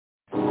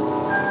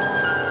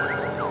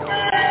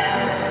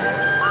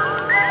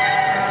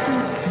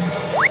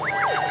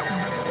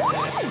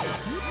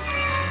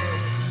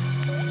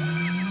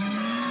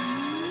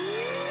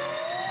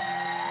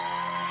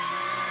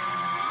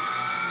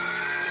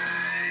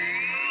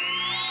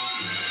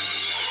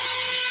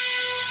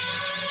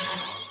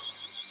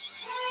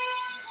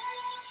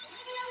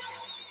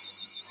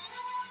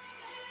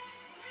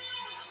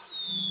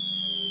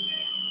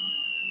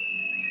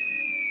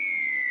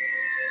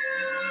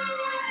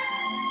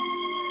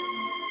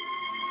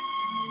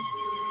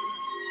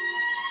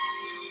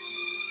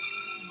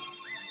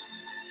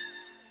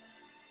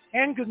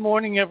And good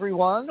morning,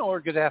 everyone,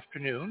 or good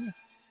afternoon,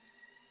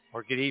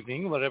 or good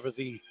evening, whatever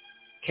the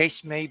case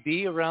may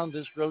be around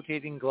this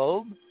rotating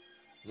globe.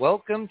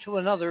 Welcome to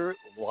another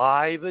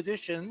live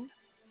edition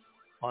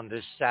on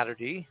this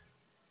Saturday,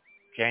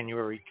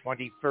 January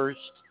 21st.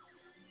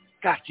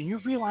 Gosh, do you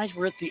realize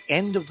we're at the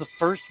end of the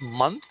first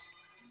month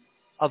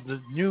of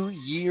the new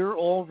year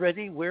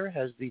already? Where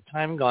has the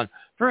time gone?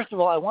 First of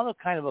all, I want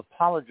to kind of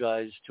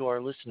apologize to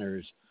our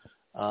listeners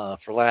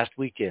for last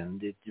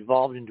weekend. It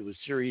evolved into a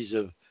series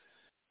of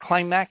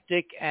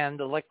climactic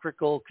and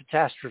electrical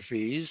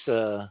catastrophes.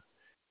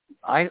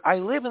 I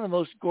live in the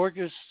most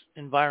gorgeous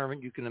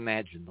environment you can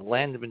imagine, the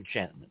land of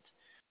enchantment.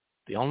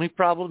 The only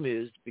problem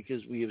is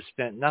because we have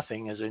spent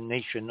nothing as a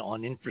nation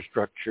on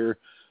infrastructure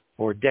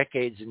for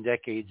decades and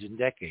decades and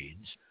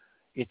decades.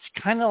 It's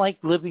kind of like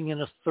living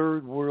in a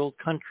third world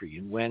country.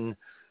 And when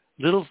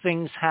little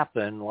things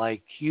happen,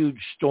 like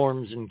huge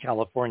storms in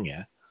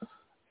California,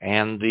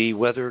 and the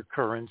weather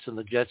currents and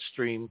the jet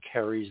stream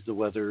carries the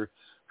weather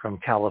from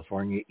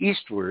California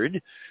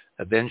eastward,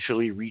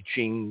 eventually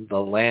reaching the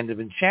land of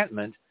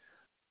enchantment,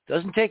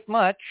 doesn't take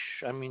much.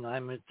 I mean,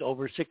 I'm at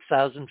over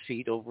 6,000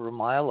 feet, over a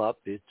mile up.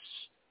 It's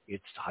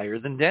higher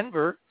than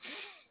Denver,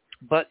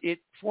 but it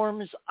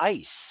forms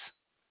ice.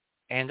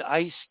 And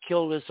ice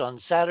killed us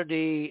on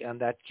Saturday, and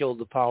that killed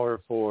the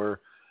power for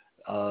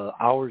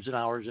hours and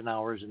hours and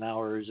hours and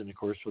hours. And, of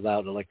course,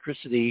 without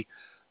electricity,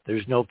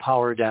 there's no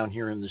power down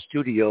here in the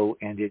studio,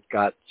 and it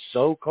got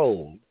so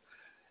cold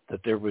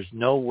that there was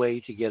no way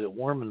to get it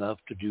warm enough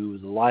to do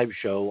the live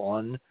show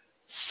on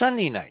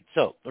Sunday night.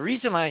 So the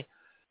reason I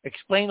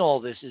explain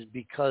all this is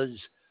because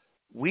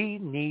we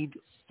need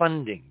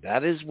funding.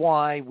 That is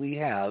why we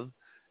have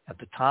at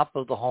the top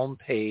of the home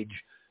page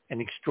an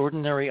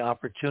extraordinary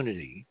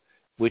opportunity,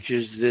 which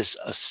is this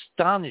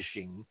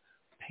astonishing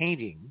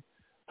painting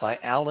by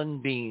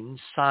Alan Bean,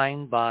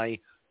 signed by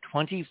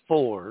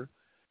 24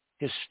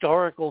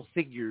 historical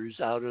figures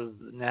out of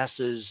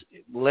NASA's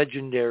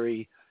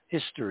legendary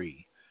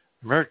history.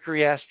 Mercury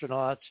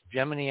astronauts,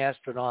 Gemini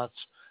astronauts,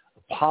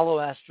 Apollo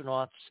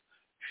astronauts,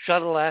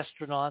 shuttle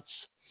astronauts,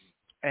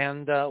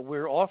 and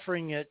we're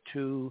offering it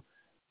to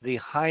the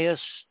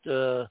highest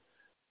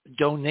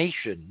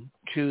donation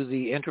to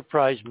the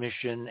Enterprise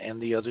mission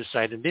and the Other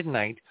Side of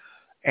Midnight.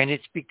 And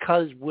it's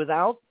because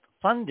without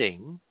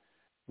funding,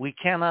 we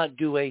cannot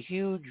do a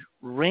huge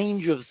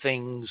range of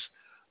things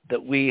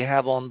that we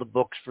have on the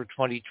books for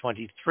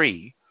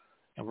 2023.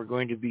 And we're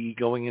going to be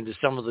going into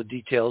some of the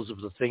details of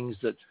the things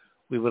that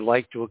we would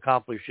like to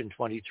accomplish in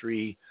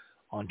 23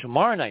 on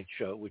tomorrow night's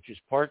show, which is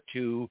part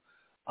 2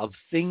 of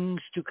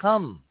things to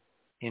come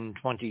in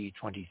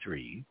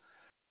 2023.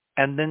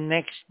 And then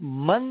next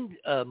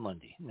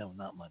Monday, no,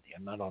 not Monday,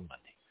 I'm not on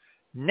Monday.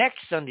 Next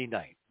Sunday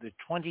night, the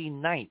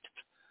 29th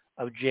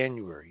of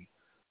January,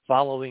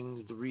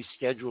 following the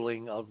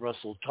rescheduling of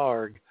Russell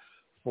Targ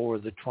for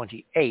the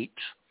 28th,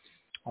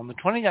 on the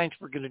 29th,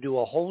 we're going to do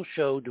a whole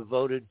show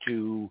devoted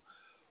to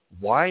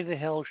why the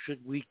hell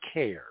should we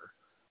care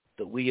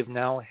that we have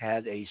now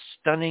had a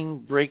stunning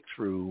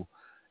breakthrough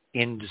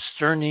in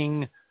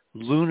discerning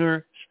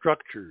lunar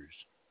structures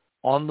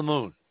on the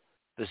moon,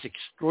 this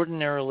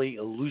extraordinarily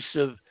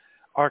elusive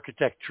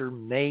architecture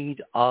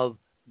made of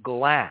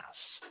glass.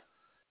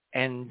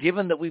 And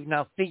given that we've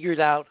now figured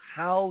out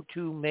how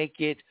to make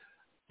it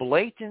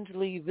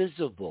blatantly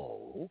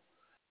visible,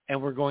 and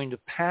we're going to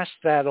pass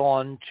that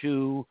on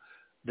to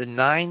the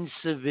 9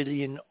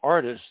 civilian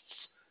artists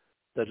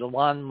that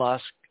Elon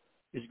Musk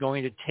is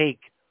going to take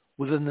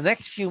within the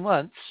next few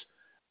months,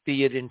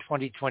 be it in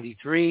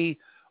 2023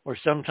 or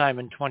sometime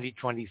in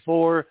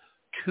 2024,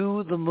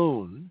 to the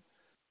moon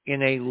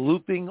in a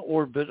looping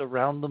orbit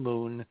around the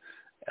moon,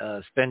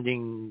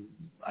 spending,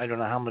 I don't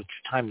know how much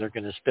time they're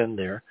going to spend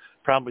there,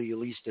 probably at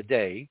least a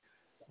day,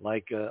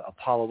 like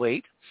Apollo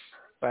 8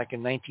 back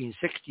in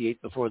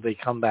 1968 before they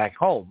come back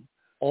home.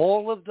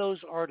 All of those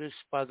artists,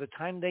 by the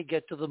time they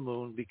get to the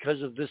moon,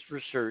 because of this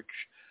research,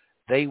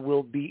 they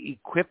will be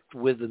equipped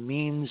with the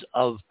means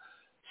of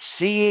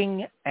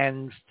seeing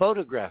and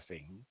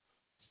photographing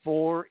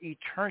for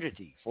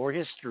eternity, for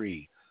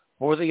history,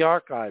 for the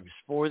archives,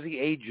 for the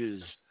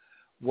ages,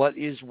 what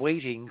is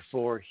waiting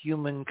for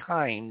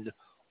humankind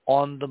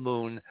on the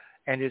moon.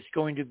 And it's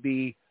going to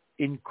be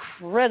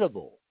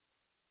incredible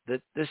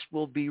that this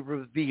will be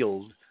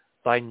revealed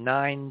by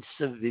 9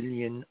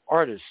 civilian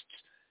artists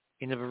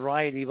in a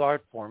variety of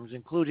art forms,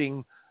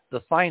 including the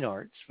fine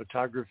arts,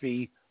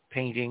 photography,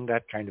 painting,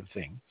 that kind of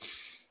thing.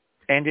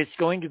 And it's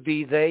going to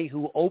be they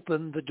who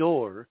open the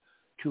door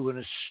to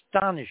an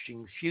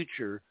astonishing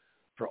future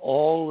for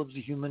all of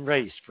the human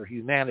race, for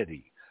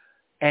humanity.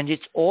 And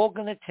it's all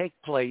going to take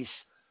place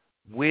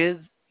with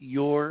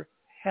your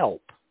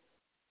help,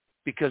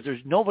 because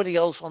there's nobody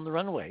else on the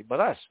runway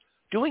but us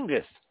doing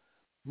this.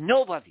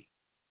 Nobody.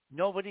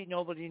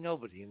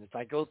 And if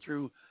I go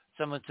through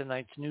some of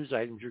tonight's news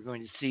items, you're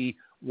going to see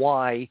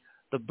why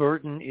the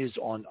burden is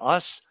on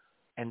us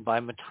and by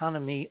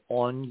metonymy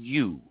on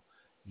you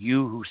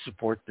who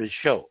support this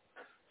show.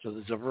 So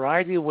there's a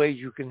variety of ways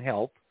you can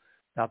help,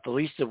 not the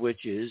least of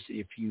which is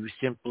if you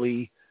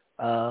simply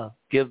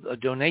give a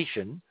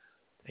donation,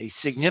 a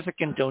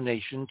significant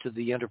donation to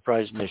the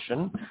Enterprise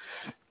mission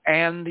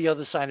and the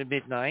other side of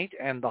midnight,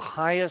 and the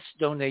highest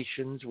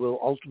donations will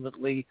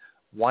ultimately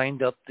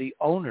wind up the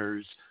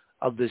owners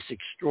of this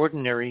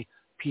extraordinary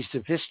piece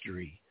of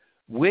history,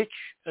 which,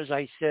 as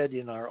I said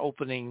in our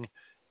opening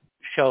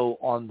show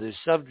on this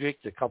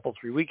subject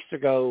 3 weeks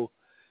ago,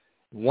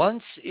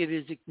 once it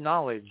is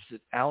acknowledged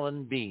that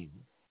Alan Bean,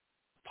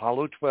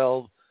 Apollo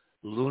 12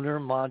 lunar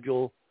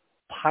module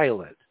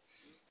pilot,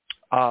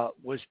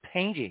 was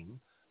painting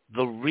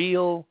the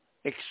real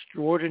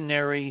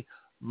extraordinary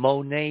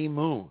Monet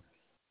moon,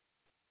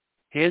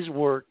 his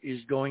work is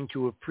going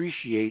to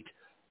appreciate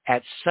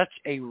at such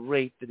a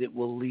rate that it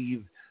will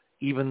leave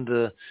even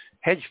the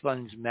hedge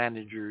funds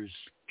managers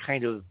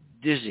kind of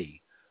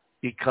dizzy,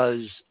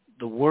 because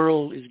the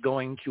world is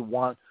going to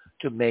want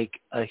to make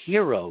a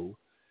hero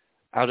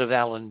out of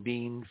Alan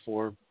Bean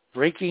for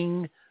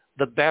breaking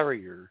the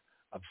barrier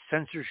of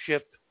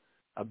censorship,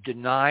 of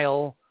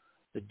denial,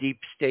 the deep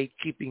state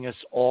keeping us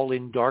all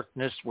in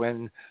darkness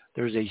when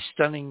there's a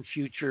stunning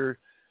future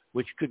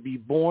which could be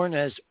born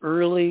as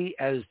early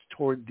as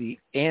toward the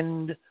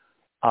end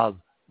of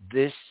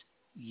this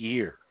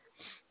year.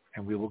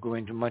 And we will go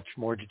into much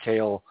more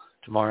detail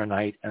tomorrow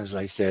night, as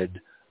I said,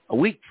 a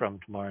week from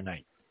tomorrow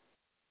night.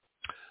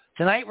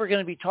 Tonight we're going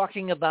to be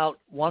talking about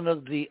one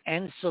of the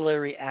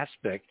ancillary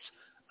aspects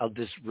of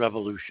this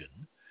revolution,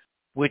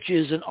 which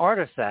is an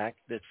artifact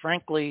that,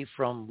 frankly,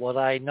 from what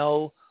I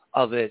know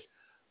of it,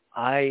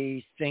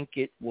 I think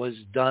it was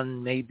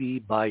done maybe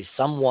by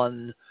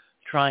someone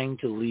trying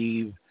to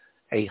leave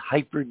a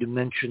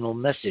hyperdimensional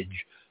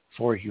message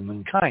for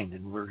humankind.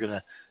 And we're going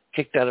to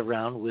kick that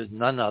around with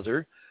none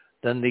other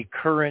than the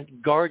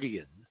current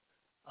guardian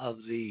of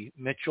the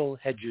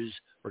Mitchell-Hedges.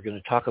 We're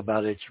going to talk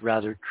about its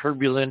rather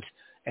turbulent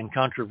and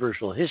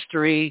controversial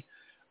history.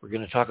 We're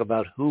going to talk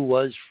about who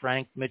was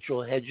Frank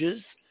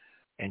Mitchell-Hedges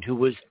and who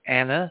was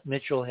Anna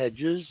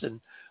Mitchell-Hedges and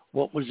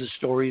what was the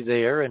story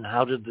there and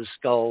how did the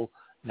skull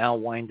now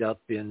wind up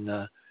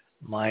in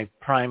my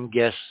prime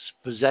guest's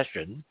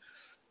possession.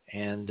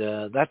 And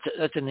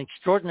that's an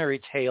extraordinary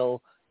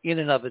tale in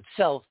and of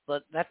itself,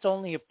 but that's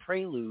only a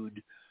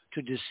prelude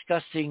to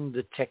discussing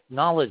the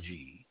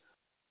technology.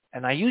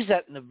 And I use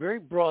that in a very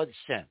broad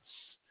sense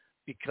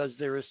because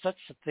there is such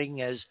a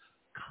thing as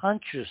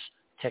conscious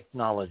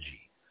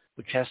technology,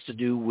 which has to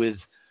do with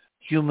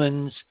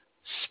humans,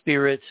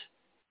 spirit,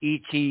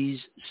 ETs,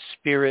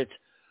 spirit,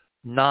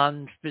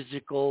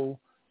 non-physical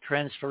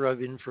transfer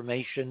of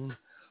information,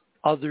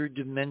 other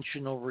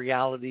dimensional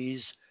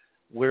realities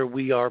where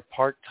we are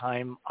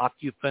part-time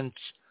occupants,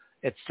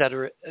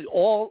 etc.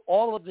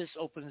 All of this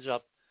opens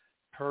up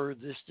per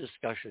this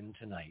discussion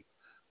tonight.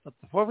 But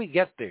before we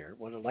get there,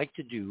 what I'd like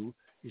to do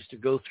is to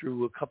go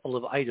through a couple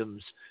of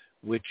items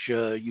which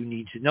you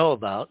need to know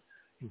about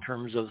in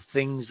terms of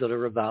things that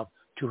are about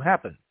to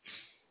happen.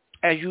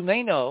 As you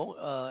may know,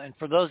 and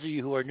for those of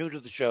you who are new to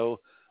the show,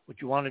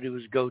 what you want to do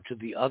is go to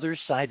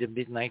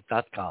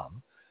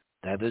theothersideofmidnight.com.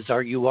 That is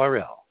our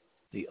URL,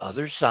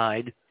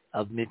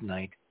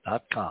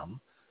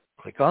 theothersideofmidnight.com.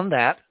 Click on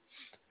that,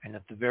 and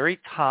at the very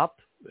top,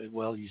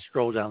 well, you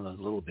scroll down a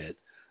little bit,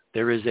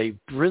 there is a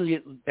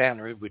brilliant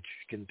banner, which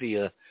can be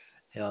a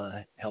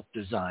help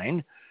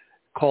design,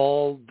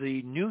 called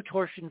The New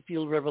Torsion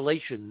Field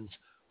Revelations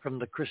from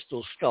the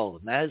Crystal Skull.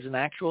 And that is an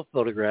actual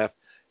photograph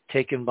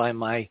taken by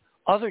my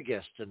other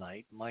guest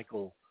tonight,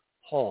 Michael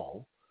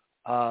who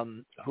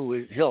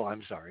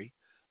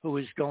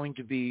is going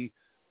to be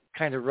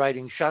kind of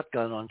riding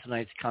shotgun on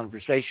tonight's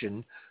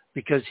conversation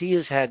because he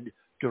has had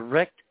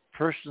direct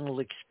personal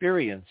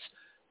experience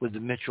with the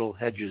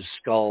Mitchell-Hedges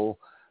skull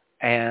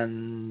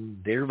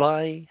and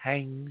thereby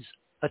hangs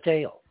a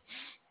tale,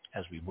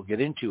 as we will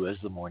get into as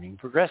the morning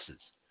progresses.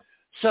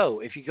 So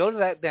if you go to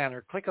that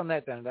banner, click on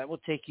that banner, that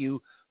will take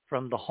you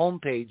from the home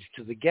page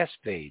to the guest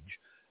page.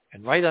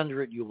 And right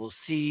under it, you will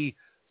see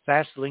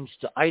fast links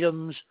to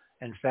items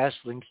and fast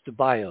links to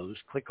bios.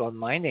 Click on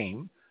my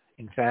name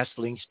and fast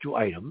links to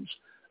items.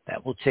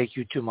 That will take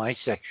you to my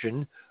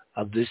section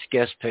of this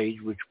guest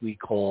page, which we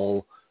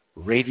call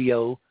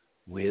Radio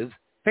with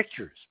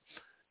Pictures.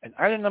 And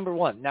item number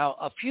one. Now,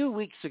 a few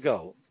weeks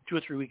ago, 2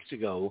 or 3 weeks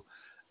ago,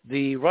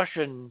 the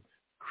Russian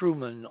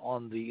crewmen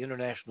on the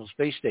International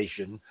Space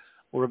Station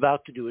were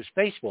about to do a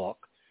spacewalk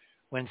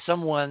when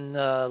someone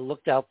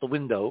looked out the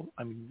window.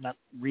 I mean, not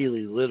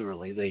really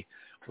literally. They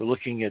were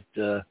looking at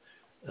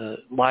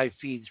live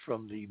feeds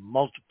from the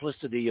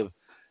multiplicity of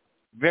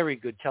very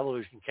good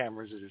television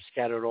cameras that are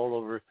scattered all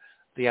over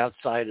the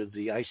outside of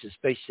the ISS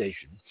space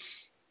station.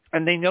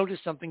 And they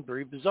noticed something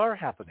very bizarre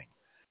happening.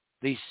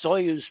 The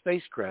Soyuz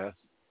spacecraft,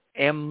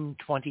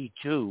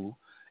 M22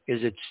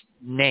 is its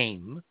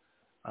name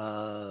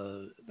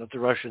that the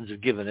Russians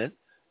have given it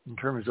in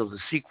terms of the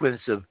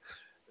sequence of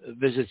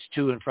visits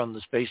to and from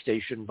the space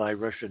station by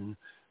Russian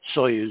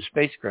Soyuz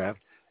spacecraft.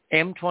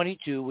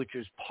 M22, which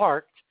is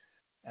parked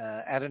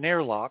at an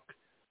airlock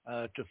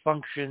to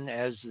function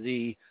as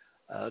the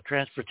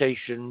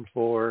transportation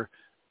for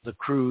the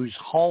crew's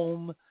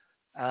home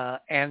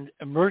and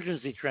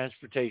emergency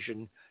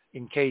transportation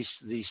in case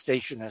the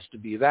station has to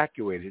be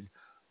evacuated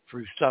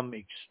through some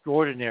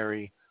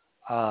extraordinary,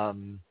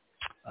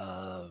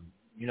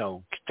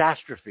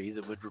 catastrophe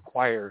that would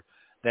require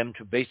them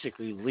to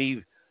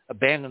basically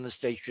abandon the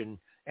station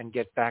and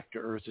get back to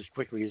Earth as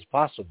quickly as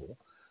possible.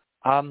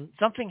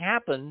 Something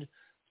happened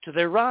to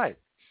their ride.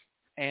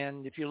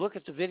 And if you look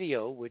at the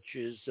video, which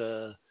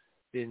has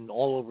been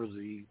all over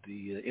the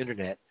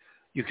internet,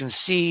 you can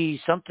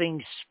see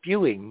something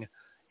spewing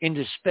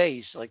into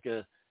space like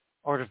a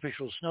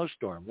artificial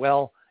snowstorm.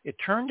 Well, it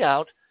turned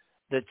out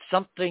that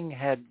something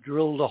had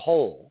drilled a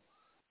hole,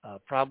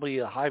 probably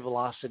a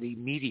high-velocity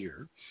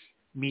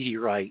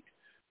meteorite,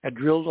 had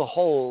drilled a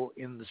hole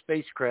in the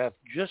spacecraft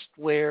just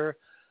where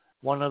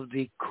one of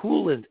the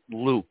coolant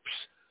loops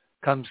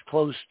comes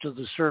close to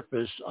the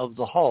surface of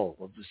the hull,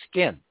 of the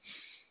skin.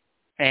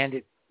 And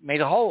it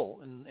made a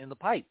hole in the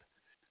pipe,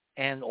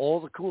 and all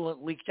the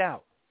coolant leaked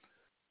out.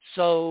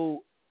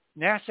 So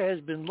NASA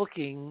has been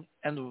looking,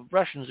 and the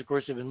Russians, of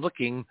course, have been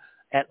looking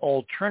at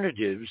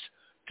alternatives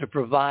to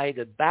provide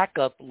a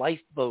backup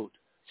lifeboat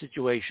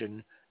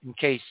situation in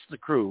case the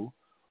crew,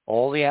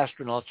 all the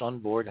astronauts on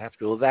board, have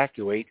to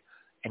evacuate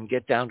and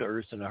get down to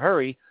Earth in a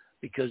hurry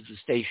because the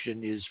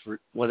station is, for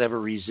whatever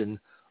reason,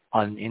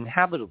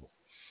 uninhabitable.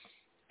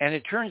 And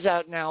it turns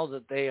out now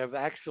that they are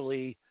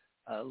actually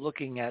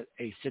looking at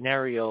a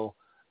scenario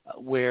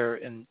where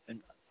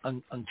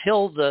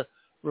until the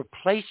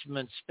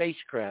replacement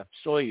spacecraft,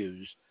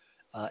 Soyuz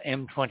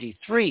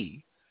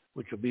M23,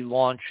 which will be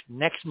launched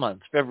next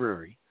month,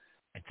 February,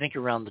 I think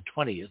around the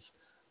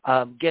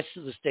 20th, gets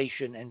to the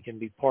station and can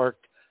be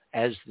parked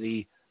as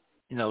the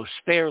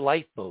spare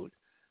lifeboat,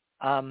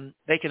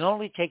 they can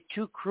only take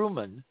 2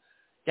 crewmen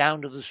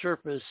down to the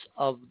surface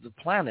of the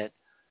planet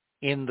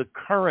in the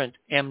current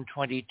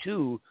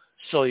M22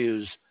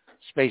 Soyuz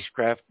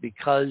spacecraft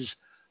because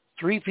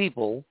 3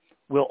 people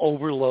will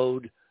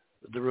overload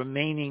the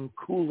remaining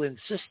coolant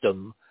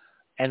system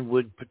and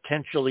would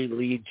potentially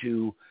lead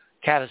to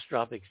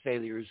catastrophic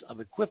failures of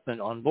equipment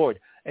on board.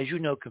 As you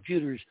know,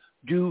 computers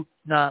do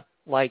not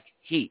like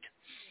heat.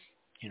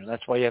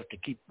 That's why you have to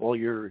keep all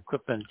your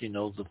equipment,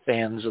 the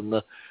fans and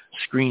the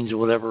screens or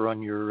whatever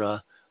on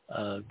your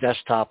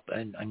desktop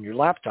and on your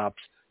laptops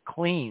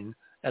clean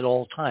at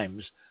all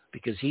times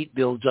because heat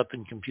builds up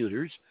in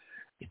computers.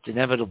 It's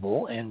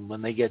inevitable, and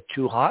when they get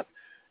too hot,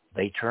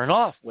 they turn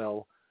off.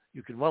 Well,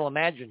 you can well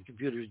imagine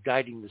computers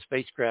guiding the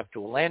spacecraft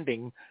to a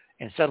landing,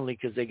 and suddenly,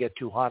 because they get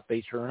too hot,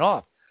 they turn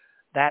off.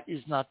 That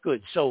is not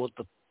good. So what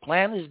the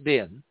plan has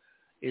been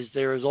is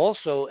there is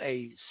also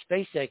a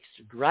SpaceX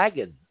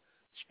Dragon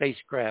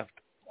spacecraft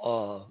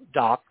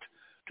docked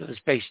to the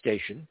space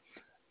station,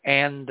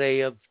 and they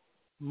have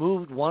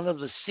moved one of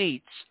the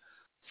seats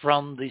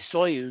from the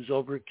Soyuz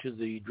over to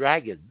the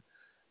Dragon,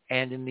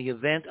 and in the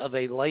event of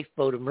a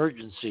lifeboat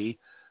emergency,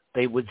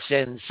 they would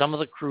send some of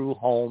the crew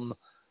home,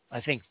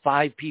 I think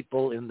 5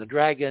 people in the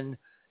Dragon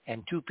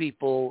and 2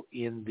 people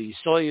in the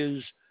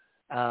Soyuz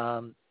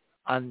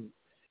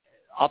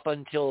up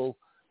until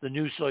the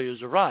new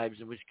Soyuz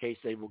arrives, in which case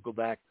they will go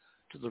back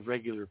to the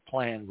regular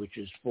plan, which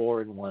is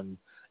 4 in one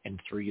and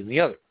 3 in the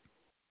other.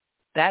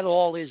 That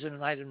all is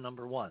in item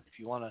number 1. If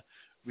you want to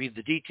read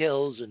the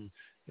details and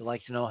you'd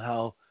like to know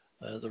how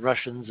the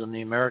Russians and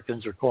the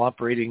Americans are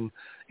cooperating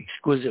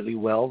exquisitely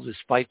well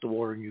despite the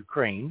war in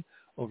Ukraine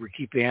over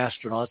keeping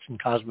astronauts and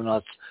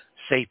cosmonauts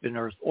safe in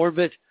Earth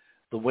orbit,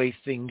 the way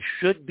things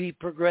should be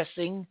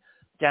progressing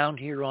down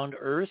here on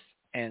Earth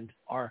and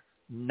are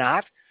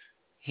not,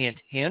 hint,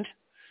 hint,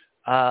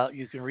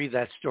 you can read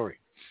that story.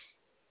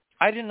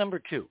 Item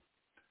number 2.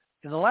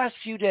 In the last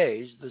few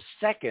days, the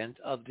second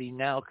of the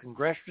now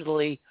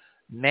congressionally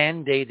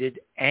mandated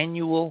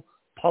annual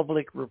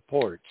public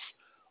reports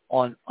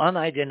on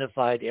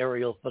unidentified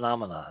aerial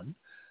phenomenon,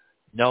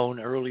 known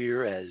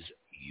earlier as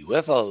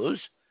UFOs,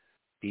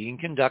 being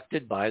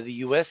conducted by the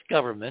U.S.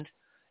 government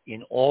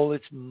in all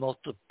its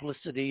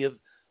multiplicity of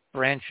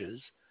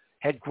branches,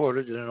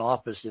 headquartered in an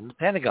office in the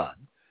Pentagon,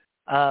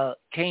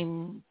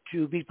 came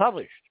to be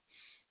published.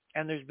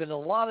 And there's been a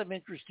lot of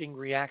interesting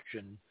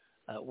reaction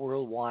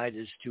worldwide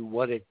as to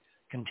what it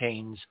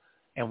contains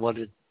and what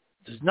it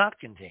does not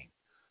contain.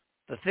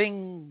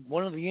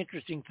 One of the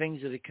interesting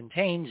things that it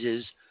contains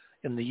is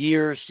in the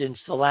year since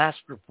the last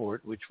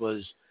report, which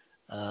was,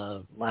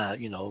 about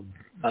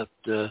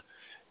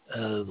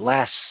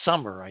last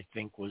summer, I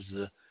think, was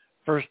the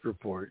first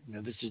report.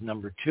 This is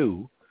number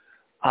 2.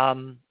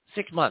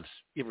 6 months,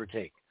 give or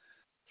take.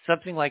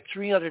 Something like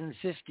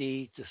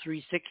 350 to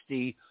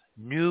 360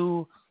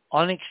 new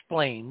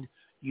unexplained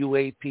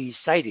UAP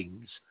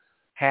sightings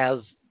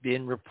have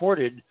been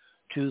reported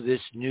to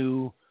this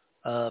new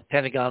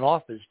Pentagon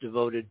office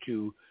devoted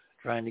to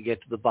trying to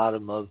get to the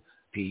bottom of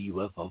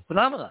PUFO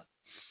phenomenon.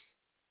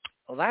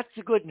 Well, that's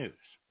the good news.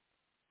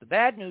 The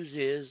bad news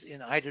is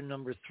in item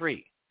number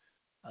 3.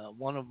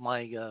 One of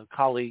my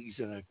colleagues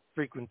and a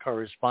frequent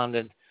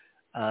correspondent,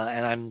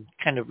 and I'm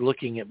kind of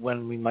looking at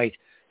when we might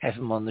have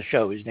him on the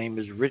show. His name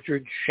is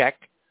Richard Scheck.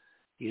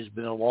 He has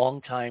been a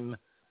long-time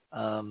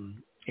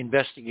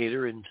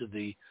investigator into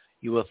the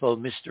UFO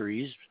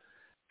mysteries,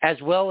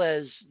 as well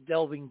as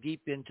delving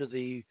deep into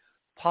the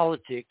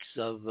politics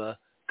of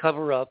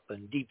cover-up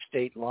and deep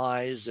state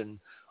lies and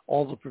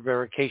all the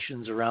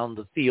prevarications around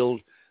the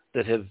field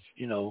that have,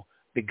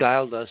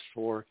 beguiled us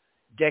for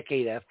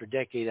decade after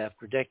decade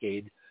after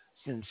decade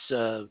since,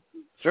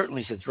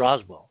 certainly since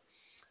Roswell.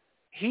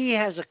 He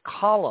has a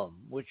column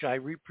which I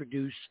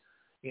reproduce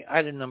in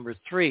item number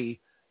 3,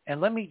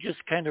 and let me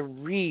just kind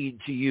of read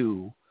to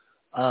you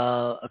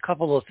a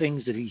couple of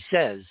things that he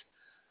says,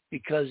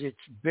 because it's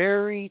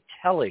very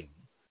telling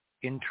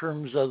in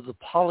terms of the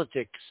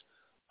politics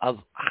of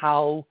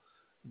how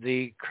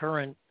the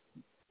current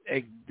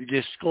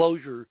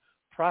disclosure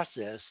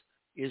process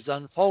is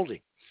unfolding.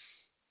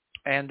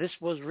 And this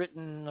was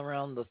written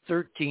around the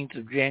 13th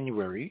of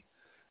January,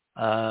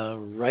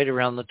 right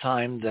around the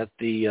time that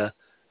the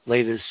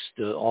latest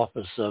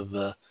office of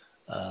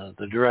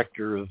the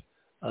Director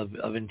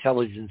of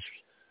Intelligence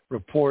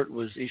report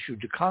was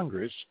issued to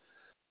Congress.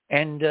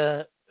 And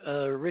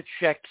Rich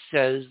Scheck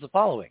says the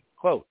following,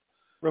 quote,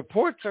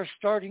 "Reports are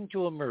starting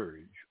to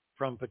emerge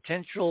from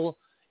potential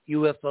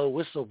UFO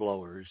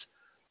whistleblowers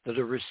that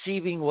are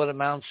receiving what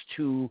amounts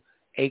to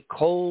a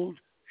cold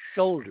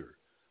shoulder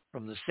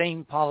from the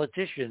same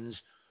politicians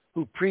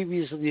who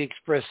previously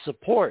expressed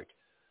support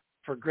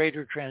for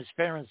greater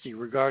transparency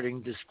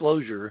regarding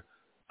disclosure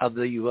of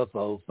the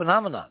UFO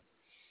phenomenon."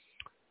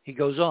 He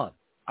goes on,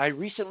 "I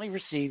recently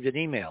received an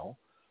email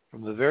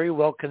from a very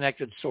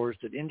well-connected source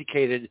that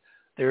indicated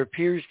there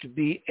appears to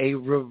be a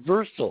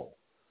reversal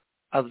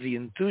of the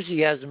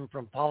enthusiasm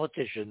from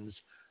politicians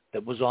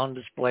that was on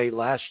display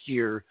last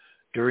year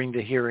during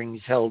the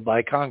hearings held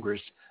by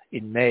Congress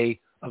in May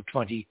of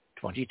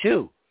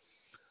 2022.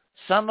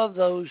 Some of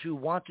those who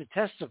want to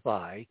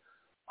testify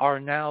are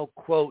now,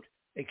 quote,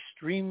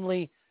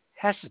 extremely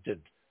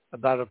hesitant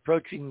about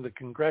approaching the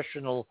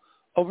congressional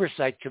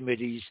oversight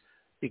committees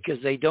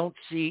because they don't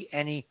see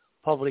any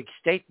public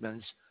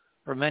statements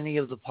from any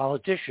of the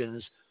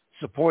politicians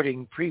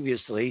supporting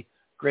previously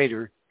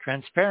greater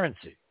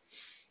transparency."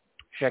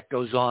 Scheck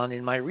goes on,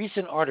 "In my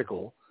recent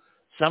article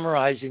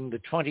summarizing the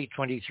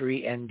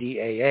 2023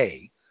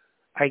 NDAA,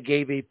 I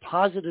gave a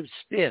positive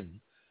spin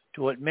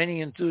to what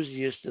many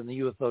enthusiasts in the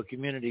UFO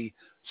community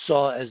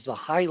saw as the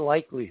high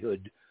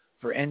likelihood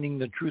for ending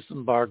the truth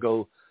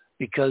embargo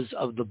because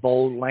of the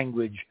bold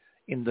language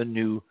in the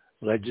new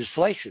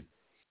legislation.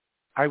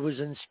 I was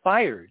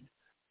inspired,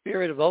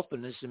 spirit of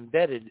openness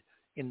embedded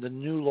in the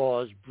new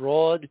law's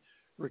broad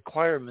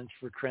requirements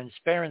for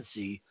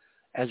transparency,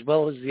 as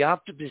well as the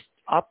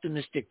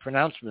optimistic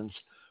pronouncements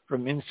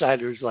from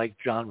insiders like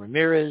John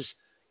Ramirez,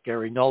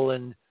 Gary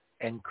Nolan,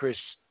 and Chris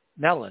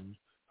Mellon,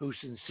 whose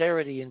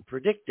sincerity in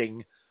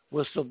predicting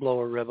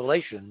whistleblower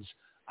revelations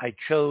I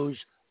chose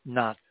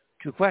not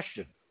to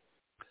question.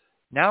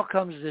 Now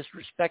comes this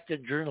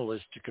respected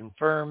journalist to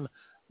confirm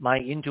my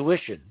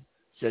intuition,"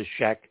 says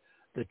Scheck,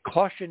 "that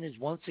caution is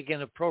once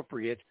again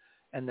appropriate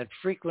and that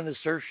frequent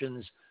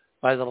assertions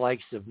by the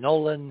likes of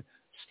Nolan,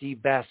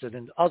 Steve Bassett,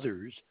 and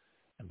others,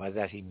 and by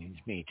that he means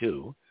me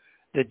too,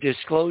 that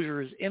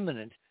disclosure is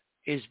imminent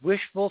is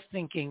wishful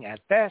thinking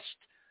at best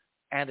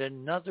and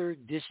another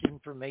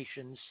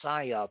disinformation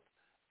psyop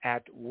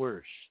at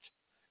worst."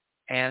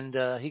 And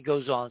he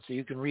goes on, so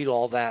you can read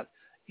all that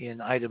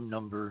in item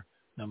number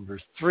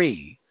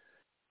 3.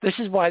 This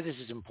is why this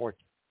is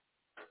important.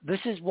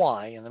 This is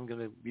why, and I'm going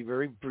to be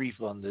very brief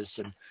on this,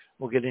 and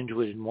we'll get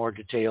into it in more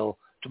detail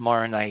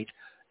tomorrow night,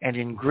 and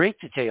in great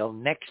detail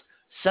next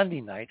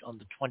Sunday night on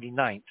the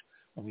 29th,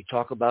 when we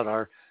talk about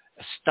our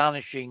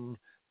astonishing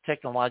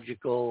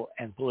technological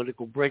and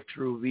political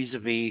breakthrough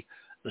vis-a-vis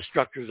the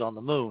structures on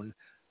the moon.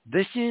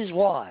 This is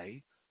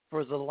why,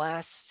 for the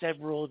last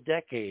several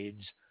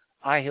decades,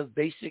 I have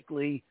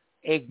basically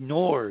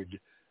ignored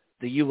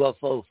the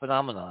UFO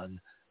phenomenon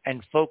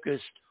and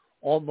focused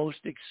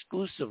almost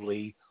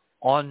exclusively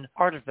on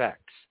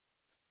artifacts.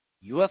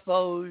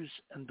 UFOs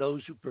and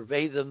those who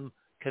purvey them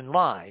can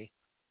lie.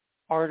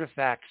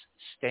 Artifacts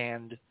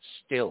stand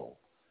still.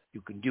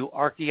 You can do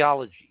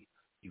archaeology.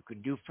 You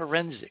can do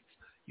forensics.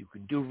 You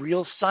can do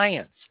real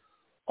science.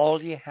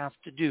 All you have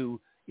to do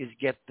is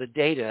get the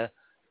data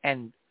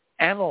and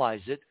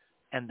analyze it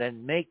and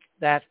then make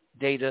that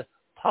data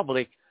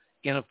public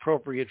in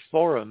appropriate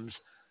forums.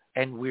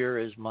 And we're,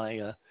 as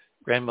my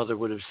grandmother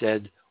would have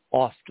said,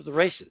 off to the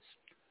races.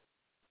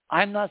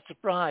 I'm not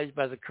surprised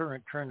by the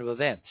current turn of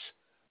events.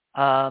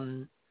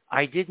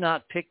 I did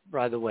not pick,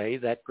 by the way,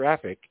 that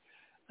graphic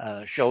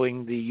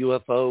showing the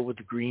UFO with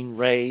the green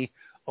ray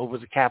over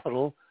the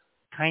Capitol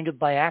kind of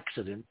by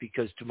accident,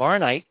 because tomorrow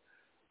night,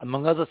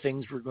 among other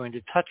things we're going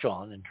to touch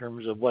on in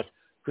terms of what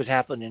could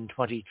happen in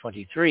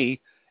 2023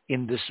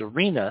 in this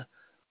arena,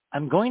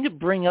 I'm going to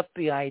bring up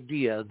the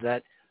idea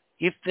that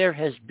if there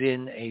has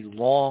been a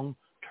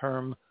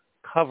long-term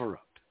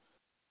cover-up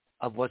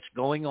of what's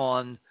going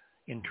on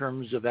in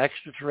terms of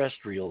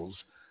extraterrestrials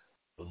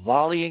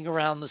volleying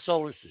around the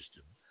solar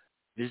system,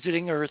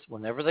 visiting Earth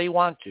whenever they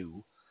want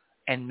to,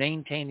 and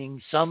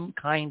maintaining some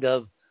kind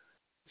of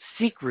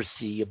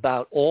secrecy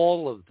about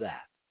all of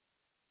that,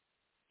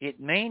 it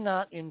may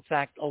not, in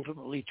fact,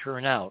 ultimately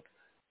turn out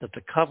that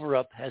the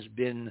cover-up has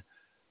been,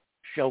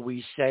 shall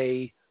we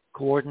say,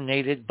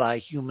 coordinated by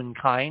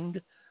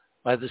humankind,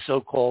 by the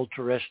so-called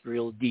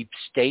terrestrial deep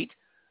state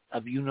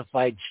of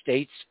unified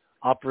states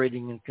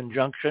operating in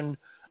conjunction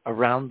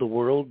around the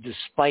world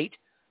despite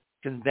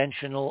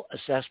conventional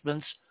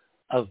assessments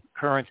of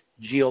current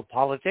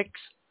geopolitics.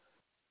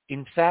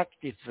 In fact,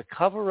 if the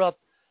cover-up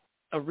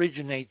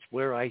originates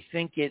where I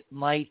think it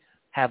might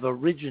have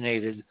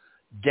originated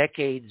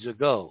decades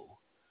ago,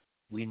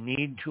 we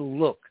need to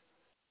look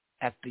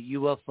at the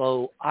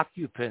UFO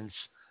occupants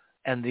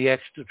and the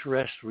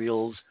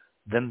extraterrestrials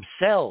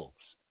themselves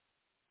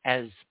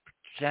as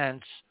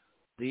perchance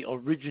the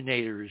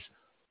originators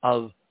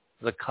of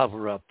the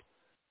cover-up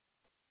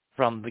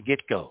from the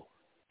get-go,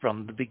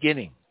 from the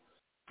beginning,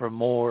 for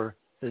more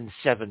than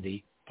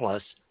 70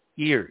 plus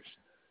years.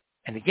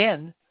 And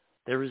again,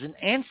 there is an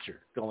answer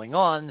going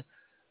on,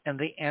 and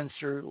the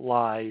answer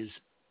lies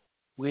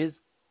with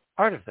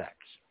artifacts.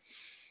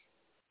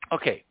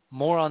 Okay,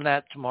 more on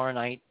that tomorrow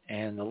night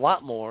and a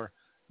lot more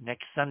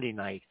next Sunday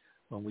night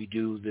when we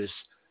do this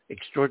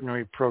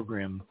extraordinary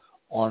program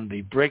on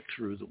the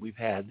breakthrough that we've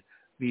had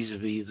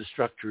vis-a-vis the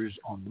structures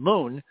on the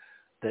moon,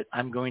 that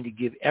I'm going to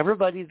give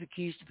everybody the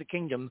keys to the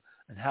kingdom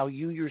and how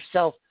you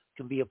yourself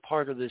can be a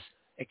part of this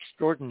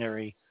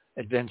extraordinary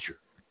adventure.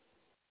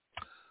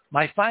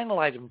 My final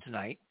item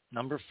tonight,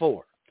 number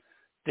 4.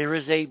 There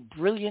is a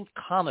brilliant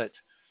comet,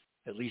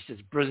 at least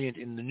it's brilliant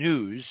in the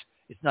news.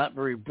 It's not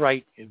very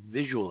bright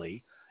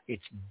visually.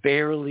 It's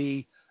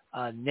barely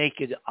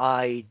naked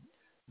eye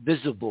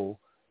visible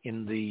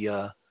in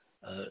the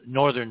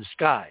northern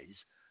skies.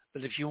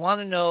 But if you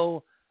want to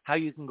know how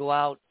you can go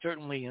out,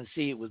 certainly and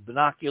see it with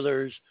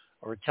binoculars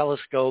or a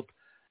telescope,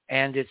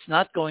 and it's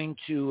not going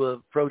to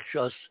approach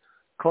us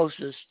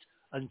closest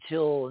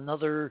until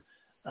another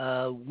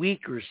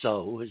week or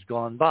so has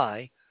gone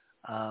by.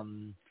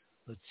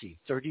 Let's see,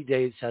 30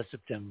 days has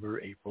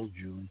September, April,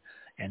 June,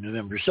 and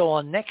November. So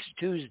on next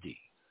Tuesday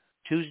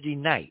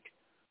night,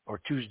 or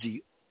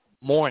Tuesday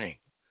morning,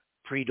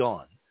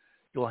 pre-dawn,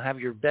 you'll have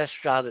your best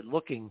shot at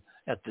looking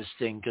at this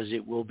thing because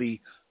it will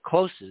be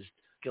closest,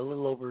 a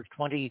little over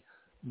 20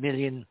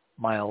 million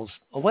miles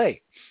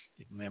away,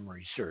 if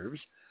memory serves.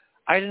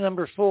 Item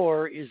number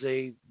 4 is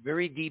a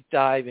very deep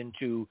dive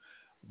into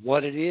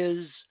what it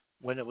is,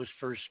 when it was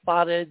first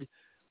spotted,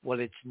 what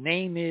its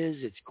name is,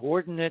 its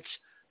coordinates,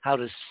 how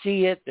to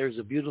see it. There's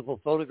a beautiful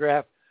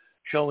photograph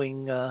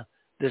showing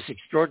this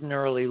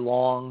extraordinarily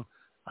long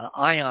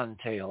ion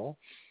tail.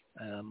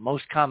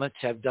 Most comets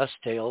have dust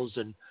tails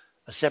and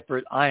a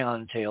separate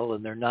ion tail,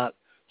 and they're not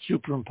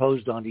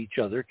superimposed on each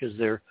other because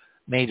they're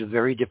made of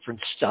very different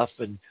stuff,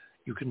 and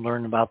you can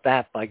learn about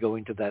that by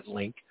going to that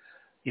link.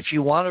 If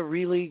you want to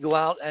really go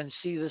out and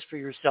see this for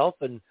yourself,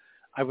 and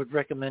I would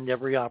recommend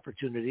every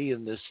opportunity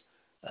in this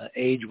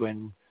age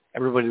when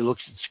everybody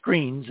looks at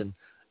screens and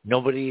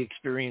nobody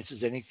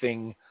experiences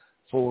anything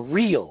for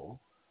real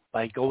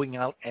by going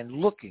out and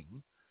looking.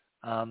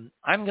 I'm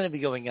going to be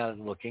going out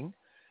and looking.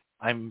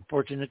 I'm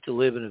fortunate to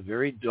live in a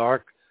very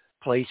dark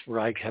place where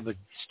I have a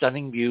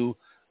stunning view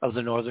of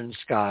the northern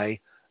sky.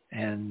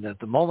 And at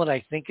the moment,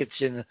 I think it's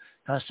in a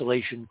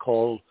constellation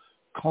called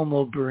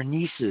Como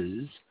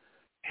Berenice's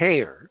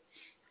Hare,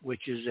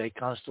 which is a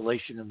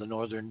constellation in the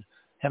northern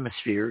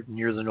hemisphere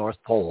near the North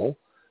Pole,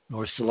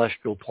 North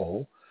Celestial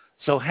Pole.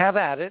 So have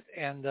at it,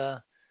 and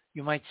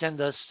you might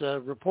send us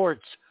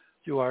reports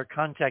through our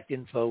contact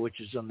info, which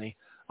is on the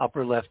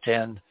upper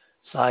left-hand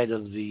side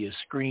of the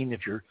screen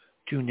if you're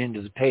tuned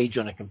into the page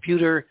on a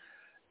computer.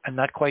 I'm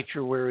not quite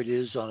sure where it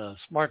is on a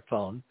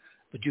smartphone,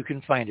 but you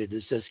can find it.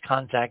 It says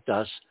contact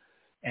us.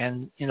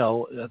 And, you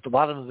know, at the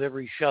bottom of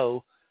every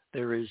show,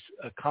 there is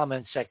a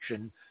comment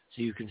section,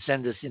 so you can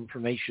send us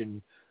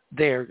information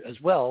there as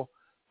well.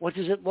 What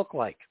does it look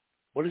like?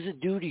 What does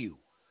it do to you?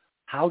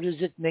 How does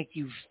it make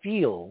you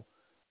feel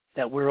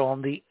that we're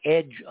on the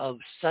edge of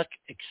such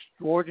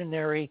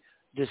extraordinary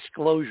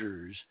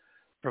disclosures,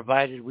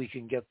 provided we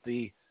can get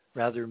the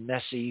rather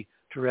messy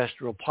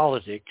terrestrial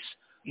politics,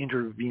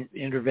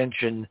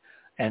 intervention,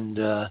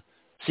 and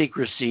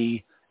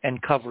secrecy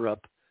and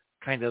cover-up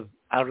kind of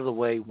out of the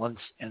way once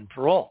and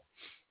for all.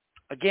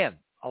 Again,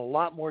 a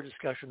lot more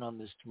discussion on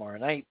this tomorrow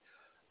night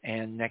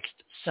and next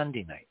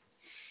Sunday night.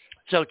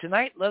 So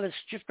tonight, let us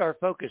shift our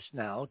focus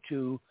now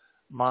to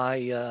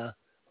my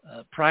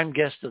prime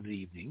guest of the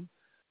evening,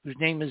 whose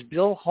name is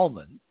Bill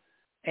Homann.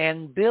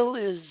 And Bill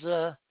is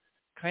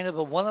kind of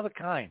a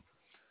one-of-a-kind.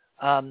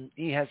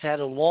 He has had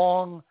a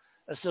long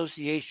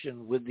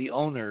association with the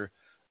owner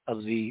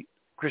of the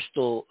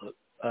Crystal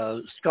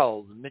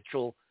Skull, the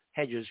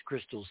Mitchell-Hedges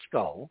Crystal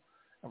Skull,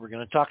 and we're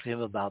going to talk to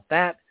him about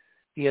that.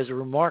 He has a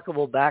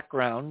remarkable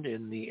background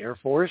in the Air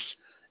Force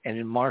and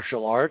in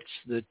martial arts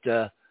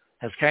that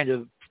has kind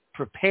of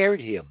prepared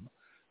him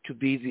to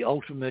be the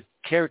ultimate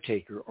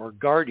caretaker or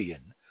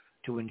guardian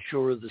to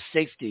ensure the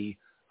safety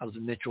of the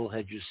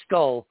Mitchell-Hedges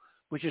skull,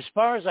 which, as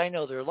far as I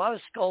know, there are a lot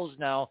of skulls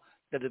now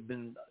that have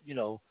been, you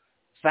know,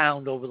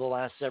 found over the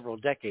last several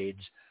decades,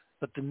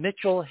 but the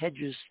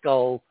Mitchell-Hedges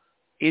skull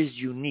is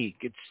unique.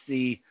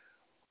 It's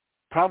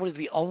probably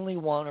the only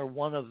one, or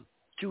one of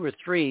two or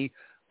three,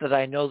 that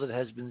I know that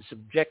has been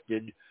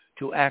subjected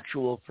to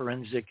actual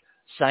forensic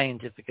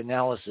scientific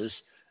analysis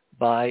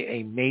by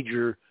a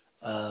major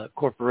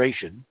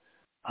corporation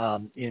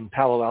in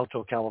Palo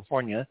Alto,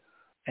 California,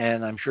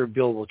 and I'm sure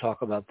Bill will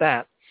talk about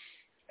that.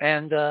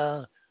 And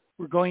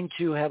we're going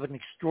to have an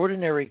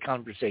extraordinary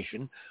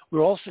conversation.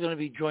 We're also going to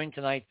be joined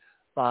tonight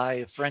by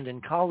a friend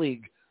and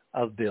colleague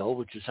of Bill,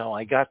 which is how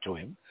I got to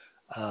him,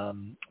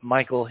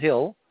 Michael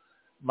Hill.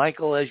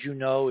 Michael, as you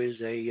know, is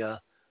a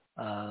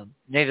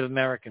Native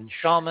American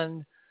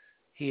shaman.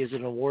 He is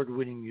an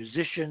award-winning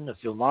musician, a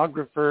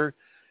filmographer.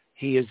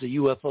 He is a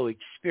UFO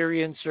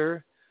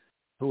experiencer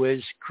who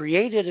has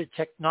created a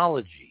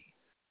technology,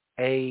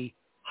 a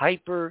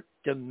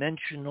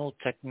hyper-dimensional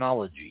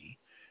technology,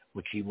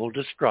 which he will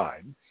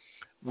describe,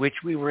 which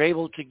we were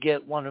able to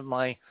get one of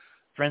my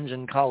friends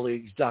and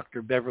colleagues,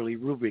 Dr. Beverly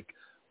Rubik.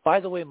 By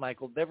the way,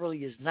 Michael, Beverly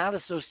is not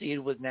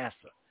associated with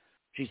NASA.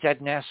 She's had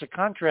NASA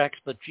contracts,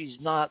 but she's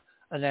not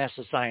a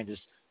NASA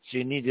scientist. So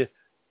you need to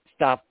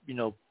stop,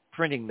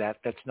 printing that.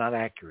 That's not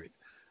accurate.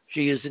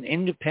 She is an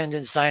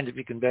independent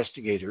scientific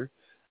investigator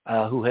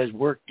who has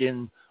worked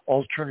in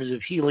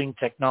alternative healing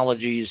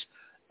technologies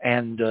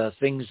and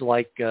things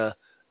like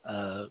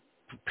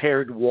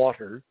prepared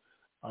water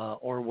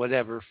or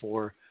whatever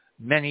for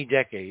many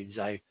decades.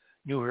 I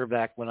knew her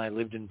back when I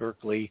lived in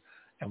Berkeley,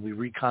 and we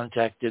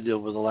recontacted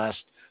over the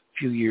last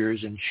few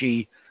years, and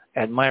she,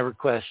 at my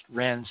request,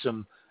 ran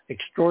some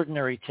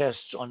extraordinary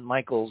tests on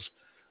Michael's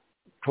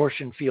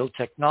torsion field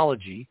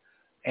technology,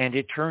 and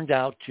it turned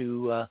out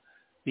to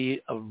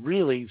be a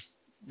really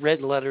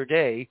red-letter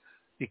day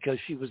because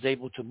she was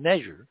able to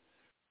measure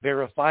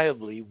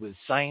verifiably with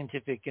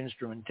scientific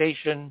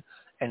instrumentation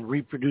and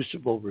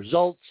reproducible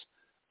results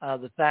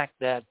the fact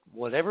that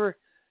whatever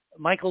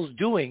Michael's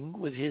doing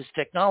with his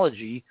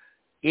technology,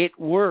 it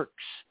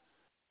works.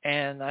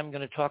 And I'm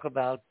going to talk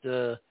about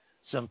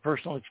some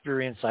personal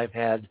experience I've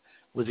had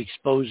with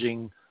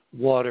exposing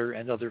water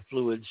and other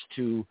fluids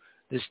to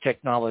this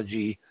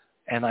technology.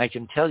 And I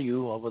can tell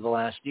you over the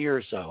last year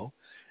or so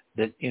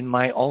that in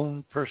my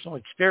own personal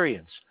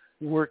experience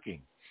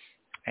working,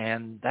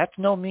 and that's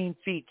no mean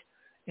feat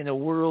in a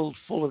world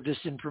full of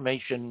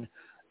disinformation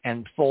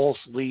and false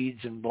leads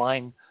and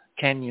blind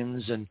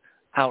canyons and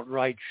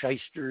outright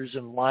shysters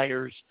and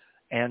liars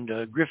and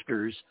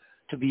grifters,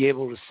 to be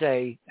able to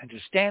say and to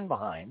stand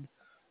behind.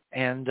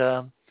 And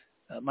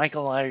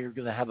Michael and I are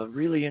going to have a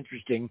really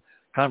interesting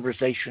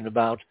conversation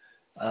about,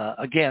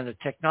 again, a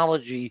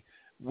technology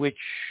which,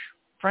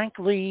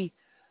 frankly,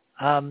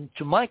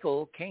 to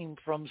Michael, came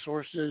from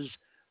sources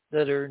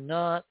that are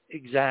not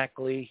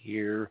exactly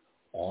here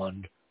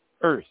on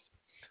Earth.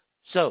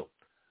 So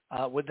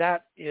with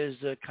that as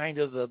a kind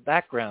of a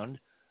background,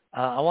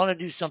 I want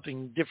to do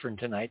something different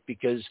tonight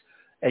because,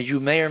 as you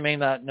may or may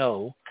not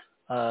know,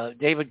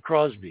 David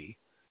Crosby,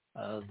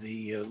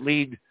 the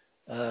lead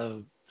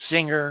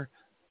singer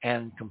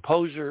and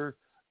composer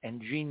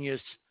and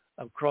genius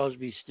of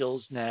Crosby,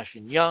 Stills, Nash &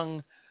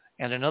 Young,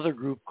 and another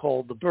group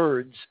called the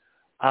Byrds,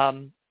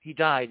 he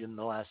died in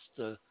the last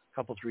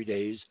 3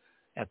 days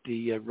at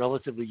the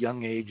relatively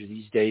young age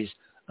these days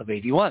of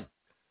 81.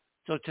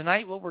 So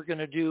tonight what we're going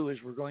to do is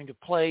we're going to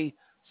play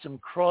some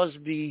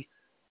Crosby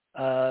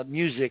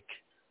music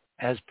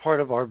as part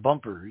of our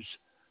bumpers,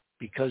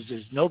 because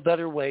there's no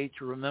better way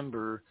to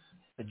remember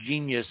a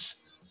genius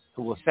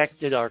who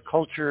affected our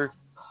culture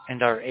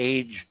and our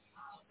age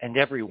and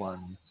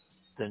everyone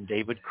than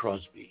David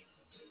Crosby.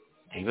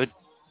 David,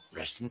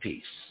 rest in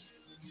peace.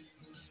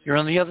 You're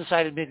on the other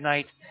side of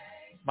midnight.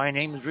 My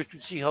name is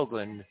Richard C.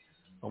 Hoagland.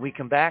 When we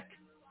come back,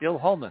 Bill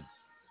Homann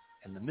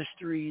and the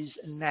mysteries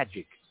and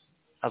magic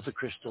of the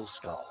Crystal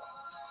Skull.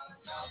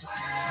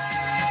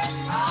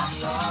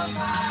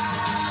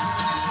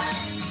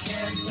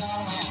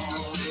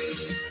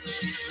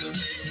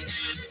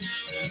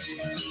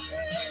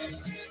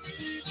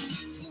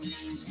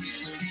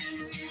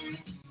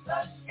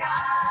 The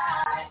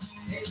sky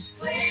is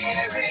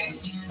clearing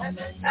and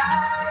the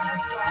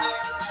night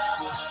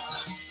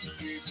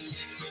is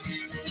bright.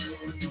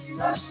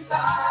 The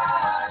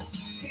sun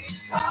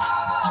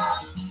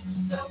becomes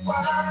the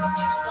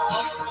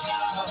world.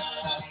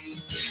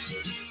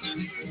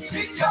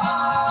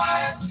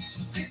 Rejoice,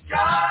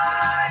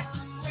 rejoice,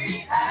 we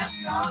have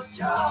no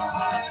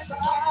choice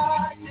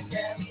but to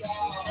carry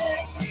on.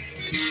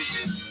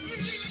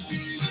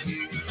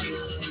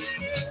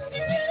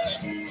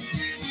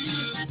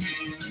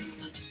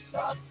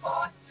 The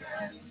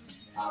fortune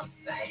of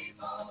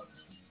fable.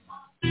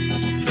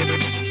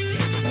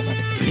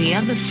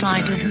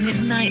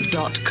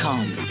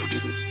 TheOtherSideOfMidnight.com.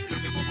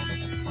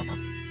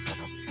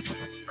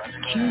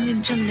 Tune in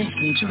to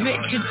listen to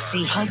Richard C.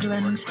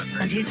 Hoagland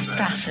and his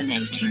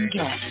fascinating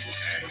guests.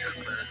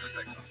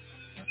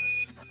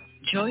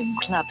 Join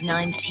Club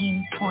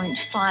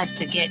 19.5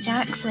 to get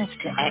access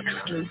to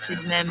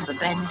exclusive member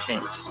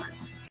benefits.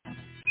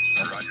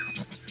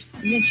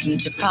 Listen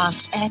to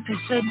past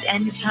episodes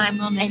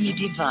anytime on any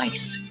device.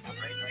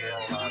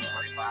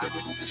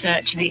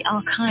 Search the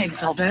archives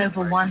of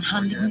over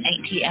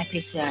 180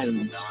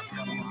 episodes.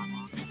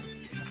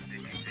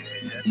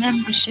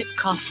 Membership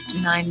costs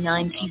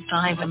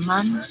 $9.95 a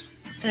month,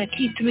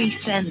 33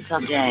 cents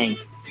a day.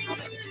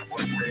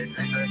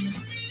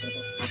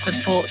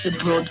 Support the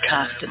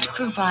broadcasters to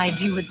provide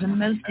you with the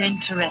most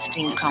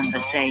interesting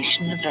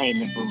conversation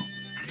available.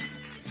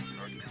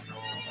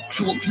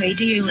 Talk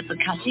radio at the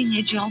cutting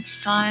edge of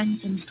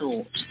science and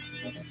thought.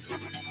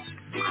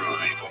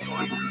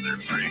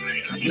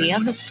 The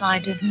other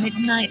side of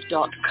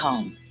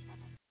midnight.com.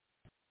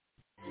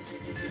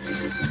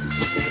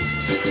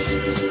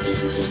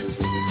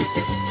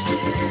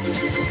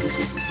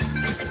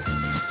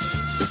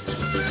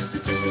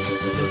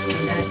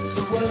 Looking at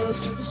the world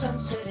through the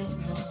sunset in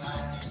your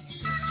eyes.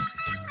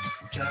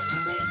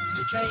 Traveling in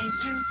the train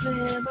through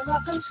clear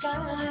Moroccan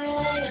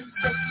sky. And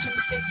Texan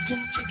pigs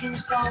and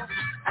chickens call.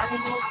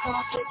 Animals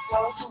carpet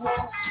wall to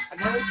wall.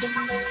 American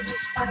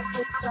ladies fight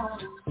with dawn.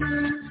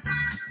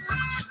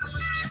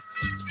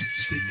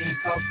 Sweeping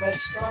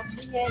cobwebs from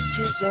the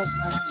edges of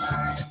my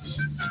mind.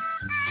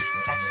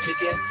 Had to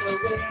get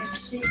away to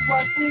see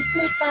what we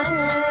could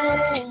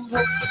find. Hope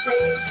to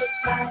save the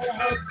smile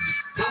ahead.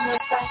 Bring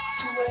us back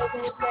to where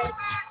they led.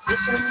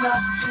 Listen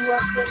up to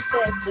what they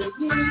said to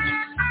you.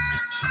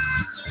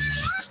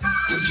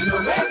 Did you know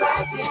we're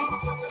riding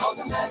on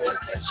the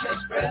Marrakesh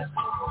Express?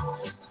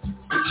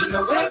 Did you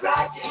know we're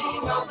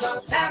riding on the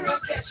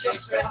Marrakesh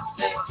Express?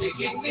 They're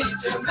taking me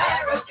to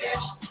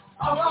Marrakesh.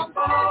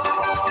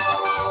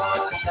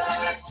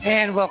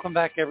 And welcome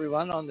back,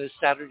 everyone, on this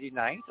Saturday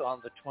night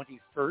on the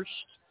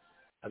 21st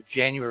of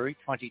January,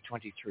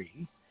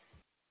 2023.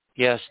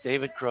 Yes,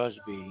 David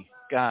Crosby.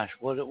 Gosh,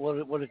 what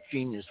a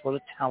genius! What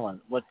a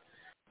talent! What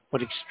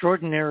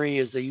extraordinary,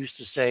 as they used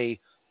to say,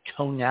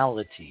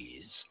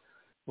 tonalities.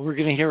 We're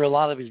going to hear a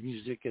lot of his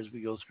music as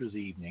we go through the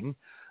evening.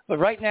 But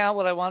right now,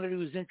 what I want to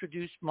do is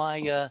introduce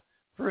my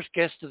first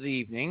guest of the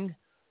evening,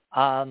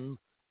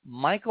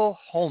 Michael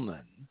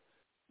Homann.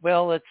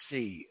 Well, let's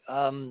see.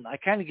 I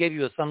kind of gave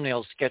you a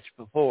thumbnail sketch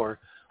before.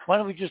 Why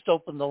don't we just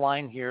open the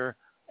line here?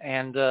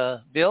 And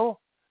Bill,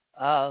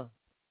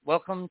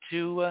 welcome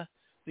to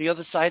the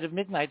other side of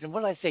midnight. And what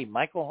did I say,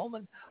 Michael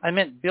Homann? I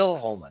meant Bill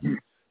Homann.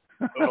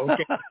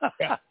 Okay.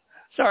 Yeah.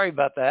 Sorry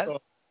about that. Oh,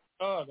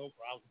 no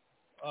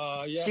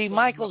problem. Yeah, see,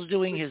 Michael's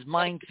doing his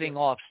mind thing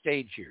off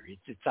stage here.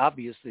 It's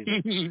obviously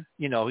that,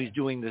 he's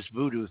doing this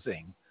voodoo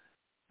thing.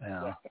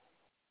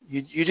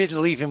 You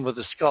didn't leave him with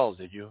a skull,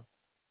 did you?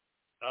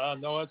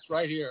 No, it's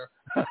right here.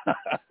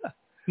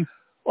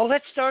 Well,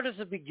 let's start at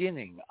the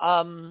beginning.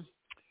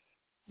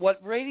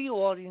 What radio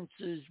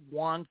audiences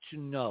want to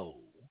know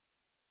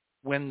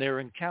when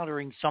they're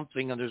encountering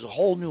something, and there's a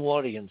whole new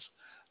audience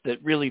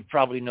that really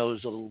probably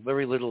knows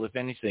very little, if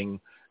anything,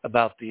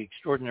 about the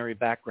extraordinary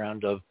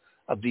background of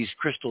these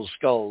crystal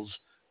skulls,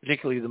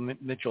 particularly the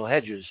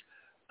Mitchell-Hedges.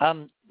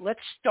 Let's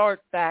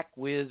start back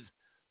with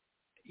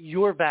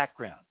your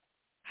background.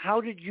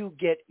 How did you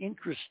get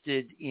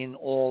interested in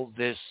all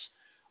this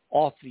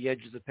off the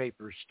edge of the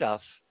paper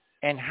stuff,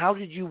 and how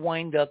did you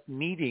wind up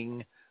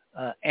meeting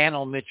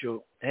Anna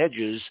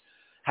Mitchell-Hedges?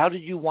 How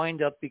did you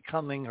wind up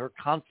becoming her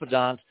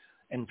confidant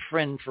and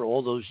friend for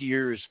all those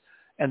years,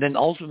 and then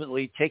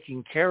ultimately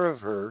taking care of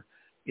her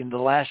in the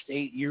last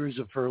 8 years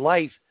of her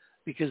life?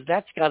 Because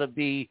that's got to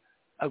be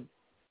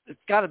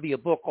a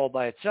book all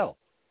by itself.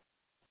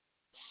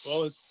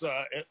 Well, it's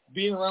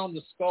being around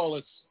the skull.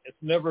 It's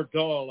never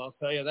dull, I'll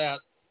tell you that,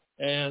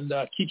 and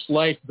keeps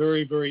life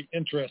very, very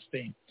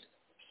interesting.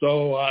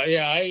 So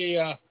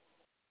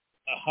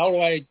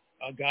how I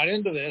got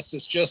into this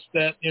is just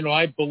that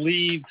I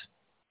believe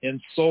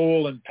in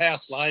soul and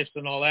past lives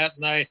and all that,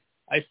 and I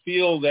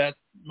feel that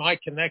my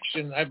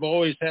connection. I've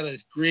always had a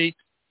great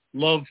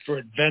love for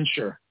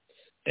adventure,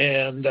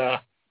 and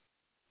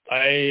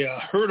I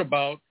heard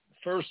about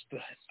first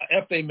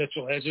F.A.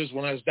 Mitchell-Hedges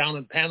when I was down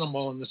in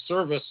Panama in the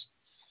service,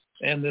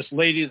 and this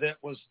lady that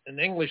was an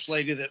English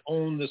lady that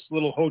owned this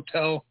little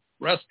hotel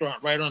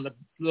restaurant right on the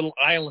little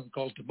island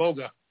called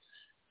Toboga.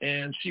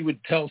 And she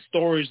would tell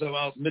stories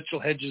about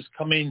Mitchell-Hedges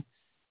coming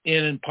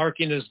in and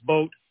parking his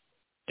boat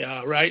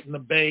right in the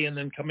bay and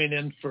then coming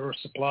in for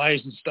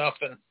supplies and stuff,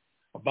 and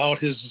about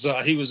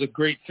he was a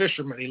great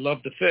fisherman. He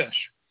loved to fish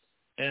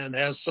and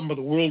has some of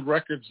the world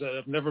records that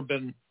have never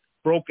been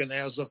broken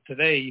as of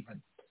today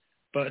even.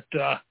 But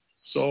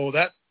so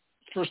that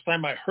first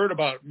time I heard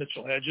about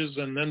Mitchell-Hedges,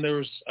 and then there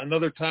was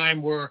another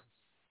time where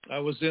I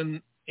was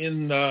in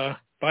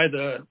by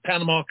the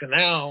Panama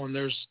Canal, and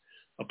there's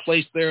a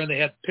place there, and they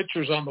had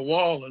pictures on the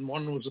wall, and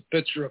one was a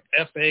picture of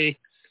F.A.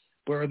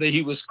 where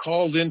he was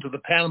called into the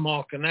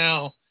Panama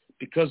Canal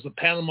because the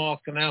Panama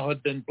Canal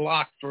had been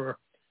blocked for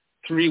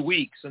 3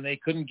 weeks, and they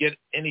couldn't get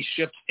any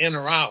ships in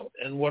or out.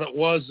 And what it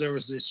was, there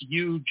was this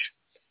huge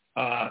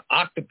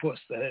octopus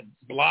that had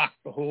blocked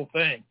the whole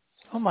thing.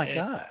 Oh, my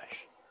gosh.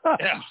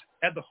 Yeah,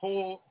 had the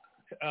whole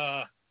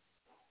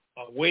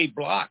way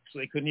blocked, so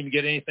they couldn't even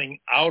get anything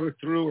out or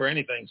through or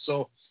anything.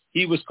 So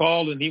he was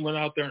called, and he went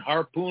out there and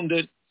harpooned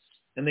it,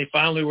 and they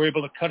finally were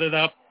able to cut it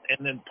up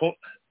and then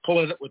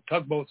pull it with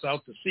tugboats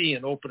out to sea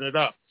and open it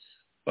up.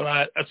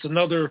 But that's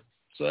another,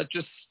 so that's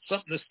just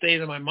something that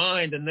stayed in my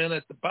mind. And then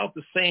at about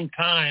the same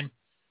time,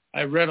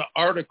 I read an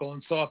article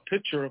and saw a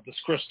picture of this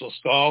crystal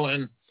skull,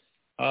 and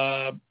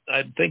I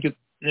think it,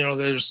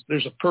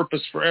 there's a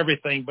purpose for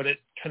everything, but it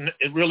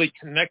really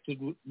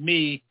connected with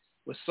me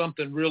with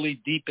something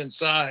really deep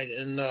inside.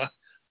 And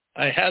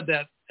I had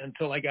that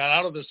until I got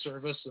out of the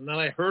service, and then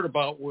I heard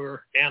about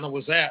where Anna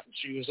was at.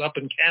 She was up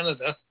in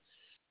Canada.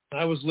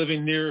 I was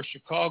living near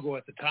Chicago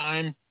at the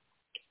time,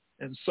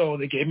 and so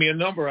they gave me a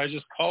number. I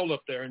just called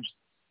up there, and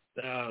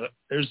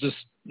there's this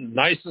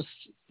nicest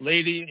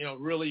lady,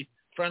 really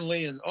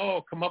friendly, and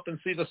come up and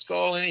see the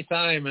skull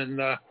anytime. And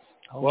gosh,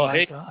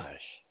 I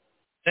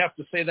have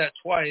to say that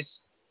twice.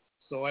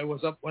 So I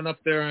went up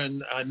there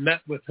and I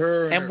met with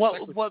her. And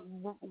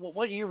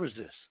what year was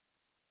this?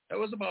 That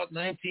was about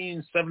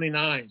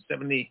 1979,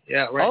 70.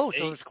 Yeah, right. Oh,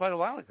 so it was quite a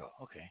while ago.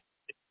 Okay.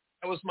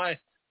 That was my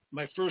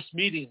first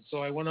meeting. So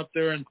I went up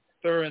there and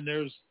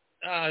there's,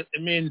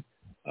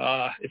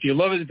 if you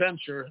love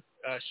adventure,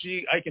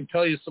 I can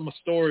tell you some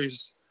stories,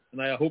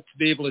 and I hope to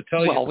be able to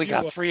tell you. Well, we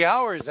got 3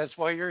 hours. That's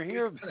why you're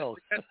here, Bill.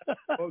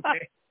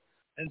 Okay.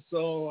 And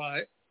so,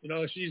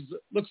 she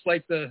looks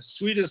like the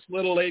sweetest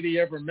little lady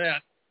you ever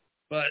met.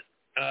 But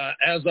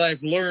as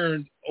I've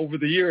learned over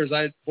the years,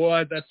 that's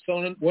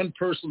one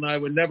person I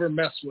would never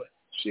mess with.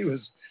 She was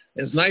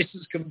as nice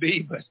as can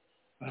be, but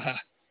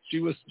she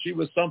was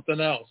something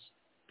else.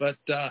 But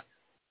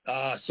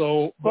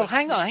Well,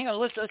 hang on.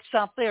 Let's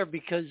stop there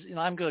because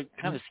I'm going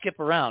to kind of skip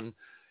around.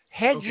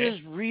 Hedges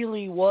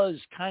really was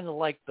kind of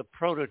like the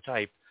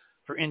prototype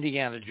for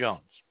Indiana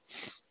Jones.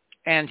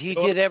 And he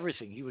did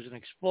everything. He was an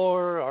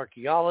explorer,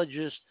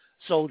 archaeologist,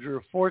 soldier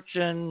of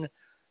fortune.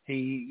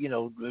 He,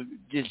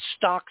 did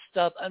stock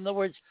stuff. In other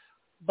words,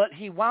 but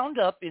he wound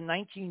up in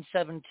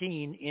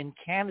 1917 in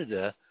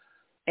Canada,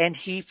 and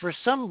he, for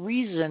some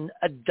reason,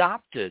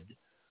 adopted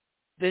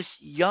this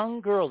young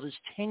girl, this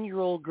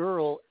 10-year-old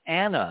girl,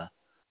 Anna,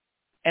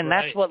 and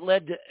that's what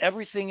led to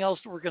everything else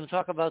that we're going to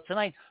talk about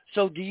tonight.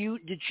 So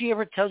did she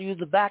ever tell you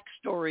the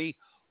backstory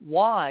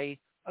why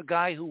a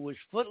guy who was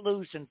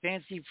footloose and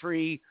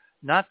fancy-free,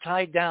 not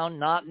tied down,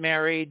 not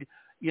married,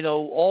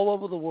 all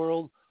over the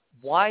world,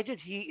 why did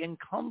he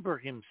encumber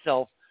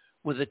himself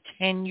with a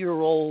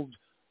 10-year-old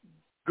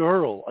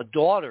girl, a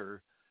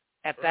daughter,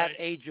 at that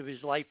age of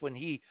his life when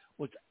he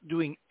was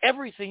doing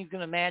everything you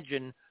can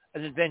imagine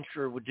an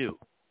adventurer would do?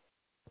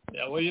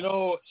 Yeah,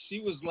 well,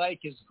 she was like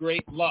his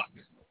great luck.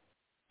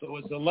 So it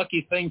was a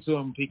lucky thing to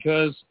him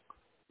because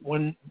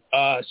when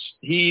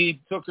he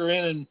took her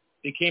in and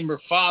became her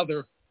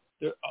father,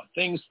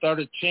 things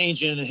started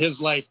changing in his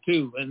life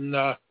too. And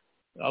a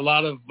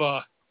lot of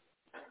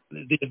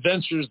the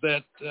adventures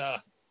that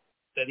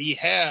he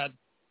had,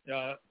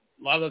 a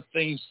lot of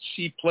things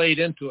she played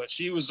into it.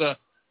 She was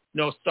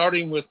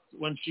starting with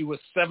when she was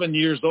 7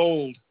 years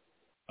old,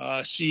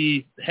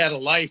 she had a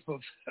life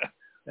of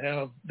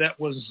that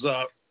was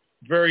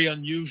very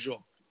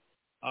unusual.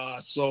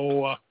 I'll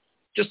throw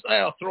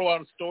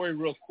out a story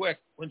real quick.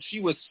 When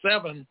she was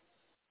 7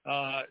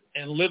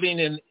 and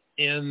living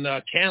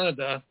in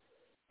Canada,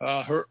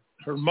 her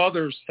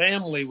mother's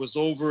family was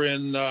over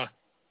in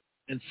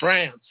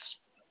France,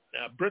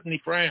 Brittany,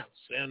 France,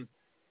 and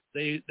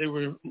they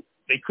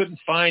couldn't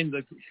find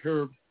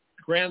the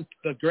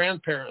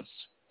grandparents,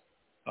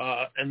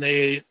 and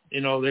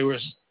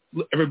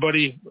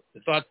everybody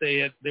thought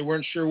they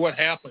weren't sure what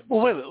happened.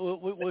 Well, wait,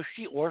 was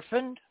she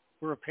orphaned?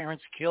 Were her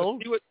parents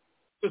killed? She was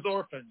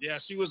orphaned. Yeah,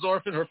 she was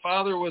orphaned. Her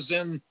father was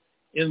in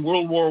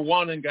World War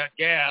I and got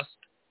gassed,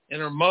 and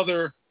her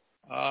mother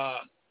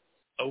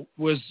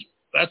was.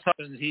 That's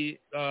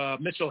how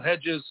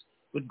Mitchell-Hedges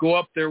would go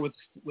up there with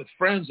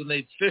friends, and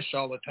they'd fish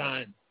all the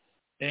time,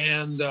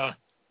 and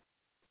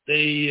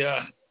they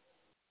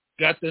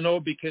got to know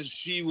because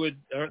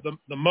the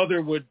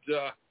mother would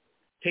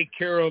take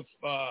care of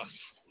a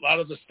lot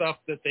of the stuff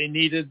that they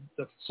needed,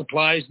 the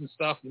supplies and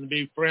stuff, and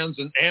be friends.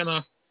 And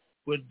Anna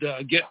would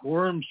get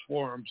worms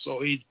for him,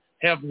 so he'd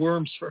have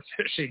worms for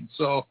fishing.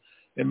 So,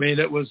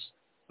 it was,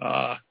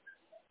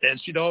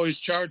 and she'd always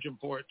charge him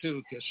for it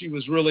too, because she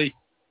was really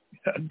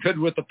good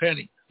with a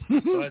penny.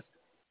 But,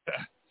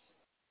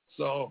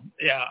 so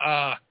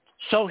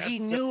he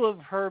knew of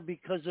her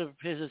because of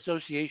his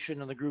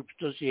association and the group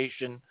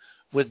association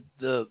with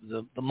the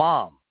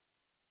mom.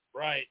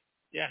 Right.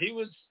 Yeah, he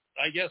was,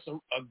 I guess,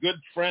 a good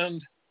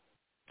friend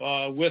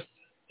with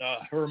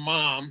her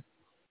mom,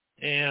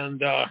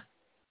 and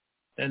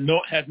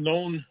had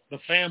known the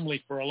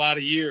family for a lot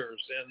of years.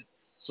 And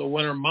so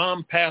when her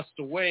mom passed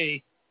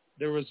away,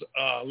 there was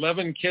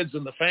 11 kids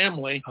in the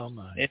family. Oh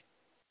my! And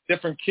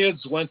different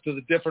kids went to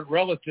the different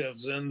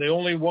relatives, and the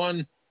only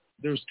one,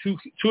 there's two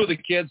of the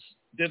kids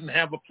didn't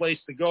have a place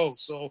to go.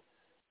 So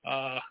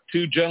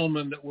two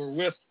gentlemen that were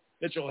with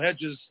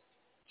Mitchell-Hedges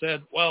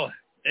said, well,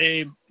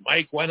 hey,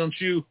 Mike, why don't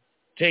you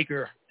take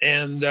her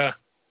and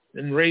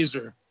raise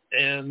her?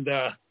 And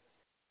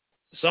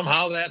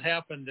somehow that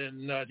happened,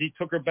 and he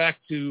took her back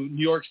to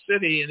New York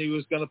City, and he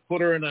was going to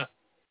put her in a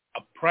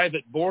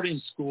private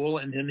boarding school,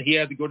 and then he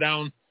had to go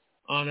down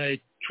on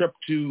a trip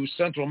to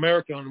Central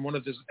America on one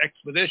of his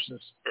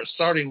expeditions, or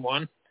starting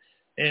one,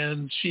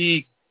 and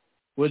she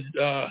was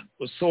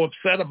so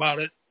upset about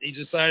it, he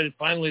decided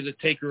finally to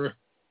take her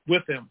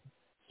with him.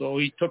 So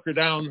he took her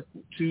down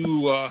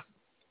to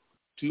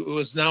it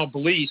was now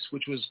Belize,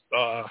 which was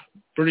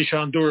British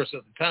Honduras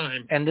at the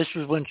time. And this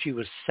was when she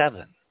was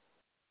 7.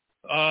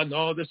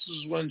 No, this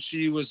is when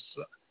she was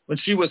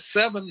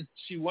 7.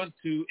 She went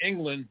to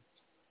England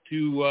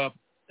to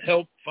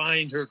help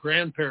find her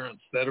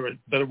grandparents that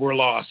were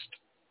lost.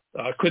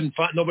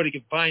 Nobody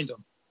could find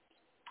them.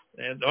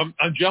 And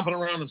I'm jumping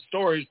around in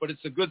stories, but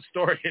it's a good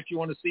story if you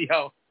want to see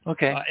how.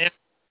 Okay.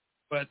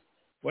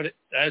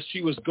 As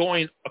she was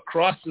going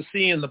across the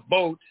sea in the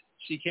boat,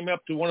 she came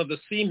up to one of the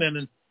seamen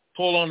and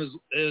pulled on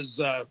his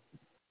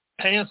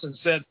pants and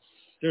said,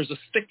 "There's a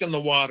stick in the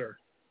water.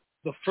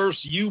 The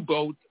first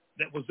U-boat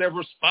that was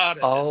ever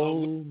spotted."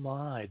 Oh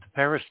my, the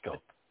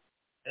periscope.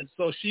 And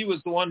so she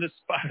was the one that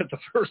spotted the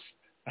first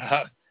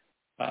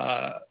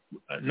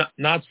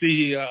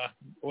Nazi,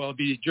 it'd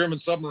be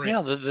German submarine.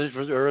 Yeah, this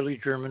was early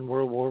German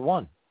World War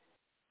I.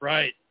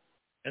 Right.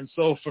 And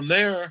so from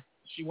there,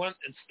 she went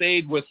and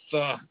stayed with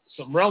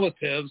some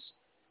relatives,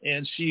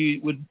 and she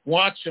would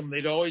watch them.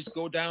 They'd always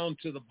go down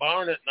to the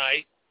barn at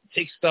night,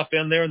 take stuff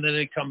in there, and then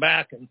they'd come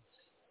back. And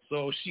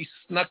so she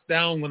snuck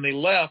down when they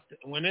left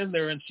and went in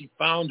there, and she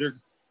found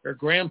her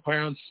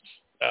grandparents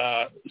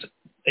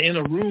in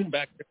a room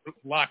back there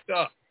locked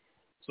up.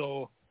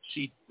 So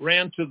she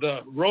ran to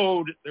the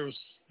road.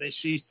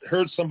 She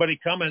heard somebody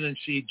coming, and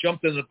she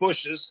jumped in the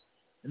bushes,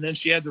 and then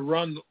she had to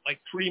run like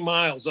 3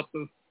 miles up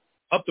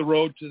the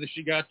road till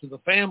she got to the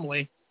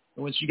family.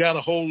 And when she got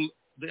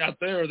out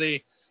there,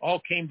 they all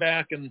came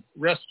back and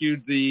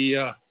rescued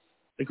the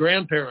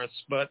grandparents.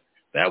 But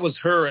that was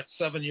her at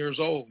 7 years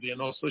old,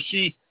 So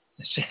she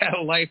had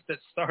a life that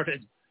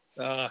started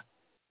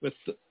with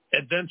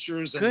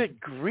adventures.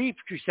 Good grief!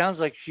 She sounds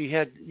like she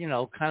had,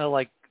 kind of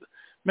like.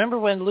 Remember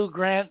when Lou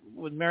Grant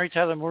with Mary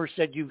Tyler Moore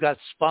said, "You've got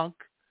spunk"?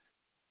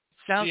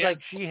 Sounds like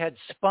she had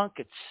spunk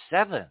at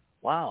 7.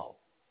 Wow.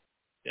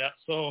 Yeah.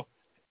 So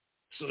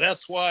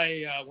that's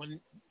why when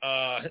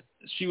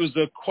she was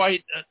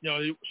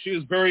she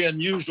was very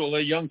unusual,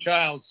 a young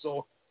child.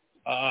 So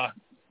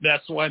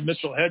that's why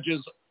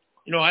Mitchell-Hedges.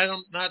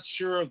 I'm not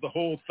sure of the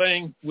whole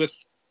thing with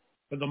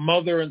the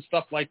mother and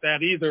stuff like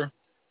that either.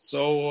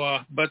 So,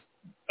 but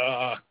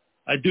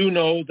I do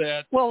know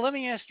that. Well, let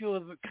me ask you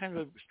a kind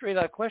of a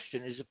straight-out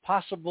question. Is it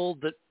possible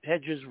that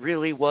Hedges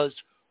really was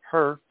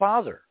her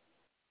father?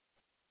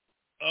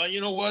 You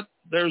know what?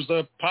 There's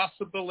a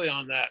possibility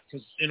on that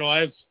because,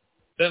 I've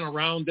been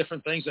around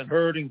different things and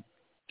heard and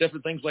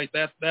different things like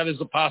that. That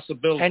is a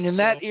possibility. And in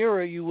that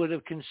era, you would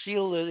have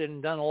concealed it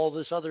and done all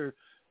this other,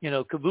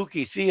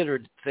 kabuki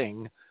theater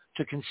thing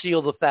to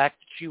conceal the fact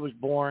that she was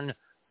born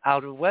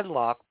out of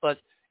wedlock. But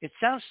it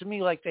sounds to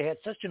me like they had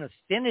such an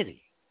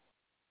affinity.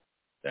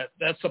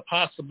 That's a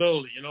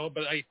possibility,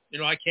 but I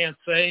can't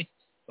say,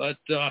 but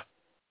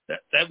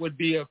that would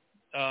be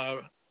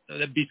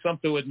that'd be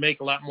something that would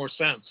make a lot more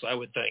sense, I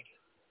would think.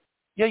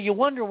 Yeah, you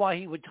wonder why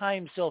he would tie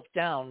himself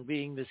down,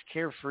 being this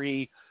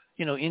carefree,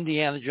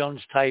 Indiana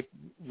Jones type,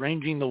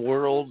 ranging the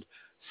world,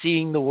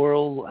 seeing the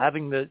world,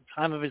 having the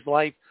time of his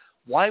life.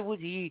 Why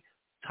would he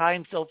tie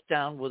himself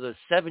down with a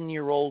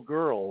 7-year-old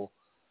girl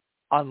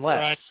unless?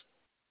 Right.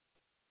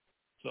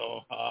 So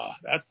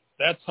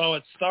that's how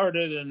it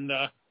started, and.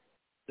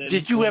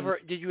 Did you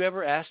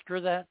ever ask her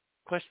that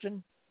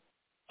question?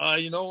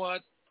 You know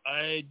what?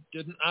 I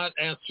did not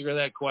answer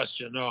that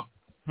question. No,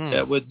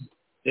 that would,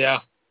 yeah.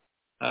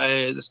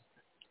 I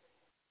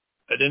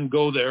didn't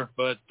go there,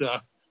 but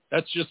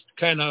that's just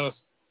kind of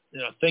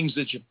things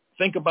that you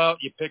think about,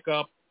 you pick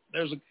up.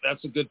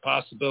 That's a good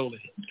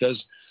possibility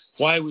because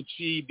why would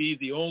she be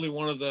the only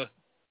one of the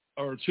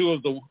or two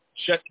of the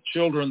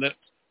children that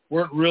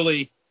weren't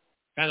really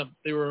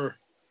they were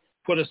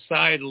put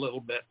aside a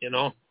little bit,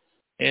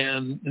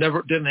 and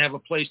didn't have a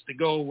place to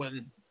go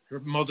when her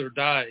mother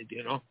died,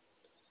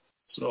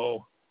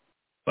 So,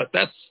 but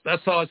that's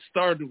how it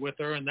started with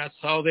her, and that's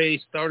how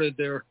they started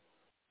their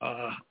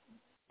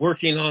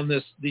working on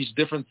these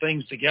different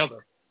things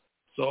together.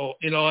 So,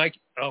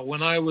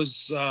 when I was,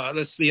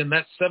 in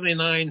that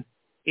 79,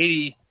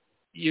 80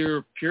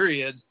 year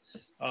period,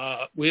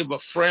 we have a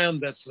friend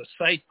that's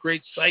a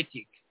great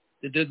psychic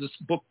that did this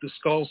book, The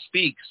Skull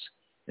Speaks.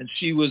 And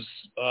she was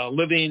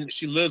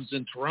she lives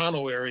in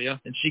Toronto area,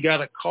 and she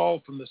got a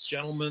call from this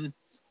gentleman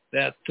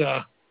that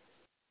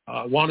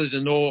wanted to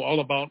know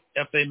all about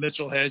F.A.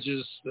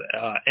 Mitchell-Hedges,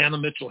 Anna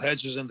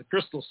Mitchell-Hedges, and the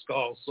Crystal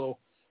Skull. So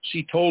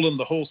she told him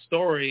the whole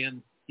story,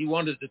 and he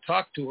wanted to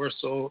talk to her.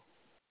 So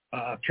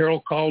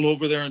Carol called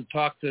over there and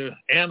talked to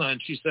Anna,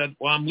 and she said,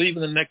 "Well, I'm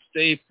leaving the next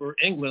day for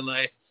England.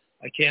 I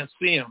can't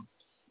see him."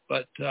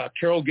 But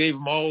Carol gave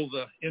him all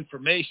the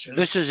information.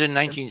 This is in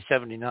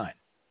 1979.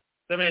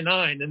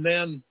 79, and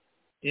then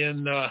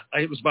in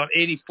it was about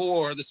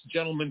 84. This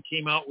gentleman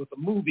came out with a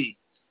movie.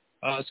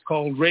 It's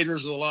called Raiders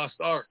of the Lost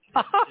Ark.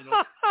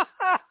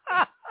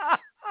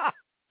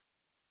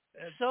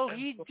 So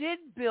he did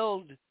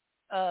build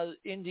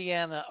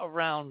Indiana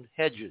around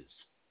Hedges?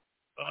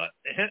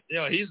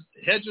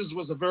 Hedges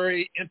was a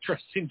very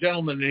interesting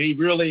gentleman, and he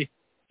really,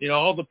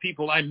 all the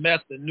people I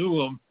met that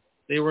knew him,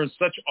 they were in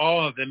such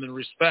awe of him and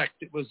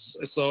respect. It was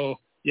so,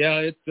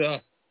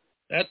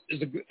 that's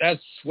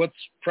what's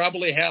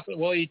probably happened.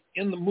 Well,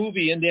 in the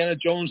movie Indiana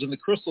Jones and the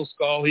Crystal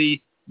Skull,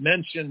 he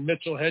mentioned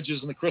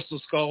Mitchell-Hedges and the Crystal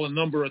Skull a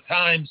number of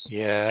times.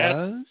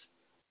 Yes.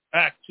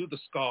 Back to the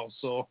skull.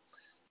 So,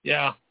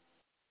 yeah.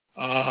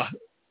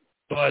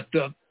 But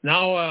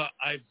now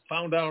I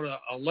found out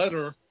a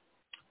letter.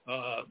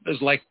 It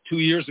was like 2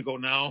 years ago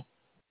now,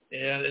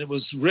 and it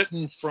was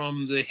written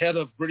from the head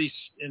of British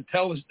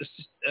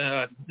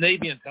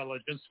Navy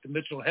intelligence to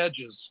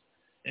Mitchell-Hedges,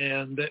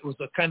 and it was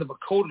a kind of a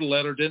coded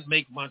letter. Didn't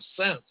make much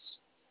sense,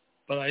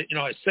 but I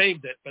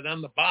saved it. But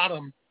on the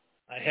bottom,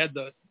 I had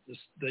the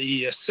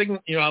sign.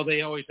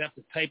 They always have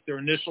to type their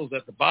initials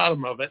at the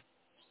bottom of it,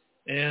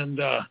 and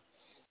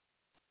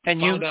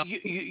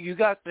you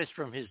got this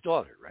from his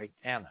daughter, right,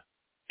 Anna?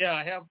 Yeah,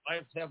 I have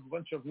a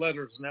bunch of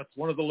letters, and that's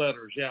one of the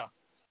letters. Yeah.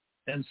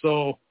 And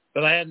so,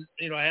 but I hadn't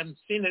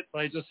seen it, but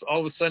I just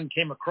all of a sudden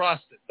came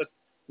across it. But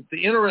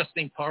the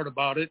interesting part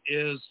about it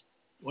is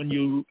when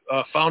you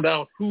found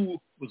out who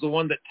was the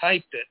one that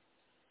typed it,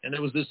 and it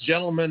was this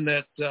gentleman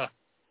that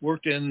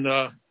worked in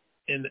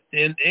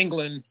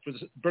England for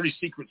the British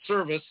Secret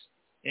Service,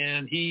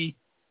 and he,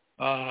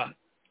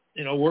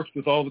 worked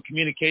with all the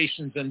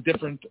communications and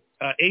different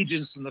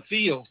agents in the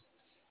field.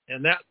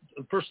 And that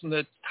the person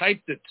that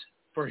typed it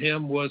for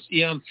him was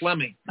Ian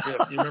Fleming. You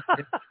remember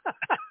him?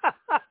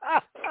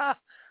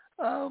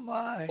 Oh,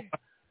 my.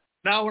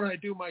 Now when I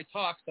do my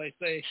talks, I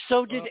say...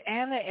 So did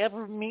Anna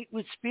ever meet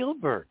with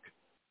Spielberg?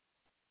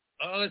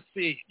 Let's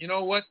see. You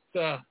know what?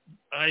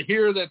 I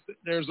hear that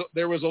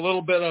there was a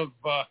little bit of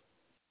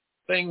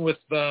thing with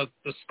the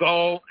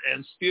skull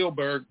and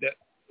Spielberg that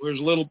was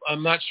a little...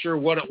 I'm not sure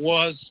what it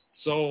was.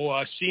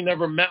 So she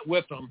never met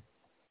with him.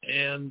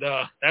 And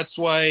that's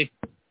why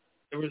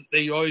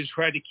they always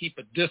tried to keep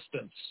a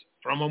distance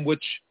from him,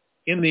 which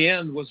in the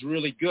end was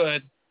really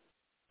good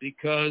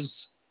because...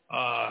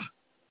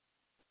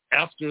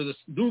 after this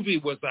movie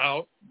was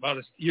out, about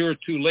a year or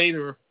two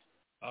later,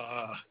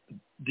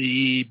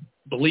 the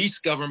Belize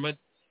government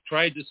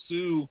tried to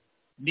sue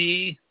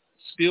me,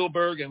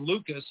 Spielberg, and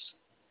Lucas,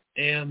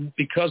 and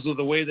because of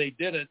the way they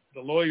did it,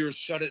 the lawyers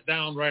shut it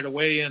down right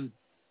away, and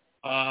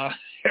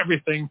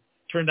everything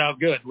turned out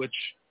good,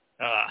 which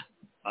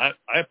I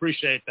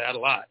appreciate that a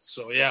lot.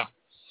 So, yeah.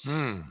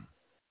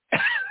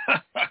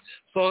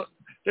 So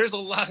there's a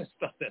lot of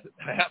stuff that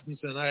happens,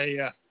 and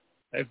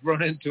I've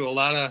run into a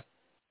lot of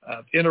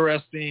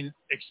interesting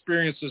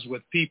experiences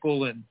with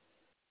people and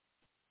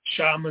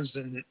shamans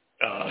and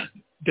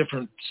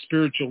different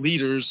spiritual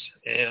leaders,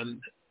 and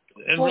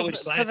really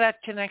for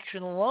that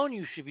connection alone,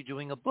 you should be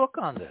doing a book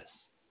on this.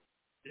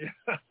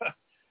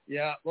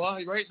 Yeah.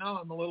 Well, right now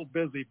I'm a little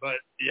busy, but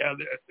yeah,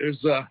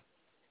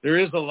 there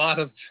is a lot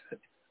of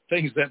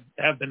things that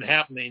have been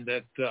happening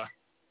that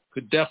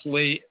could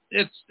definitely.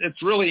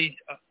 It's really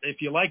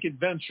if you like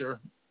adventure,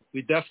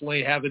 we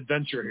definitely have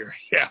adventure here.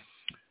 Yeah.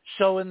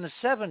 So in the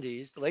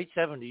 70s, the late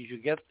 70s, you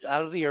get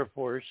out of the Air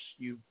Force,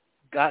 you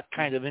got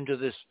kind of into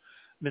this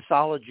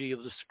mythology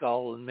of the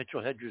skull and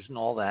Mitchell-Hedges and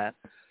all that.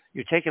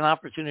 You take an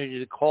opportunity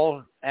to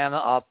call Anna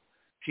up.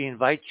 She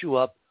invites you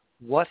up.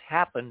 What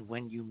happened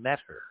when you met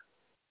her?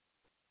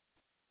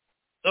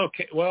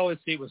 Okay, well,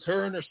 let's see. It was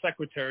her and her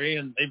secretary,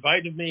 and they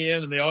invited me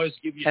in, and they always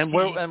give you... And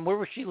where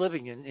was she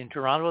living? In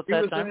Toronto at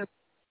that time?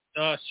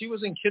 She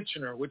was in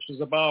Kitchener, which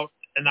is about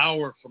an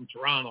hour from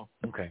Toronto.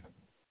 Okay.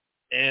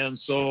 And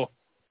so...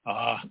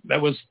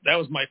 that was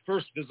my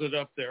first visit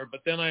up there.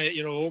 But then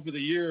over the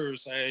years,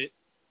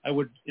 I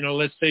would,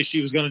 let's say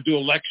she was going to do a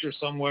lecture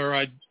somewhere.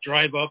 I'd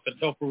drive up and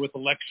help her with a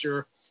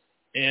lecture.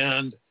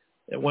 And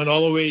it went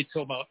all the way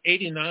till about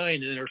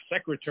 89, and her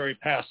secretary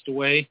passed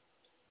away.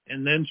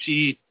 And then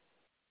she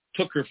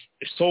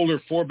sold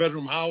her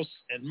 4-bedroom house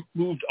and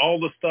moved all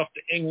the stuff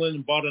to England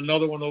and bought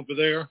another one over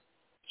there.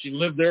 She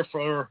lived there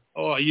for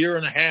a year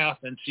and a half,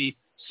 and she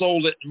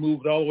sold it and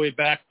moved all the way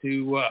back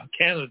to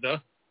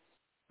Canada.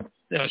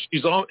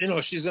 She's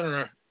in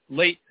her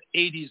late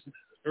 80s,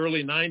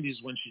 early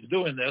 90s when she's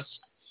doing this.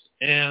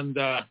 And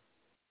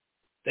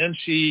then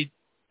she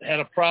had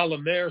a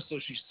problem there, so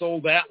she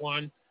sold that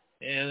one.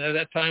 And at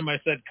that time I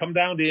said, come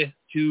down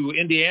to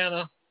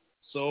Indiana.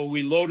 So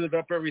we loaded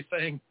up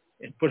everything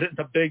and put it in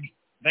a big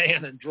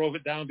van and drove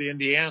it down to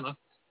Indiana.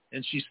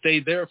 And she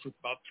stayed there for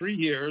about 3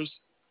 years.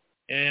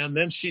 And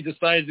then she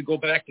decided to go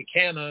back to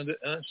Canada.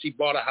 She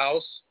bought a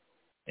house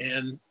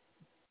and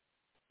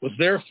was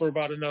there for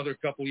about another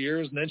couple of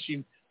years, and then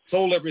she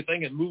sold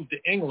everything and moved to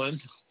England.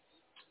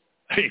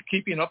 Are you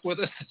keeping up with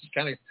us? It's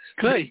kind of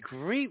good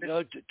grief.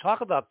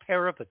 Talk about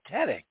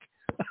peripatetic.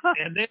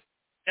 And then,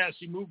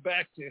 she moved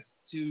back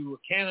to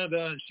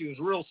Canada, and she was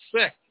real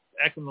sick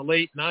back in the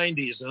late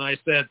 90s. And I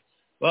said,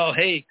 well,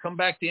 hey, come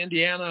back to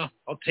Indiana.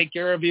 I'll take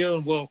care of you,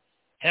 and we'll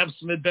have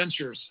some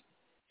adventures.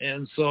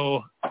 And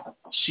so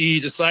she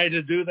decided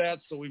to do that,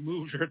 so we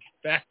moved her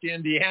back to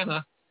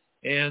Indiana,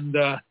 and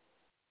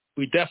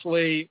we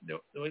definitely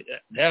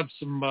have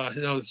some, I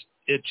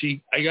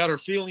got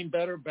her feeling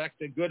better, back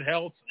to good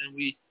health, and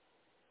we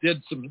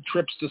did some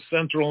trips to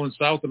Central and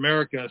South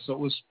America. So it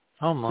was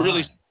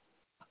really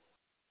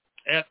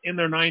in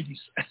their 90s.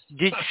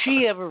 Did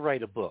she ever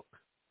write a book?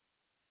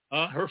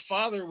 Her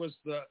father was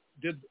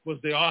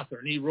the author,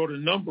 and he wrote a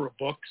number of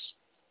books.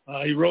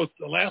 He wrote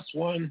the last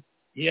one.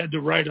 He had to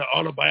write an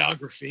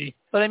autobiography.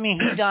 But I mean,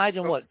 he died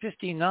in what,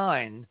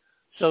 59?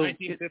 So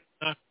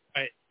 1959.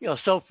 Right.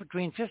 So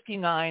between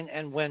 59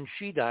 and when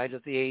she died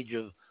at the age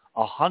of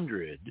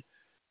 100,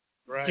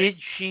 right. Did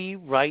she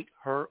write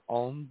her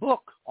own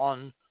book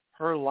on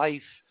her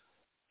life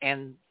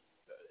and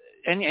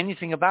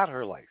anything about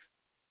her life?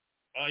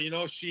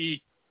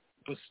 She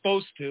was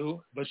supposed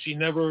to, but she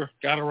never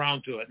got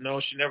around to it. No,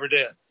 she never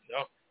did.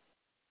 No.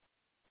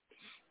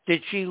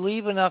 Did she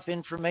leave enough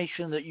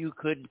information that you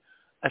could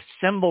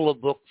assemble a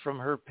book from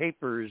her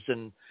papers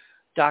and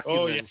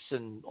documents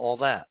and all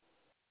that?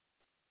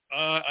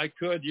 I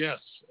could, yes.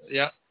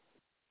 Yeah.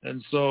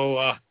 And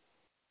so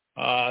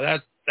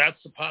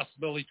that's a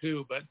possibility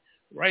too. But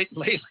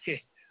lately,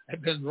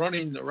 I've been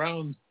running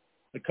around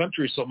the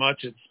country so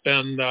much, it's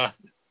been,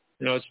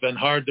 it's been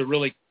hard to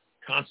really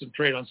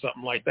concentrate on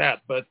something like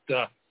that. But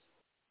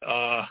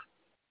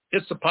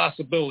it's a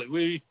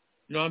possibility.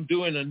 I'm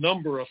doing a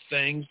number of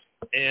things.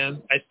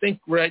 And I think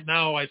right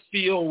now I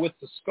feel with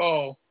the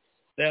skull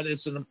that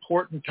it's an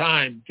important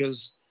time because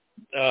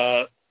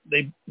the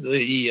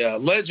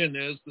legend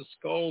is the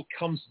skull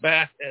comes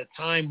back at a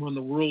time when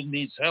the world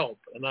needs help.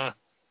 And I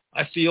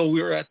feel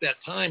we're at that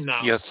time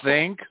now. You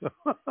think?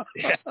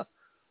 Yeah.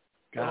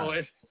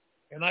 God.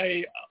 And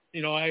I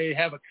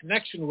have a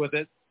connection with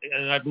it,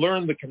 and I've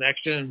learned the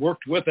connection and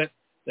worked with it,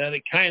 that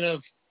it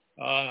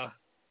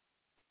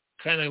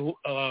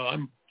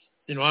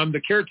I'm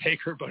the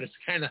caretaker, but it's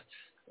kind of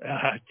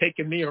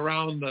taken me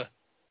around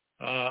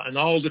in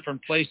all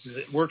different places.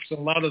 It works in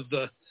a lot of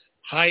the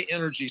high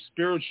energy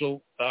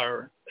spiritual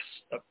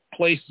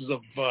places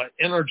of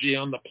energy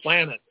on the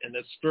planet, and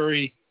it's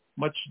very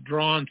much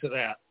drawn to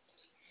that.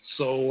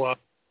 So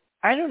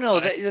I don't know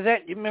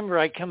that. Remember,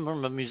 I come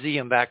from a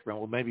museum background.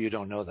 Well, maybe you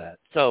don't know that.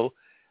 So,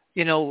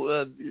 in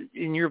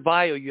your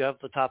bio, you have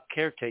the top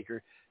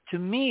caretaker. To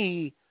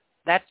me,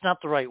 that's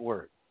not the right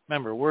word.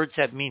 Remember, words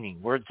have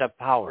meaning. Words have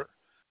power.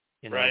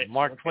 Right.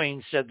 Mark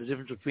Twain said the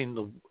difference between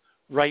the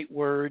right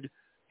word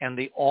and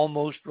the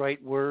almost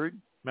right word.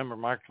 Remember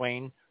Mark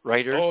Twain,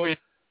 writer? Oh, yeah.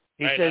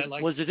 He said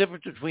was the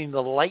difference between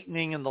the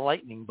lightning and the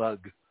lightning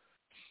bug.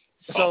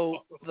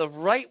 So the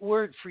right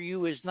word for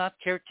you is not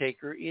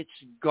caretaker, it's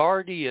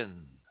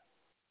guardian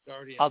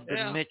of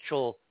the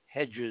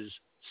Mitchell-Hedges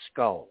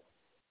skull.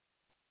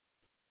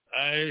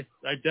 I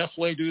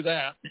definitely do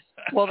that.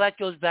 Well, that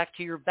goes back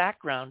to your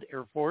background,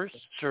 Air Force,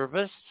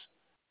 service.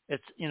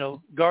 It's,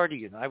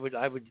 guardian.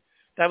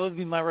 That would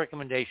be my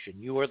recommendation.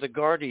 You are the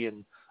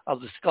guardian of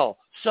the skull.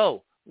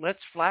 So let's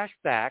flash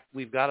back.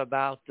 We've got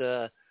about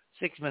 6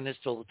 minutes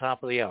till the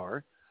top of the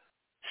hour.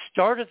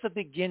 Start at the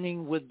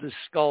beginning with the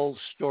skull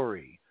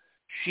story.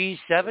 She's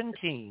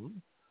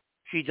 17.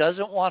 She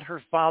doesn't want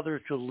her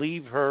father to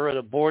leave her at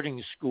a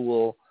boarding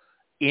school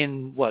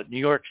in, New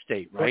York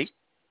State, right?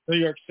 New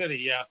York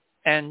City, yeah.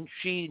 And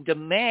she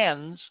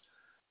demands,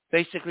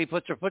 basically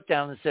puts her foot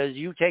down and says,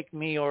 you take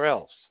me or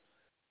else.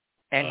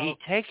 And he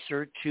takes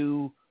her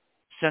to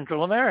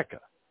Central America.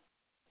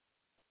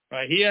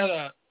 Right. He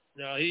had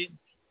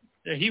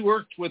he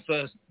worked with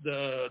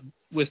the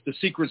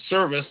Secret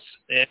Service,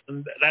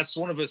 and that's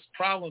one of his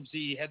problems.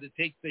 He had to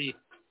take the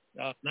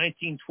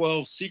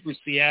 1912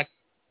 Secrecy Act,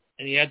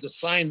 and he had to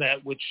sign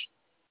that, which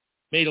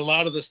made a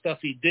lot of the stuff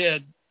he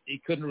did.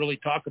 He couldn't really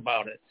talk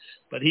about it,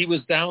 but he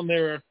was down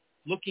there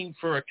looking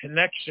for a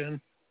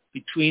connection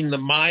between the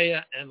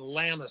Maya and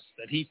Atlantis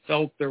that he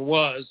felt there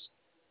was,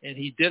 and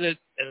he did it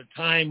at a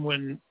time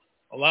when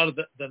a lot of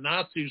the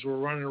Nazis were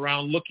running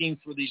around looking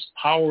for these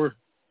power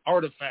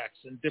artifacts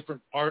in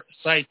different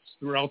sites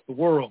throughout the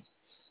world.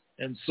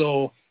 And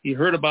so he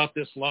heard about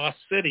this lost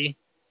city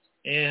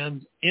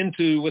and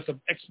with an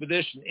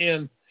expedition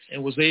in,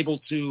 and was able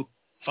to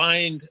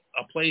find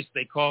a place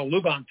they call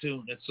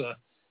Lubantun.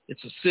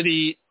 It's a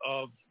city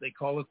of, they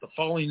call it the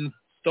Falling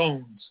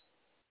Stones.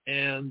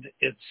 And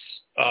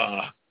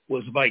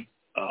was like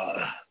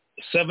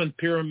 7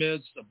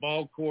 pyramids, a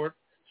ball court,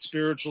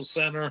 spiritual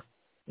center,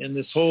 in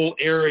this whole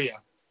area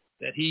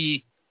that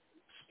he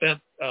spent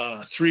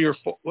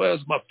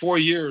 4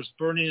 years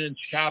burning and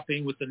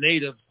chopping with the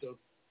natives to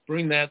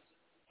bring that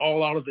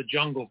all out of the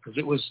jungle. Because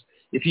it was,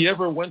 if you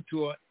ever went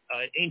to an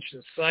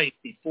ancient site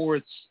before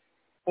it's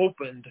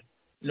opened,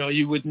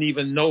 you wouldn't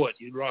even know it.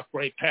 You'd walk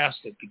right past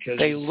it because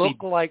they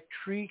look like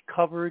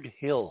tree-covered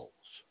hills.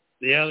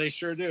 Yeah, they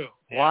sure do.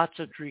 Lots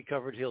of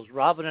tree-covered hills.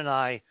 Robin and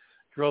I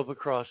drove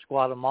across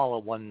Guatemala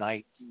one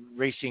night,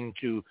 racing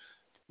to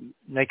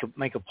make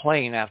a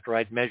plane after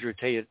I'd measured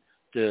Tikal,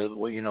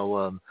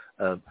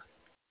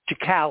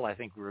 I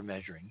think we were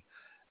measuring.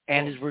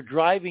 And as we're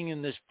driving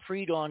in this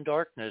pre-dawn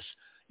darkness,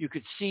 you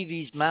could see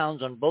these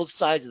mounds on both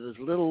sides of this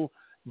little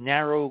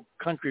narrow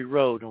country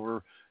road, and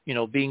we're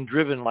being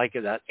driven like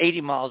at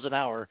 80 miles an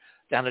hour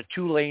down a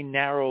 2-lane,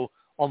 narrow,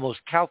 almost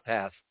cow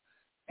path.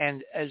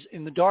 And as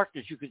in the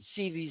darkness, you could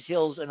see these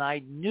hills, and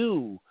I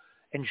knew,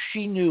 and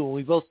she knew, and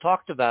we both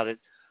talked about it,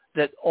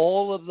 that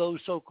all of those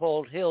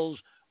so-called hills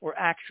were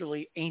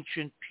actually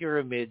ancient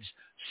pyramids,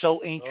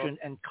 so ancient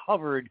and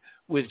covered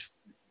with,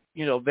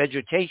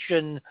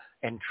 vegetation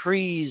and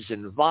trees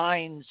and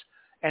vines.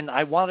 And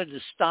I wanted to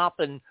stop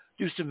and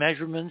do some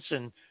measurements,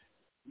 and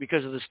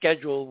because of the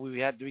schedule, we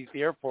had to be at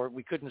the airport.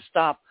 We couldn't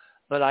stop,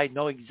 but I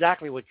know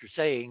exactly what you're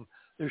saying.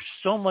 There's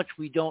so much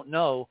we don't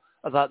know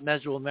about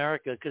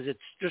Mesoamerica because it's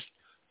just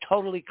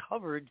totally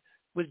covered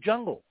with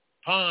jungle.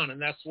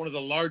 And that's one of the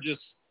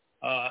largest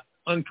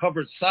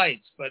uncovered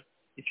sites. But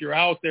if you're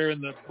out there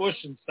in the bush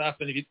and stuff,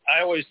 and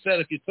I always said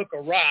if you took a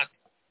rock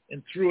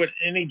and threw it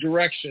any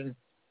direction,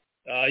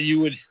 you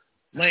would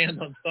land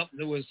on something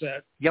that was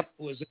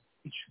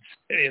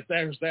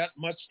there's that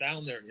much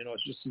down there.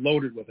 It's just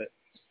loaded with it.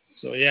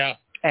 So yeah.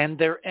 And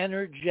they're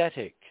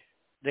energetic.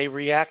 They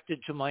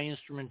reacted to my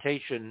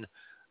instrumentation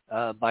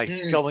by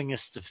showing us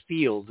the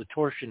field, the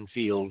torsion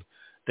field.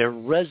 They're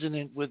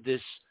resonant with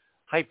this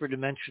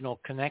hyperdimensional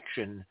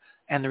connection,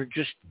 and they're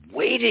just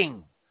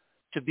waiting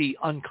to be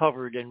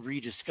uncovered and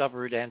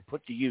rediscovered and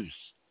put to use.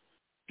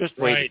 Just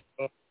waiting.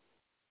 Right.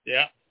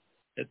 Yeah.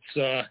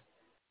 It's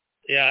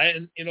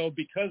and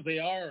because they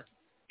are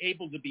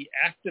able to be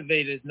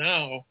activated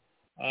now,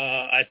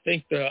 I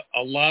think that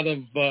a lot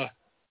of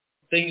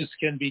things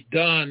can be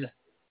done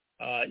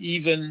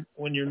even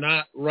when you're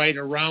not right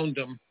around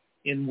them,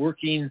 in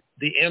working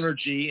the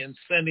energy and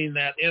sending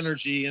that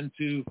energy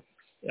into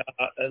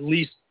at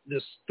least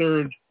this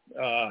third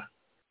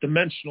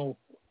dimensional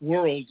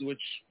world,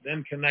 which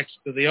then connects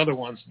to the other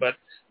ones. But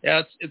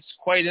yeah, it's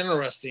quite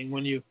interesting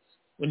when you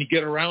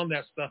get around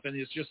that stuff, and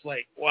it's just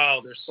like,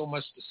 wow, there's so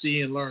much to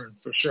see and learn,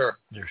 for sure.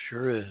 There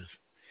sure is.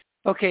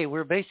 Okay,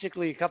 we're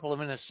basically a couple of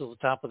minutes to the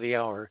top of the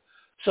hour.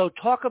 So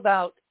talk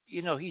about,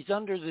 he's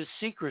under this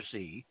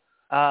secrecy.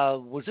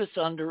 Was this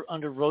under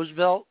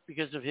Roosevelt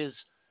because of his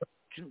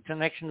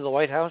connection to the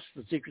White House,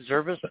 the Secret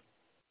Service?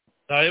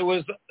 It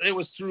was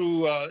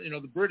through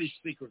the British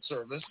Secret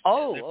Service.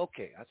 Oh,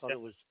 okay. I thought it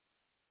was.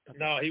 Okay.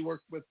 No, he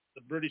worked with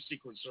the British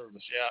Secret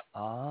Service. Yeah.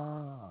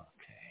 Ah,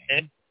 okay.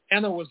 And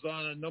Anna was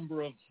on a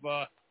number of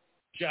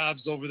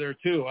jobs over there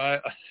too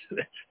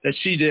that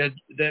she did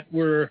that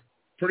were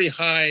pretty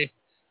high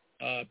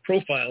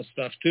profile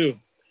stuff too.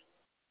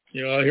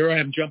 Here I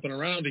am jumping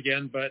around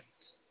again, but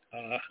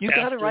you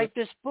got to write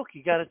this book.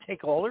 You got to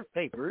take all her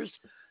papers,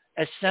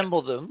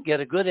 assemble them, get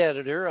a good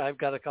editor. I've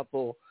got a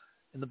couple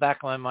in the back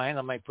of my mind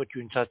I might put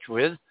you in touch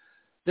with.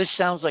 This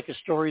sounds like a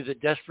story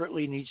that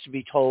desperately needs to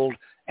be told,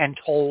 and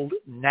told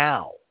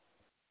now.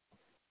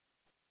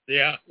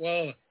 Yeah,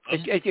 well,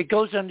 it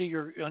goes under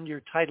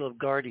your title of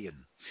Guardian.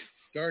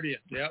 Guardian,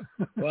 yeah.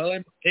 Well,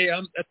 that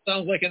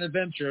sounds like an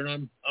adventure,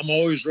 and I'm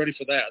always ready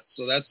for that.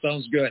 So that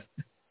sounds good.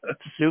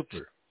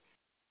 Super.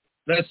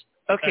 That's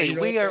okay.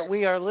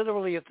 We are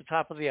literally at the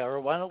top of the hour.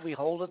 Why don't we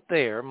hold it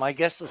there? My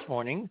guest this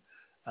morning,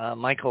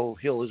 Michael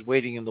Hill, is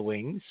waiting in the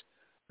wings,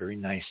 very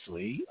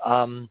nicely.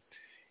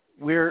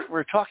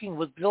 We're talking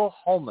with Bill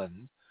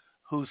Homann,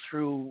 who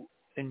through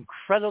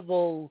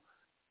incredible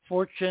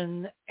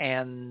fortune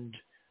and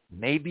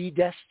maybe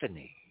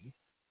destiny,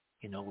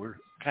 we're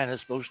kind of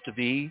supposed to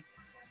be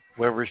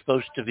where we're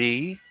supposed to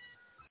be.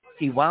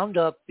 He wound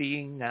up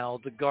being now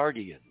the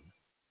guardian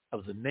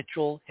of the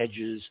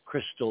Mitchell-Hedges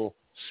Crystal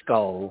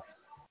Skull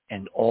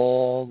and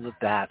all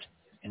that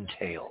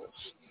entails.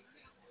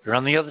 We're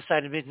on the other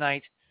side of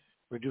midnight.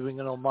 We're doing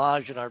an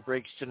homage in our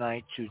breaks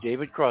tonight to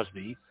David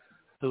Crosby,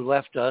 who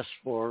left us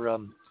for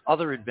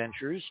other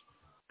adventures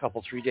a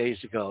 3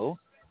 days ago.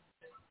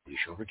 We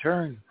shall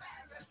return.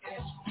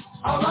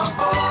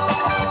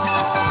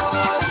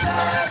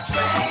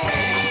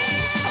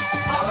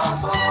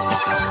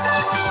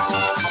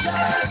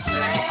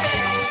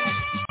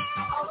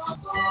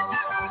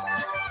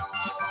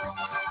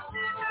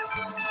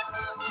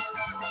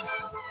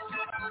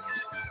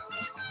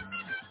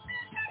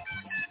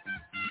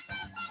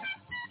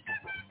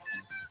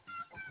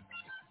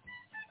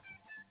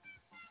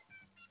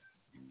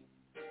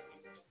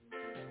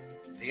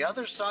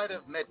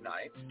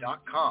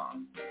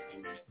 theothersideofmidnight.com.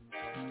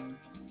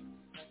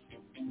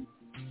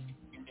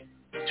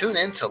 Tune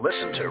in to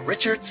listen to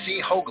Richard C.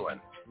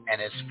 Hoagland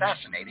and his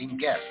fascinating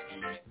guests.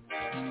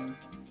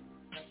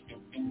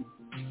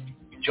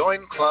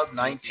 Join Club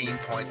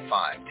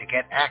 19.5 to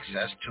get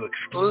access to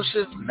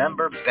exclusive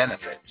member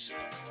benefits.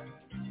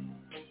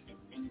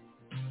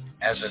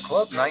 As a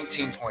Club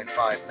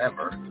 19.5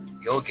 member,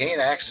 you'll gain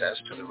access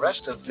to the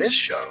rest of this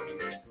show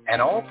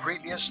and all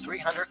previous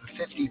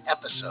 350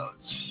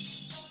 episodes.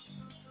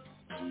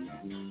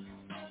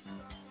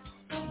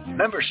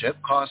 Membership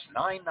costs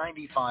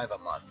 $9.95 a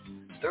month,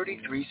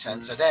 33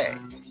 cents a day.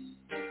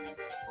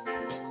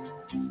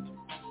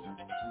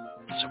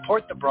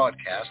 Support the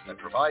broadcast that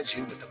provides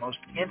you with the most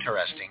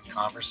interesting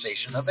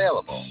conversation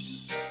available.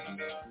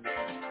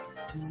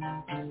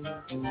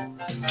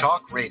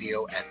 Talk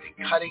radio at the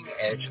cutting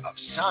edge of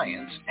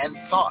science and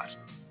thought.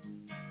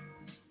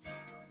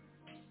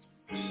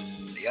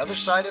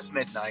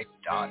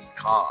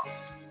 theothersideofmidnight.com.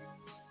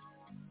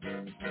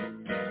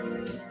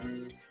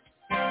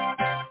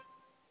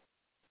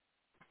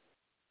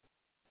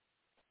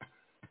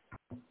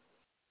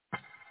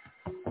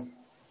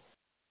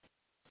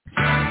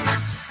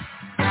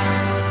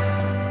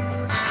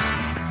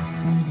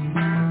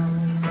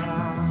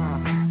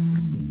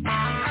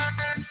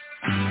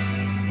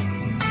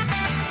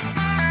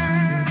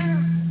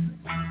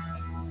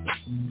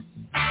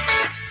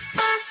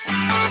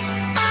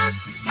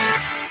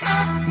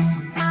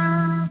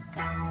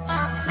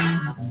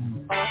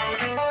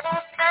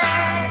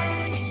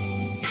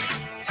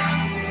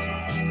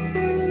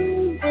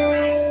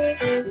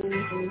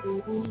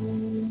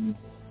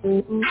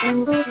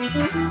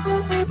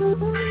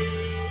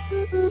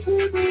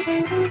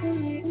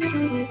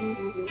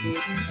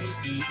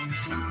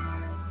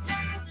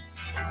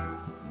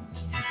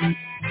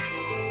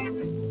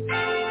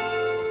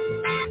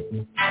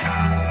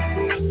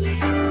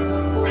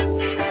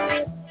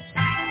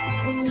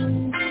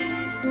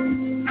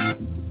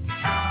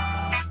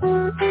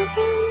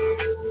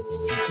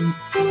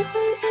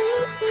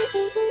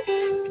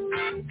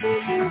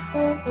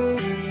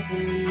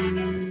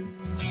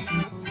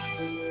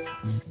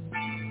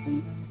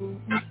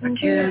 I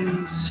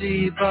can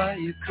see by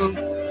your coat,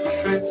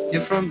 my friend,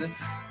 you're from the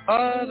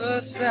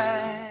other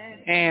side.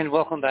 And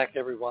welcome back,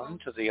 everyone,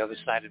 to the other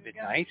side of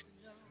midnight.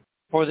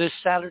 For this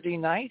Saturday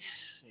night,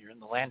 you're in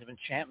the land of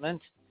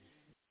enchantment.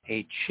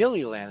 A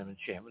chilly land of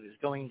enchantment is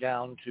going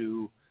down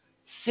to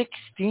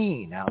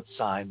 16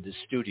 outside the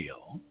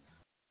studio.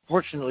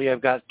 Fortunately,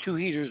 I've got two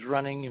heaters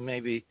running. You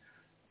may be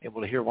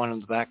able to hear one in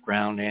the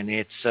background, and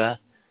it's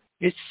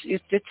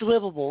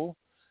livable.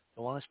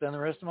 I want to spend the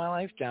rest of my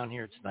life down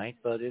here tonight,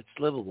 but it's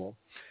livable.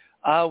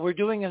 We're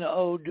doing an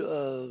ode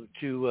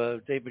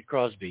to David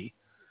Crosby,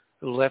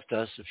 who left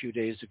us a few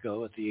days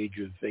ago at the age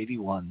of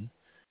 81.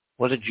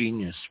 What a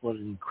genius. What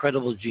an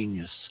incredible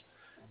genius.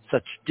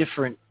 Such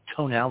different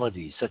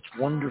tonalities, such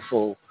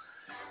wonderful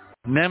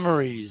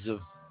memories of,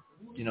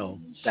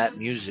 that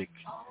music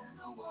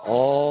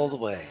all the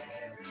way.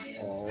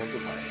 All the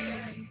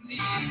way.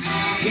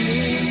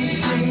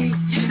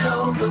 You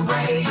know the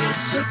way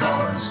it's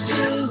supposed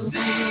to be.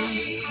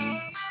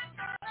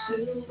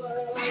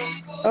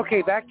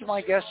 Okay, back to my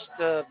guest,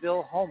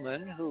 Bill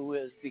Homann, who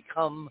has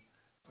become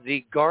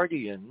the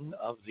guardian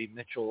of the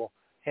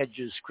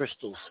Mitchell-Hedges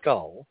Crystal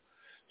Skull.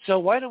 So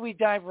why don't we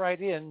dive right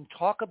in,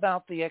 talk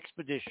about the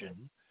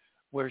expedition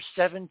where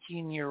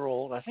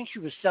 17-year-old, I think she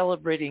was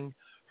celebrating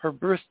her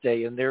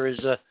birthday, and there is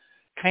a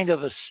kind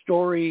of a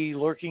story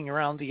lurking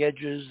around the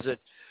edges that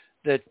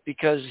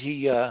because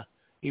he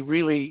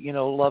really,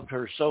 loved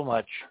her so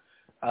much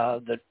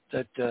that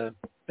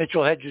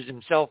Mitchell-Hedges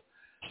himself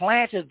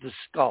planted the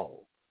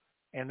skull.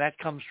 And that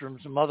comes from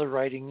some other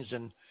writings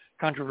and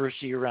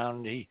controversy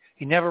around. He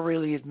never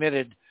really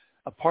admitted,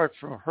 apart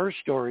from her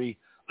story,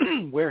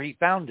 where he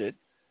found it,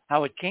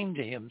 how it came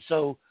to him.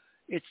 So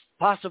it's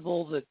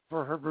possible that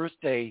for her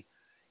birthday,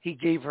 he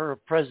gave her a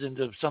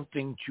present of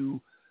something to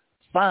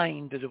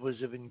find that it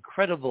was of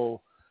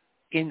incredible,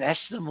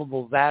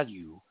 inestimable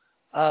value.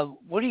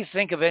 What do you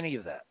think of any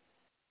of that?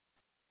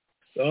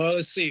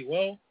 Let's see.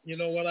 Well, you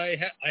know what? I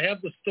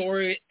have the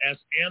story as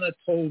Anna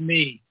told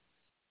me.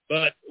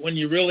 But when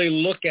you really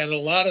look at a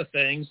lot of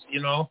things,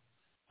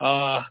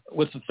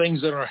 with the things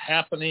that are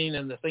happening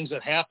and the things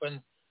that happen,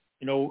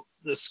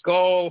 the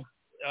skull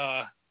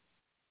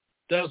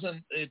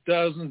doesn't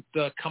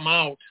come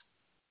out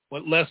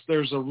unless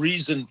there's a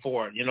reason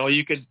for it.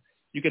 You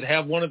could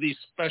have one of these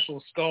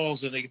special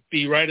skulls and it could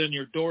be right on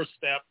your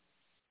doorstep,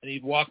 and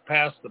you'd walk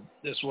past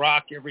this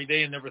rock every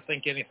day and never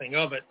think anything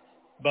of it.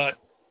 But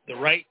the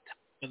right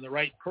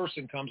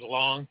person comes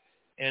along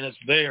and it's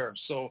there.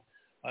 So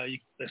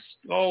the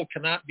skull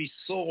cannot be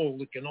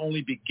sold. It can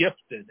only be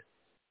gifted,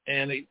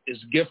 and it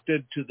is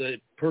gifted to the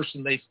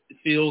person they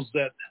feels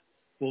that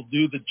will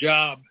do the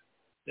job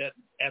that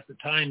at the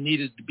time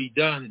needed to be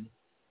done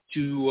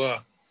to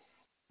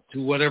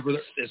whatever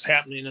is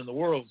happening in the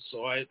world.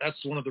 So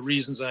that's one of the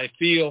reasons I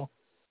feel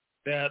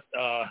that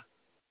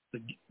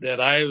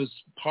that I was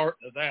part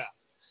of that.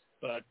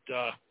 But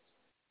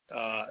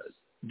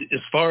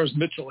as far as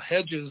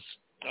Mitchell-Hedges,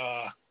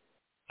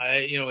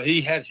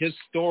 he had his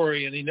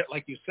story, and he,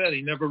 like you said,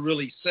 he never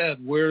really said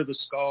where the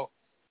skull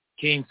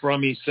came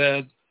from. He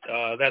said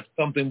that's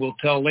something we'll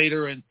tell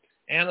later. And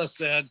Anna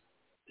said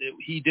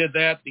he did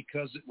that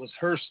because it was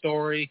her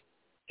story,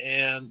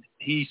 and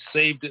he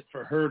saved it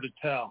for her to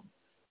tell.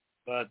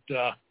 But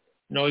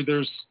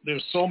there's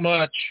so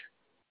much,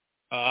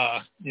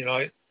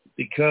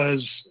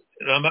 because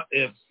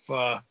if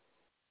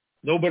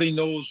nobody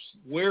knows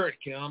where it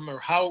came or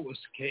how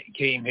it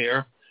came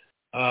here.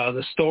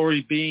 The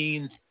story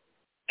being,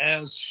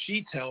 as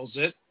she tells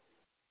it,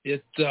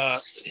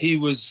 he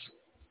was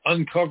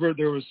uncovered.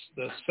 There was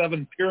the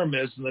 7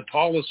 pyramids, and the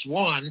tallest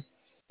one,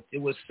 it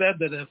was said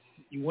that if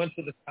you went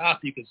to the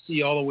top, you could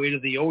see all the way to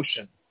the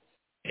ocean.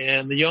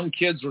 And the young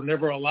kids were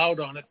never allowed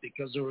on it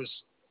because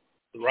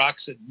the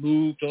rocks had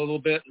moved a little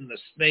bit and the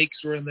snakes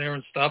were in there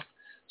and stuff.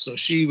 So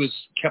she was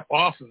kept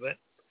off of it.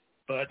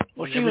 But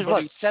well, she was,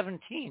 what,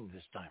 17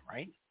 this time,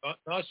 right?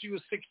 No, she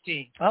was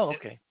 16. Oh,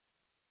 okay.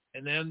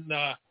 And then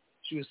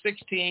she was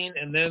 16,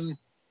 and then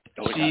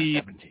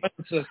she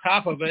went to the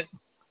top of it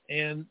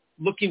and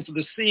looking for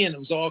the sea, and it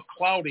was all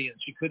cloudy, and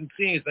she couldn't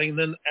see anything. And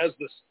then as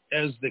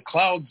the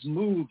clouds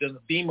moved and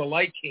the beam of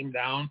light came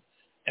down,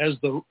 as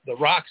the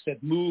rocks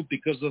had moved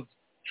because of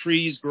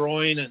trees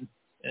growing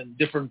and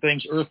different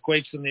things,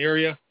 earthquakes in the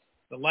area,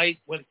 the light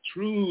went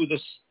through the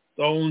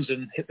stones,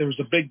 and there was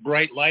a big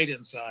bright light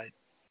inside.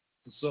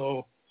 And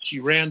so she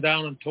ran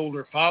down and told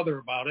her father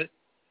about it,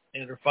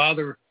 and her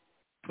father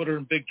put her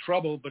in big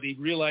trouble, but he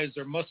realized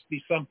there must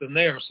be something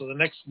there. So the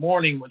next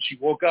morning when she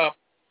woke up,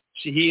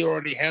 he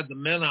already had the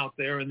men out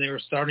there, and they were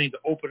starting to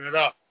open it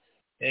up.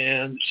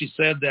 And she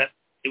said that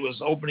it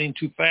was opening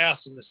too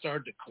fast, and it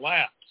started to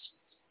collapse.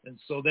 And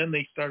so then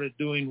they started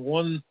doing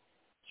one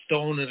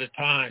stone at a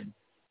time,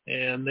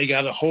 and they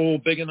got a hole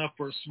big enough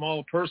for a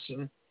small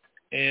person,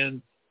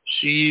 and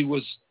she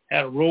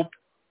had a rope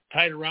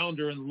tied around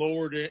her and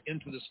lowered it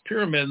into this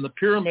pyramid. And the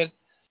pyramid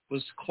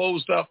was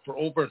closed up for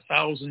over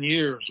 1,000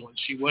 years when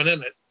she went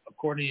in it,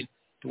 according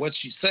to what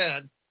she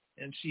said.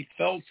 And she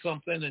felt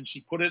something, and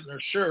she put it in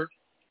her shirt.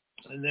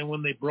 And then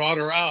when they brought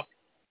her up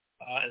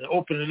and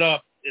opened it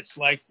up, it's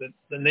like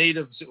the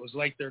natives, it was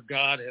like their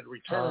god had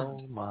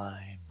returned. Oh,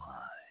 my.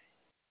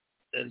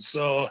 And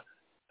so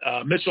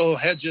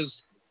Mitchell-Hedges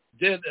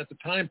did, at the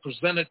time,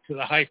 present it to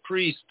the high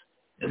priest,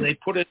 and they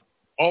put it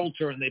on an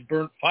altar, and they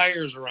burnt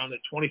fires around it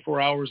 24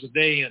 hours a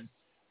day. And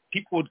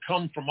people would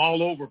come from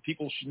all over.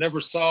 People she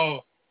never saw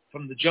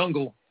from the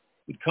jungle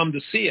would come to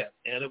see it.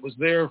 And it was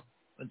there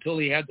until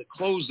he had to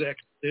close the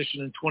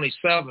expedition in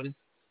 27,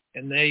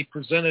 and they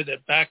presented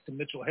it back to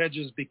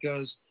Mitchell-Hedges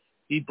because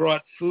he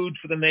brought food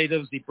for the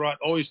natives. He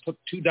always took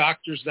 2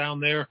 doctors down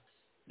there.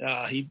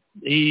 He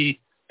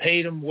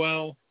paid them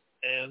well,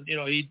 and,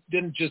 he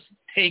didn't just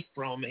take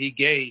from, he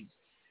gave,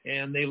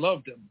 and they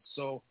loved him.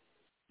 So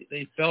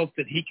they felt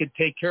that he could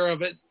take care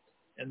of it,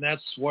 and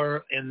that's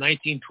where in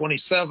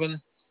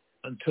 1927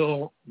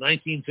 until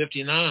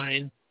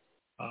 1959,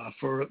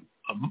 for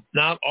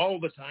not all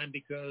the time,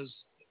 because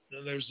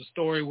there's a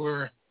story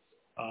where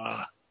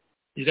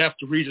you'd have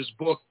to read his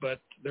book, but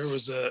there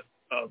was a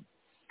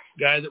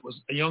guy that was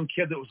a young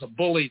kid that was a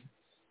bully,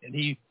 and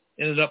he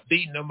ended up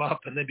beating him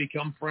up, and they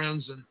become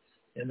friends.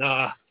 And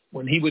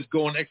when he would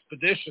go on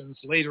expeditions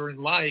later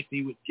in life,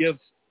 he would give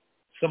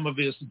some of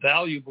his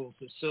valuables,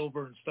 his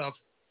silver and stuff,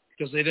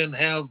 because they didn't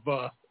have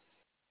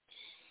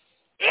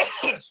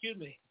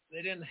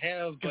they didn't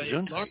have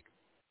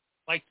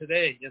like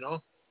today,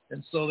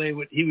 and so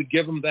he would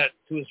give them that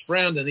to his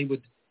friend, and he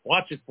would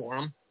watch it for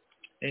him.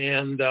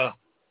 And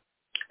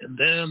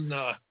then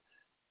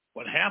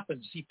what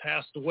happens, he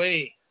passed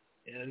away,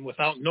 and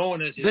without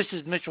knowing it. This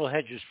is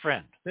Mitchell-Hedges'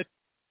 friend.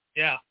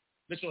 Yeah.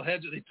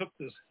 Mitchell-Hedges, they took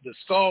the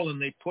skull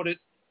and they put it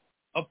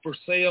up for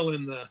sale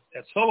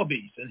at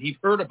Sotheby's, and he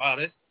heard about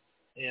it,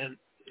 and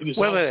it was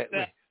wait.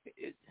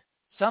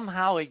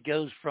 Somehow it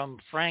goes from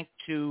Frank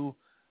to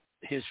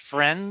his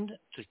friend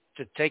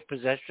to take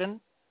possession?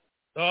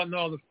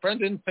 No, the friend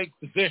didn't take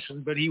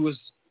possession, but he was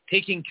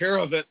taking care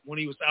of it when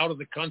he was out of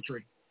the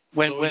country.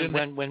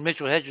 When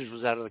Mitchell-Hedges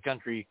was out of the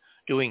country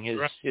doing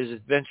his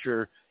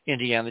adventure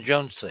Indiana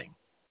Jones thing.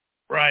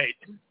 Right.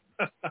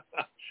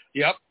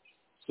 Yep.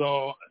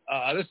 So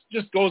this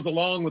just goes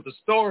along with the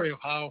story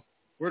of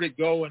where'd it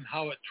go and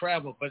how it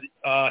traveled. But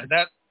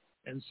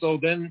and so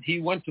then he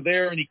went to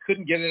there and he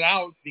couldn't get it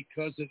out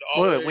because it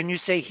already... Wait, when you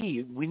say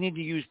he, we need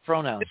to use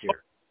pronouns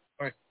here.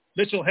 All right.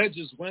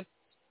 Mitchell-Hedges went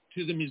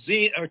to the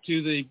museum or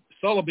to the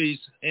Sotheby's,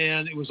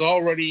 and it was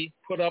already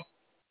put up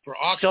for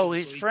auction. So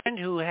his friend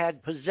who had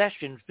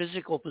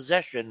physical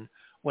possession,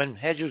 when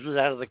Hedges was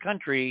out of the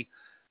country,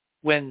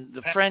 when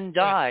the friend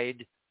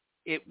died,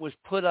 it was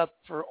put up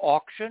for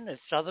auction at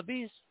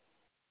Sotheby's?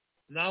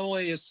 Not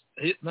only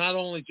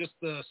just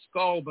the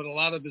skull, but a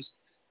lot of his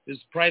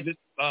private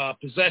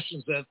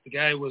possessions that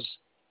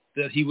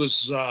he was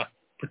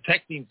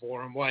protecting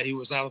for him while he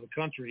was out of the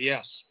country.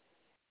 Yes.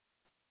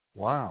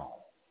 Wow.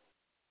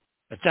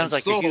 It sounds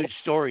like a huge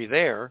story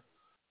there.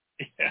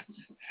 Yeah.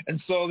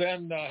 And so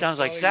then... sounds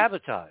like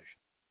sabotage.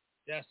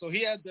 Yeah, so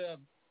he had to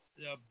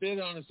bid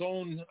on his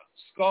own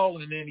skull,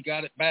 and then he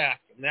got it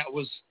back. And I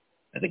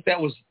think that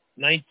was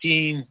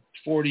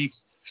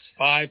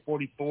 1945,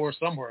 44,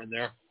 somewhere in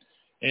there.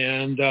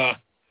 And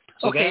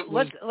so okay,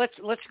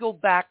 let's go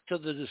back to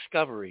the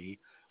discovery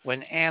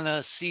when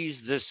Anna sees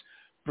this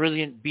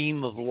brilliant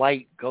beam of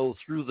light go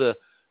through the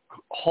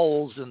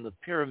holes in the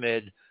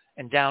pyramid,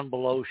 and down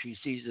below she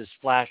sees this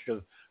flash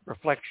of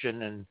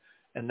reflection,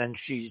 and then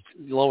she's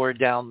lowered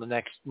down the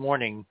next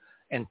morning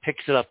and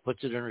picks it up,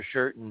 puts it in her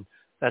shirt, and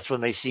that's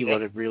when they see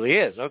what it really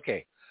is.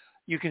 Okay.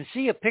 You can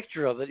see a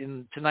picture of it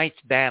in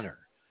tonight's banner.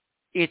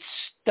 It's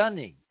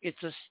stunning.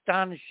 It's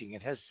astonishing.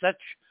 It has such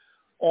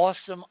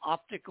awesome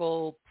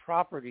optical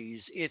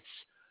properties. It's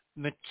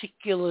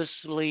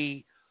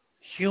meticulously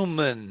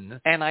human.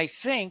 And I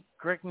think,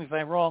 correct me if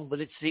I'm wrong, but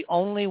it's the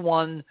only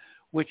one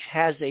which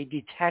has a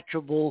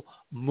detachable,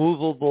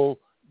 movable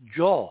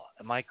jaw.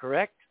 Am I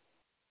correct?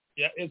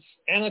 Yeah, it's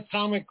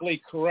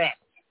anatomically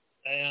correct,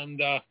 and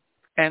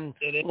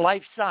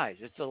life size.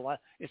 It's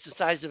the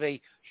size of a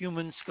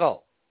human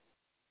skull.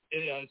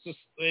 Yeah, it's just,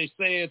 they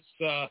say it's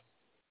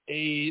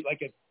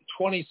a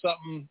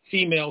 20-something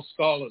female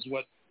skull is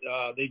what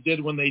they did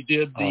when they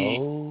did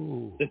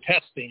the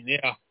testing.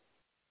 Yeah.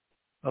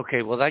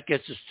 Okay, well that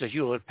gets us to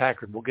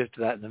Hewlett-Packard. We'll get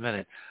to that in a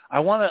minute. I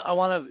want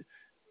to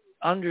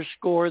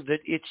underscore that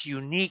it's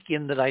unique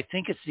in that I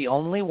think it's the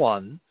only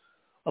one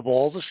of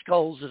all the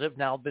skulls that have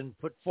now been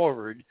put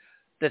forward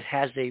that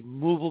has a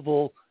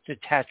movable,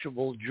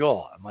 detachable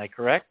jaw. Am I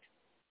correct?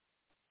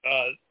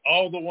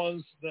 All the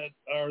ones that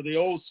are the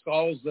old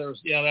skulls,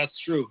 that's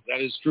true.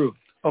 That is true.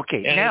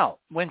 Okay, and now,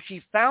 when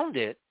she found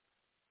it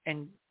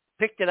and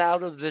picked it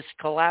out of this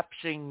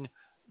collapsing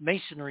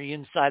masonry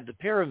inside the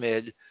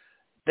pyramid,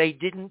 they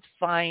didn't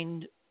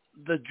find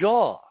the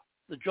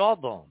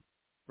jawbone,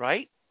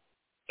 right?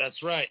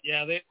 That's right.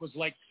 Yeah, it was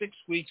like 6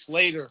 weeks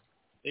later.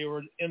 They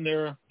were in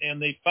there,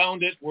 and they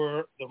found it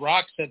where the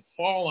rocks had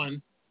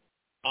fallen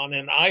on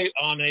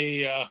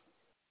a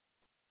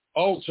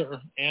altar,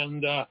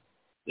 and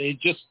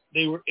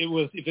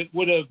if it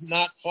would have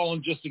not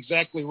fallen just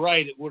exactly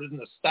right, it wouldn't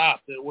have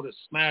stopped. It would have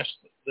smashed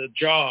the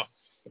jaw,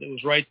 but it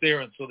was right there,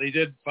 and so they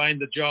did find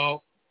the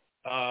jaw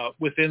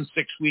within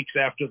 6 weeks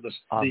after the.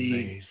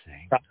 Amazing.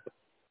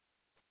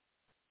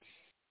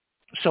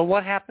 So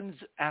what happens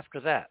after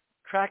that?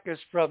 Track us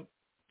from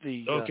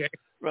the. Okay.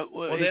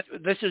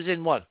 This is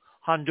in what?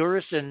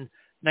 Honduras in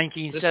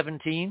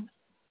 1917?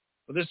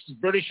 This is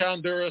British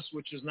Honduras,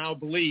 which is now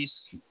Belize,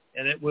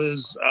 and it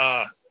was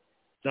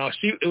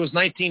it was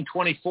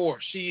 1924.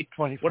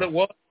 24. What it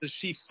was is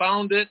she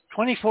found it.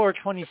 24 or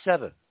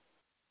 27?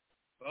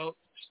 Well,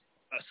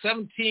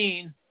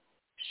 17.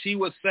 She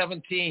was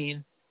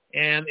 17,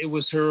 and it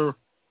was her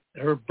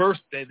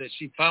birthday that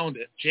she found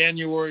it,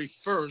 January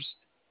 1st,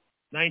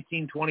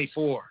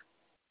 1924.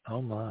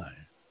 Oh my!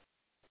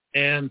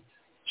 And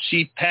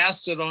she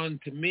passed it on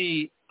to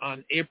me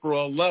on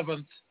April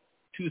 11th,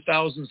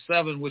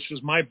 2007, which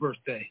was my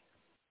birthday.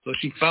 So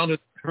she found it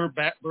her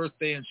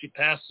birthday, and she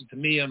passed it to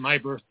me on my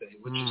birthday,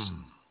 which is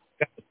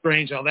kind of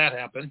strange how that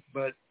happened.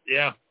 But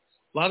yeah,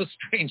 a lot of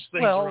strange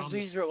things. Well,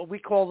 we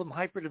call them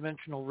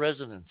hyperdimensional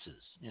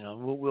resonances. You know,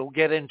 we'll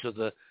get into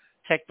the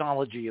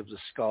technology of the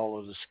skull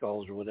or the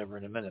skulls or whatever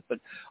in a minute. But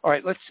all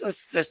right,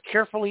 let's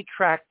carefully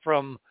track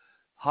from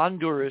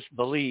Honduras,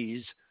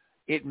 Belize.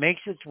 It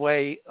makes its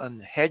way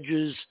on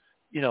Hedges,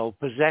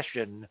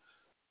 possession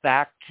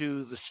back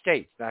to the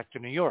States, back to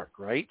New York,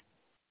 right?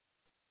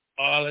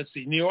 Let's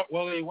see, New York.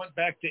 Well, he went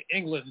back to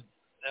England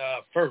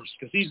first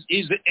because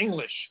he's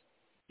English.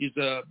 He's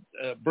a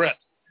Brit.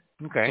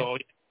 Okay.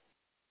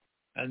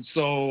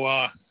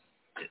 So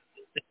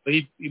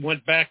he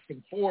went back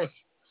and forth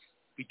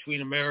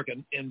between America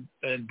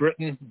and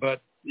Britain,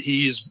 but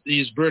he's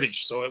British.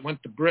 So it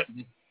went to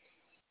Britain,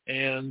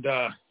 and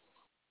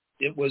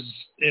it was,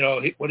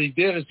 what he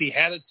did is he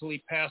had it till he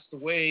passed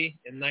away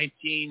in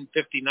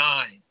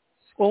 1959.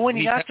 Well, when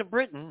he got to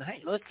Britain,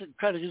 hey, let's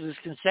try to do this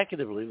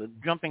consecutively.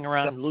 Jumping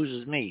around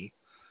loses me.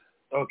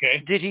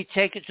 Okay. Did he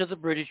take it to the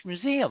British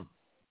Museum,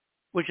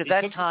 which at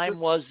that time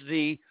was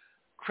the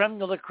creme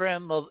de la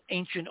creme of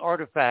ancient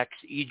artifacts,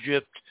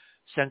 Egypt,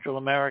 Central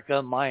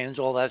America, Mayans,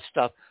 all that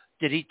stuff?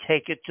 Did he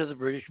take it to the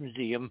British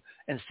Museum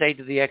and say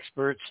to the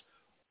experts,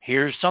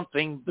 here's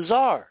something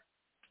bizarre?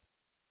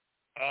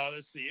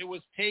 Let's see. It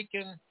was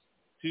taken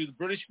to the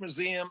British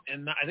Museum,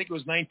 and I think it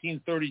was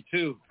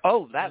 1932.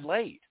 Oh, that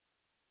late.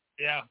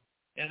 Yeah,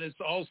 and it's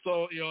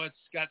also, it's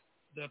got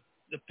the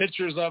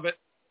pictures of it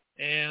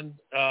and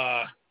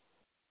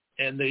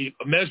the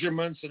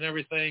measurements and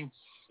everything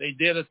they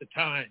did at the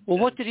time. Well,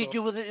 what did he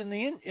do with it in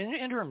the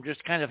interim?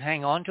 Just kind of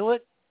hang on to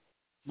it?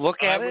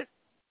 Look at it?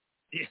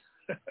 Yeah.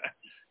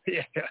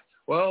 Yeah.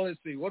 Well, let's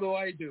see. What do?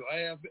 I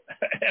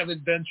have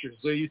adventures.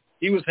 So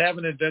he was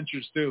having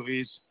adventures too.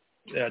 He's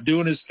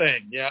doing his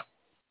thing. Yeah.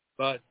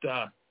 But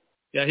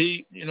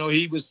he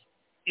was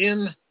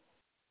in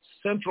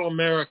Central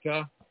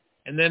America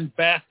and then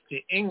back to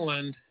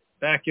England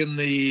back in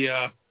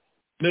the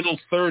middle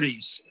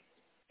 30s.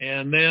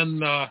 And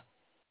then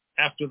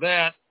after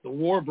that, the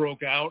war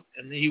broke out,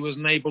 and he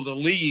wasn't able to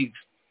leave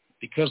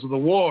because of the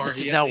war.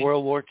 This is now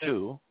World War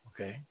II.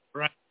 Okay.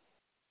 Right.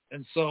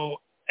 And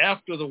so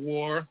after the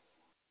war,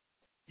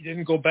 he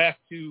didn't go back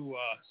to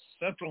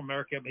Central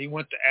America, but he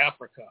went to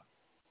Africa.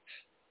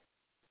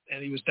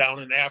 And he was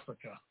down in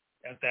Africa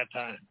at that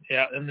time.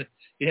 Yeah, and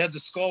he had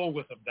the skull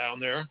with him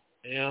down there.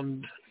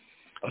 And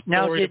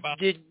now,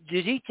 did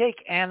he take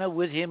Anna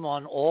with him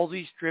on all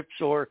these trips,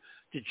 or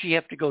did she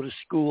have to go to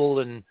school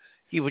and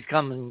he would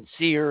come and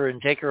see her and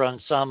take her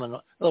on some? In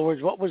other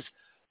words,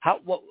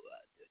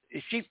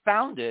 if she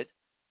found it,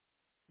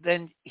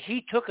 then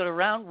he took it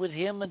around with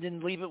him and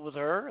didn't leave it with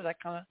her,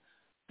 that kind of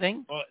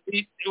thing? Well,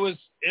 it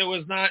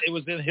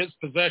was in his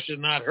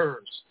possession, not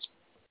hers.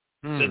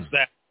 Since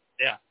that,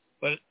 yeah.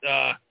 But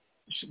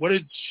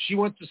she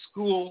went to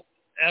school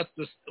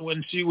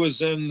when she was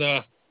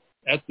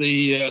at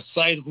the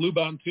site of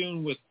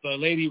Lubantoon with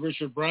Lady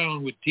Richard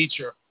Brown would teach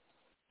her,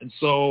 and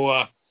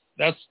so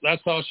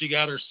that's how she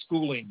got her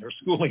schooling. Her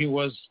schooling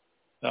was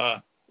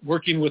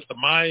working with the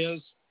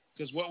Mayas,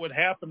 because what would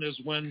happen is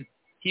when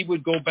he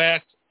would go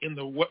back in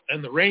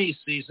the rainy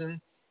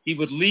season, he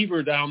would leave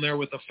her down there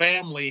with a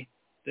family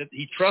that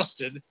he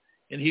trusted,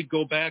 and he'd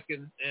go back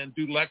and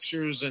do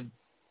lectures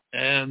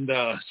and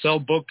sell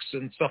books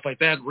and stuff like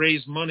that,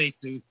 raise money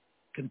to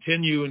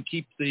continue and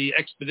keep the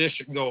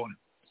expedition going.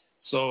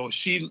 So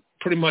she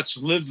pretty much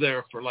lived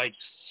there for like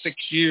 6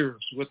 years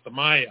with the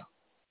Maya.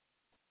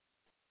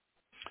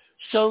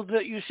 So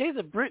you say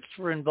the Brits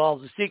were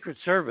involved, the Secret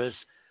Service.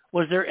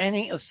 Was there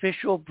any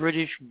official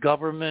British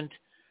government,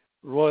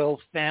 royal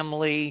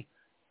family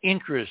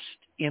interest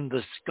in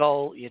the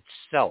skull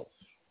itself?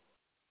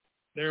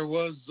 There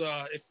was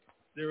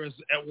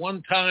at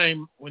one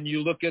time, when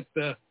you look at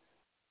the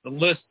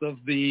list of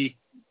the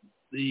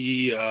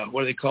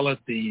what do they call it,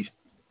 the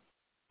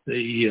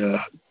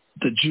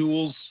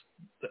jewels,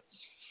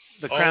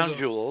 the crown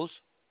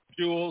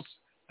jewels.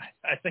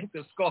 I think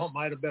the skull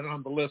might have been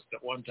on the list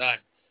at one time.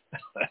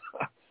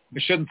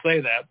 We shouldn't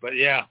say that, but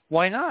yeah.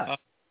 Why not?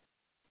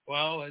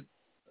 Well,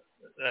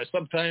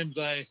 sometimes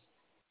I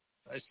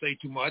say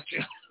too much.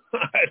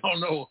 I don't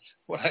know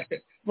what I.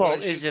 Well,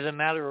 is it a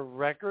matter of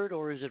record,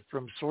 or is it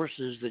from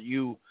sources that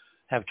you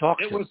have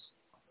talked to?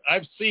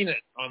 I've seen it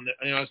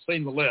I've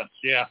seen the list.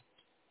 Yeah.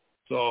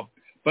 So,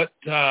 but.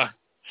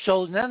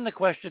 So then the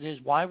question is,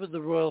 why would the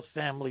royal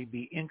family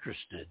be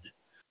interested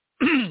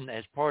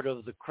as part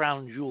of the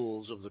crown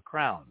jewels of the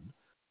crown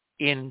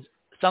in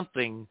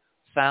something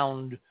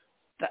found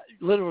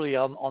literally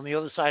on the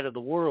other side of the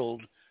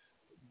world,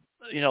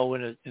 in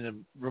a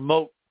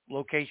remote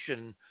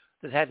location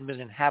that hadn't been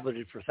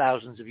inhabited for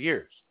thousands of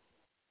years?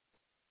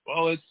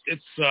 Well,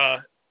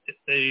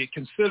 they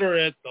consider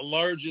it the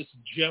largest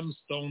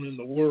gemstone in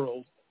the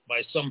world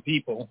by some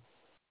people,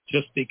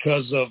 just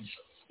because of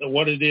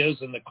what it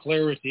is and the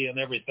clarity and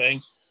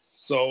everything.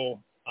 So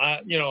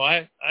I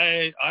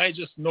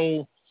just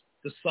know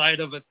the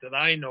side of it that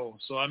I know.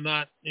 So I'm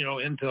not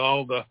into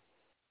all the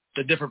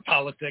different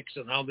politics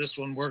and how this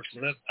one works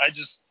and that. I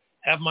just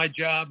have my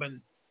job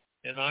and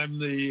I'm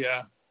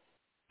the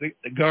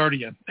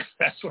guardian.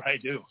 That's what I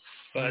do.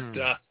 But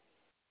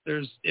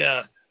there's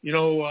one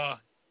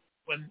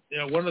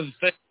of the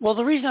things. Well,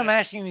 the reason I'm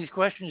asking these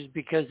questions is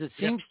because it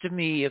seems to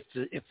me if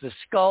the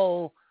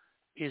skull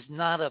is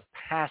not a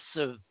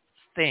passive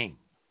thing,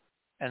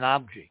 an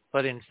object,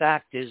 but in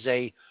fact is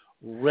a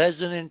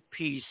resonant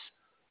piece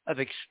of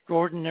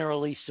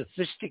extraordinarily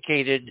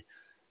sophisticated,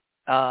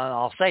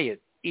 I'll say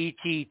it,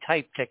 ET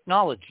type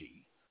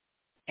technology,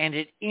 and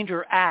it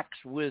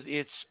interacts with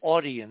its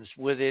audience,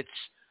 with its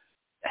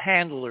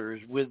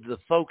handlers, with the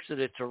folks that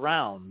it's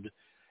around,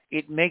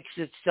 it makes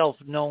itself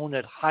known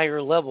at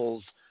higher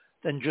levels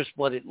than just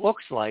what it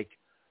looks like.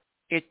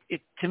 It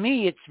to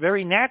me, it's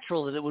very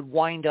natural that it would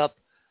wind up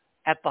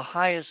at the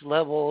highest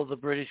level of the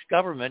British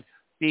government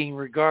being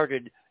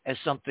regarded as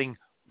something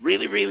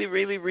really, really,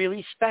 really,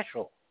 really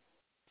special.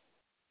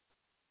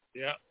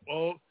 Yeah,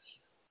 well,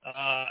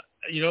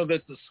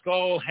 that the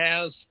skull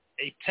has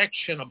a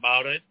tection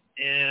about it,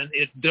 and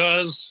it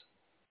does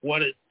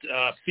what it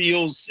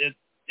feels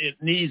it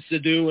needs to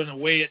do in the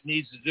way it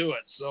needs to do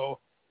it. So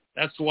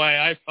that's why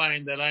I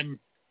find that I'm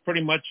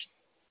pretty much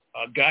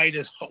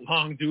guided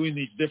along doing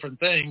these different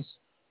things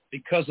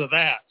because of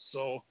that.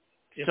 So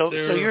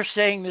you're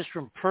saying this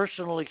from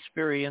personal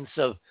experience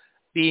of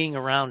being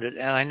around it.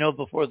 And I know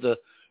before the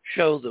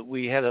show that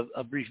we had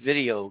a brief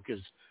video,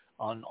 because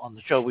on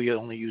the show we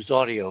only used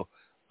audio,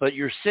 but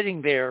you're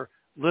sitting there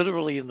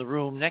literally in the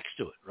room next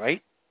to it,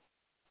 right?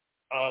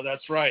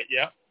 That's right,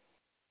 yeah.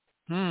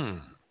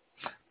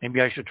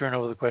 Maybe I should turn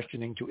over the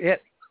questioning to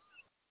it.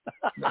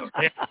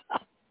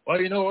 Well,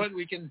 you know what?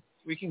 We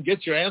can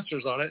get your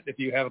answers on it if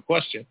you have a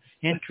question.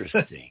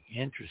 Interesting.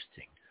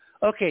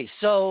 Okay,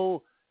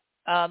 so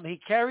he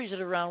carries it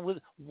around with.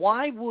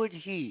 Why would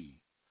he,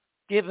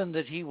 given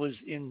that he was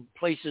in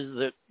places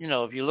that,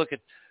 if you look at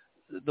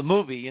the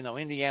movie,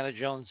 Indiana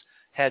Jones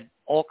had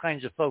all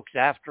kinds of folks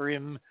after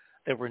him.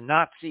 There were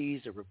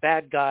Nazis, there were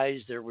bad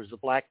guys, there was the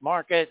black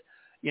market.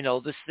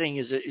 This thing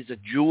is a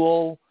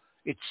jewel.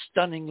 It's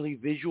stunningly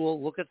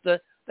visual. Look at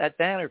that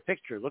banner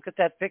picture. Look at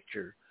that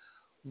picture.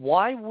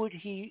 Why would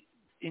he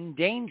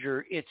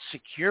endanger its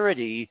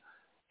security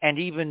and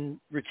even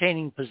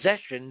retaining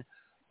possession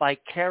by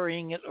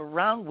carrying it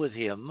around with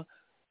him,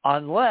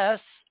 unless,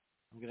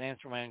 I'm going to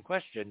answer my own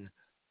question,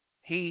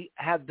 he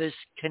had this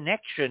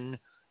connection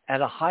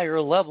at a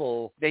higher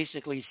level,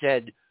 basically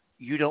said,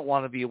 you don't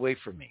want to be away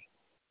from me?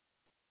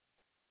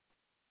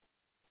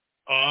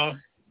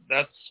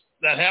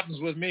 That happens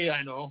with me,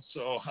 I know.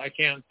 So I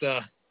can't,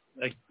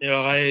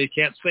 I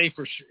can't say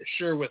for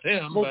sure with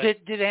him. Well,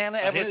 but, did Anna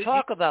ever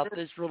talk about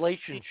this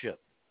relationship?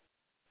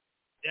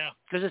 Yeah.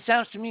 Because it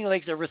sounds to me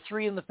like there were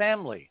three in the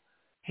family: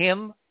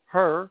 him,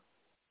 her,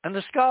 and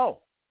the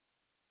skull.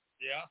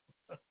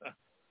 Yeah.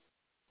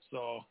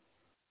 So,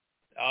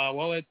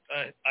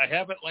 I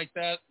have it like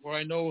that where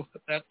I know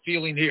that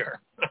feeling here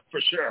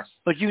for sure.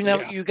 But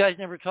you guys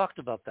never talked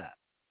about that.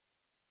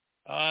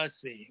 Let's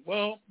see.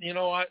 Well,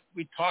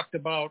 we talked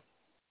about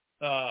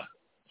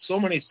so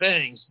many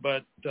things,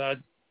 but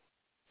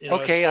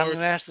okay, I'm going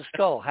to ask the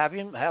skull. Have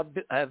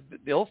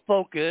Bill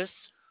focus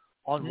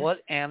on what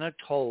Anna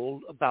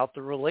told about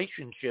the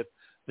relationship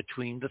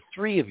between the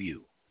three of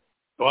you.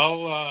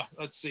 Well,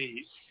 let's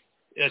see.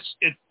 It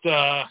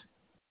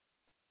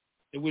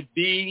would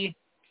be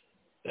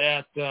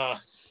that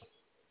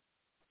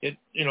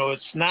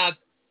it's not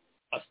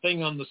a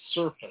thing on the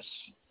surface.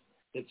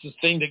 It's a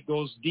thing that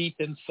goes deep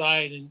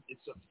inside, and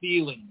it's a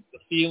feeling. The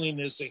feeling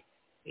is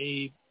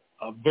a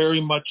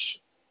very much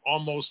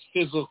almost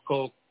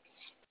physical.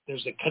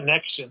 There's a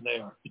connection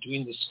there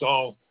between the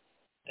skull,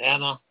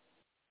 Anna,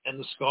 and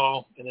the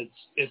skull, and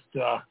it's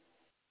a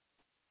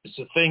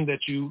thing that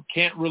you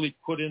can't really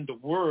put into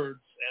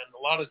words. And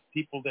a lot of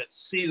people that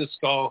see the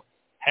skull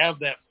have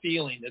that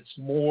feeling. It's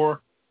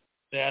more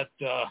that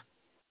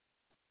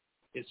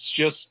it's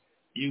just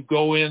you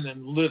go in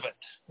and live it,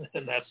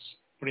 and that's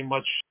pretty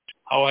much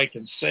how I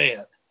can say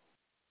it.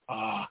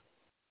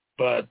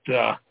 But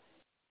the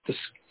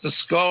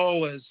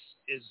skull is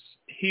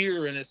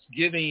here, and it's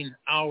giving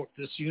out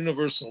this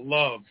universal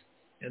love,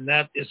 and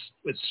that is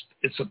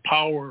it's a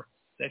power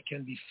that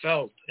can be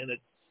felt, and it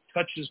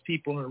touches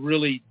people in a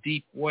really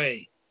deep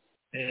way.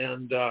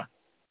 And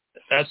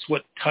that's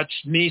what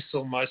touched me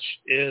so much,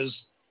 is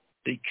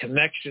the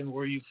connection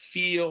where you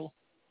feel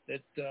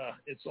that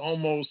it's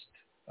almost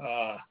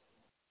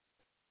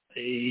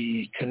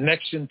a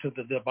connection to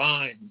the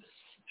divine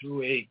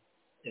through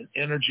an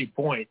energy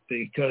point,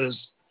 because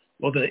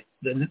the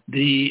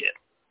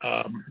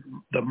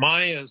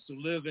Mayas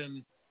who live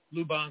in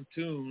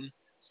Lubantun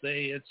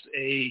say it's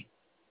a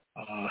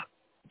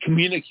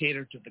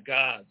communicator to the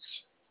gods,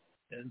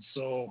 and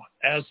so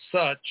as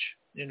such,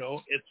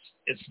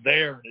 it's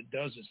there and it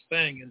does its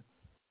thing, and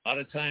a lot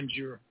of times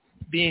you're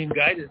being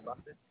guided by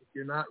it, but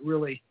you're not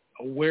really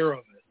aware of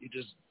it. You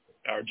just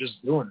are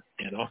just doing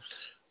it,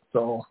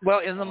 So, well,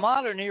 in the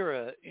modern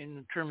era,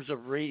 in terms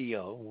of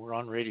radio, we're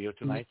on radio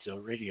tonight, so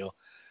radio,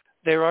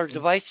 there are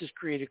devices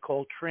created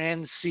called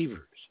transceivers,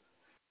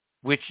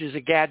 which is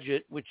a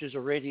gadget, which is a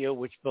radio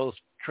which both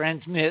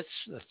transmits,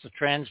 that's the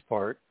trans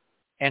part,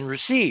 and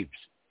receives,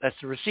 that's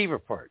the receiver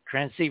part,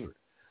 transceiver.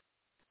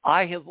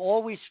 I have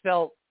always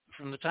felt,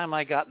 from the time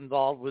I got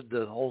involved with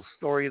the whole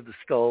story of the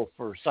skull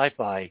for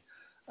sci-fi,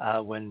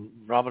 when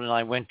Robin and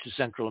I went to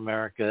Central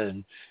America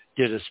and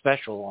did a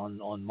special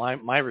on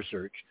my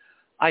research,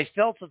 I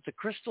felt that the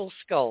crystal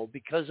skull,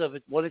 because of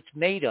what it's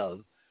made of,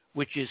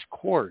 which is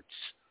quartz,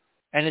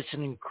 and it's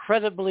an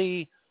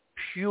incredibly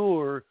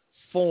pure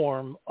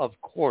form of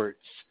quartz.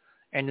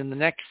 And in the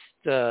next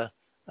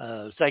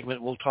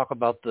segment, we'll talk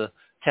about the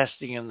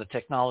testing and the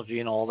technology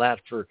and all that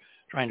for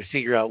trying to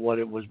figure out what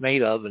it was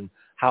made of and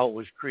how it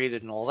was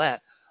created and all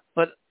that.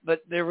 But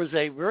there was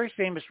a very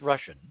famous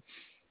Russian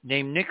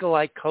named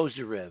Nikolai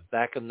Kozyrev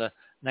back in the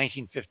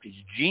 1950s,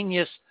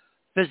 genius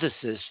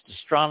physicist,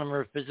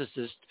 astronomer,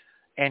 physicist,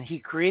 and he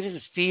created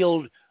a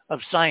field of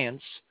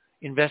science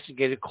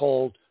investigated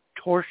called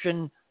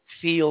torsion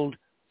field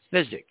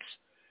physics,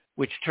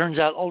 which turns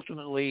out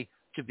ultimately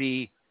to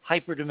be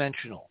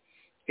hyperdimensional.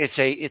 It's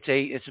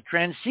a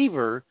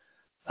transceiver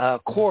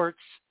quartz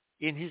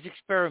in his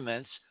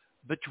experiments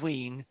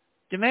between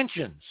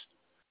dimensions.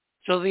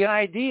 So the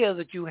idea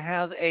that you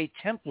have a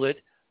template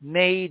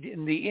made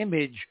in the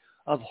image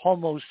of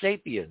Homo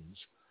sapiens,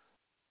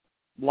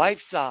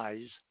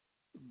 life-size,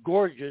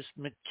 gorgeous,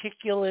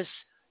 meticulous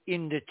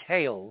in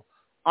detail,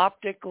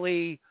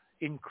 optically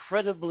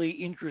incredibly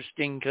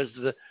interesting because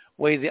of the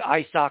way the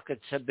eye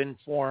sockets have been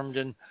formed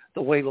and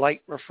the way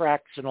light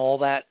refracts and all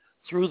that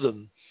through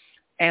them,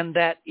 and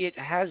that it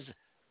has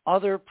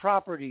other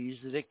properties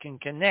that it can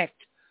connect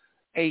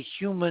a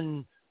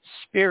human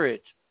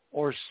spirit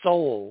or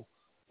soul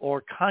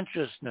or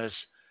consciousness,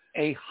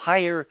 a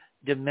higher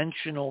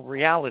dimensional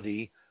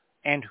reality,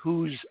 and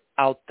who's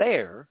out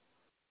there,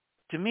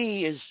 to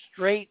me, is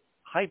straight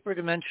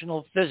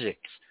hyperdimensional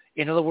physics.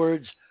 In other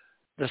words,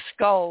 the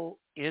skull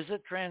is a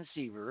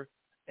transceiver,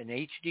 an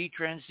HD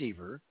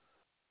transceiver.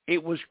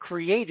 It was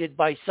created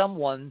by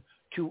someone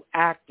to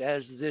act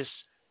as this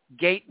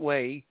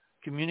gateway,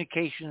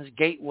 communications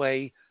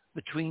gateway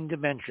between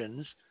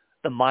dimensions.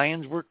 The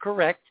Mayans were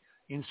correct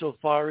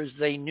insofar as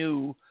they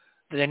knew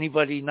that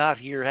anybody not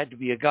here had to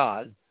be a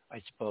god,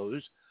 I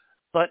suppose.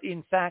 But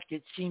in fact,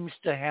 it seems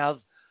to have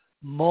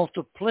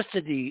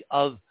multiplicity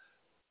of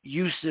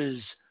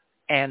uses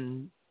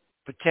and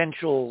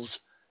potentials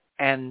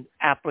and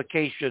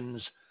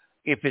applications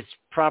if it's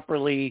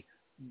properly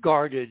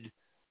guarded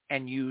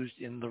and used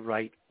in the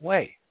right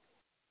way.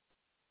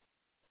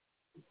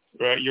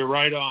 Right, you're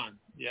right on.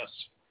 Yes.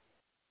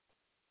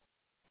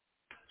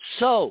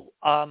 So,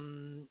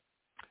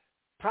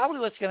 probably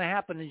what's going to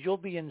happen is you'll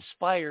be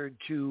inspired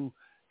to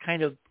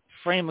kind of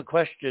frame a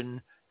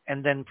question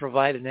and then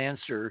provide an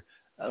answer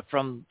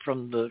from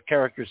the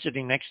character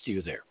sitting next to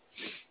you there,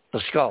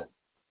 the skull.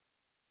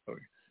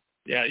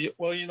 Yeah,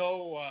 well,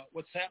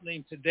 what's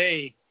happening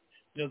today,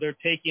 they're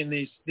taking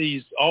these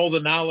all the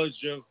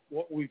knowledge of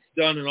what we've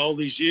done in all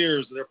these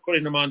years, they're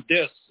putting them on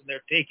discs, and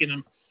they're taking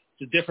them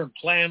the different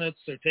planets.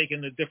 They're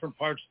taking the different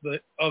parts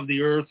of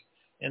the Earth,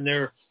 and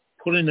they're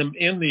putting them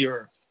in the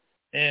Earth.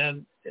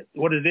 And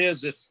what it is,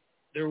 if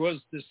there was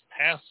this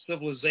past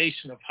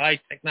civilization of high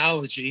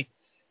technology,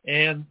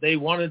 and they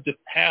wanted to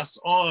pass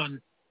on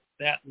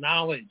that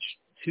knowledge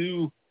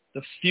to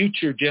the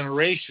future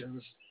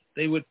generations,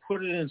 they would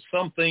put it in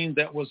something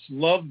that was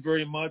loved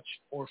very much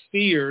or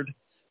feared,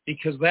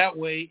 because that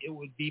way it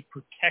would be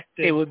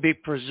protected. It would be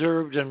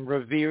preserved and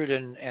revered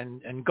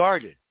and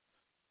guarded.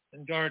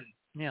 And guarded.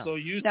 Yeah. So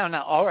you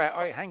now, all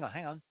right, hang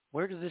on.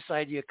 Where did this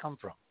idea come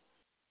from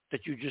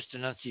that you just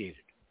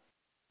enunciated?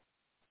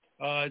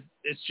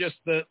 It's just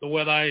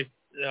what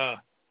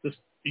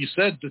you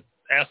said to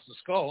ask the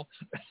skull.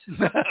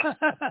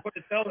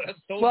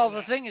 Well,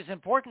 the thing is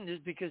important is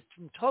because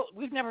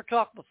we've never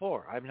talked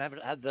before. I've never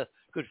had the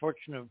good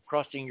fortune of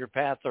crossing your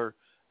path, or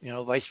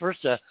vice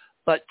versa.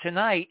 But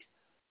tonight,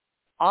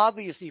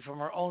 obviously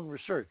from our own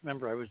research,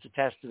 remember I was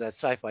attached to that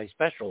sci-fi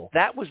special,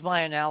 that was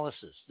my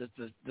analysis, that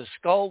the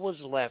skull was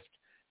left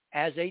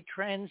as a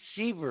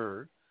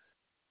transceiver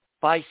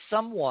by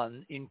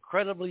someone,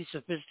 incredibly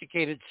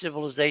sophisticated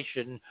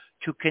civilization,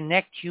 to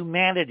connect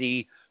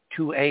humanity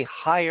to a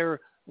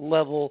higher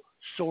level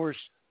source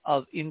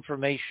of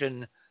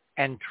information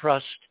and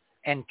trust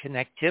and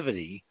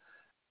connectivity.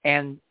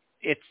 And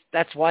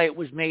that's why it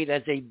was made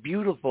as a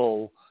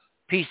beautiful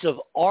piece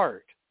of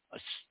art, a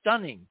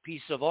stunning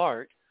piece of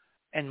art.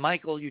 And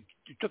Michael, you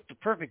took the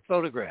perfect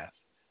photograph,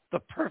 the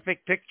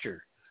perfect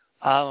picture.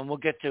 And we'll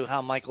get to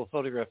how Michael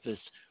photographed this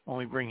when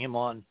we bring him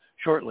on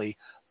shortly.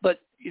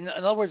 But in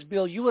other words,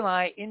 Bill, you and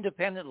I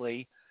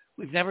independently,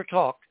 we've never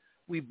talked.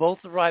 We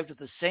both arrived at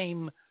the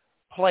same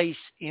place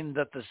in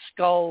that the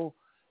skull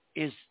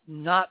is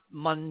not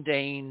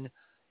mundane.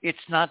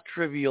 It's not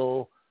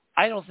trivial.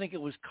 I don't think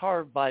it was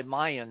carved by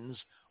Mayans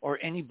or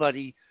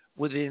anybody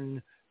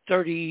within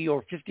 30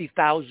 or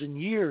 50,000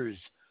 years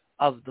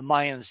of the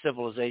Mayan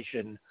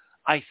civilization.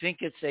 I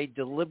think it's a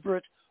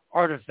deliberate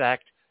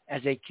artifact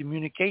as a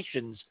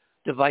communications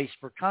device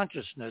for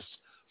consciousness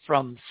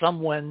from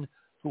someone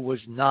who was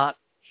not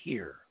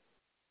here.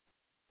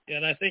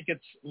 And I think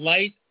it's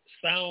light,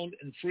 sound,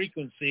 and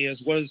frequency is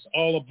what it's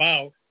all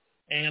about.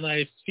 And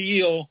I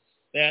feel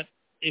that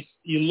if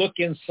you look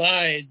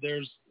inside,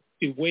 there's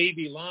the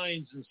wavy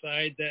lines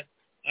inside that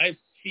I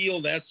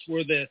feel that's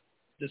where the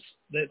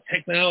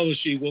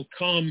technology will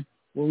come,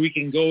 where we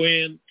can go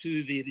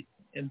into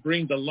and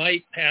bring the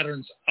light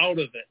patterns out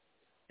of it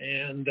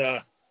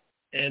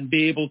and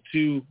be able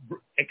to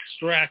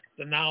extract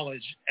the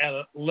knowledge at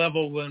a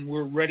level when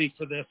we're ready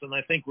for this. And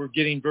I think we're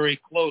getting very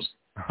close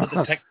to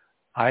the tech.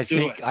 I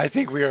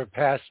think we are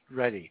past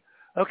ready.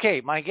 Okay,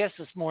 my guest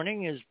this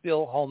morning is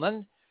Bill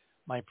Homann,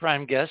 my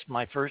prime guest,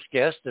 my first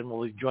guest, and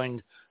we'll be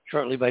joined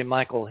shortly by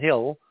Michael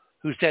Hill,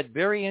 who's had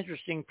very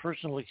interesting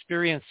personal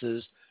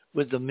experiences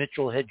with the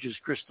Mitchell-Hedges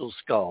Crystal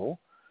Skull.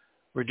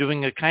 We're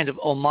doing a kind of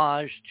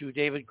homage to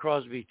David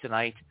Crosby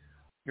tonight.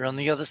 You're on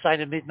the other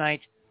side of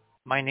midnight.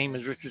 My name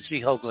is Richard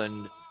C.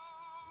 Hoagland.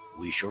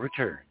 We shall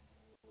return.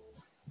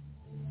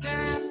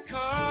 Can't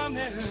come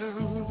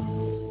in.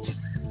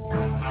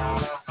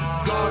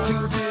 Got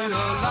to get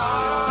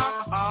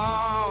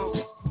along.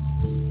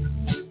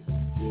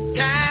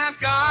 Can't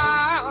go.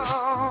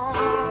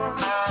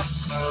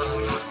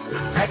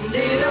 And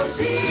it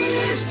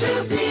appears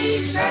to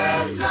be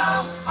as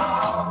long.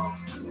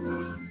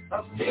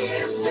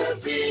 Appears to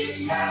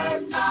be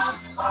as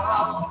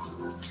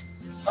long.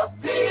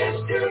 Appears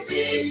to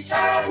be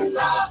as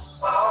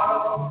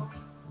long.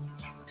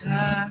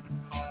 Time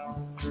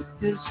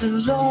is a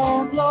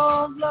long,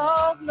 long,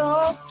 long,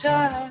 long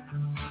time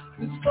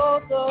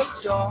before the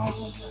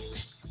dawn.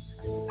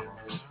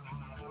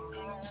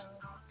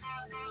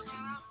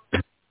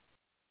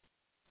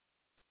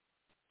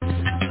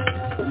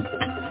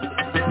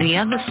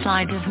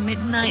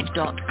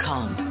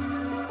 theothersideofmidnight.com.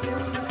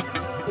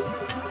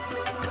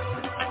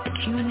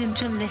 Tune in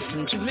to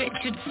listen to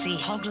Richard C.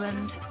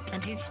 Hoagland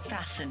and his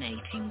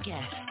fascinating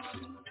guests.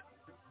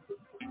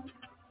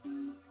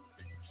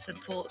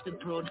 Support the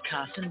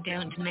broadcast and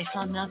don't miss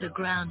another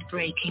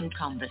groundbreaking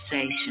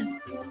conversation.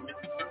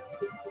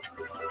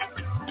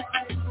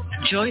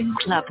 Join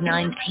Club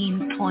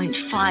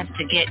 19.5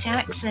 to get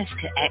access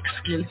to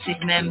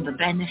exclusive member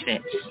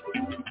benefits.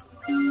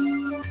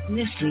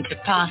 Listen to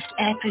past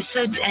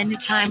episodes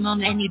anytime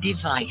on any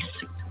device.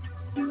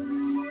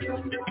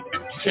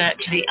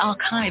 Search the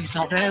archives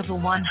of over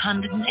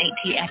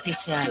 180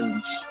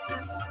 episodes.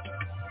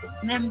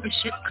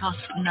 Membership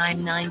costs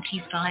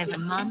 $9.95 a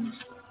month,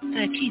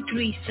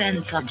 33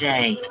 cents a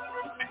day.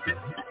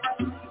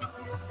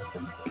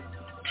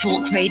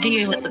 Talk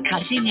radio at the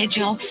cutting edge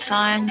of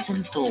science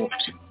and thought.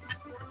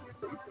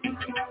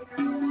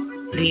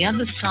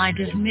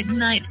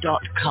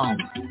 theothersideofmidnight.com.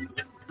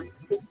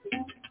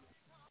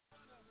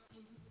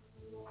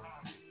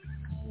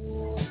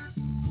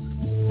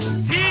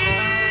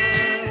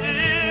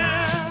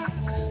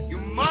 You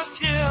must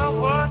hear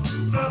what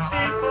the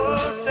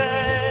people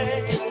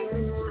say.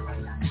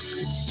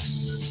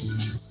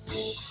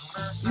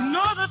 You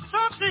know that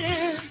something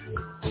is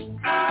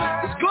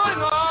going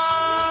on.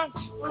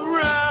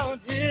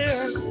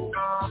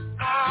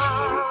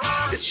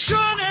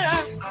 Surely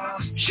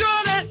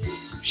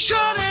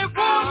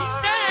won't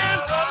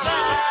stand the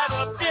light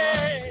of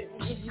day.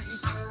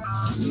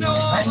 No,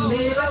 and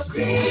it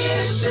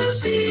appears to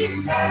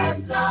be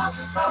as lost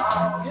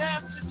song.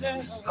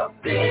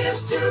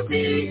 Appears to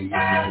be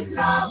as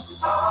lost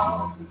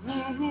song.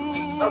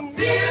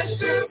 Appears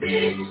to be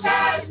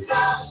as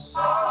lost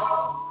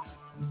song.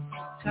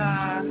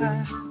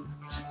 Time,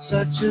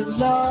 such a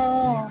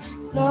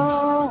long,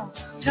 long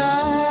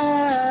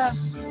time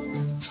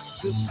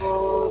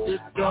before the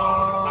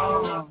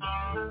dawn.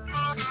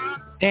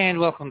 And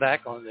welcome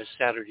back on this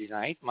Saturday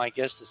night. My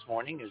guest this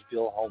morning is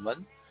Bill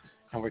Homann,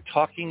 and we're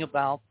talking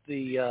about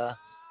the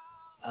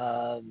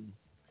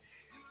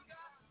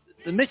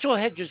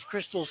Mitchell-Hedges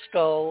Crystal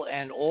Skull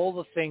and all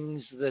the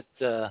things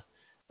that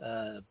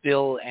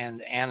Bill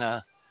and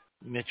Anna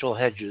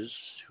Mitchell-Hedges,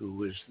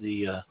 who is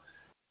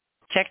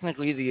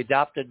technically the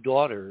adopted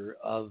daughter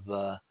of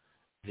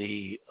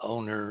the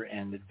owner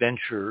and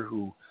adventurer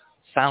who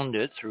found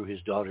it through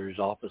his daughter's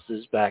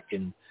offices back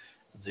in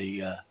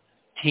the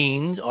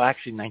teens, or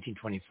actually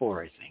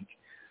 1924, I think.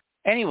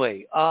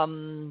 Anyway,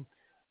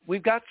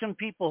 we've got some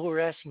people who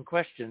are asking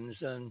questions,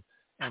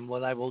 and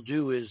what I will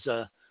do is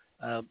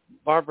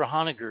Barbara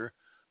Honegger,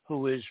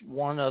 who is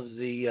one of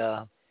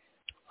the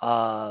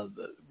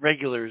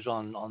regulars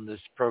on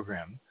this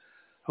program,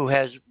 who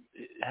has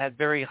had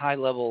very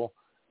high-level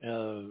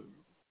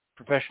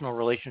professional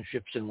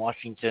relationships in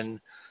Washington,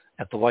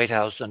 at the White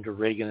House under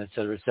Reagan, et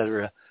cetera, et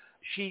cetera.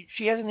 She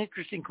has an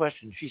interesting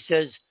question. She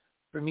says,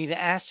 for me to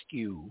ask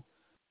you,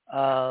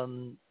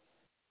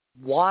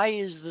 why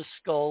is the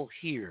skull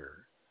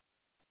here,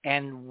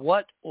 and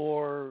what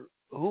or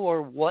who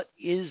or what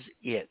is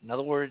it? In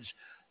other words,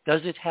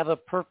 does it have a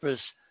purpose,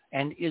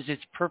 and is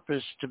its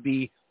purpose to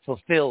be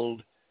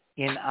fulfilled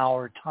in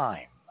our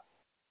time?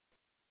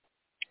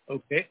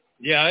 Okay.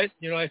 Yeah,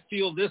 I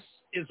feel this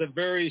is a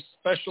very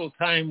special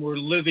time we're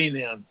living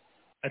in,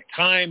 a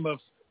time of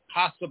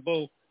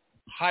possible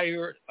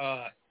higher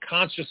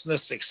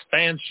consciousness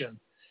expansion.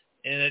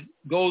 And it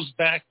goes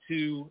back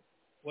to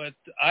what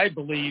I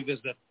believe is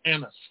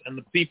Atlantis, and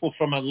the people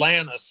from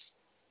Atlantis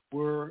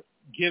were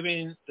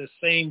given the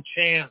same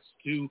chance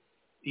to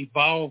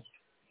evolve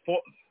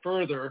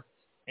further,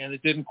 and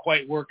it didn't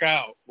quite work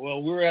out.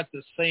 Well, we're at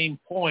the same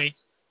point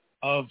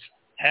of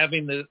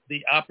having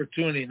the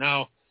opportunity.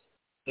 Now,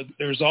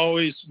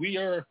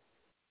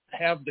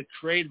 have the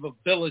creative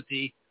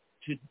ability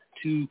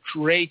to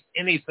create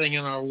anything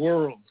in our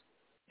world.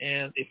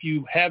 And if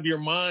you have your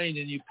mind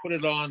and you put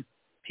it on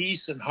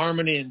peace and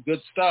harmony and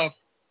good stuff,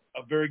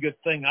 a very good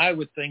thing, I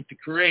would think, to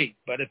create.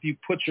 But if you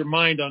put your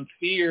mind on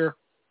fear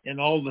and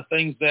all the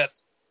things that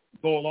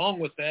go along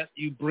with that,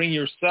 you bring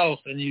yourself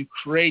and you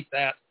create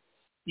that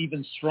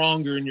even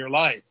stronger in your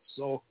life.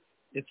 So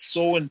it's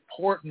so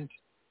important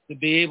to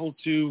be able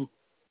to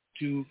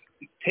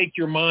take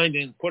your mind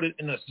and put it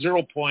in a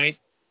 0 point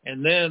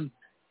and then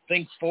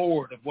think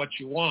forward of what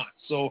you want.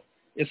 So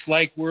it's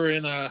like we're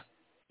in a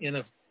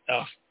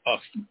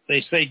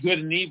they say good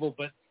and evil,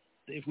 but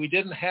if we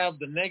didn't have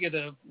the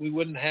negative, we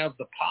wouldn't have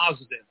the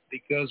positive,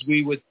 because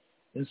we would,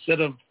 instead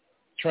of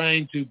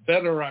trying to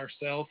better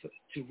ourselves,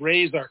 to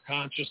raise our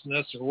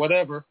consciousness or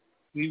whatever,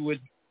 we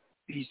would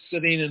be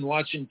sitting and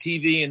watching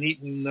TV and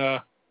eating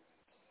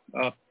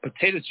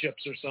potato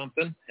chips or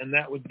something, and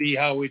that would be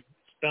how we'd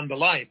spend the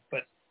life.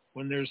 But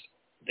when there's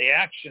the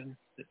action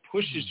that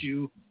pushes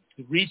you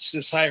to reach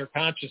this higher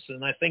consciousness,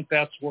 and I think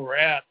that's where we're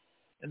at.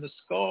 And the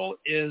skull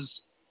is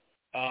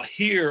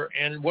here,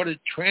 and what it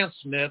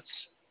transmits,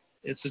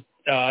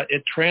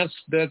 it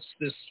transmits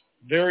this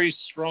very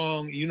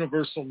strong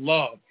universal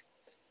love,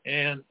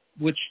 and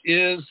which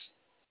is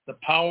the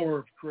power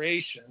of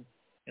creation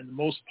and the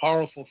most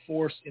powerful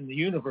force in the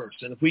universe.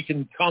 And if we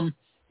can come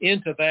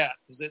into that,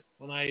 because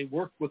when I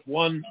work with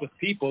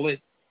people,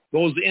 it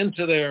goes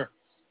into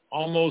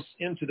almost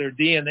into their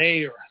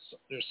DNA or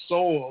their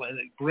soul, and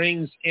it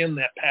brings in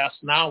that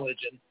past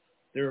knowledge and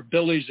their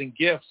abilities and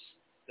gifts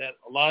that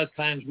a lot of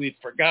times we've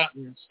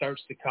forgotten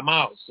starts to come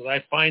out. So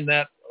I find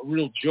that a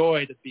real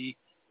joy to be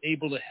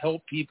able to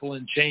help people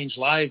and change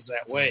lives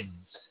that way.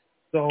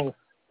 So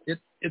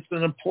it's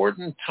an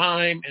important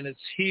time, and it's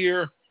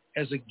here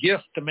as a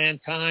gift to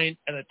mankind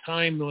at a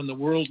time when the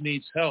world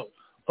needs help.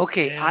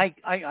 Okay, and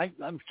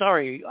I'm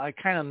sorry, I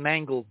kind of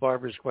mangled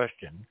Barbara's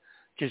question,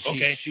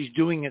 because she's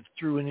doing it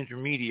through an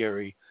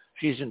intermediary.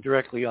 She isn't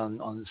directly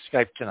on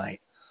Skype tonight.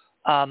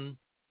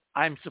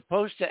 I'm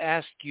supposed to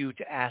ask you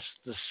to ask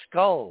the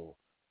skull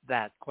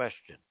that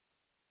question.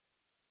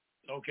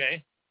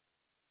 Okay.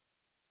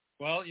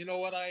 Well, you know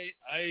what? I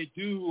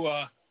do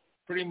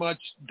pretty much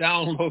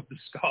download the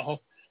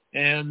skull,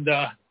 and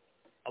a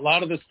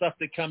lot of the stuff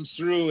that comes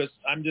through is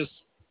I'm just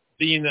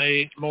being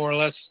more or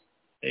less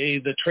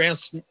the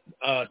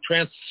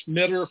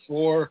transmitter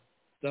for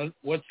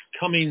what's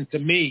coming to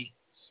me.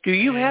 Do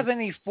you have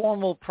any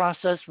formal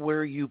process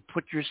where you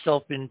put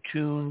yourself in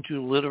tune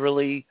to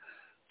literally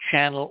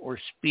channel or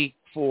speak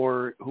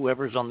for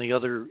whoever's on the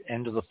other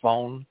end of the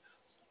phone,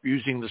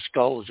 using the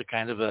skull as a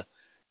kind of a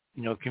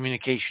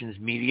communications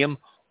medium?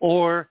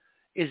 Or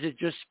is it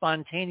just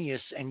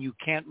spontaneous and you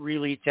can't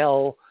really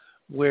tell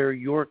where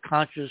your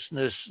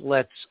consciousness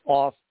lets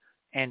off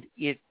and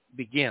it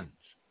begins?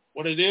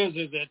 What it is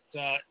that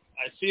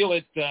I feel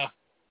it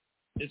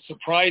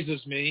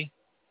surprises me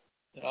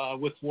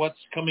with what's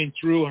coming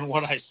through and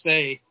what I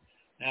say.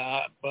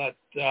 But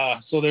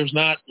so there's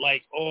not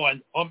like,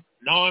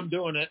 now I'm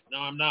doing it. No,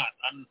 I'm not.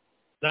 I'm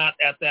not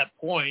at that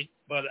point,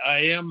 but I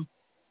am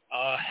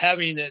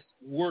having it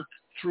work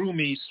through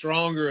me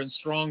stronger and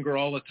stronger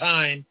all the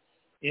time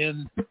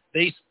in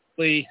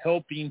basically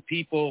helping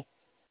people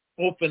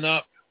open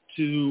up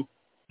to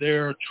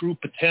their true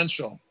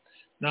potential.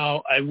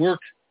 Now, I work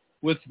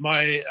with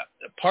my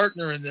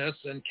partner in this,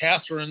 and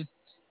Catherine,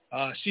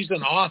 she's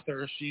an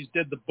author. She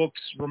did the books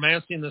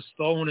Romancing the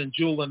Stone and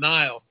Jewel the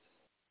Nile.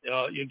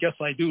 You guess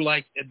I do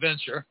like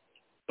adventure,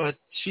 but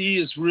she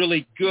is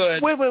really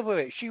good.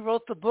 Wait. She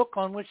wrote the book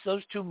on which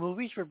those two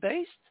movies were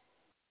based?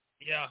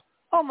 Yeah.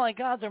 Oh, my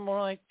God. They're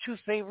more like two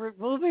favorite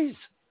movies.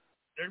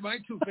 They're my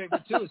two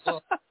favorite, too.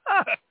 So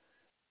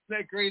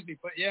that crazy,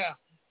 but yeah.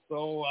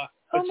 So,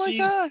 oh, my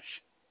gosh.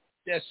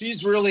 Yeah,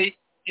 she's really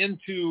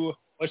into,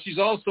 but she's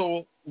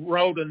also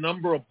wrote a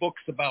number of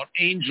books about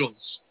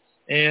angels.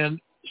 And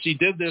she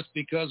did this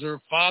because her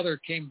father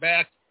came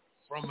back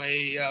from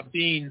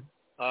being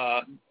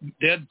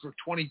dead for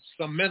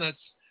 20-some minutes.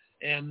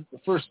 And the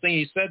first thing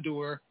he said to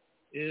her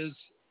is,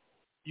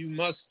 you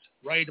must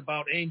write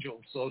about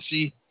angels. So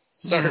she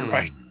started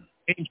writing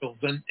angels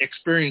and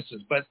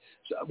experiences. But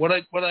what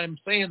I'm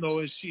saying, though,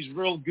 is she's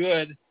real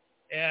good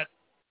at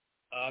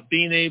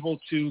being able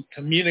to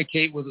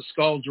communicate with the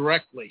skull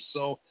directly.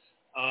 So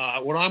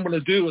what I'm going to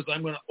do is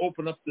I'm going to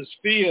open up this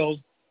field,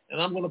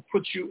 and I'm going to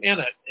put you in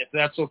it, if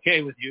that's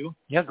okay with you.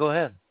 Yeah, go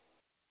ahead.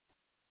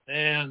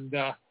 And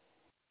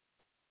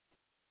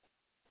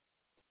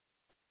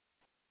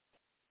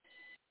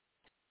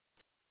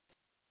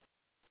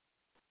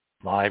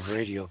live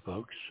radio,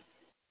 folks.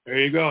 There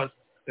you go.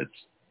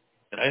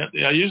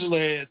 Usually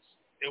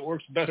it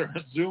works better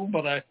at Zoom,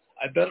 but I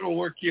bet it'll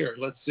work here.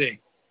 Let's see.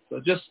 So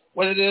just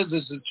what it is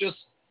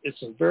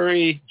it's a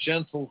very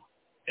gentle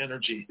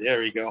energy.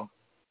 There you go.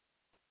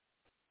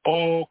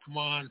 Oh, come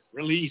on.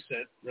 Release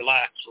it.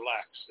 Relax.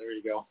 There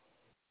you go.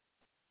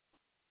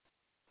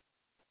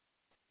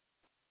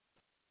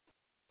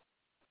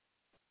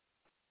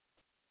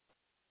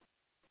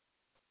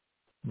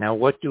 Now,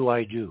 what do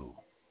I do?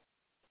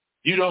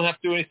 You don't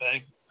have to do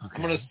anything. Okay.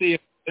 I'm going to see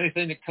if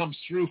anything that comes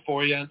through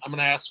for you, and I'm going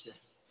to ask you.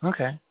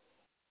 Okay.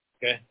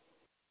 Okay.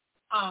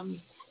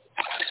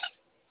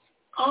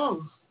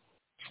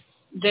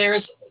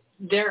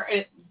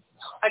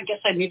 I guess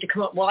I need to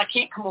come up. Well, I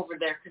can't come over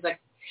there because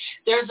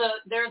there's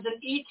an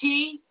ET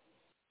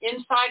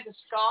inside the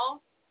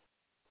skull.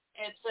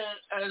 It's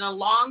an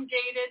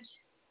elongated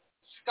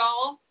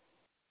skull,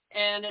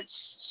 and it's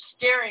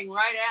staring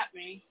right at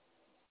me.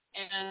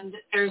 And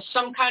there's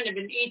some kind of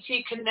an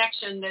ET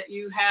connection that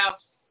you have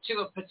to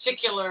a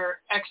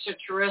particular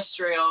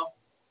extraterrestrial.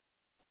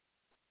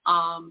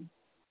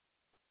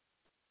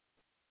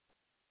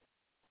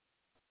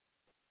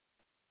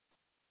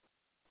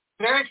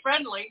 Very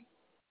friendly.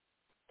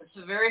 It's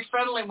a very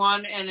friendly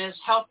one, and is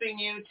helping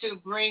you to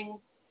bring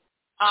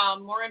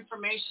more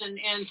information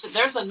into.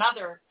 There's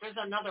another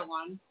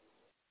one,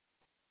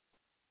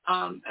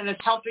 and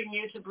it's helping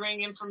you to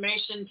bring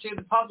information to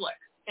the public,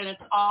 and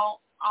it's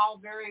all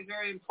very,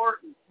 very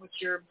important what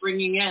you're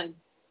bringing in.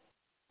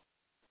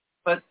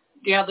 But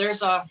yeah, there's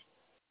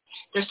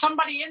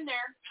somebody in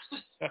there.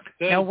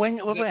 Now,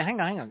 hang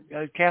on,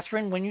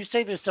 Catherine. When you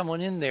say there's someone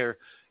in there,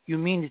 you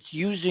mean it's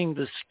using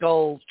the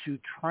skull to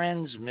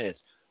transmit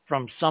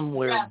from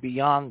somewhere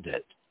beyond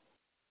it?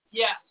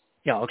 Yes.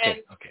 Yeah.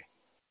 Okay. And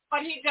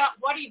what he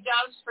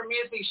does for me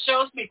is he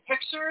shows me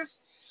pictures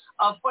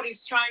of what he's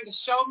trying to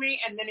show me,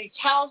 and then he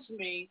tells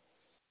me,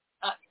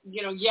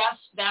 yes,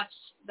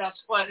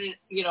 that's what it,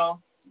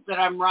 that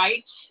I'm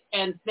right,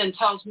 and then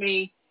tells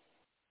me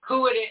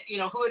who it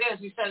is.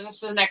 He says this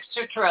is an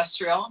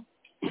extraterrestrial.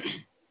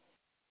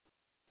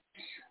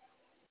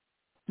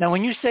 Now,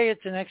 when you say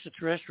it's an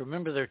extraterrestrial,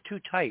 remember there are two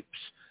types.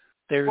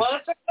 Well,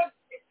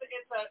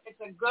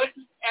 it's a good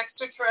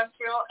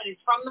extraterrestrial, and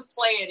it's from the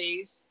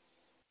Pleiades.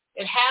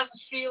 It has a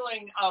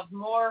feeling of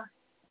more.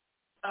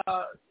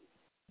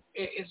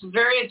 It's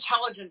very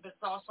intelligent, but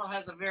it also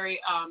has a very,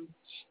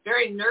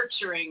 very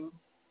nurturing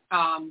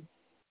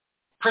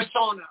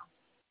persona.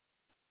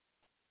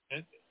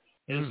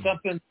 Is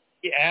something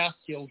he asks,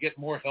 he'll get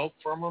more help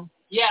from him?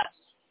 Yes.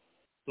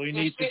 So you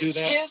need to do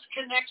that? His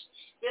connection,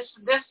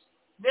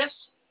 this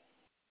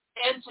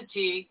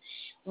entity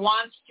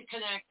wants to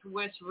connect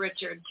with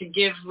Richard, to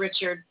give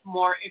Richard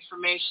more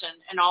information,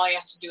 and all he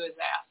has to do is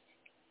ask.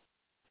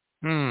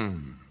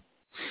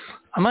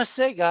 I must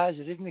say, guys,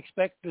 I didn't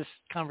expect this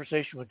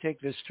conversation would take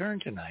this turn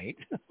tonight.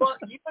 Well,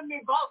 you and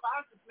me both.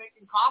 I was just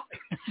making coffee.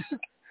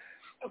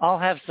 I'll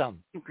have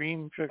some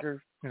cream,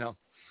 sugar,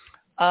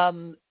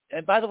 And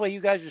by the way,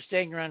 you guys are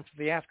staying around for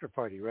the after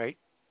party, right?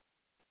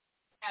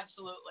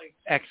 Absolutely.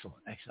 Excellent.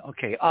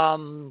 Okay.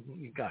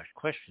 Gosh,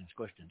 questions.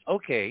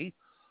 Okay.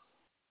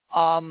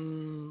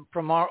 From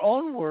our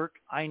own work,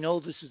 I know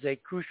this is a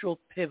crucial,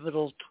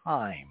 pivotal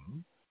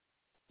time.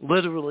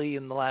 Literally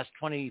in the last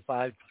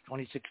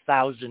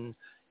 26,000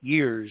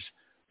 years,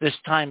 this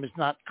time has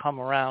not come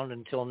around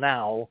until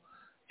now,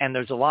 and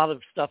there's a lot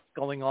of stuff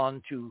going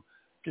on to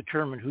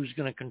determine who's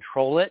going to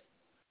control it,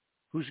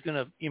 who's going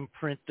to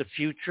imprint the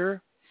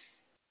future.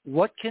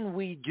 What can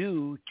we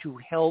do to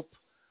help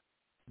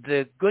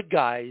the good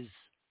guys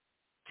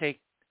take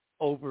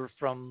over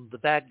from the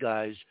bad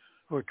guys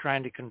who are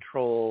trying to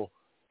control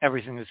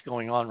everything that's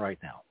going on right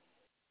now?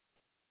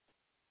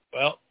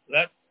 Well,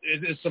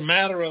 it's a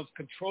matter of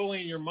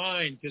controlling your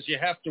mind, because you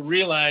have to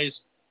realize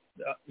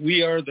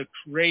we are the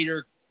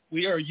creator.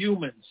 We are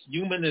humans.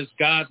 Human is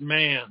God,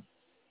 man.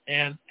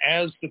 And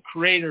as the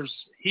creators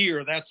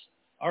here, that's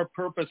our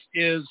purpose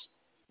is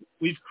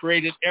we've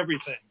created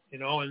everything,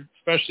 and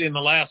especially in the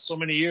last so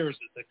many years,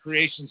 the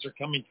creations are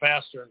coming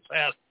faster and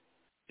faster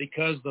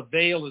because the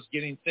veil is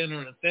getting thinner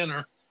and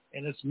thinner,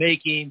 and it's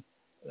making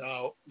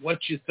what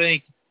you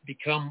think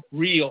become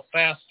real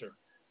faster.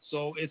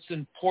 So it's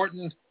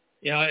important.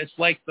 It's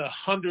like the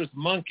 100th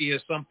monkey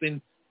is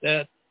something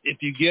that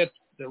if you get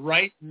the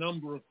right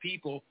number of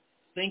people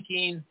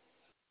thinking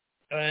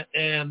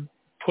and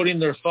putting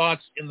their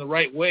thoughts in the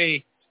right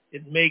way,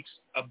 it makes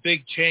a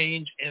big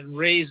change and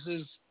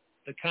raises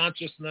the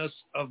consciousness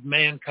of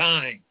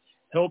mankind,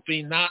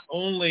 helping not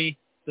only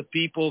the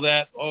people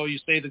that, you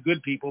say the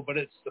good people, but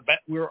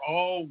we're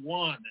all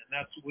one, and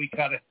that's what we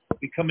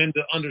come in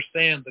to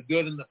understand. The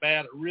good and the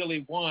bad are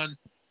really one,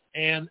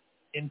 and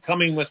in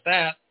coming with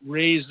that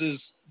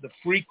raises the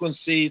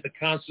frequency, the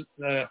concept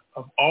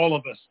of all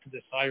of us to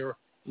this higher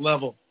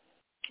level.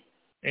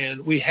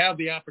 And we have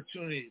the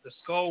opportunity. The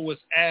skull was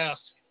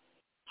asked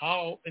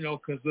how,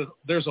 because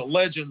there's a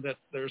legend that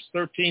there's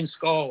 13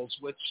 skulls,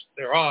 which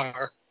there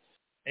are,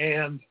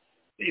 and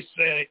they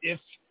say they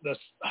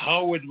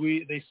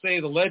say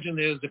the legend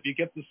is if you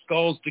get the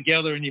skulls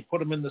together and you put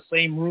them in the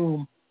same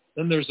room,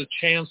 then there's a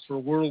chance for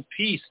world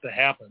peace to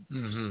happen.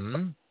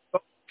 Mm-hmm.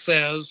 It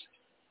says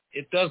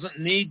it doesn't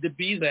need to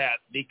be that,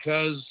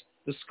 because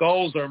the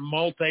skulls are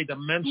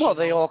multi-dimensional. Well,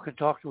 they all can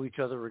talk to each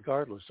other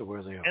regardless of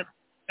where they are. And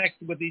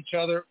connect with each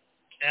other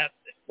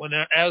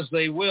as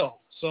they will,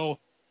 or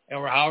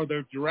how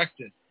they're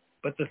directed.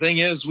 But the thing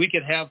is, we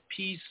could have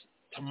peace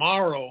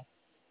tomorrow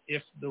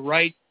if the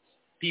right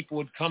people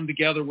would come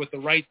together with the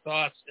right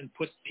thoughts and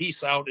put peace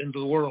out into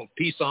the world.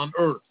 Peace on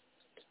earth,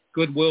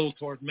 goodwill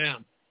toward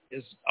men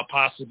is a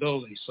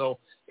possibility. So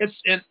it's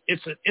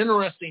an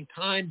interesting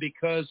time,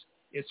 because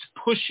it's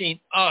pushing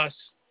us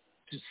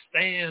to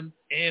stand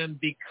and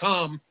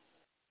become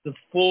the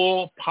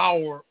full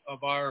power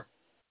of our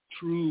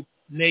true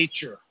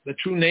nature. The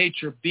true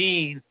nature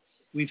being,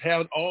 we've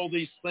had all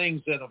these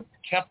things that have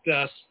kept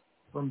us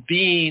from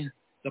being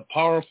the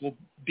powerful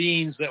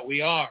beings that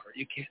we are.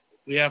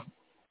 When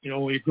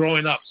you're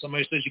growing up,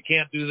 somebody says you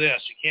can't do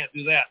this, you can't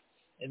do that.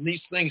 And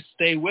these things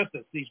stay with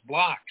us, these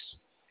blocks.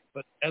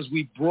 But as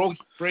we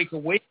break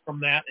away from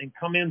that and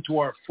come into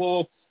our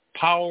full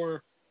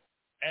power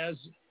as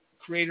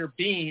creator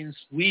beings,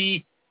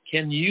 we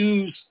can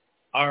use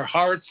our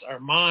hearts, our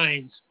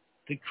minds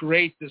to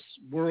create this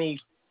world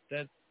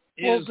that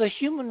is... Well, the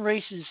human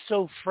race is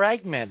so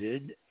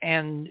fragmented,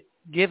 and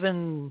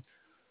given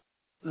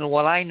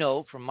what I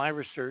know from my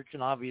research,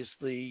 and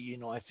obviously,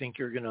 I think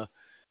you're going to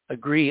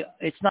agree,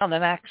 it's not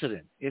an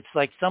accident. It's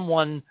like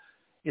someone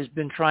has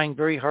been trying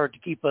very hard to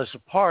keep us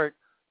apart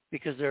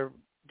because they're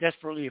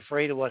desperately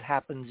afraid of what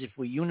happens if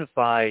we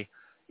unify,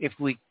 if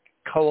we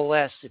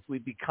coalesce, if we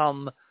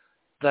become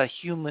the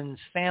human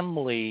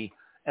family,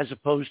 as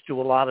opposed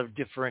to a lot of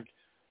different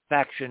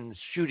factions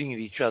shooting at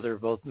each other,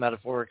 both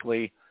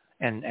metaphorically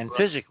and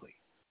physically.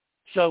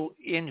 So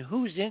in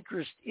whose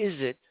interest is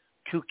it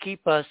to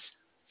keep us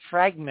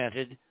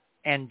fragmented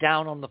and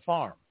down on the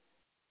farm?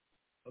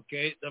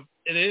 Okay,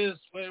 it is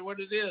what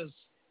it is.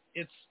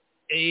 It's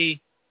a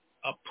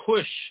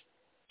push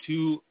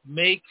to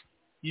make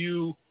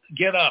you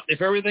get up. If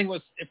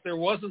there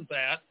wasn't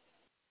that,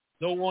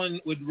 no one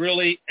would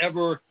really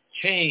ever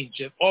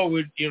change.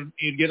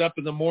 You'd get up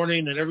in the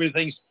morning and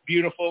everything's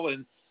beautiful,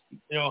 and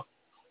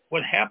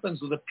what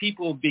happens with the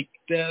people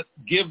that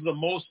give the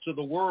most to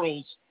the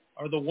world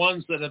are the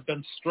ones that have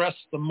been stressed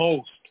the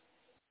most.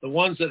 The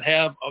ones that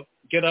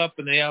get up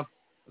and they have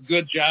a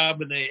good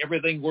job and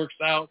everything works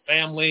out,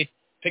 family,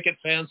 picket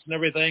fence and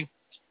everything.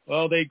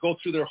 Well, they go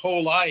through their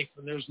whole life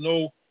and there's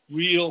no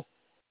real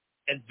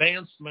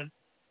advancement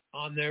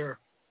on their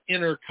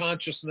inner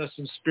consciousness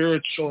and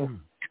spiritual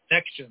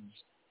connections.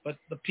 But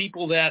the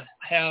people that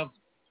have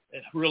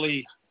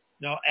really,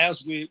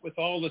 with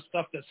all the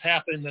stuff that's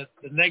happened,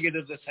 the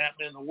negative that's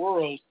happening in the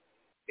world,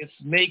 it's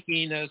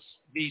making us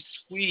be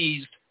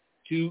squeezed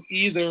to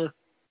either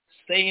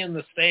stay in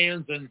the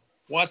stands and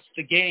watch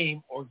the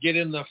game or get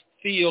in the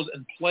field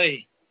and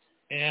play.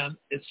 And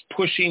it's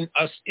pushing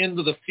us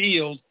into the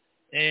field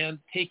and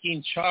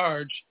taking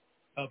charge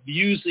of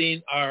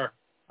using our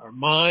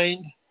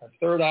mind, our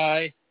third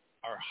eye,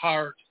 our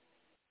heart,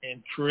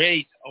 and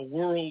create a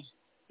world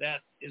that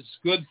is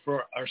good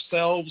for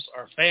ourselves,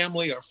 our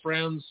family, our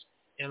friends,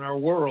 and our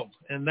world.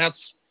 And that's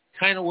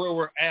kind of where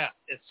we're at.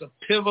 It's a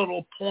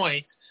pivotal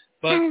point,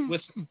 but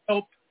with the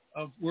help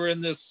of, we're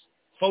in this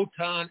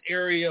photon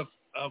area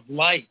of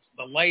light.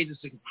 The light is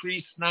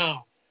increased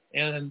now.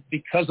 And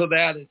because of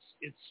that,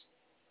 it's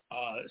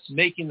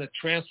making the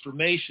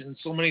transformation in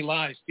so many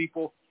lives.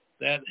 People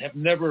that have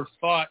never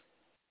thought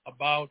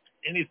about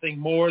anything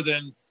more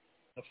than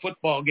a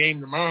football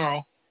game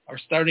tomorrow are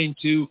starting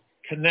to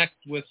connect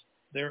with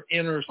their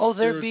inner. Oh,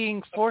 they're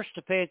being forced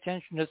to pay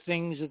attention to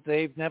things that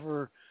they've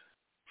never,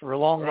 for a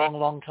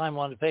long time,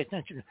 wanted to pay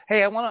attention to.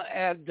 Hey, I want to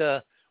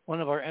add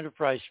one of our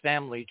enterprise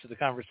family to the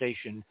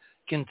conversation.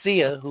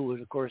 Cynthia, who,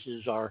 of course,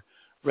 is our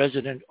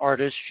resident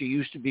artist. She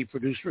used to be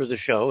producer of the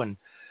show, and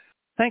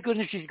thank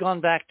goodness she's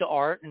gone back to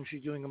art, and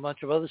she's doing a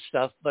bunch of other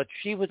stuff. But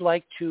she would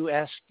like to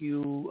ask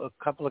you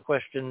a couple of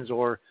questions,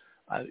 or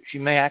she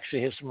may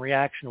actually have some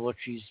reaction to what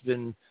she's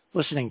been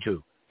listening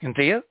to.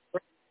 Cynthia?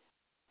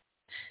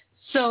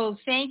 So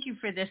thank you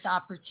for this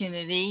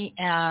opportunity.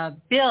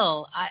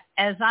 Bill,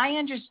 as I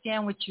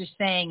understand what you're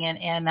saying,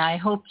 and I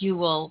hope you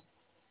will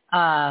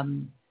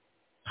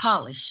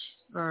polish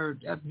or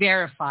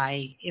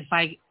verify if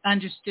I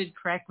understood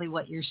correctly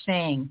what you're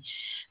saying,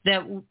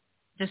 that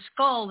the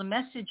skull, the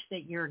message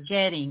that you're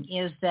getting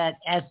is that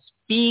as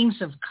beings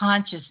of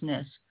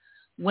consciousness,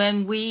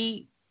 when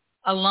we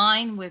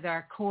align with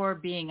our core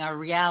being, our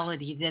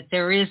reality, that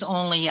there is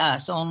only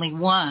us, only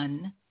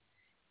one,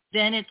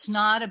 then it's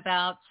not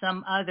about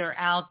some other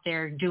out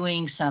there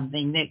doing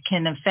something that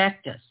can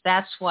affect us.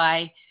 That's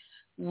why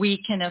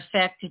we can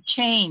affect a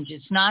change.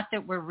 It's not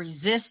that we're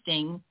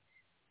resisting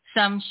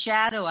some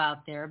shadow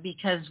out there,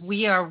 because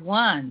we are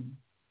one.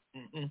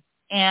 Mm-hmm.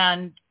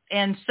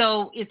 And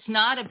so it's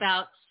not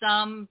about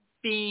some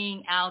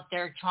being out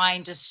there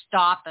trying to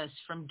stop us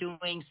from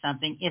doing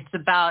something. It's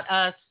about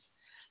us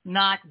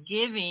not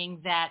giving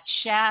that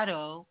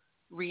shadow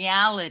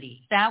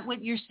reality. Is that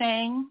what you're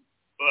saying?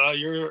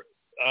 You're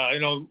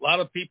a lot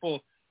of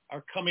people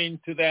are coming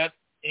to that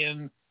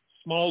in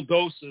small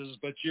doses,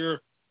 but you're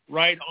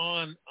right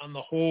on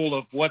the whole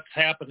of what's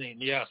happening.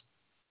 Yes.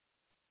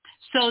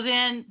 So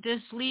then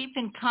this leap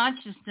in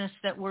consciousness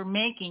that we're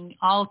making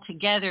all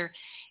together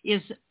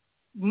is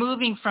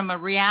moving from a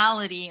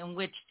reality in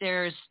which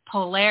there's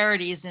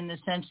polarities in the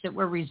sense that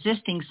we're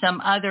resisting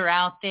some other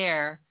out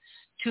there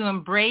to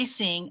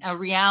embracing a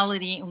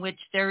reality in which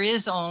there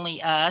is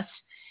only us.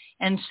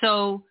 And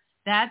so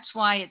that's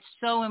why it's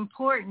so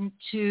important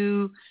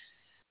to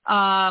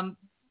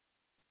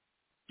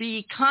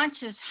be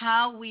conscious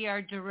how we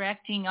are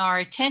directing our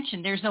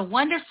attention. There's a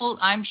wonderful,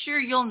 I'm sure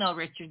you'll know,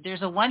 Richard,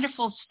 there's a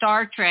wonderful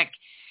Star Trek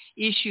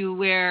issue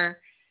where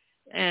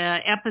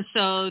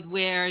episode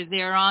where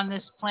they're on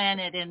this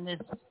planet and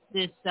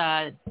this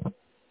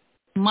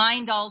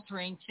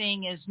mind-altering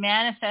thing is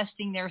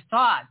manifesting their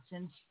thoughts.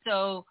 And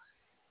so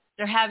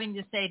they're having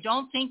to say,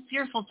 don't think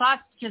fearful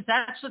thoughts because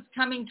that's what's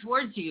coming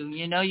towards you.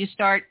 You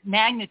start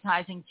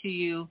magnetizing to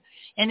you.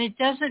 And it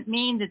doesn't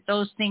mean that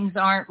those things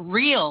aren't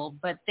real,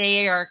 but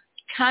they are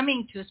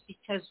coming to us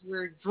because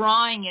we're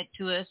drawing it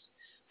to us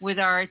with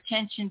our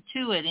attention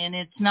to it. And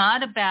it's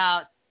not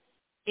about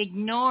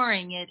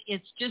ignoring it.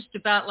 It's just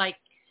about, like,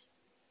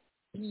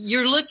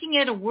 you're looking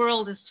at a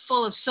world that's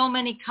full of so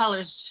many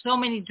colors, so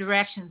many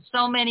directions,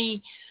 so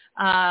many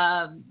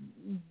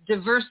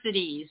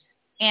diversities.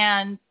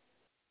 And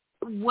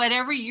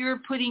whatever you're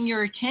putting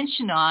your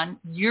attention on,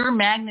 you're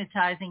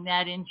magnetizing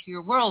that into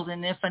your world.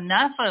 And if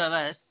enough of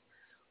us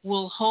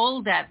will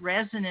hold that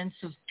resonance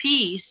of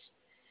peace,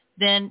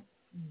 then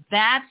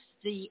that's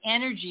the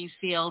energy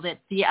field that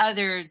the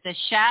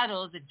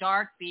shadow, the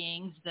dark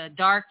beings, the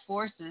dark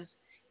forces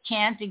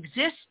can't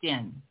exist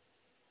in.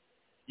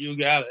 You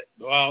got it.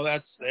 Wow,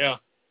 that's.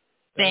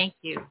 Thank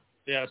you.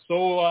 Yeah,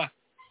 so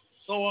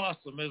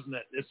awesome, isn't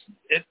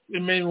it?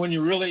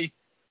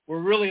 We're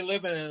really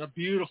living in a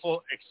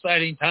beautiful,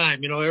 exciting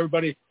time.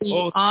 Everybody.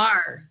 We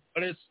are.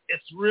 But it's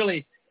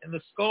really, and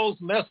the skull's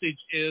message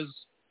is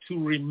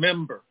to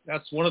remember.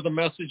 That's one of the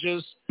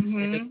messages.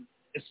 Mm-hmm.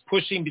 It's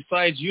pushing,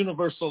 besides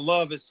universal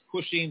love, it's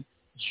pushing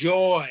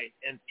joy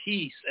and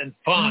peace and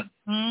fun.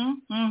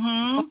 Mm-hmm.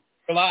 Mm-hmm.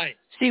 Life.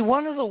 See,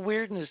 one of the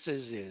weirdnesses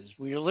is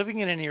we are living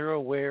in an era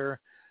where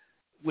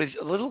with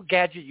a little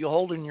gadget you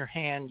hold in your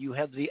hand, you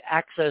have the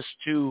access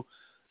to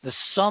the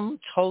sum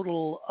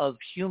total of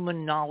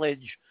human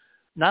knowledge,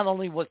 not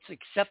only what's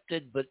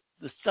accepted, but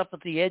the stuff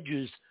at the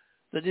edges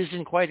that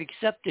isn't quite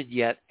accepted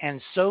yet. And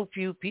so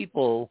few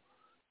people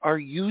are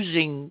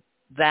using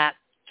that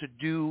to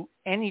do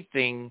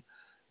anything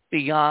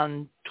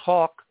beyond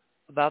talk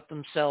about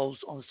themselves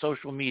on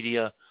social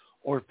media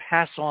or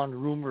pass on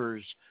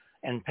rumors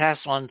and pass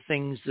on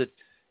things that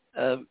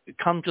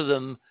come to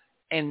them,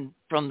 and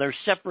from their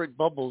separate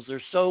bubbles.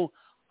 They're so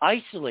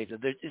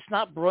isolated. It's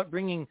not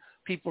bringing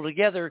people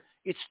together.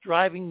 It's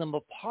driving them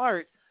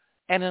apart.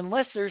 And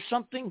unless there's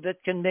something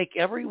that can make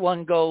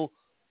everyone go,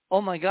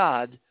 oh, my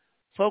God,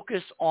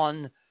 focus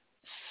on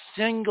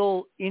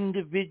single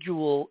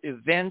individual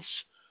events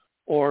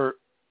or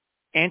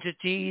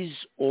entities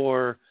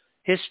or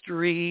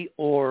history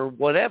or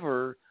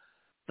whatever,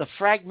 the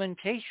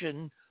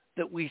fragmentation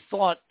that we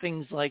thought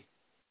things like,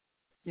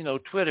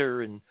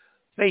 Twitter and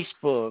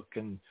Facebook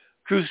and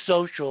Truth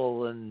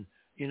Social and,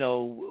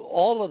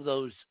 all of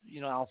those,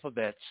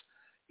 alphabets,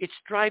 it's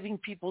driving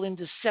people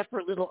into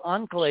separate little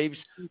enclaves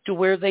to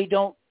where they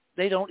don't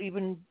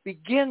even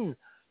begin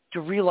to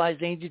realize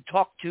they need to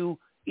talk to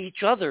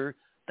each other.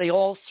 They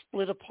all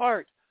split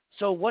apart.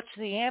 So what's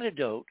the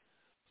antidote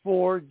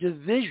for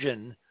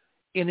division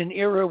in an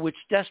era which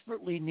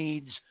desperately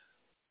needs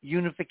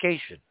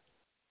unification?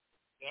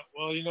 Yeah,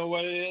 well, you know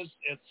what it is?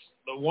 It's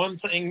the one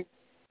thing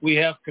we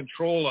have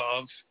control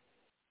of,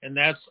 and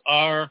that's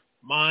our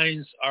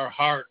minds, our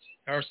heart,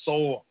 our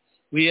soul.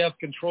 We have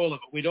control of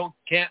it.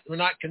 We're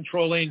not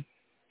controlling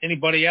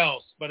anybody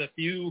else. But if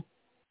you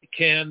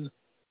can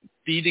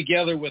be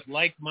together with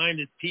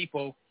like-minded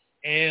people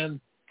and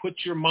put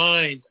your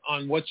mind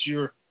on what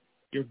your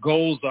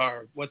goals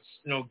are, what's,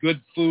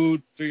 good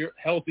food for your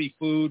healthy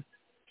food,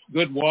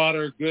 good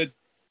water, good,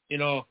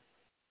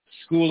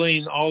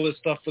 schooling, all this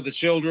stuff for the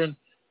children.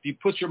 If you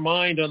put your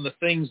mind on the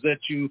things that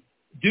you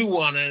do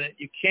want in it,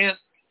 you can't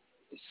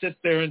sit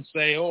there and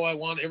say, oh, I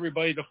want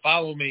everybody to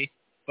follow me,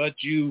 but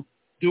you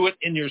do it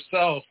in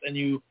yourself and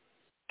you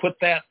put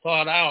that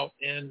thought out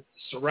and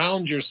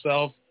surround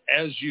yourself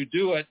as you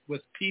do it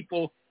with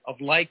people of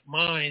like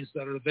minds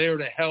that are there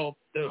to help.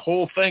 The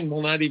whole thing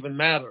will not even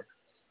matter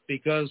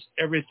because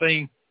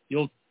everything,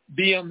 you'll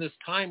be on this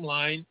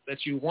timeline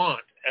that you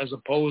want as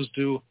opposed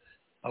to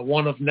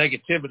one of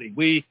negativity.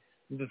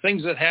 The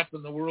things that happen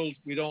in the world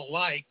we don't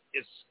like,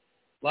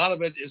 a lot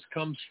of it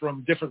comes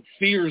from different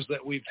fears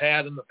that we've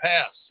had in the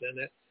past. And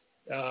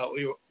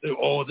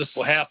this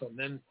will happen.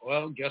 Then,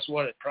 well, guess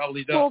what? It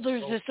probably does. Well,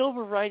 there's this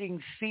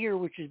overriding fear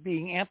which is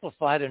being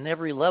amplified on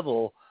every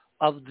level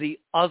of the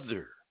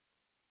other.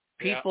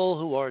 People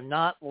who are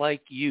not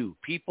like you,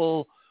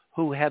 people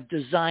who have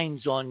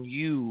designs on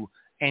you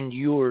and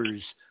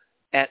yours.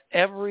 At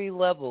every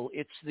level,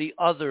 it's the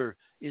other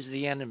is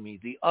the enemy.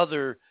 The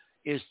other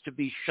is to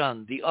be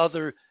shunned. The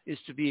other is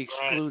to be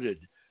excluded.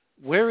 Right.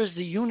 Where is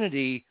the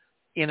unity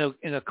in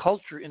a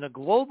culture, in a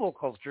global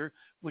culture,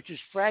 which is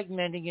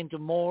fragmenting into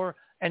more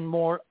and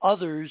more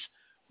others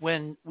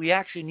when we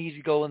actually need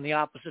to go in the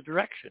opposite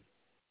direction?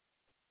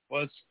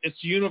 Well,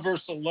 it's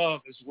universal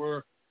love is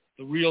where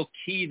the real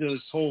key to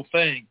this whole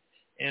thing,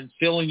 and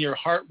filling your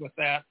heart with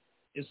that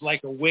is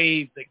like a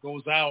wave that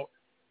goes out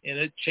and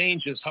it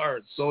changes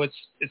hearts. So it's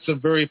a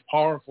very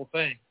powerful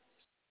thing.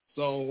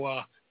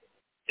 So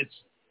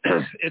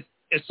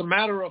it's a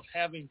matter of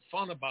having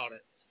fun about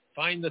it.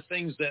 Find the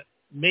things that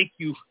make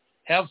you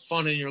have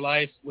fun in your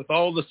life with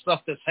all the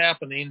stuff that's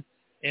happening,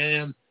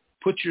 and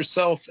put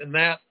yourself in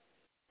that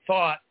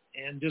thought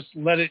and just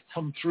let it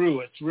come through.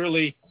 It's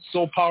really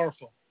so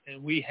powerful,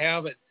 and we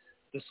have it.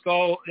 The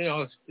skull,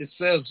 it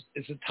says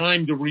it's a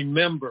time to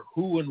remember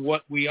who and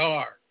what we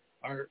are.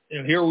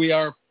 Here we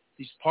are,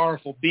 these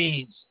powerful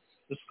beings.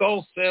 The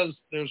skull says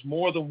there's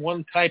more than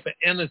one type of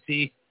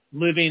entity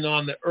living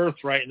on the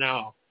earth right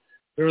now.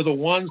 They're the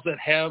ones that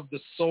have the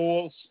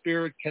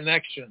soul-spirit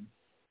connection.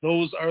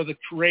 Those are the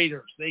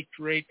creators. They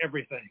create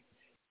everything.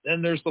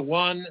 Then there's the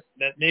one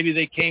that maybe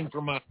they came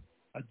from a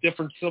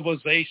different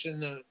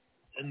civilization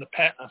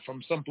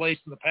from someplace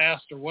in the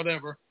past or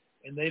whatever,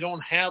 and they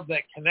don't have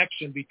that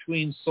connection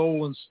between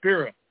soul and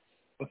spirit.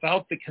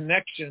 Without the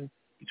connection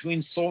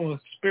between soul and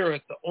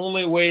spirit, the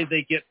only way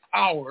they get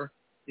power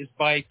is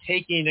by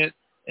taking it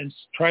and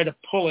try to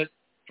pull it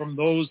from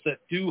those that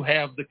do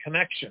have the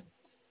connection.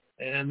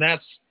 And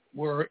that's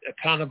where a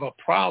kind of a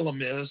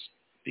problem is,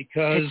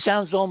 because it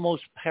sounds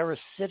almost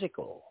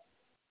parasitical.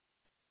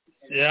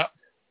 Yeah.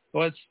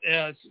 Well,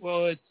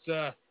 it's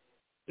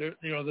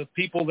the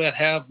people that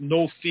have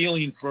no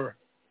feeling for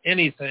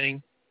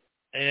anything,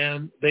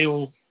 and they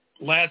will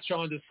latch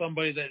on to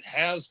somebody that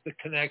has the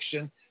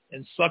connection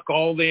and suck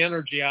all the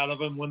energy out of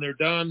them. When they're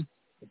done,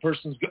 the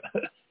person's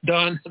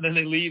done, and then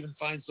they leave and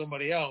find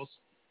somebody else.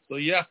 So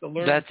you have to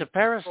learn. That's a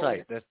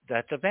parasite.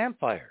 That's a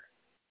vampire.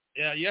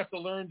 Yeah, you have to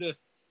learn to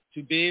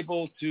be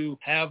able to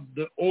have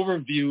the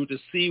overview to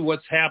see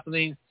what's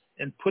happening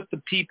and put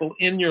the people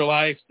in your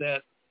life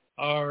that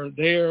are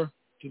there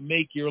to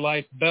make your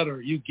life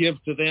better. You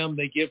give to them,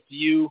 they give to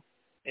you,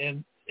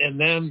 and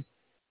then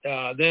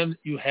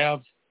you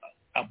have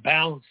a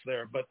balance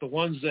there. But the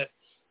ones that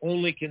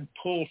only can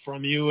pull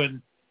from you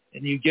and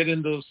you get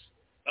into those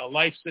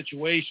life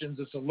situations,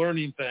 it's a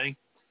learning thing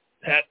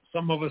that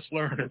some of us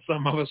learn and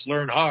some of us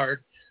learn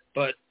hard.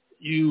 But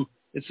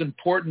it's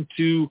important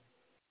to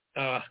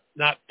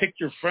not pick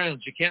your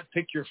friends. You can't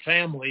pick your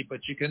family, but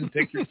you can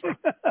pick your friends.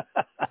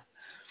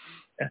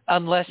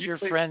 Unless your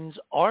friends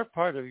are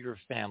part of your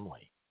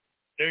family.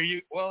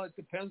 Well, it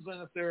depends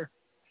on if they're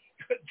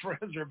good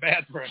friends or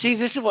bad friends. See,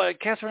 this is what,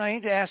 Catherine, I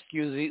need to ask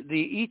you,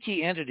 the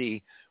ET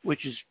entity,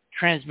 which is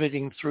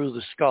transmitting through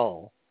the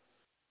skull,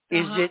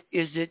 is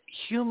it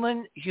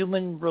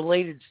human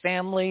related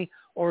family,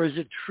 or is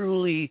it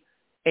truly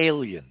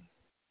alien?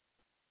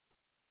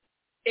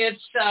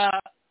 It's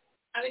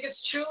I think it's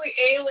truly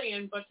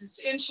alien, but it's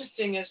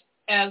interesting is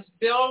as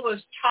Bill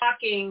was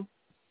talking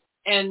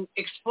and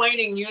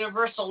explaining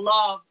universal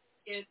love,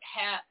 his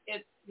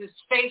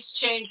face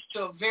changed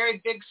to a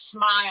very big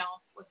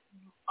smile with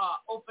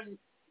open,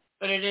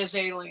 but it is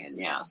alien,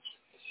 yeah.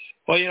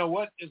 Well, you know,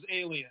 what is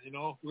alien? You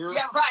know, we're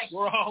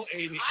all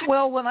alien.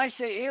 Well, when I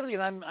say alien,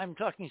 I'm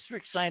talking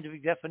strict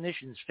scientific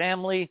definitions.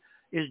 Family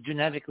is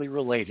genetically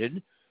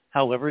related,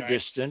 however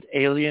distant.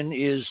 Alien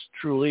is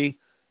truly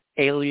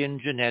alien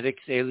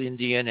genetics, alien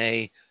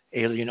DNA,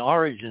 alien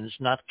origins,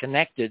 not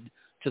connected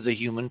to the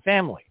human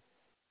family.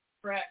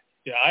 Correct.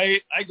 Yeah,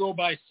 I go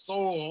by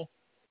soul,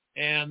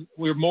 and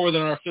we're more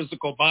than our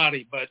physical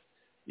body. But,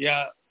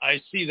 yeah,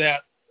 I see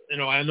that. You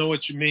know, I know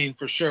what you mean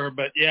for sure,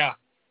 but, yeah.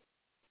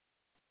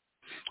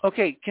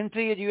 Okay,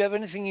 Cynthia, do you have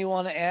anything you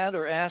want to add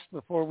or ask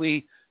before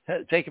we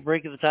take a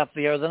break at the top of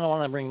the hour? Then I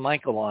want to bring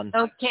Michael on.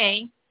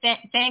 Okay.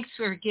 Thanks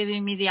for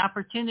giving me the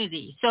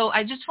opportunity. So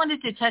I just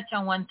wanted to touch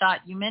on one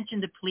thought. You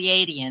mentioned the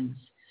Pleiadians,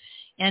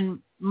 and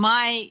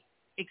my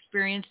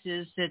experience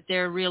is that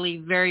they're really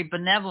very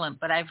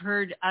benevolent, but I've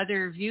heard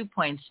other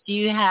viewpoints. Do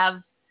you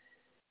have,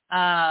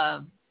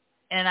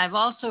 and I've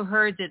also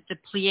heard that the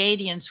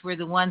Pleiadians were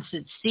the ones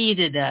that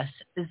seeded us.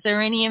 Is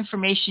there any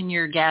information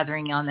you're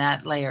gathering on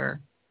that layer?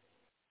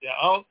 Yeah,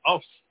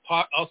 I'll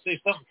say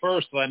something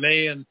first, if I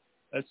may, and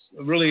that's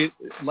really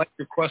like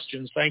your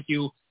questions. Thank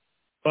you.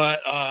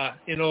 But,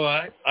 you know,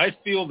 I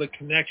feel the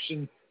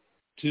connection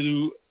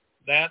to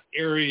that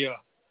area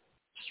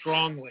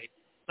strongly.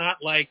 Not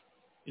like,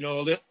 you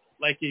know,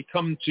 like you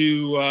come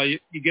to,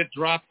 you get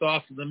dropped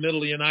off in the middle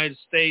of the United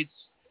States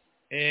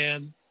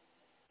and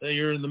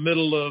you're in the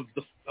middle of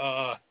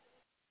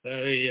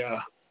the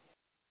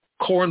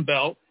corn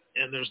belt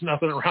and there's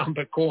nothing around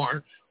but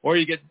corn, or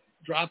you get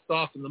dropped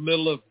off in the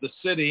middle of the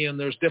city and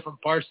there's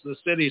different parts of the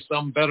city,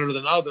 some better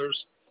than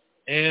others.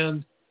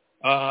 And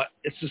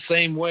it's the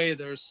same way.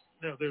 There's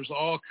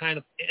all kind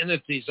of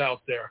entities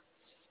out there,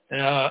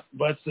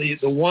 but the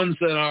ones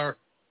that are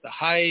the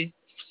high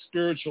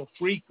spiritual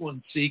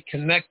frequency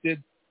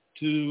connected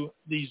to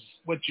these,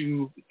 what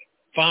you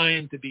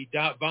find to be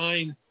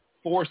divine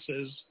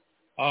forces,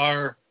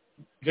 are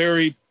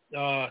very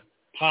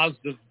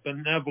positive,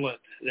 benevolent,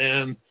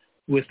 and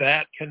with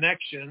that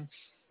connection,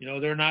 you know,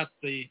 they're not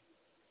the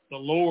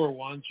lower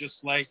ones, just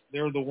like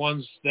they're the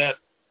ones that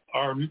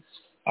are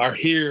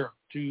here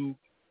to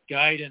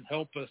guide and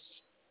help us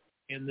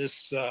in this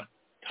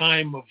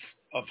time of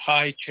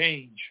high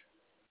change.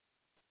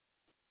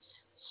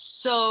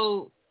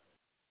 So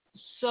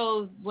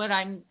what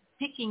I'm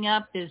picking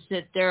up is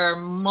that there are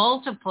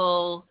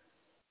multiple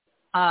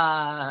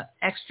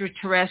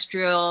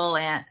extraterrestrial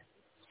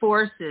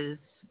forces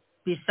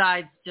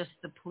besides just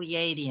the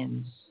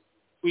Pleiadians.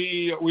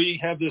 We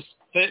have this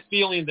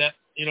feeling that,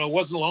 you know, it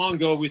wasn't long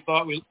ago we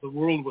thought the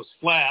world was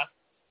flat,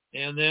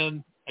 and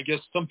then I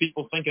guess some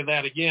people think of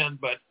that again,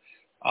 but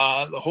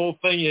the whole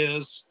thing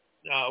is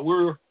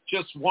we're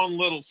just one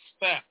little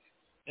speck,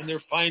 and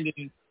they're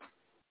finding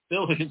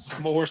billions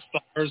more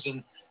stars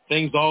and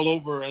things all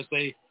over as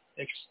they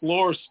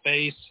explore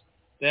space.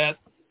 That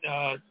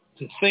to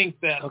think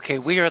that... Okay,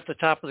 we are at the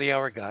top of the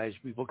hour, guys.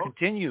 We will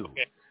continue.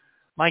 Okay.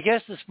 My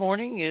guest this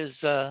morning is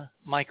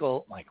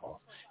Michael.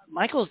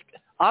 Michael's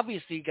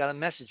obviously got a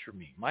message for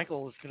me.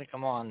 Michael is going to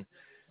come on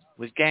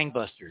with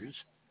gangbusters.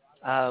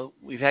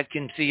 We've had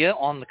Cynthia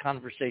on the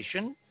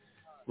conversation.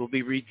 We'll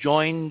be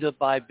rejoined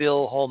by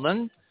Bill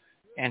Homann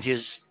and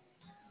his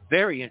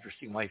very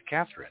interesting wife,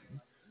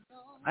 Catherine.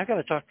 I've got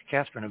to talk to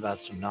Catherine about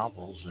some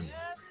novels and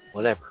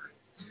whatever.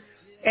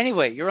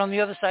 Anyway, you're on the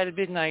other side of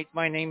midnight.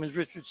 My name is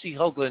Richard C.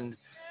 Hoagland.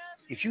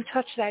 If you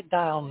touch that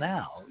dial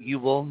now, you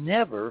will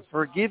never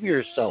forgive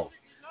yourself.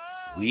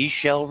 We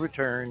shall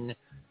return.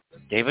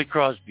 David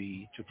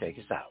Crosby to take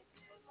us out.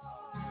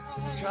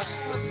 Just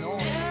the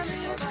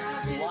noise of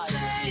life.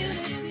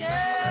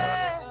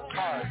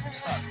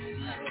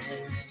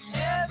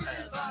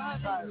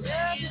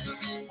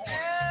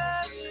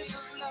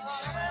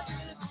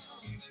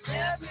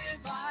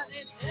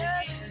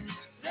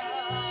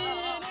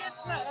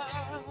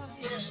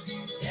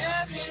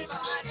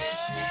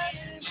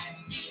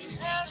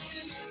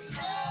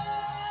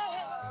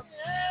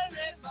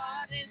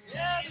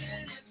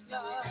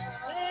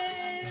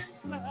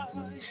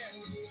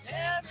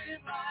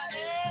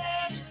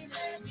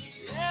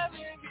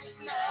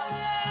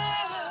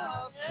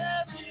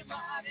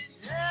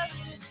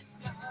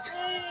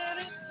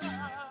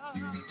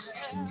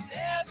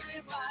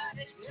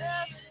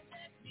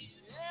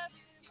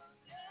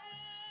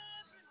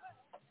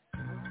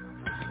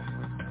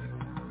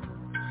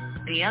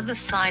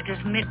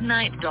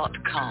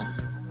 theothersideofmidnight.com.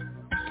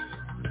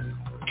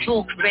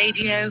 Talk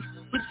radio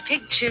with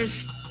pictures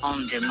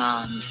on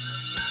demand.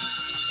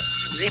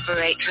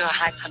 Liberate your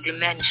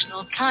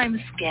hyperdimensional time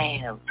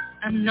scale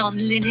and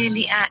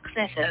non-linearly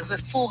access over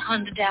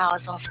 400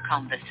 hours of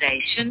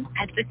conversation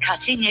at the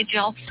cutting edge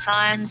of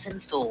science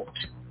and thought.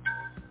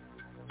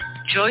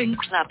 Join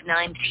Club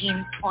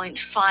 19.5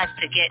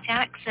 to get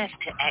access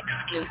to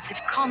exclusive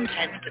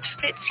content that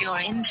fits your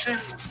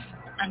interests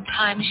and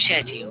time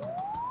schedule.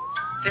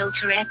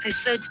 Filter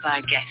episodes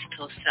by guest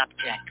or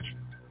subject.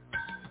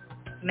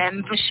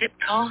 Membership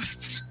costs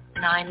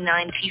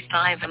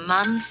 $9.95 a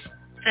month,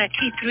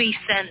 33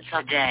 cents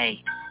a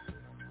day.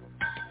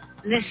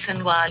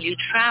 Listen while you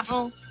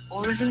travel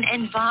or as an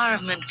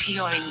environment to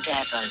your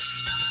endeavors.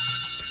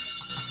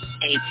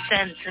 8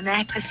 cents an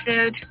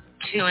episode,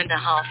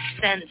 2.5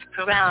 cents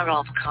per hour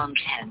of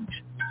content.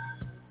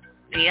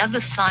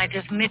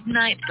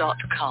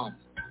 theothersideofmidnight.com.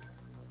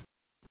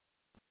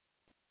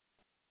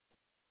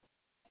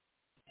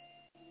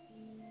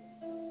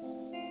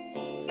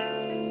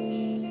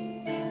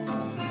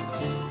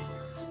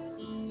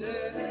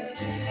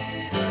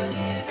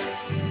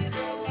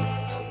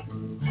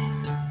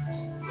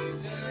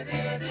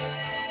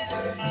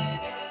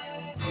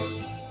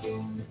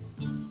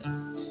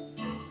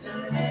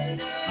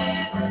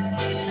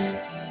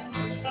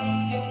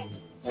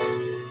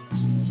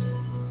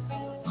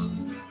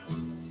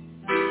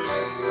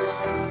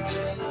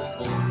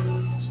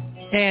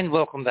 And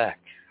welcome back.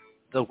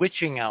 The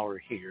witching hour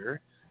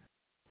here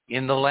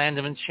in the land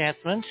of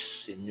enchantment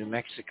in New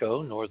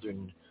Mexico,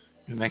 northern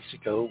New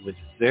Mexico, with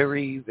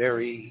very,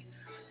 very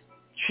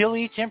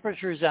chilly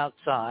temperatures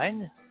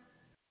outside.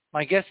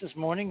 My guests this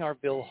morning are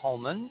Bill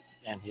Homann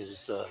and his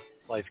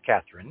wife,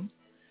 Catherine.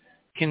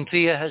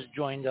 Cynthia has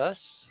joined us.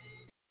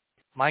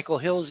 Michael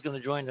Hill is going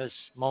to join us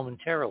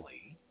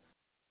momentarily.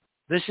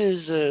 This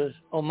is a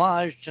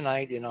homage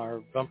tonight in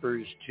our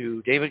bumpers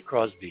to David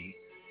Crosby,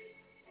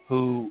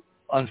 who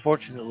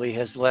unfortunately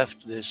has left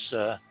this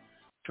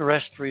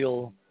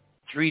terrestrial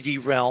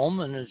 3D realm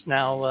and is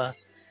now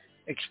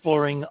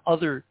exploring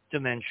other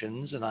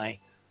dimensions. And I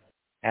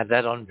had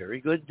that on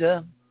very good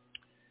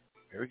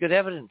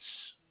evidence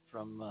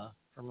from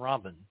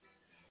Robin.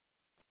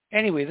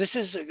 Anyway, this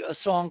is a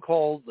song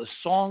called "The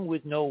Song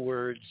with No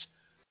Words"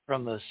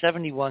 from the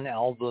 '71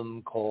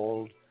 album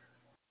called,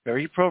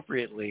 very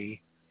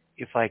appropriately,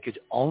 "If I Could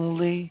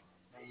Only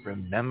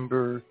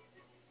Remember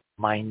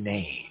My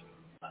Name."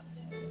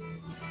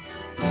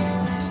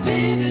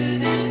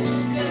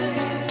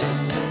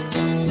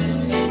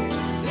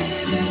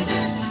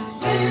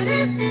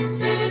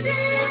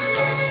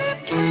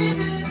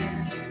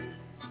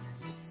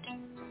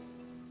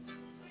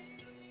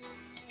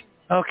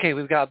 Okay,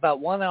 we've got about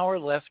 1 hour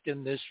left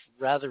in this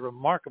rather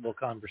remarkable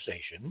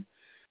conversation.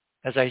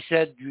 As I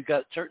said, you've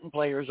got certain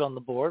players on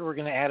the board. We're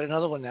going to add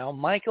another one now.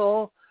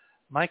 Michael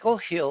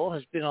Hill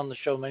has been on the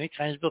show many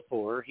times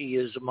before. He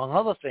is, among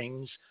other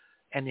things,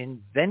 an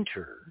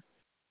inventor,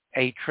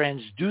 a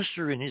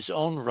transducer in his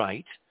own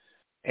right,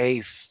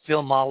 a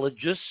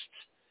filmologist,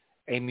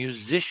 a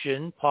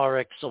musician par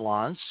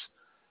excellence,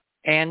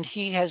 and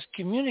he has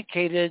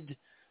communicated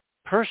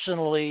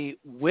personally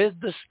with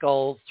the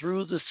skull,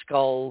 through the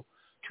skull,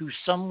 to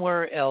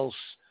somewhere else.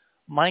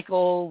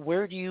 Michael,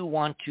 where do you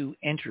want to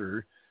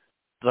enter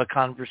the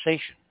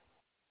conversation?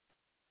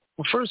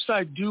 Well, first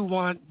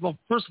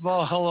of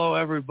all, hello,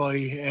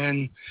 everybody.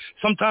 And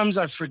sometimes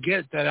I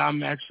forget that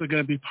I'm actually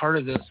going to be part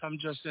of this. I'm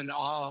just in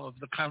awe of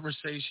the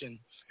conversation.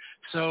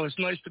 So it's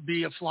nice to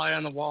be a fly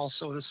on the wall,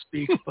 so to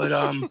speak. But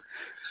I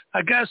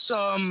guess,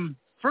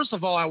 first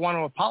of all, I want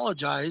to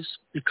apologize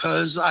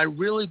because I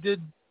really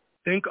did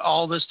think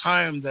all this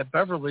time that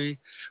Beverly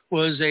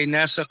was a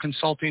NASA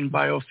consulting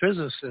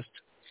biophysicist.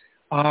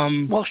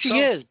 Well, she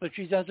is, but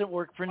she doesn't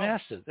work for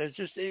NASA. There's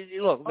just,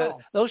 look,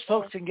 those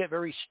folks can get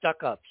very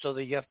stuck up, so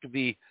that you have to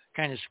be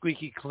kind of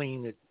squeaky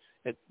clean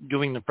at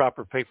doing the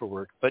proper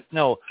paperwork. But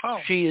no,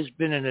 she has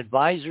been an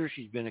advisor.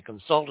 She's been a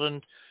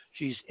consultant.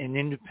 She's an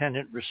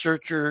independent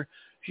researcher.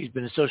 She's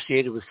been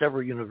associated with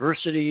several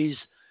universities.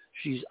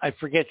 She's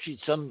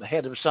some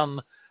head of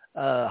some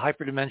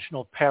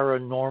hyperdimensional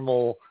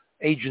paranormal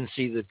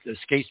agency that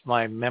escapes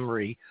my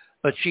memory.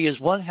 But she is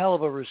one hell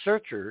of a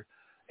researcher.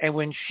 And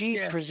when she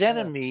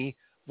presented me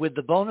with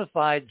the bona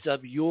fides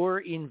of your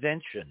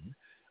invention,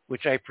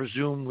 which I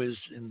presume was,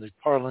 in the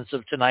parlance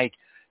of tonight,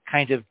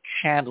 kind of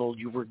channeled,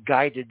 you were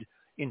guided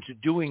into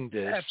doing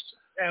this.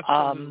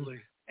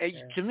 Absolutely.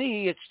 To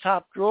me, it's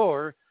top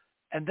drawer.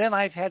 And then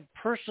I've had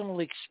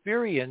personal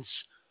experience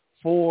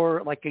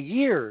for like a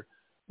year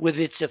with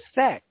its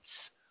effects.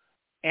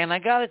 And I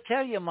got to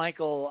tell you,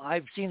 Michael,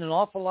 I've seen an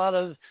awful lot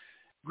of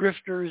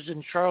grifters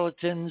and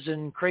charlatans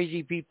and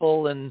crazy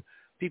people and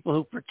people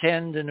who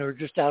pretend and are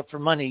just out for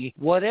money.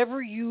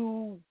 Whatever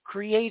you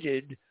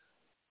created,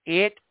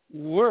 it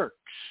works.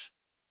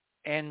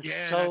 And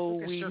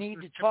so we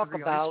need to talk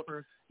about,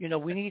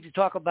 we need to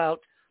talk about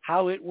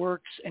how it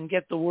works and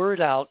get the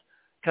word out.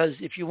 Because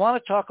if you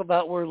want to talk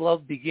about where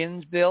love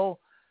begins, Bill,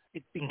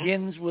 it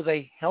begins with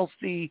a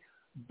healthy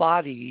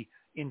body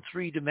in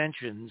 3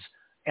 dimensions.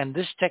 And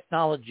this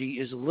technology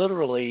is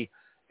literally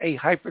a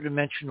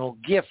hyperdimensional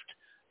gift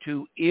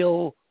to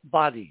ill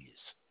bodies.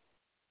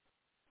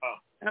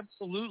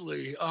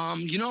 Absolutely.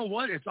 You know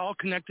what? It's all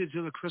connected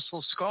to the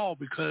crystal skull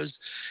because,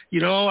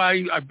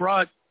 I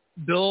brought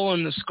Bill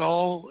and the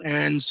skull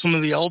and some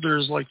of the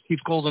elders like Chief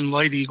Golden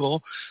Light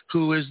Eagle,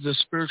 who is the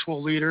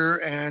spiritual leader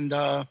and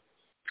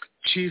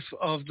chief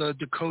of the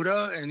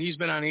Dakota, and he's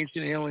been on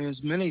Ancient Aliens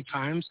many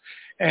times.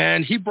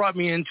 And he brought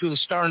me into the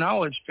Star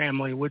Knowledge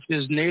family, which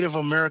is Native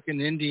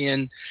American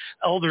Indian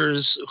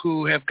elders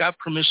who have got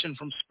permission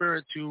from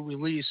Spirit to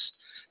release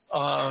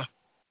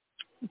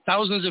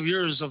thousands of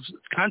years of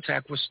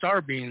contact with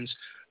star beings.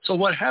 So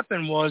what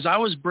happened was I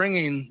was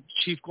bringing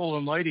Chief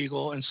Golden Light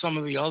Eagle and some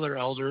of the other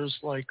elders,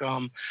 like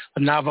the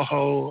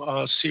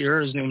Navajo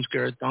seer, his name's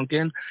Garrett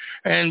Duncan,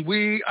 and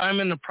I'm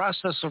in the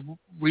process of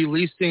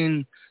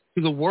releasing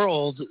to the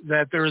world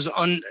that there is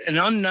an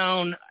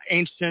unknown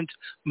ancient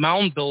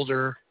mound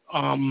builder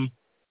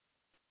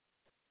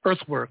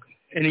earthwork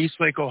in East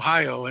Lake,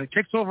 Ohio, and it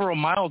takes over a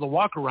mile to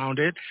walk around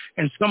it.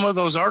 And some of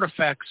those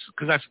artifacts,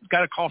 because I've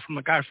got a call from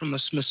a guy from the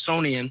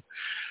Smithsonian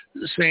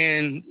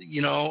saying,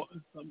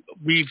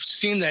 we've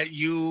seen that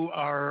you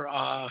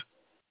are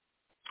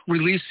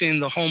releasing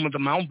the home of the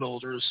mound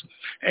builders.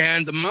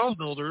 And the mound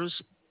builders,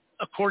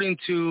 according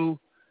to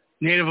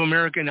Native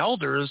American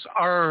elders,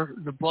 are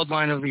the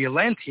bloodline of the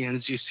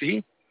Atlanteans, you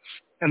see.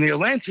 And the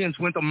Atlanteans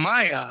went to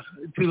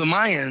the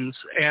Mayans,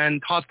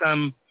 and taught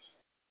them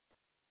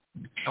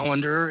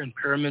calendar and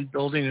pyramid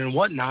building and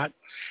whatnot.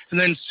 And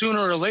then sooner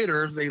or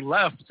later they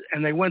left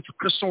and they went to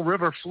Crystal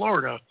River,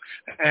 Florida.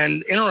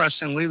 And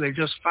interestingly, they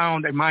just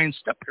found a Mayan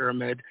step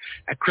pyramid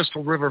at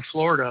Crystal River,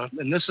 Florida.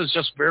 And this is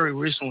just very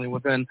recently,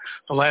 within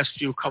the last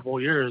couple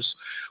of years.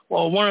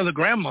 Well, one of the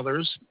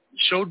grandmothers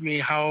showed me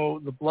how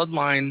the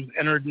bloodline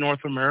entered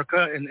North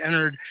America and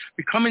entered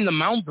becoming the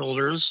mound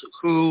builders,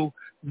 who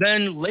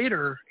then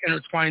later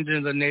intertwined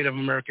into the Native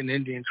American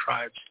Indian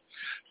tribes.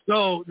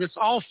 So this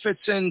all fits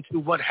into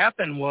what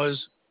happened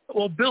was,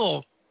 well,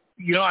 Bill,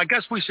 I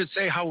guess we should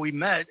say how we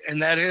met, and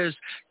that is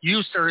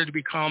you started to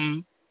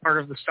become part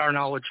of the Star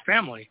Knowledge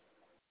family.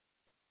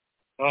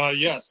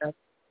 Yes.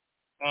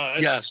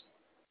 Yes.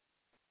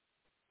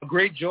 A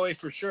great joy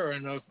for sure,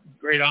 and a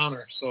great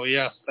honor. So,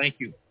 yes, thank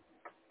you.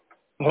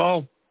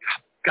 Well,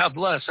 God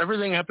bless.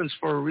 Everything happens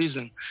for a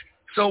reason.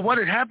 So what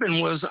had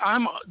happened was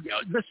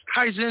this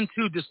ties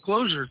into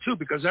disclosure, too,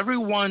 because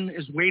everyone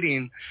is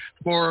waiting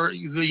for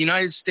the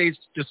United States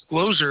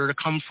disclosure to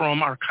come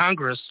from our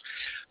Congress.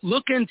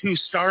 Look into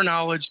Star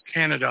Knowledge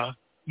Canada,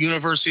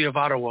 University of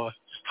Ottawa.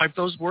 Just type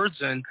those words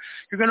in.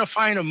 You're going to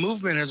find a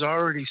movement has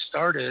already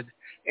started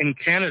in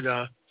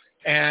Canada,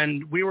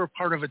 and we were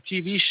part of a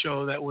TV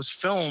show that was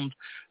filmed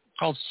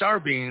called Star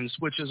Beings,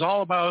 which is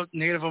all about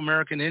Native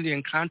American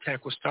Indian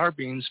contact with star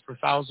beings for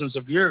thousands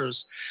of years.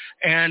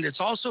 And it's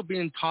also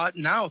being taught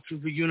now through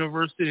the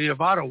University of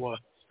Ottawa.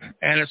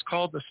 And it's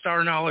called the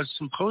Star Knowledge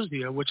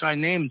Symposia, which I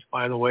named,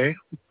 by the way.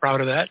 I'm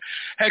proud of that.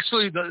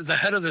 Actually, the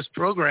head of this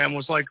program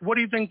was like, what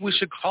do you think we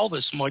should call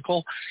this,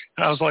 Michael?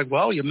 And I was like,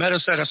 well, you met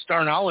us at a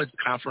Star Knowledge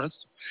conference.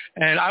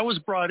 And I was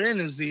brought in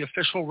as the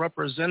official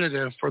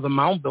representative for the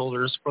mound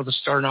builders for the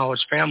Star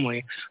Knowledge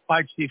family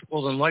by Chief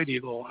Golden Light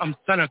Eagle. I'm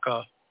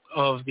Seneca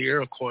of the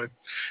Iroquois.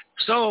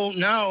 So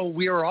now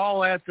we are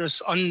all at this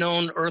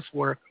unknown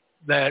earthwork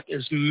that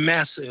is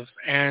massive,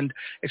 and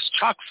it's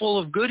chock full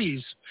of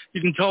goodies.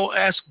 You can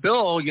ask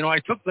Bill, I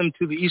took them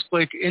to the East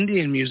Lake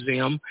Indian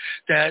Museum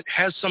that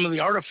has some of the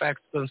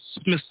artifacts the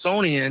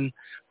Smithsonian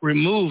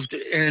removed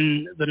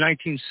in the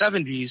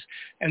 1970s,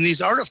 and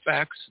these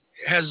artifacts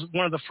has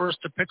one of the first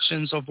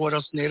depictions of what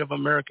us Native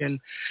American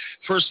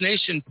First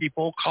Nation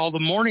people call the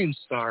Morning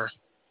Star.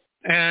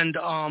 And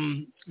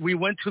we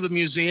went to the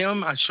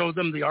museum. I showed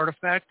them the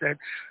artifact that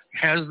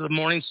has the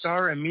Morning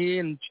Star, and me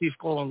and Chief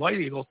Golden Light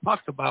Eagle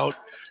talked about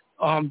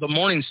the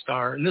Morning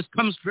Star. And this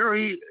comes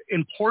very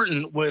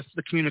important with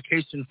the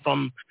communication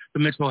from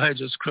the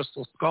Mitchell-Hedges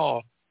Crystal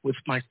Skull with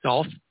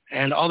myself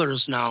and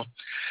others now.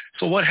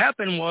 So what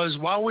happened was,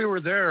 while we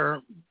were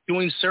there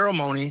doing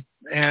ceremony,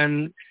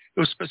 and it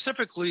was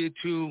specifically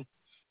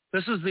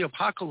this is the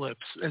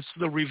apocalypse. It's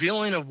the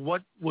revealing of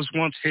what was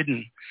once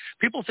hidden.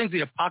 People think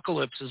the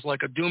apocalypse is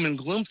like a doom and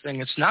gloom thing.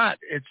 It's not.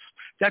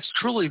 That's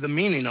truly the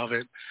meaning of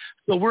it.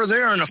 So we're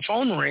there and the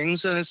phone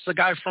rings, and it's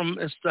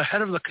the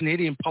head of the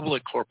Canadian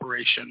Public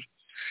Corporation.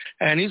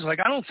 And he's like,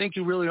 I don't think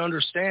you really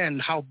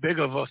understand how big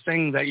of a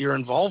thing that you're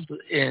involved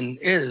in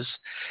is.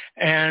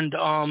 And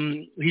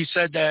he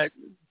said that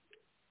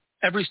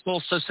every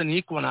solstice and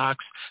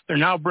equinox, they're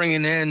now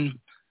bringing in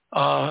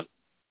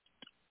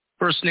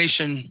First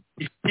Nation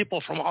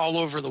people from all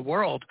over the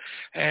world.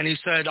 And he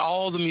said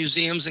all the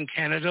museums in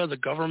Canada, the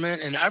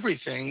government and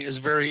everything is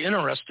very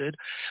interested.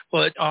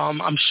 But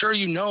I'm sure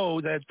you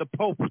know that the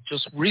Pope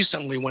just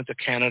recently went to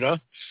Canada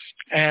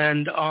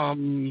and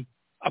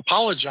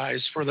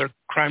apologized for their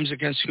crimes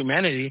against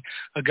humanity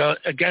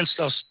against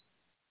us,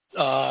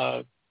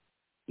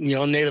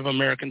 Native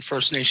American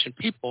First Nation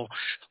people.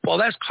 Well,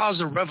 that's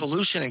caused a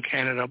revolution in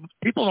Canada.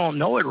 People don't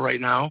know it right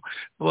now,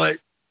 but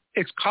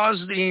it's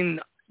causing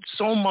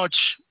so much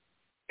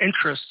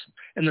interest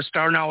in the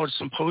Star Knowledge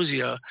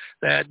Symposia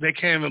that they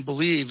can't even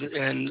believe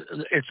and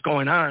it's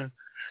going on.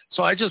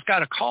 So I just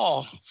got a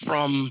call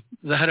from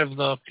the head of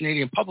the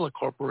Canadian Public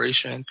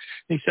Corporation.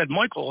 He said,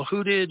 Michael,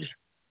 who did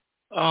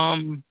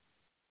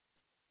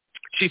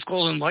Chief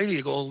Golden Light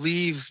Eagle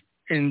leave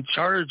in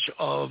charge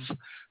of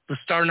the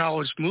Star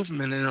Knowledge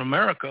movement in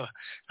America.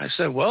 I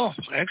said, well,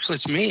 actually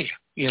it's me,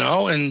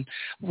 and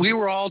we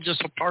were all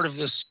just a part of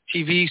this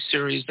TV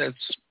series that's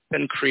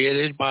been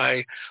created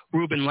by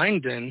Reuben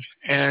Langdon,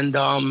 and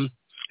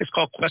it's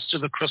called Quest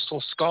of the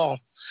Crystal Skull.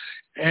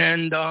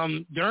 And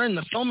during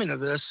the filming of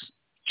this,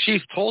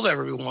 Chief told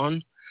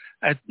everyone,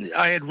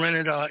 I had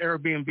rented an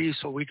Airbnb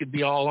so we could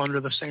be all under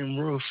the same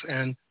roof,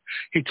 and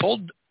he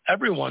told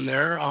everyone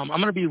there, I'm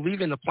going to be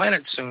leaving the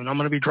planet soon. I'm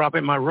going to be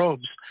dropping my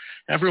robes.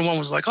 Everyone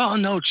was like, oh,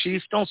 no,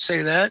 Chief, don't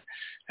say that.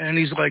 And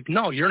he's like,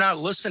 no, you're not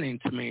listening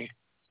to me.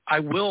 I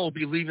will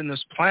be leaving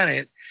this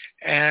planet,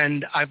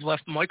 and I've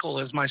left Michael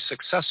as my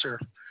successor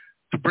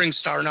to bring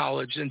Star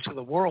Knowledge into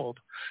the world.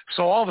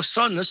 So all of a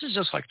sudden, this is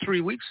just like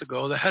 3 weeks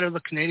ago, the head of the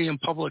Canadian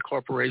Public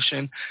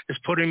Corporation is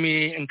putting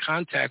me in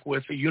contact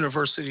with the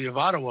University of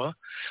Ottawa.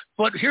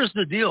 But here's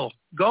the deal.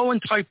 Go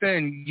and type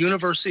in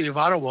University of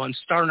Ottawa and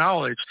Star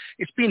Knowledge.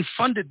 It's being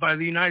funded by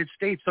the United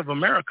States of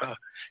America.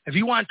 If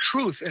you want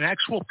truth and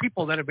actual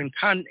people that have been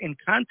in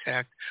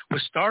contact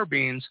with star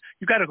beings,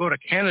 you got to go to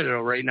Canada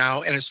right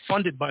now, and it's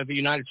funded by the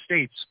United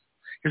States.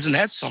 Isn't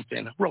that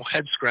something? A real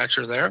head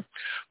scratcher there.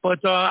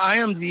 But I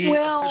am the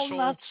official...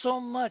 not so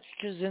much,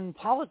 because in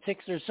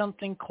politics there's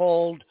something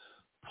called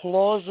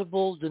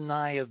plausible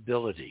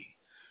deniability,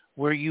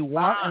 where you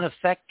want an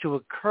effect to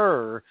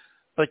occur,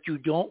 but you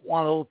don't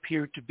want to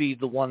appear to be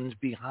the ones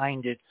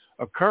behind it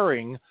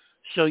occurring,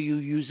 so you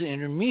use an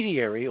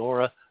intermediary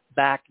or a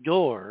back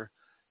door.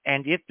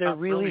 And if there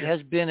really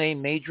has been a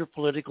major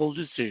political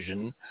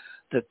decision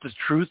that the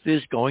truth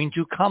is going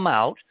to come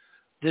out,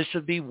 this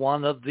would be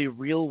one of the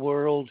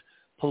real-world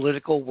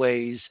political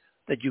ways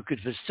that you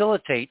could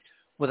facilitate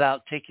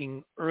without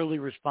taking early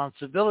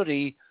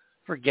responsibility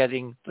for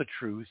getting the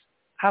truth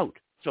out.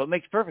 So it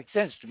makes perfect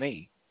sense to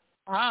me.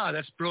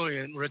 That's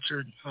brilliant,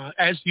 Richard,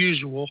 as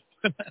usual.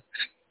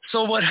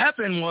 So what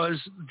happened was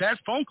that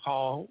phone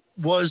call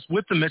was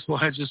with the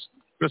Mitchell-Hedges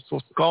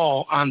Crystal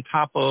Skull on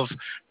top of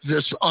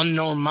this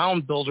unknown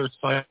mound builder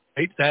site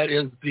that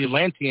is the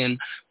Atlantean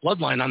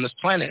bloodline on this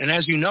planet. And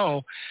as you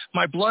know,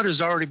 my blood has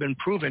already been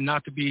proven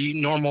not to be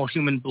normal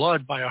human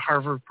blood by a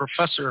Harvard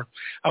professor.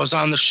 I was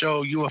on the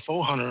show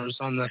UFO Hunters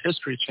on the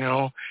History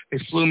Channel. They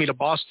flew me to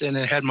Boston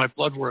and had my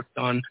blood work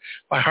done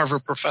by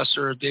Harvard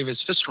professor David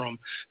Sistrom.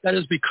 That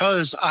is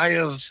because I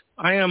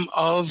am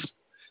of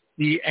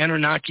the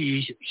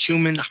Anunnaki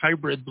human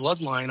hybrid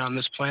bloodline on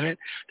this planet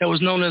that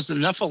was known as the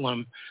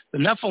Nephilim. The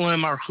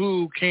Nephilim are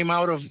who came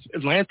out of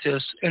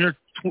Atlantis,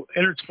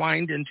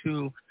 intertwined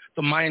into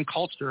the Mayan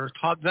culture,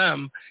 taught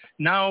them.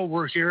 Now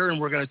we're here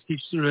and we're going to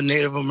teach through the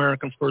Native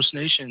American First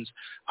Nations.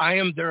 I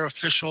am their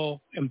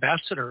official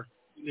ambassador.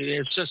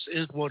 It just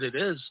is what it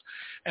is.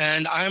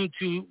 And I'm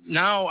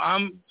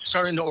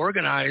starting to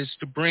organize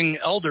to bring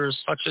elders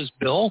such as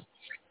Bill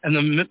and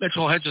the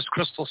Mitchell-Hedges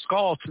Crystal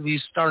Skull to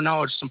these Star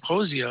Knowledge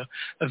Symposia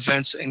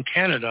events in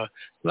Canada.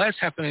 That's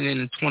happening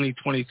in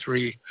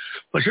 2023.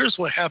 But here's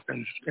what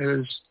happened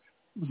is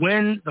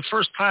when the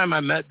first time I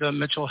met the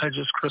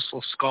Mitchell-Hedges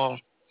Crystal Skull,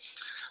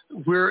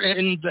 we're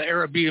in the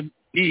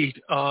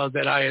Airbnb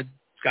that I had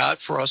got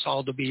for us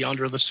all to be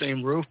under the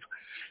same roof.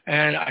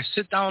 And I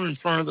sit down in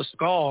front of the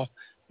skull,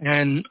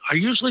 and I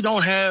usually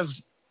don't have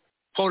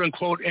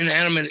quote-unquote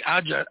inanimate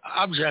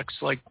objects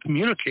like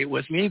communicate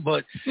with me,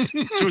 but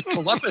through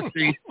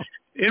telepathy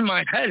in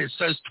my head it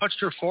says, touch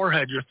your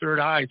forehead, your third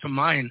eye to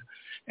mine.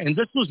 And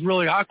this was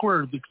really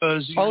awkward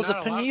because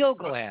the pineal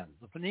gland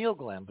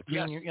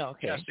between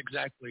okay. Yes,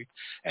 exactly.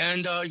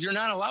 And you're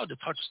not allowed to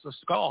touch the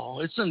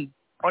skull. It's a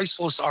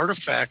priceless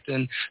artifact.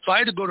 And so I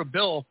had to go to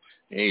Bill.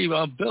 Hey,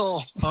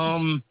 Bill,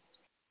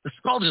 the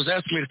skull just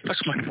asked me to touch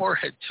my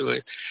forehead to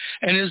it.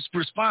 And his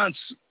response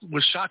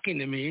was shocking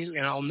to me,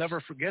 and I'll never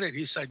forget it.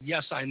 He said,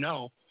 yes, I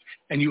know,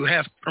 and you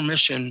have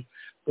permission.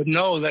 But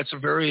no, that's a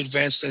very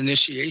advanced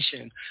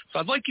initiation. So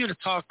I'd like you to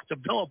talk to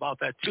Bill about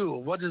that, too.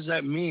 What does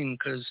that mean?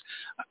 Because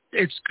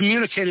it's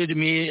communicated to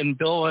me, and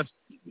Bill,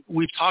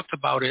 we've talked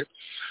about it.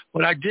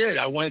 But I did.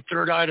 I went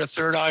third eye to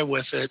third eye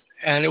with it,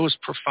 and it was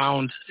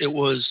profound. It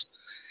was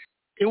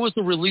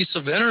the release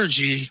of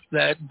energy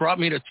that brought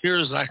me to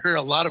tears. And I heard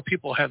a lot of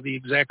people have the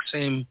exact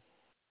same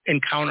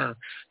encounter,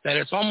 that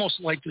it's almost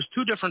like there's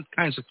two different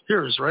kinds of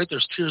tears, right?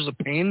 There's tears of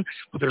pain,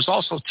 but there's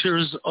also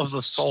tears of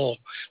the soul,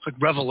 like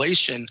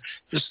revelation.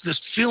 This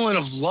feeling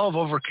of love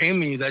overcame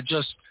me that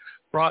just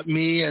brought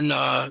me and,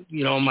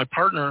 my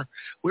partner,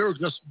 we were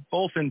just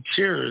both in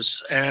tears.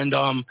 And,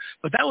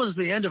 but that was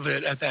the end of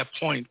it at that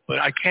point. But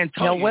I can't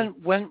tell you. Now,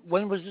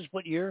 when was this?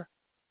 What year?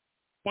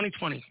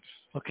 2020.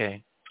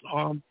 Okay.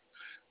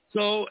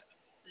 So,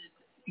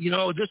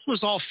 this was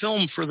all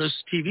filmed for this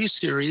TV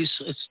series.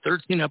 It's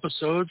 13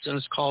 episodes, and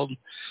it's called,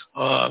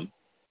 what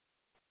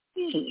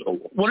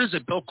is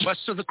it, Bill? Quest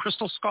of the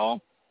Crystal Skull?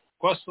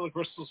 Quest of the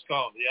Crystal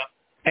Skull,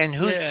 yeah. And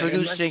who's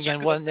producing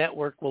and what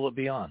network will it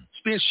be on?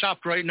 It's being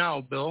shopped right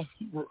now, Bill,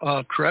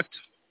 correct?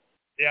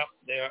 Yeah,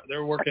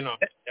 they're working on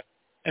it. Yeah.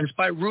 And it's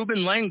by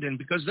Reuben Langdon,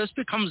 because this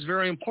becomes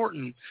very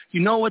important.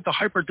 With the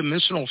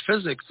hyperdimensional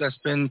physics that's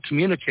been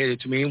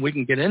communicated to me, and we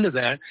can get into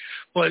that.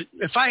 But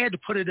if I had to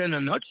put it in a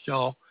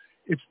nutshell,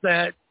 It's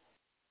that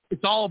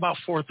it's all about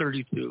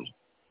 432.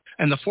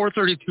 And the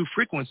 432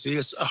 frequency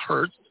is a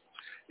hertz,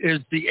 is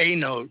the A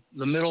note,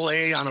 the middle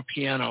A on a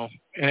piano.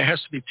 And it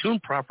has to be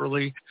tuned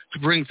properly to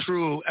bring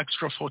through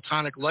extra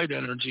photonic light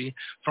energy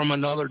from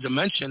another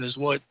dimension is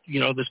what,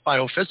 this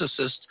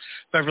biophysicist,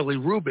 Beverly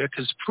Rubik,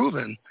 has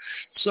proven.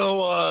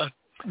 So,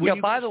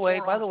 by the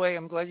way,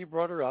 I'm glad you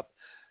brought her up.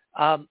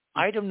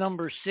 Item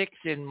number 6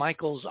 in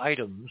Michael's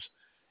items,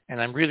 and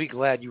I'm really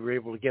glad you were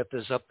able to get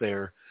this up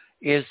there,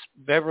 is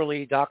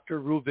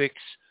Dr. Rubik's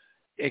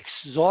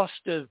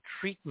exhaustive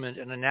treatment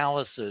and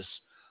analysis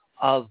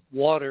of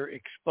water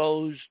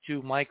exposed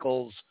to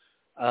Michael's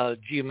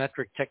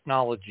geometric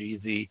technology,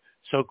 the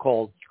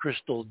so-called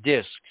crystal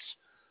discs,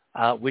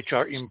 which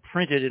are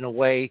imprinted in a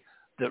way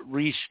that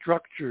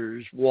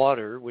restructures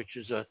water, which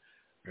is a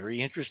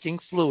very interesting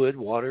fluid.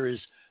 Water is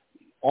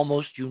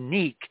almost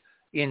unique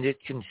in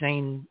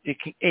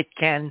it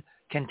can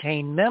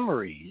contain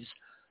memories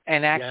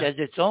and act as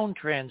its own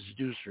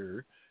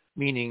transducer,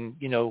 meaning,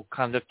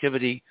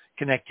 conductivity,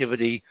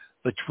 connectivity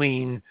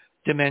between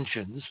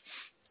dimensions.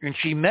 And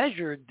she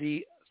measured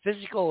the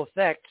physical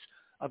effects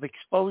of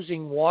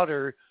exposing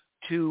water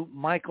to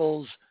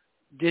Michael's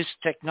disc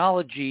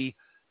technology,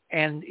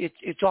 and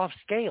it's off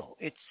scale.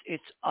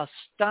 It's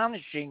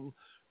astonishing,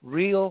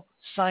 real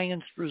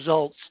science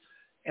results,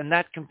 and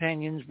that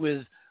companions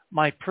with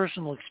my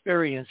personal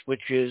experience,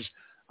 which is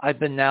I've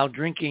been now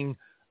drinking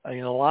a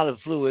lot of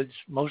fluids,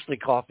 mostly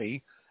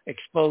coffee,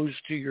 exposed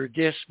to your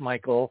disc,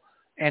 Michael,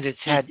 and it's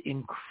had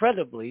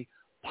incredibly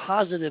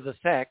positive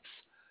effects.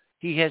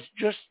 He has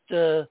just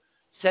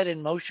set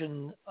in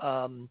motion,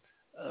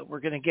 we're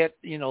going to get,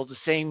 the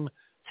same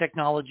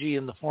technology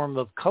in the form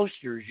of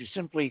coasters. You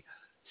simply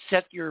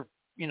set your,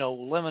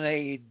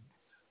 lemonade,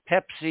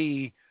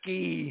 Pepsi,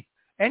 ski,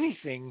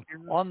 anything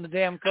on the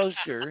damn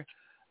coaster.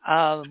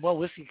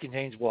 Whiskey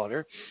contains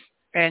water.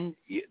 And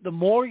the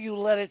more you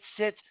let it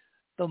sit,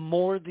 the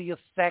more the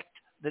effect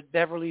that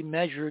Beverly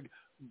measured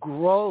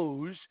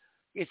grows.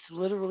 It's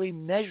literally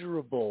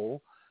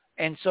measurable.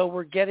 And so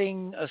we're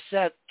getting a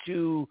set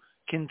to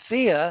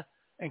Cynthia,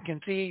 and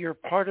Cynthia, you're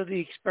part of the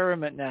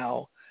experiment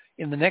now.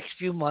 In the next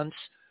few months,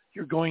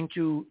 you're going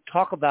to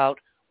talk about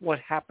what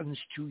happens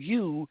to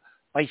you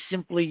by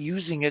simply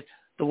using it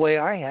the way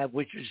I have,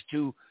 which is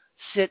to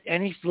sit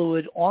any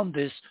fluid on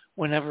this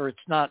whenever it's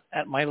not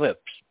at my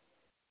lips.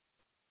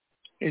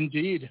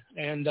 Indeed.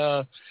 And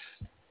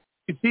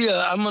Cynthia,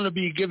 I'm going to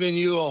be giving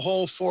you a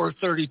whole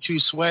 432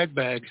 swag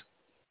bag.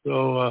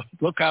 So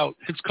look out.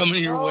 It's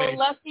coming your way. Oh,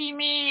 lucky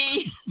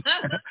me.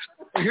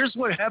 Here's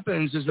what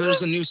happens is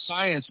there's a new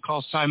science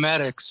called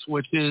cymatics,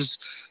 which is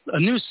a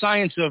new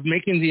science of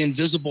making the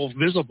invisible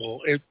visible.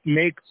 It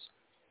makes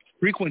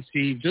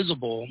frequency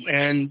visible.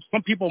 And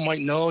some people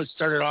might know it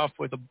started off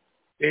with a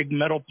big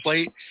metal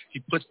plate.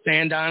 You put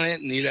sand on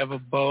it, and you'd have a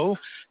bow,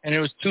 and it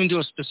was tuned to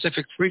a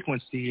specific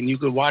frequency, and you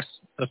could watch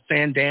the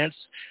sand dance,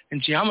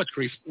 and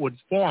geometry would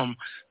form.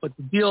 But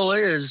the deal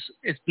is,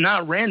 it's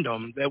not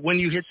random, that when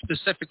you hit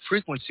specific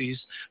frequencies,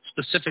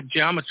 specific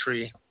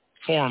geometry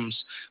forms.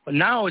 But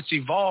now it's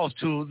evolved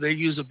to, they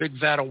use a big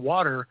vat of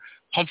water,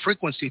 pump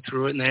frequency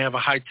through it, and they have a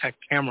high-tech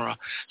camera.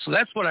 So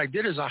that's what I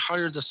did, is I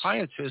hired the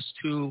scientist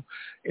to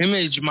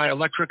image my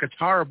electric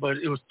guitar, but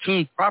it was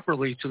tuned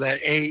properly to that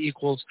A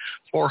equals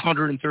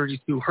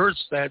 432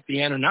 hertz that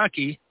the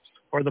Anunnaki,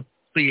 or the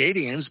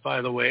Pleiadians,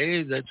 by the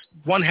way, that's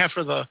one half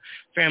of the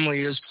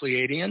family is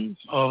Pleiadian,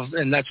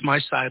 and that's my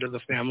side of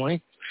the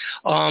family.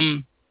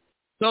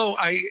 So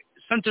I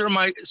sent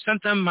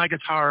them my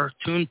guitar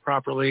tuned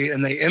properly,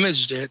 and they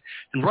imaged it,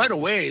 and right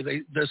away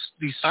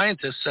these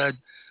scientists said,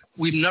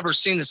 we've never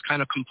seen this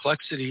kind of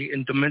complexity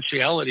and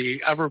dimensionality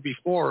ever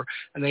before.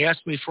 And they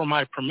asked me for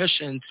my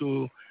permission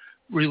to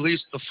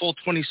release the full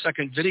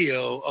 20-second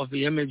video of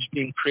the image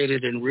being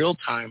created in real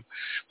time.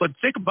 But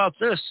think about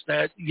this,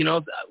 that,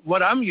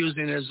 what I'm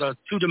using is a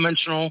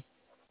two-dimensional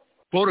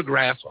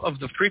photograph of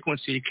the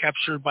frequency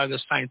captured by the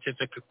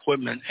scientific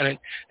equipment. And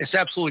it's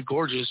absolutely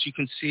gorgeous. You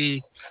can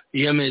see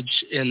the image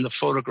in the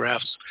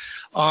photographs.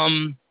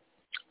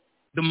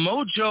 The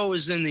mojo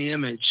is in the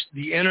image,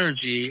 the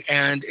energy,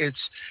 and it's,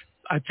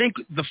 I think,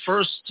 the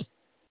first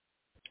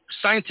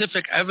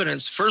scientific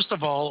evidence, first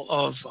of all,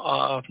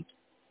 of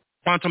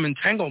quantum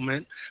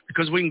entanglement,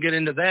 because we can get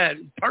into that.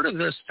 Part of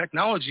this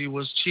technology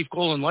was Chief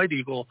Golden Light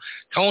Eagle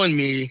telling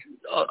me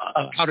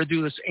how to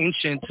do this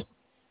ancient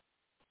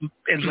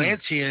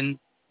Atlantean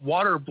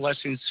water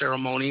blessing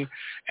ceremony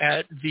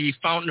at the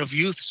Fountain of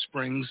Youth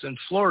Springs in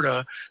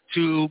Florida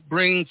to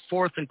bring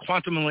forth and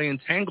quantumly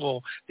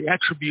entangle the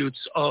attributes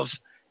of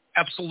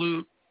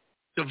absolute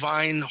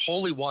divine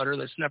holy water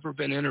that's never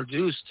been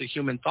introduced to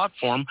human thought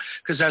form.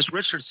 Because as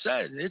Richard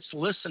said, it's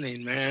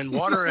listening, man.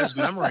 Water has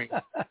memory.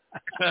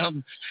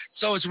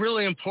 So it's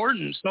really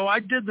important. So I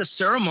did the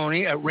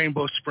ceremony at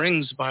Rainbow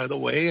Springs, by the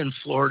way, in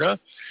Florida.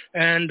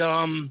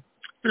 And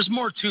there's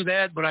more to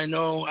that, but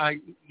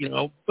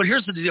but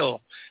here's the deal.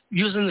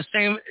 Using the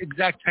same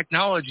exact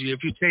technology,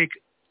 if you take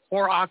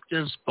 4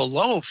 octaves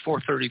below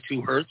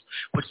 432 hertz,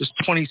 which is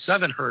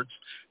 27 hertz,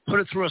 put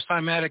it through a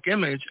cymatic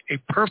image, a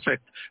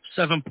perfect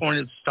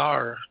 7-pointed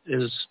star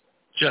is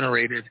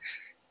generated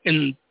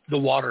in the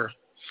water.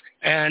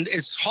 And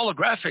it's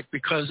holographic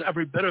because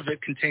every bit of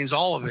it contains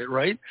all of it,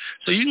 right?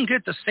 So you can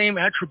get the same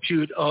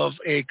attribute of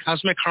a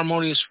cosmic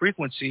harmonious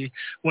frequency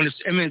when it's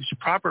imaged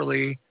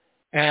properly,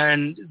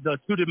 and the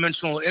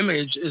two-dimensional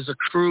image is a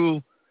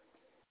true,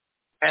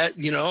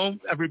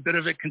 every bit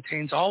of it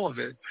contains all of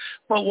it.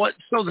 But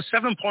so the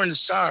 7-pointed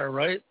star,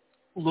 right?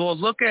 Well,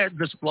 look at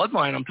this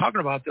bloodline. I'm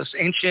talking about this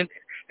ancient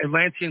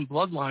Atlantean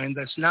bloodline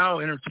that's now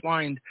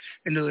intertwined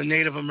into the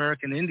Native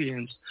American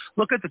Indians.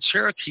 Look at the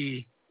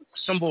Cherokee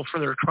symbol for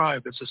their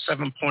tribe. It's a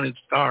 7-pointed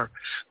star.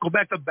 Go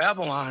back to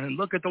Babylon and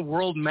look at the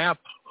world map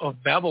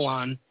of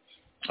Babylon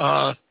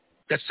that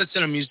sits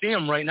in a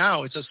museum right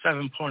now. It's a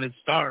 7-pointed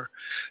star.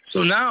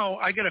 So now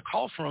I get a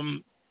call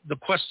from the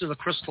Quest of the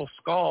Crystal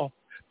Skull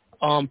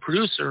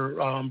producer,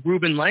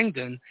 Ruben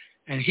Langdon,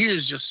 and he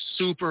is just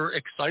super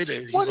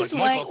excited. He's what like,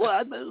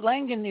 is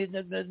Langdon?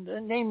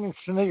 The name is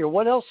familiar.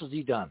 What else has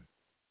he done?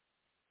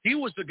 He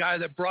was the guy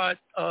that brought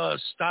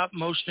stop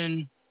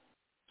motion,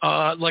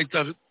 like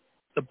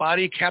the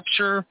body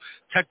capture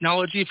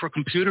technology for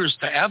computers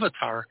to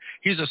Avatar.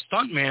 He's a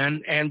stuntman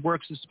and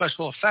works in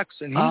special effects,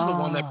 and he's the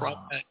one that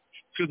brought that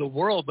to the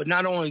world. But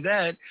not only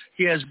that,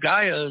 he has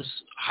Gaia's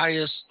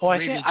highest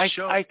rated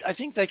show. I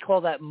think they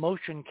call that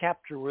motion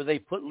capture, where they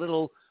put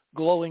little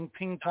glowing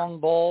ping pong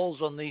balls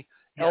on the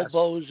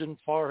elbows and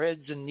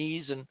foreheads and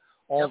knees and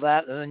all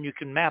that, and then you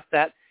can map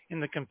that in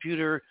the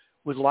computer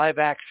with live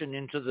action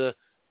into the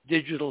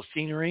digital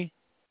scenery.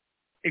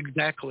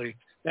 Exactly.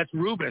 That's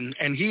Ruben,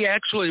 and he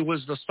actually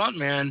was the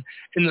stuntman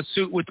in the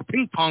suit with the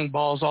ping pong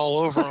balls all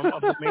over him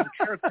of the main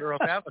character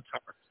of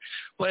Avatar.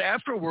 But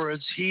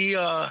afterwards, he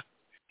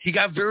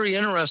got very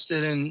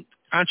interested in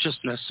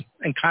consciousness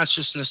and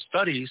consciousness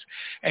studies,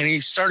 and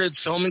he started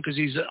filming because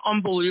he's an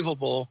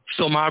unbelievable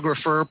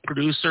filmographer,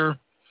 producer,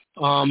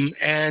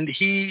 and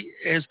he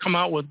has come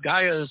out with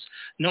Gaia's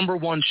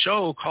 #1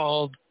 show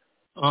called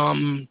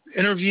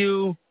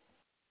Interview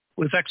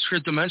with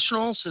Extra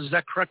Dimensionals. Is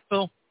that correct,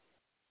 Bill?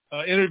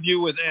 Interview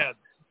with Ed.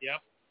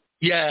 Yep.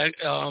 Yeah.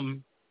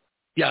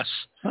 Yes.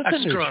 That's a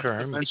new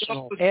term.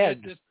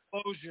 Ed.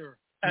 Disclosure.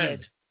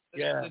 Ed.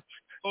 Yeah.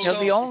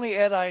 The only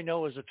Ed I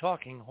know is a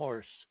talking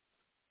horse.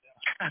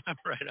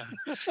 Right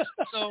on.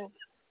 So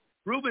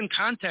Ruben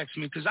contacts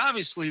me because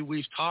obviously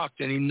we've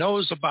talked, and he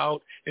knows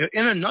about,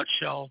 in a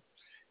nutshell,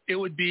 it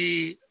would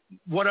be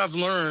what I've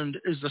learned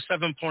is the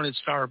 7-pointed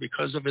star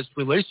because of its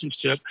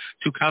relationship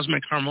to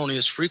cosmic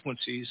harmonious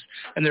frequencies.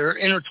 And they're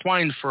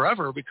intertwined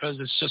forever because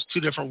it's just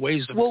two different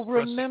ways of expressing.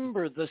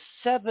 Remember, the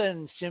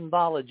 7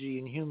 symbology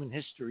in human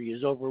history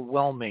is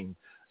overwhelming.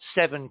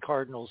 7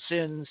 cardinal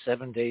sins,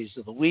 7 days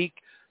of the week,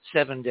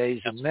 7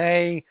 days of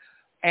May,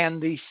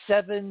 and the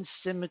 7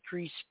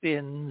 symmetry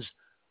spins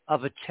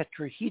of a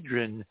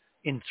tetrahedron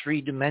in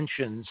 3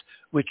 dimensions,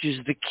 which is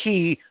the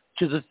key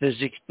to the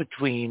physics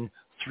between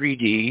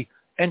 3D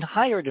and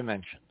higher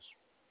dimensions.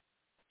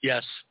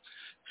 Yes.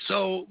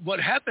 So what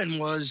happened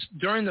was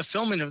during the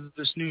filming of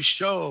this new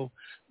show,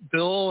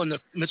 Bill and the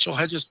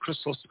Mitchell-Hedges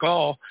Crystal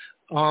Skull,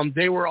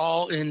 they were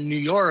all in New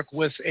York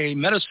with a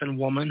medicine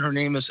woman. Her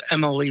name is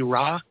Emily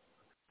Ra.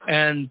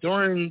 And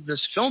during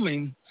this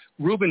filming,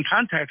 Ruben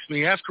contacts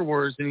me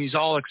afterwards, and he's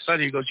all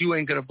excited. He goes, "You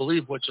ain't going to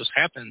believe what just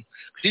happened."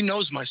 Because he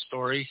knows my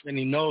story, and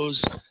he knows,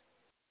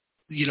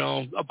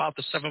 about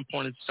the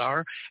 7-pointed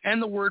star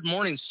and the word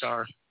morning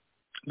star.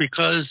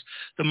 Because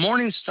the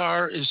morning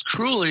star is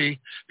truly,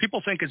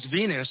 people think it's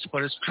Venus,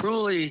 but it's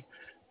truly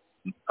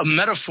a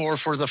metaphor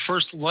for the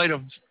first ray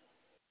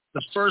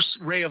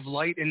of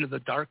light into the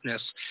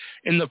darkness.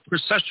 In the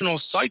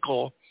precessional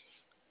cycle,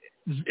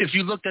 if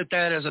you looked at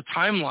that as a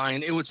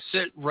timeline, it would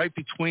sit right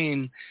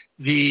between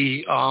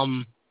the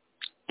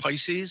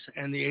Pisces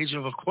and the age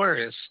of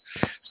Aquarius.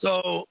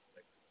 So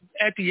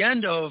at the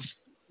end of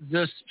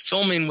this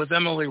filming with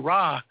Emily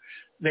Ra,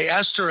 they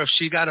asked her if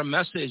she got a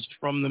message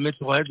from the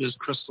Mitchell-Hedges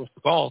Crystal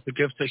Skull to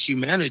give to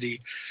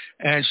humanity.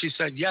 And she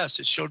said, yes,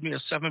 it showed me a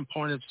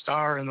 7-pointed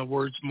star and the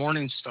words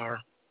morning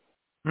star.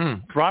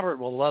 Robert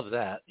will love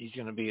that. He's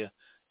going to be a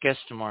guest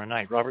tomorrow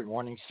night. Robert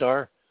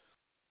Morningstar.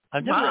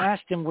 I've never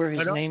asked him where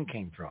his name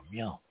came from.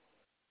 Yeah.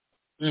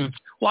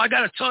 Well, I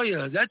got to tell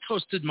you, that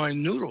toasted my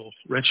noodle,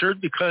 Richard,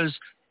 because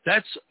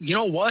that's, you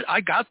know what?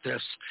 I got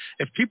this.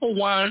 If people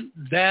want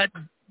that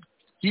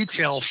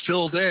detail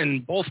filled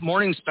in, both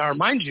Morningstar,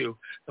 mind you,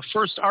 the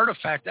first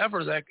artifact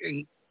ever that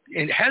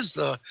it has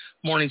the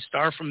morning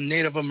star from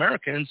Native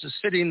Americans is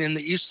sitting in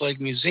the East Lake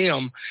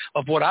Museum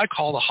of what I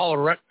call the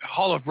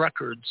Hall of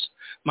Records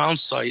mound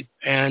site,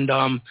 and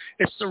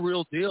it's the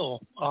real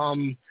deal.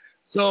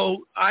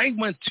 So I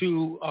went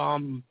to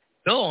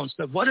Bill and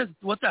said,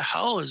 what the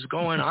hell is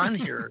going on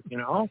here?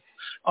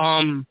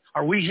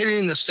 Are we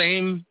hitting the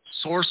same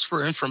source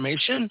for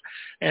information?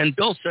 And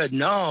Bill said,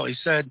 no. He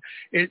said,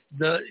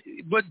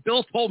 what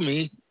Bill told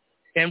me,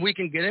 and we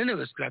can get into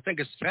this because I think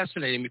it's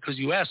fascinating because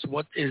you asked,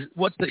 what's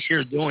it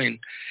here doing?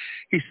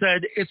 He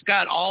said, it's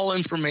got all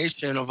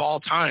information of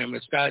all time.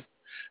 It's got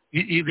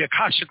the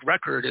Akashic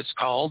record, it's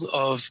called,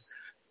 of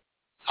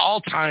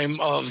all time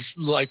of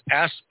like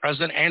past,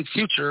 present, and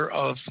future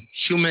of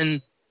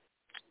human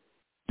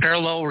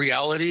parallel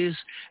realities.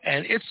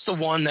 And it's the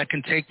one that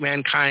can take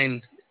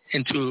mankind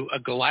into a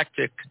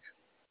galactic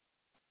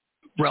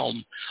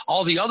realm.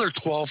 All the other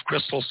 12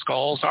 crystal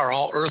skulls are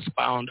all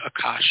earthbound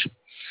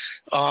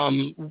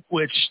Akash,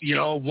 which, you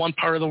know, one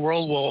part of the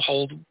world will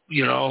hold,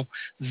 you know,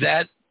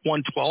 that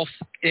 1/12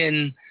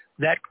 in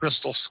that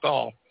crystal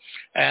skull.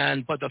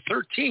 But the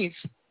 13th,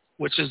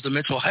 which is the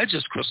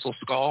Mitchell-Hedges Crystal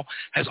Skull,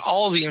 has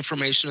all the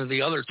information of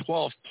the other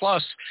 12.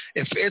 Plus,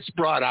 if it's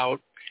brought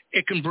out,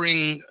 it can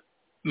bring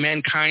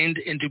mankind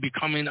into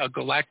becoming a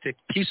galactic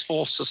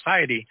peaceful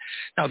society.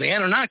 Now, the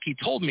Anunnaki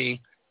told me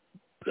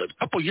a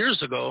couple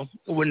years ago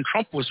when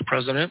Trump was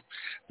president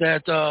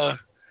that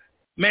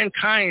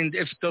mankind,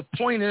 if the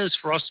point is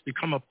for us to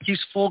become a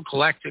peaceful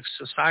galactic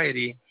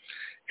society,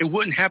 it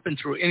wouldn't happen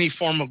through any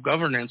form of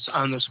governance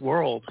on this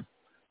world.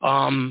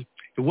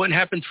 It wouldn't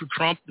happen through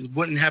Trump. It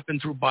wouldn't happen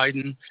through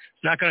Biden.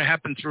 It's not going to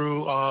happen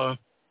through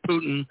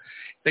Putin.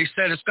 They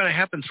said it's going to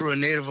happen through a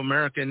Native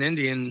American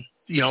Indian,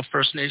 you know,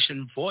 First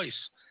Nation voice.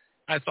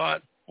 I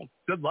thought, well,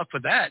 good luck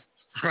with that,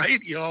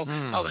 right? You know,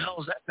 how the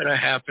hell is that going to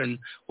happen?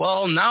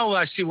 Well, now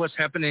I see what's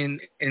happening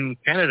in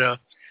Canada.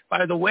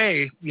 By the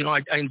way, you know,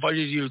 I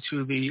invited you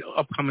to the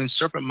upcoming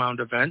Serpent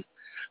Mound event,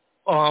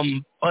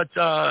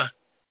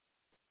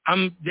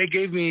 they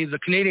gave me, the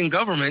Canadian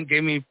government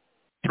gave me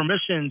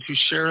permission to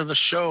share the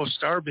show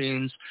Star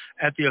Beans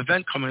at the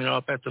event coming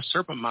up at the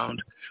Serpent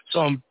Mound.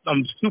 So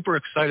I'm super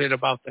excited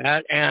about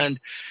that. And,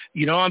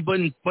 you know, I've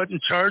been put in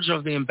charge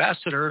of the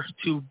ambassador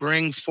to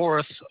bring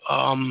forth,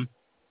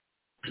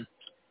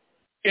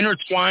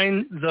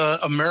 intertwine the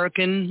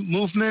American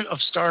movement of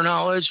star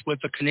knowledge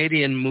with the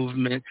Canadian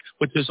movement,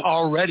 which has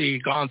already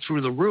gone through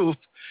the roof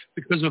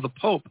because of the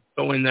Pope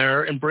going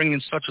there and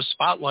bringing such a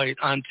spotlight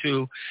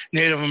onto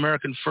Native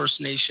American First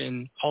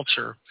Nation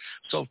culture.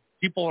 So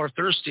people are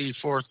thirsty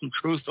for some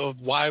truth of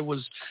why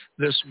was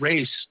this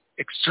race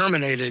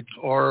exterminated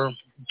or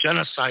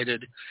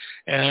genocided.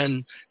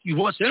 And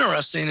what's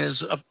interesting is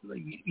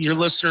your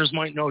listeners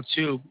might know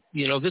too,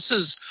 you know, this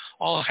is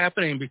all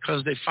happening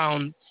because they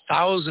found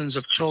thousands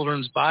of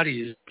children's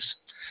bodies,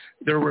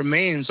 their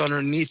remains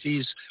underneath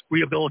these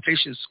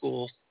rehabilitation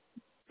schools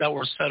that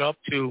were set up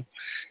to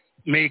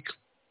make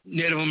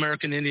Native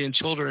American Indian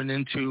children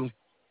into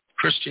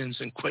Christians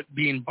and quit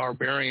being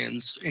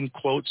barbarians, in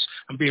quotes.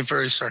 I'm being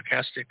very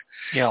sarcastic.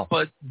 Yeah.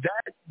 But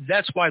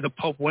that's why the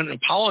Pope went and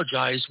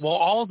apologized. Well,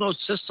 all of those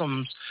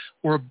systems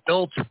were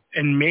built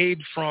and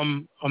made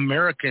from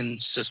American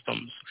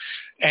systems.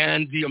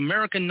 And the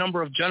American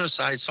number of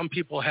genocides, some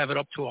people have it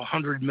up to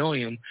 100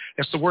 million.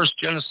 It's the worst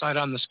genocide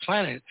on this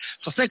planet.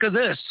 So think of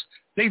this.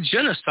 They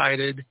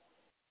genocided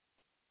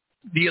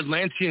the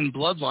Atlantean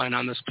bloodline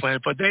on this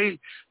planet, but they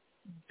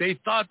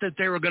thought that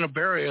they were going to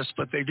bury us,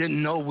 but they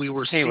didn't know we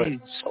were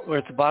seeds. We're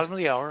at the bottom of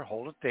the hour.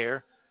 Hold it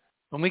there.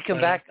 When we come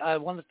back, I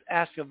want to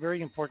ask a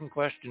very important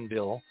question,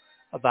 Bill,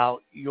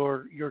 about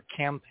your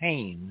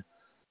campaign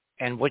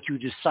and what you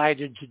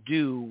decided to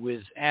do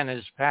with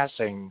Anna's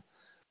passing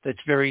that's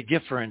very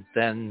different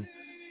than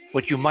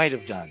what you might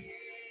have done.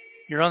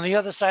 You're on the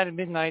other side of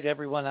midnight,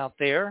 everyone out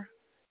there.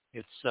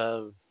 It's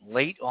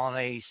late on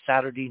a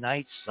Saturday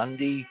night,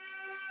 Sunday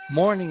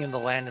morning in the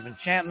land of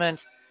enchantment.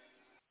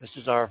 This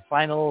is our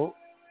final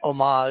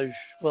homage,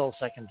 well,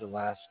 second to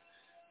last,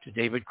 to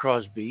David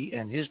Crosby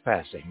and his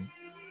passing.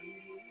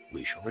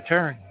 We shall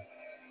return.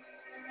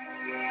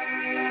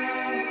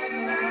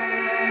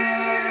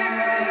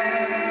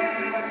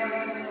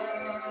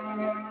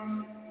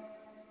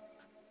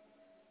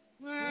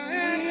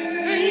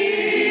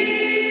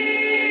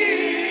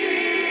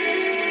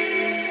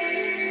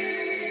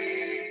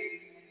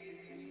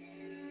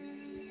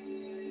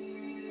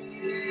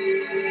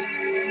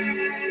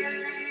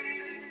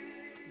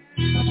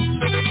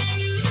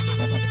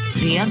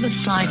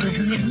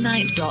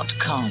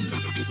 theothersideofmidnight.com.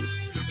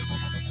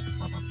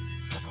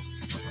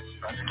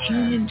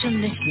 Tune in to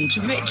listen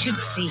to Richard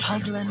C.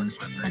 Hoagland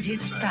and his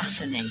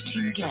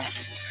fascinating guests.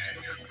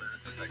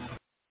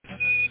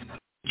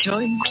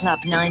 Join Club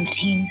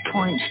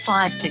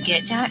 19.5 to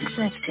get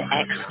access to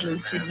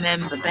exclusive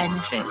member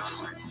benefits.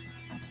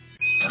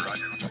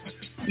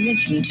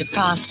 Listen to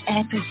past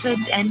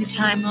episodes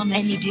anytime on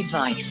any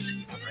device.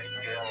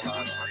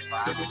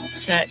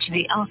 Search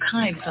the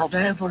archives of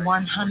over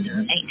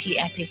 180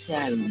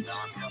 episodes.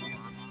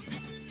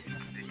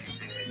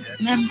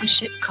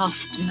 Membership costs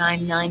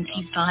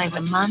 $9.95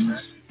 a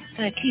month,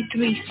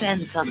 33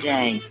 cents a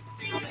day.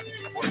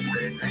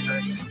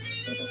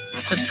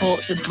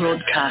 Support the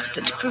broadcast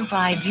that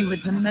provides you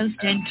with the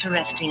most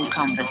interesting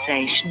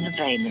conversation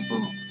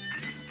available.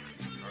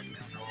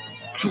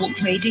 Talk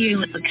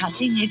radio at the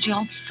cutting edge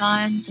of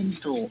science and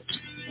thought.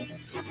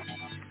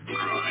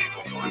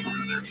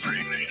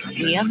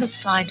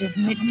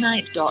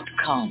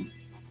 theothersideofmidnight.com.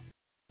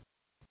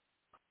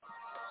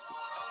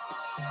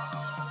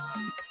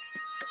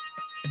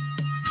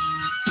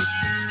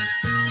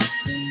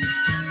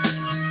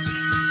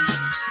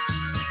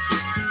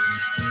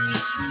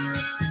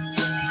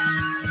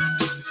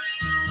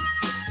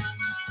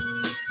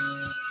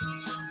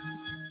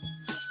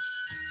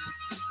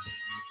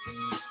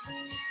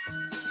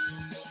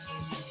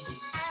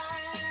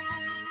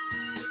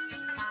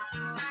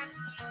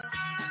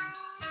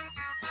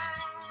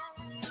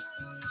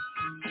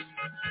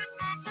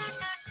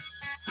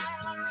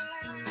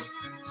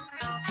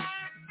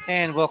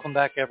 And welcome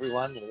back,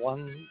 everyone.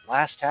 One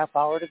last half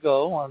hour to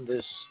go on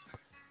this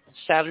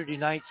Saturday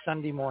night,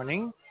 Sunday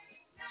morning.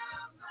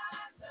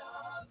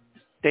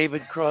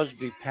 David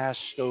Crosby passed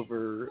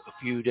over a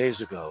few days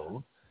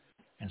ago.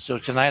 And so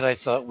tonight I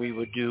thought we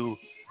would do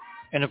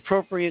an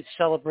appropriate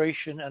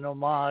celebration and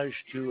homage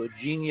to a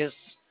genius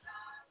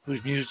whose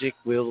music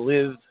will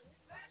live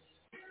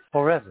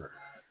forever.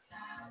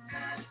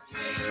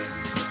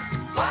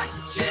 What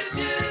you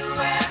do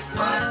and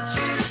what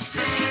you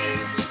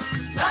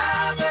see,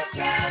 lover,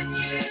 can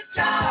you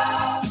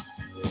talk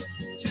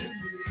to me?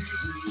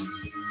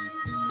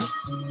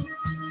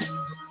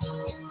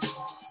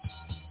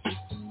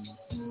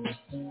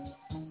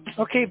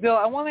 Okay, Bill,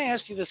 I want to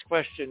ask you this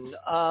question.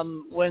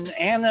 When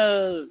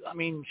Anna,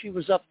 she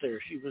was up there.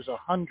 She was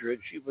 100.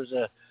 She was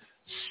a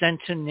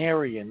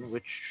centenarian,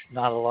 which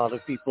not a lot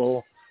of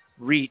people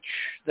reach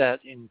that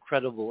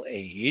incredible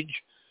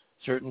age,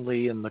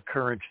 certainly in the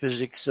current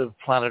physics of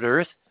planet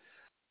Earth.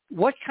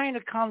 What kind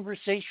of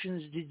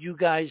conversations did you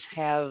guys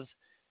have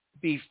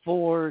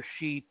before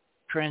she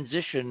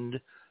transitioned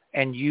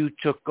and you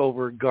took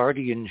over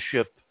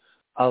guardianship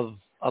of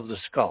the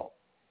skull?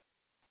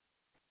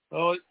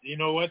 Oh, you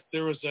know what?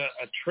 There was a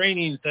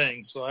training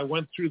thing. So I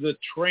went through the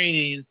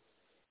training,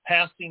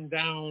 passing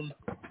down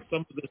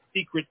some of the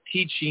secret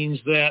teachings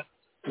that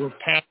were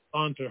passed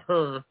on to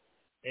her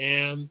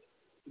and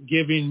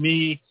giving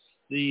me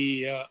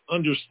the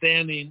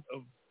understanding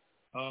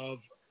of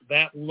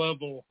that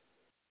level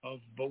of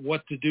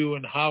what to do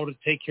and how to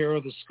take care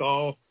of the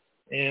skull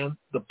and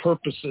the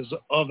purposes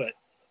of it.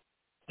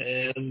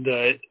 And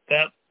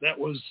that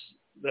was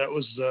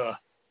a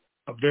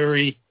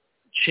very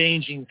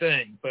changing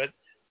thing. But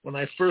when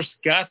I first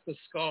got the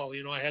skull,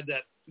 I had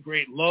that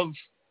great love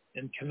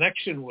and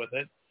connection with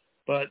it,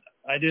 but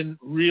I didn't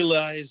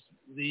realize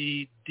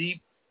the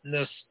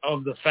deepness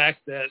of the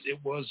fact that it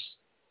was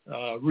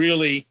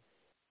really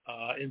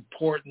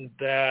important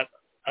that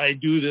I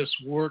do this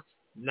work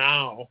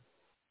now.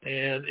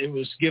 And it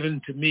was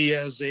given to me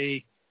as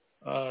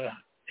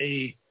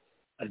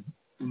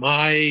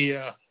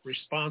my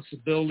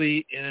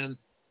responsibility and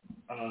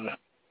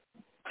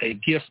a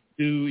gift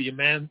to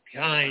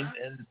mankind,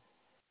 and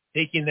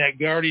taking that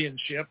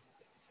guardianship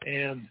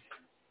and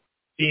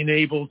being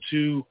able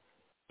to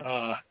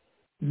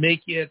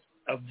make it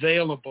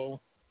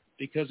available,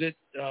 because it's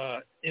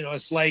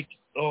like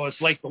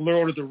the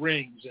Lord of the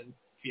Rings, and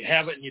if you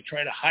have it and you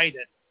try to hide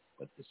it,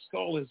 but the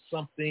skull is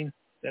something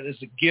that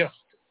is a gift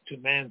to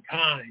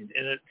mankind,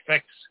 and it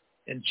affects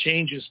and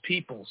changes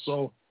people.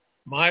 So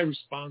my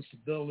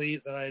responsibility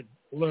that I've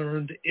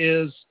learned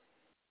is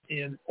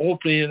in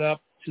opening it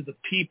up to the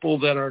people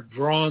that are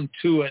drawn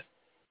to it,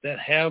 that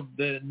have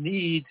the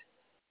need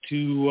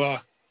to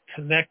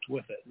connect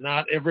with it.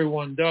 Not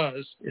everyone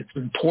does. It's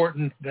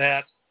important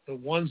that the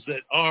ones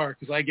that are,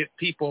 because I get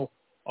people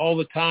all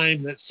the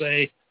time that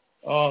say,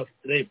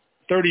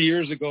 30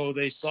 years ago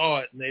they saw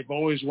it and they've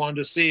always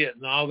wanted to see it.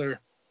 Now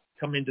they're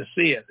coming to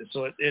see it.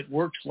 So it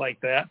works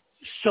like that.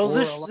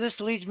 So this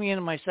leads me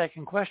into my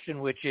second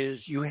question, which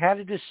is, you had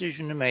a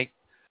decision to make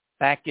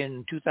back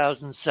in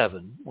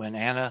 2007 when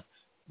Anna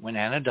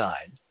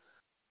died,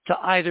 to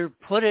either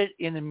put it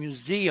in a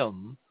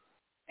museum,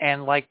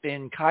 and like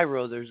in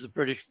Cairo, there's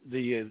the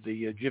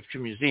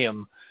Egyptian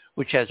Museum,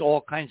 which has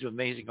all kinds of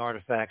amazing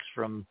artifacts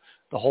from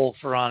the whole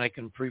pharaonic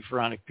and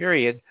pre-pharaonic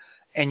period,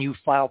 and you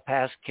file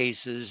past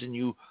cases and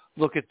you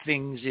look at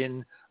things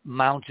in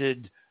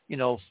mounted,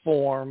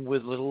 form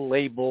with little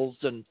labels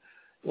and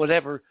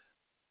whatever.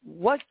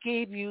 What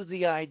gave you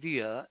the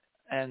idea,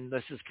 and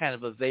this is kind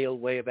of a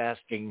veiled way of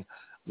asking,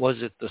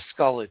 was it the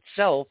skull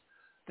itself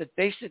that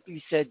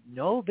basically said,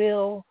 no,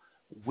 Bill,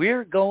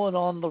 we're going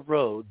on the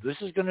road. This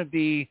is going to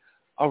be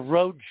a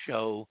road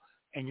show,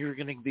 and you're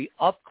going to be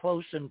up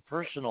close and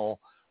personal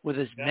with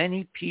as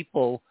many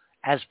people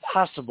as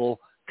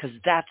possible, because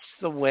that's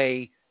the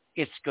way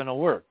it's going to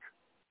work.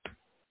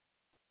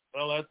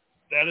 Well,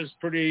 that is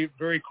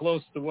very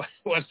close to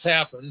what's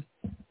happened.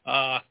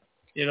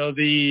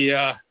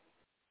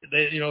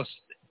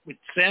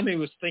 Sammy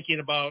was thinking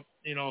about,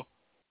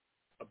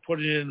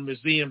 putting it in a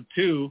museum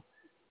too,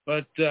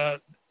 but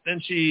then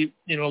she,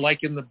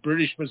 like in the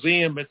British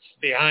Museum, it's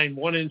behind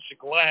 1 inch of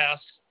glass,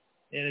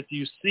 and if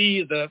you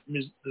see the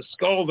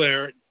skull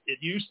there, it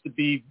used to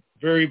be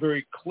very,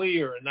 very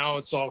clear, and now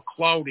it's all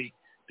cloudy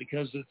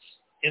because it's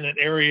in an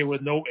area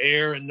with no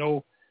air and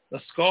the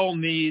skull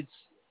needs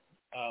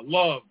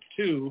love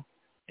too,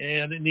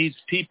 and it needs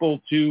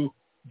people to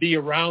be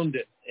around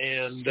it,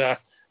 and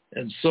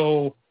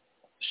so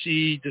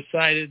she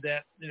decided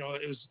that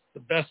it was the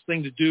best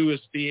thing to do is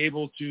be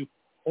able to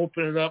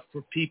open it up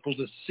for people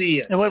to see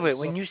it. Now wait.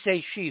 When you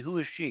say she, who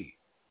is she?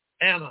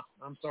 Anna.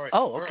 I'm sorry.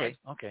 Oh, okay.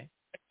 Okay.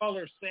 I call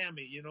her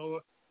Sammy.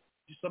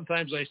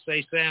 Sometimes I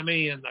say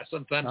Sammy, and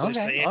sometimes I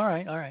say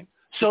Anna. All right.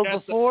 So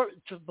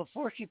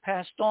before she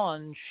passed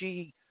on,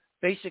 she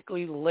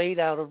basically laid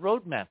out a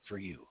roadmap for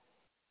you.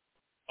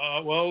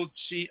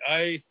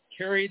 I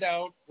carried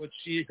out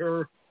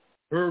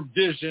her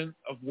vision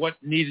of what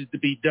needed to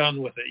be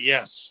done with it.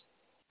 Yes.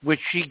 which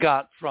she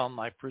got from,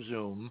 I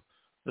presume,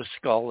 the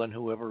skull and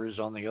whoever is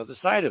on the other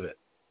side of it.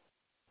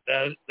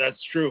 That's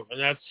true,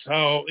 and that's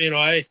how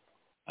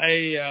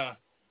I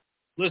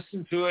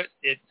listen to it.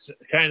 It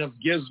kind of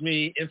gives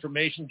me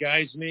information,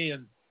 guides me,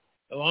 and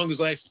as long as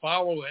I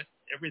follow it,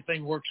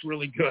 everything works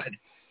really good.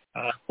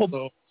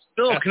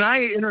 Bill, can I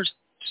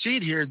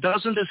intercede here?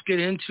 Doesn't this get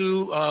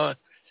into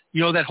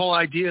that whole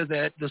idea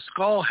that the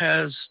skull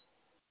has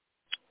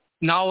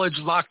knowledge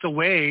locked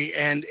away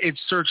and it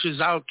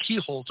searches out key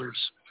holders?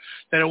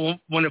 That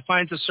when it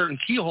finds a certain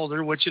key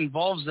holder, which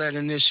involves that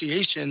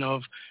initiation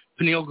of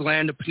pineal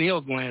gland to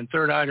pineal gland,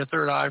 third eye to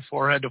third eye,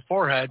 forehead to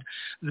forehead,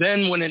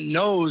 then when it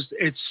knows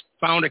it's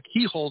found a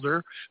key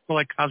holder for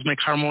like cosmic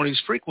harmonious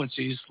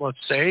frequencies, let's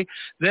say,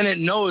 then it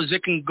knows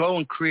it can go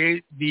and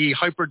create the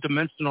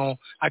hyperdimensional,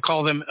 I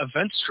call them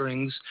event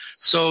strings,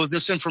 so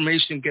this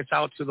information gets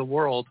out to the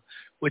world,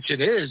 which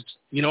it is.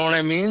 You know what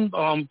I mean?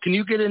 Can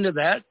you get into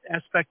that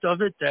aspect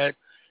of it?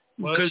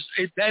 Because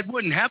that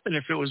wouldn't happen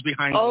if it was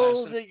behind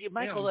glass.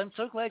 Michael, I'm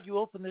so glad you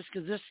opened this,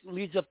 because this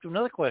leads up to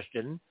another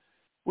question,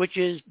 which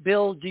is,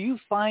 Bill, do you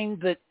find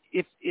that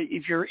if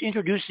you're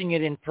introducing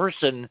it in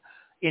person,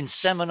 in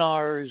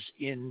seminars,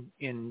 in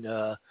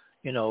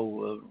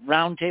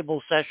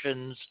roundtable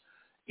sessions,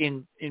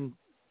 in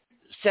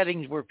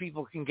settings where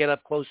people can get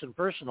up close and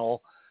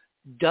personal,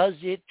 does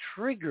it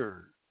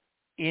trigger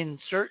in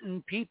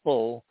certain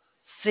people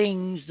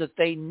things that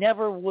they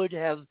never would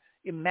have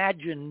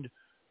imagined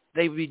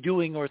they would be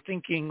doing or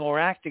thinking or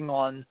acting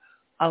on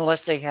unless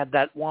they had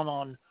that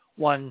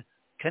one-on-one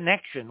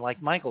connection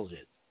like Michael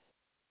did?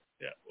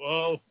 Yeah,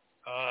 well,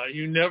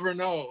 you never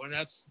know, and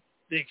that's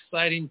the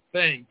exciting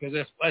thing, because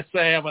if, let's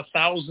say, I have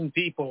 1,000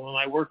 people and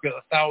I work with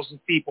 1,000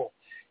 people,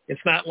 it's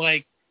not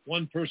like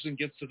one person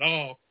gets it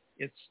all.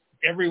 It's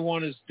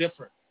everyone is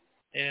different.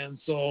 And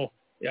so,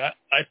 yeah,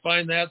 I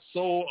find that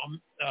so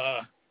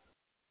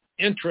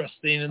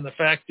interesting, and the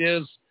fact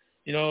is,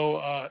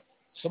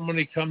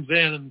 somebody comes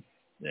in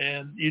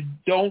and you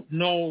don't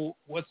know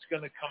what's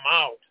going to come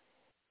out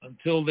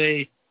until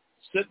they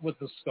sit with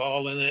the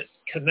skull and it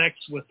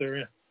connects with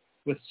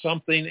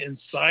something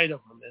inside of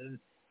them,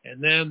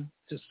 and then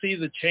to see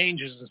the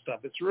changes and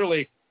stuff.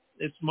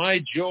 It's my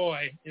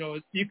joy.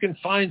 You can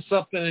find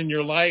something in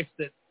your life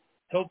that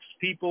helps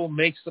people,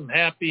 makes them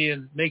happy,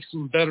 and makes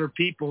them better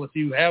people. If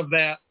you have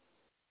that,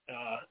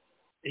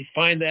 you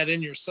find that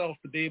in yourself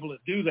to be able to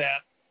do that.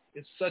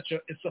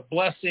 It's a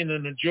blessing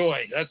and a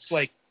joy. That's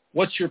like,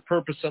 what's your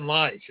purpose in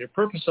life? Your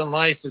purpose in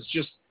life is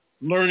just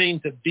learning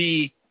to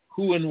be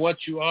who and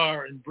what you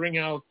are and bring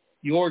out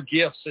your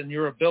gifts and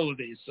your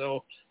abilities.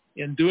 So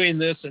in doing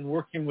this and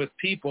working with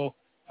people,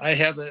 I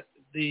have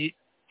the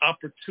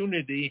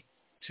opportunity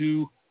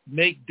to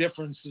make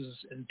differences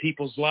in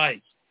people's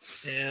lives.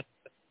 And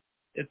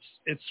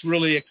it's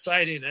really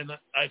exciting. And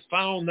I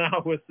found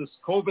now with this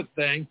COVID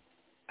thing,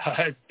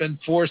 I've been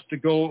forced to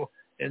go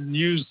and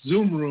use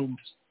Zoom rooms,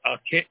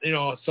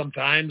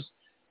 sometimes.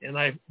 And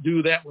I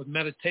do that with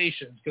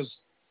meditation, because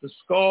the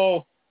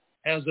skull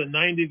has a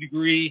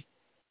 90-degree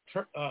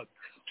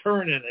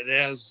turn in it.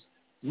 It has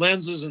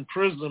lenses and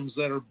prisms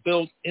that are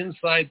built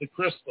inside the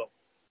crystal,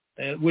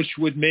 which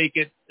would make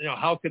it,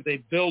 how could they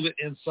build it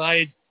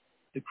inside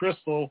the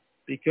crystal?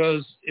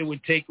 Because it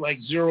would take like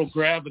zero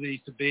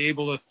gravity to be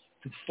able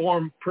to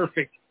form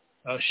perfect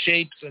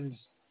shapes and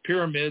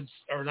pyramids,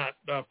 or not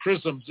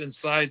prisms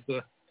inside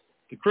the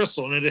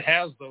crystal, and it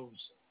has those.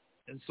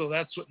 And so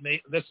that's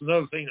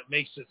another thing that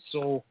makes it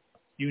so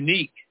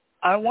unique.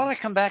 I want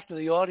to come back to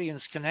the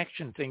audience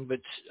connection thing, but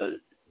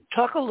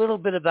talk a little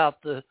bit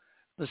about the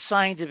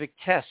scientific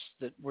tests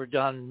that were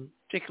done,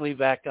 particularly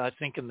back, I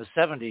think, in the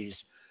 70s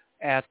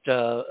at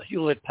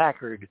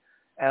Hewlett-Packard,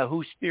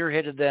 who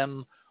spearheaded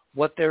them,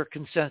 what their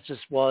consensus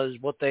was,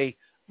 what they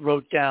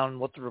wrote down,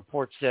 what the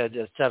report said,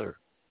 et cetera.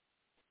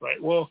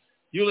 Right. Well,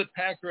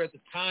 Hewlett-Packard at the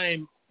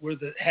time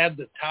had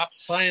the top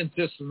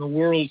scientists in the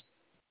world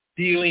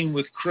dealing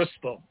with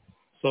crystal.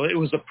 So it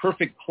was a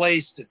perfect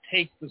place to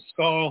take the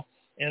skull,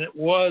 and it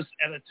was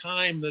at a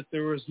time that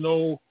there was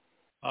no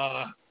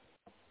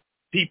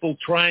people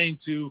trying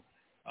to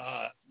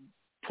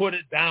put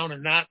it down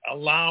and not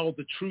allow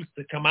the truth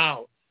to come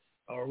out,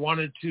 or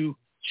wanted to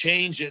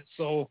change it.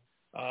 So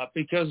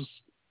because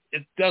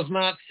it does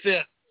not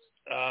fit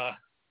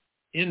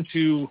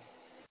into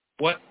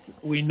what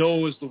we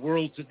know as the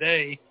world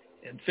today,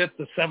 and fit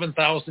the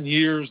 7,000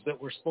 years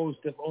that we're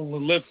supposed to have only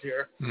lived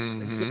here.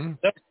 Mm-hmm.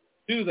 To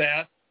do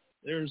that,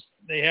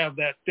 they have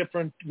that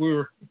different,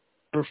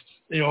 and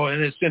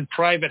it's in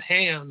private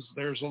hands.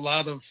 They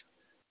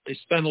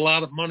spend a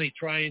lot of money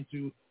trying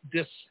to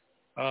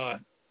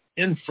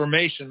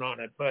information on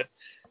it. But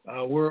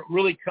where it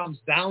really comes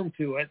down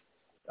to it,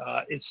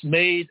 it's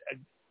made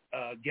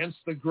against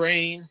the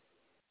grain,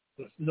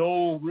 with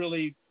no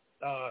really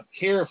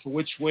care for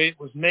which way it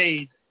was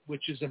made,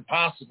 which is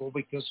impossible,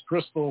 because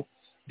crystal,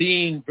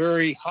 being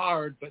very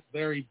hard but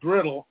very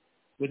brittle,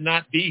 would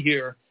not be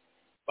here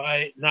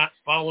by not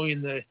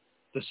following the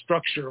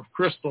structure of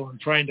crystal and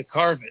trying to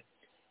carve it.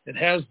 It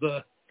has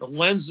the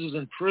lenses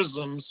and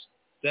prisms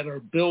that are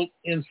built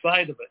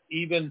inside of it.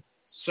 Even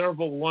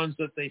several ones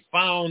that they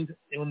found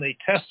when they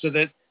tested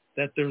it,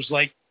 that there's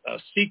like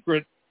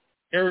secret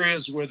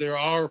areas where there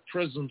are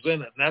prisms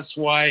in it. And that's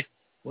why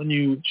when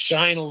you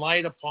shine a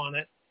light upon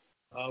it,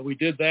 we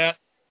did that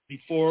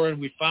before, and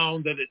we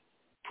found that it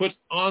put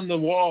on the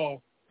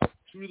wall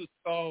through the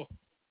skull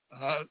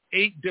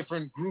 8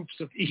 different groups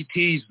of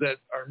ETs that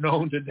are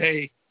known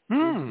today.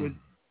 Would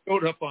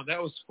showed up on.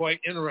 That was quite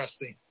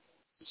interesting.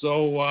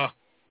 So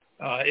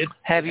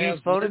have you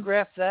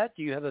photographed that?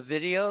 Do you have a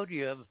video?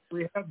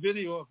 We have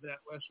video of that.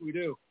 Yes, we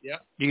do. Yeah.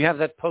 Do you have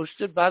that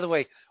posted? By the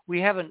way,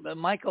 we haven't.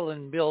 Michael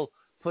and Bill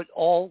put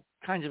all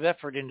kinds of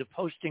effort into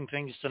posting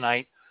things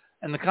tonight,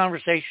 and the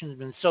conversation's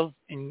been so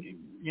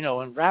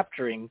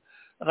enrapturing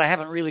that I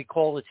haven't really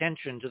called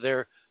attention to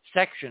their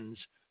sections.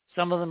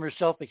 Some of them are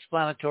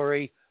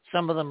self-explanatory.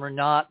 Some of them are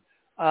not.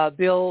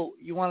 Bill,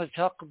 you want to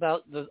talk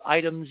about the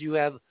items you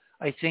have?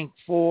 I think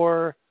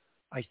four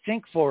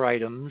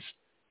items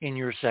in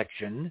your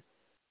section.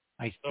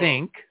 I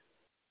think.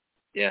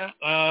 Yeah.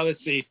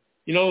 Let's see.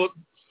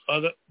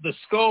 The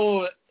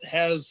skull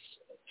has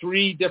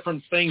 3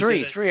 different things.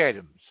 Three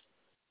items.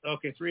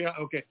 Okay, 3.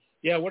 Okay.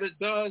 Yeah, what it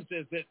does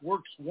is it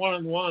works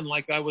one-on-one,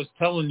 like I was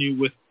telling you,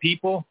 with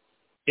people.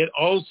 It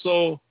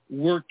also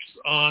works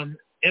on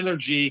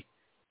energy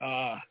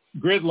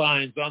grid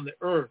lines on the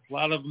earth, a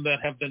lot of them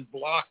that have been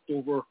blocked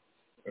over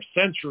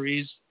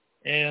centuries.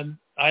 And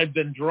I've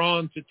been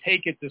drawn to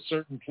take it to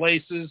certain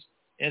places,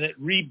 and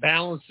it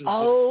rebalances.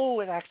 Oh,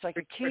 it acts like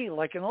a key,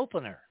 like an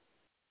opener.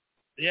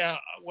 Yeah,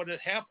 what had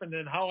happened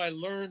and how I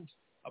learned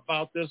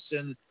about this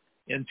in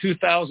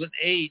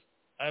 2008,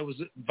 I was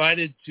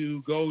invited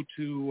to go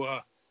to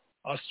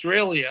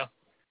Australia,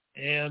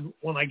 and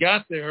when I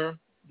got there,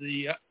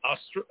 the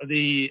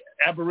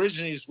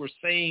Aborigines were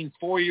saying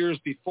 4 years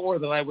before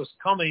that I was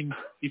coming,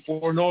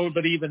 before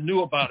nobody even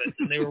knew about it,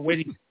 and they were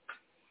waiting.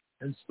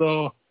 And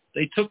so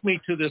they took me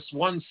to this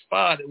one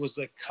spot. It was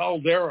a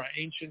caldera,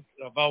 ancient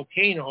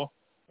volcano,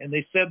 and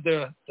they said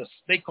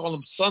they call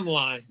them sun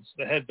lines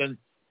that had been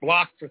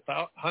blocked for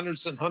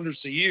hundreds and hundreds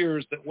of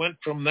years, that went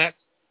from that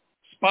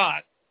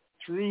spot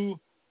through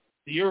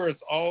the earth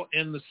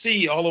and the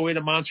sea all the way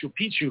to Machu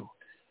Picchu.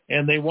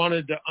 And they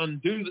wanted to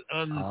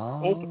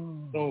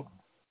open. So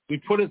we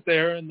put it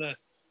there, and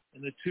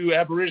the 2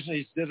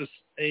 Aborigines did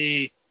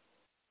a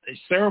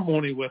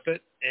ceremony with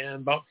it.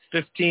 And about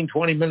 15,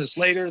 20 minutes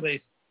later,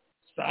 they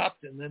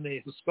stopped, and then they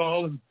hit the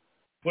skull and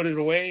put it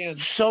away. And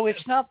so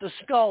it's not the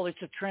skull;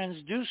 it's a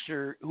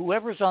transducer.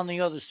 Whoever's on the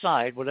other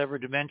side, whatever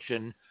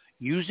dimension,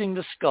 using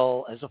the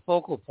skull as a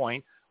focal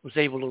point, was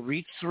able to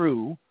reach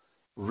through,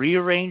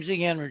 rearrange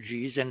the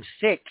energies, and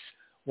fix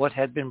what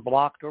had been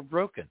blocked or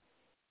broken.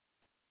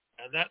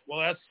 And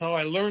that's how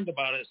I learned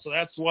about it. So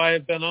that's why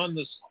I've been on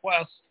this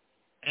quest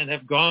and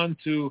have gone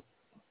to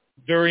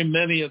very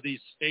many of these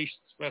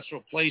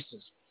special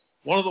places.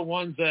 One of the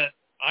ones that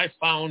I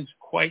found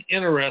quite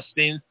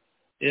interesting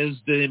is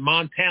the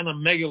Montana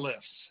megaliths.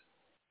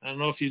 I don't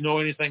know if you know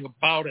anything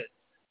about it,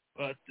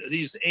 but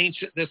this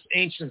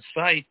ancient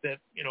site that,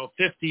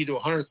 50 to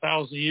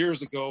 100,000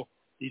 years ago,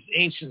 these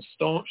ancient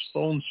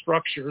stone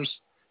structures.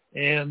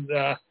 And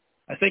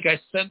I think I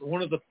sent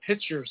one of the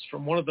pictures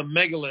from one of the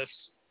megaliths,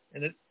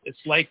 and it's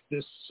like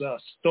this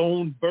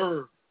stone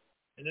bird,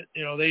 and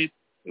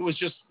it was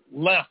just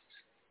left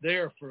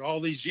there for all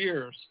these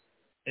years,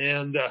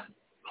 and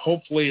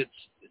hopefully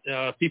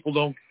people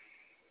don't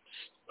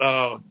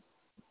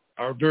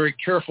are very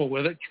careful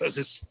with it, because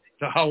it's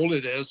how old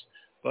it is.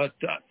 But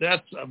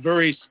that's a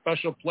very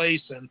special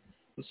place, and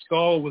the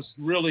skull was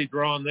really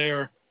drawn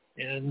there,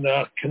 and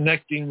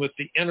connecting with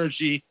the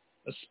energy,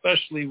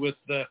 especially with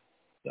the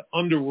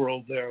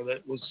underworld there,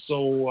 that was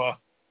so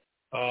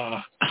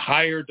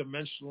higher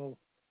dimensional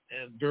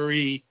and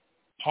very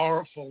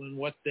powerful in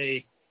what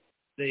they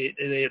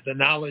the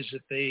knowledge that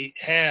they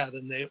had,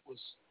 and they was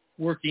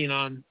working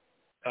on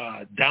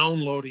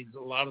downloading a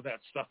lot of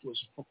that stuff.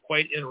 Was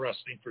quite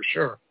interesting for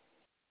sure.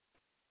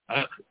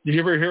 Did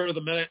you ever hear of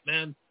the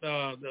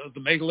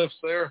megaliths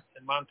there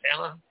in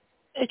Montana?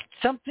 It's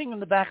something in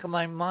the back of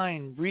my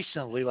mind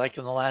recently, like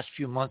in the last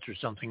few months or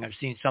something. I've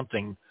seen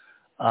something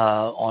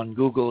on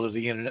Google or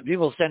the internet.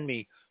 People send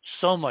me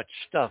so much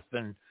stuff,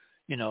 and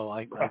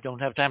I don't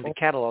have time to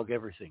catalog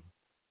everything.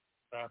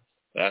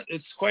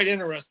 It's quite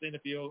interesting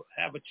if you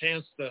have a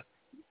chance to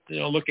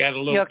look at it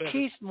a little bit.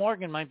 Keith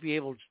Morgan might be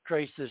able to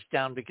trace this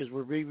down, because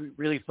we're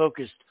really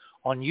focused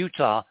on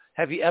Utah.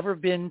 Have you ever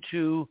been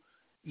to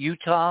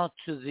Utah,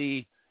 to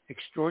the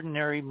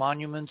extraordinary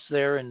monuments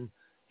there in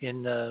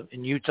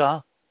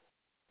Utah?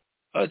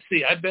 Let's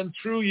see. I've been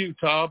through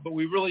Utah, but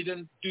we really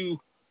didn't do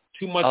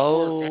too much work.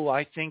 Oh,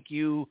 I think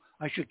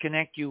I should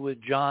connect you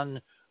with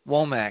John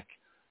Womack,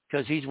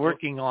 because he's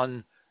working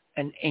on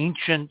an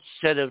ancient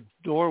set of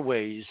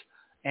doorways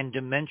and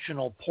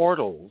dimensional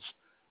portals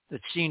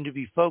that seem to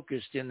be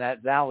focused in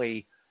that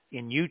valley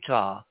in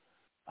Utah.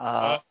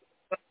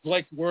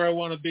 Like where I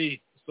want to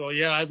be. So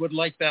yeah, I would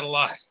like that a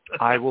lot.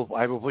 I will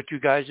put you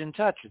guys in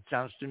touch. It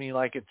sounds to me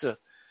like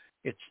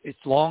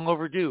it's long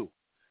overdue.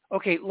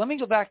 Okay, let me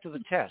go back to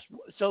the test.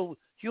 So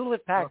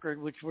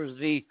Hewlett-Packard, which was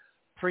the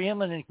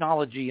preeminent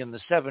technology in the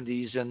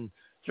 70s and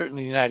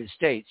certainly the United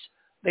States,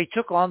 they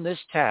took on this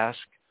task.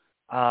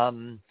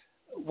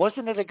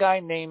 Wasn't it a guy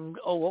named,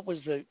 what was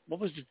the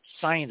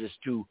scientist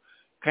who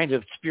kind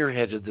of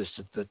spearheaded this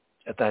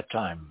at that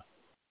time?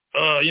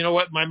 You know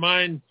what? My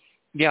mind.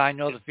 Yeah, I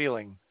know the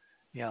feeling.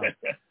 Yeah.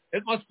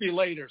 It must be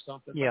late or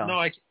something. Yeah. No,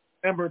 I can't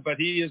remember, but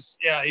he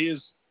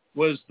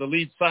was the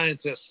lead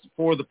scientist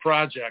for the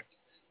project.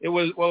 It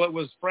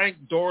was Frank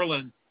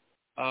Dorland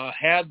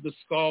had the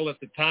skull at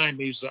the time.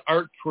 He was an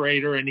art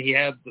curator, and he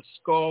had the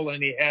skull,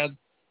 and he had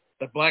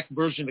the black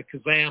version of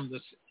Kazam,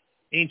 this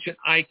ancient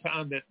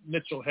icon that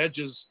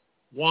Mitchell-Hedges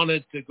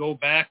wanted to go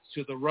back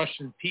to the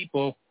Russian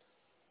people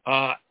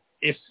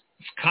if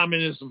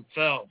communism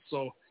fell.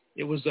 So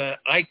it was an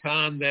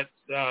icon that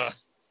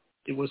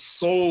it was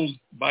sold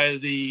by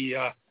the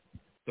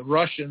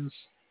Russians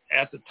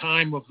at the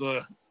time of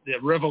the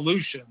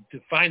revolution to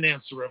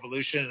finance the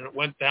revolution, and it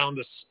went down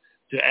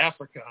to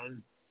Africa.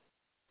 And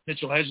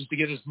Mitchell-Hedges, to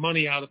get his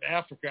money out of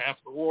Africa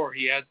after the war,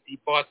 he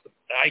bought the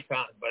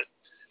icon,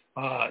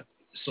 but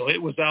so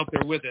it was out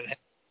there with it.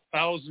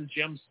 1,000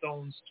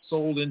 gemstones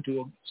sewed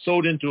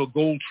into a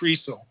gold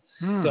treacle.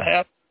 To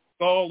have the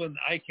skull and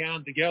the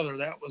icon together,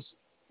 that was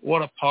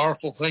what a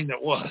powerful thing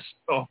that was.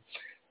 So,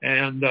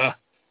 and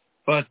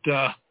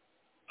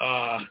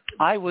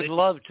I would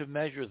love to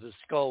measure the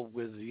skull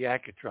with the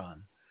Accutron.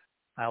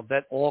 I'll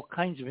bet all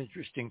kinds of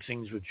interesting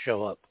things would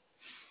show up.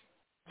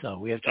 So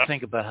we have to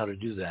think about how to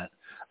do that.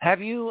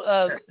 Have you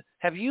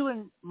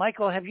and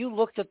Michael, have you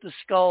looked at the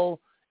skull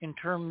in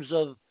terms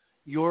of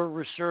your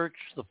research,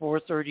 the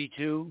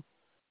 432?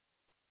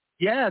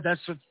 Yeah,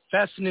 that's a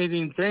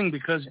fascinating thing,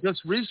 because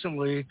just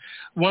recently,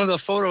 one of the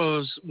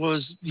photos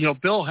was,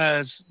 Bill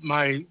has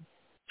my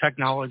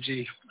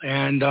technology,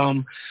 and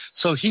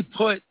so he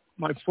put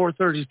my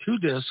 432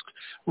 disc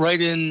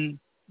right in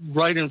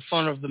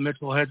front of the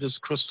Mitchell-Hedges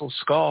Crystal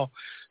Skull.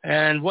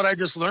 And what I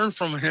just learned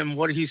from him,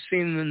 what he's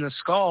seen in the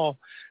skull,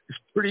 is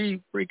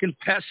pretty freaking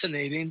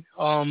fascinating.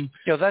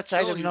 That's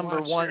item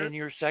number 1 in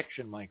your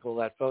section, Michael,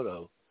 that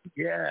photo.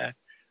 Yeah.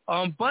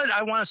 But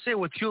I want to say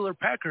with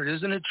Hewlett-Packard,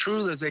 isn't it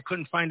true that they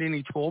couldn't find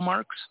any tool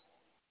marks?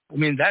 I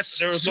mean, that's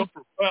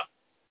super.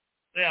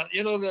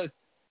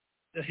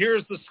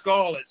 Here's the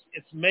skull.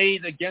 It's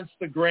made against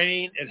the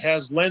grain. It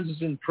has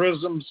lenses and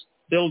prisms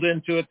built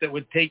into it that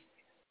would take.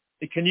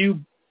 Can you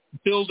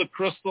build a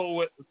crystal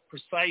with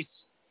precise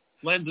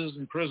lenses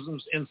and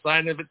prisms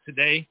inside of it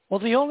today? Well,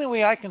 the only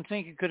way I can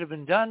think it could have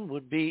been done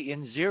would be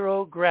in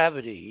zero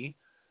gravity.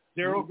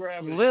 Zero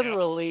gravity.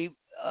 Literally,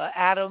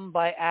 atom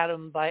by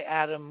atom by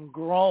atom,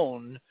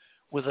 grown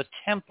with a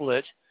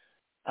template.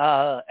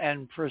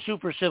 And for a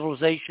super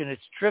civilization,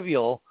 it's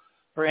trivial.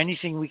 For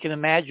anything we can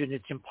imagine,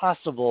 it's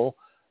impossible.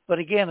 But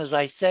again, as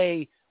I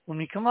say, when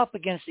we come up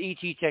against ET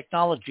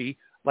technology,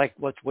 like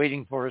what's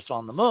waiting for us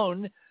on the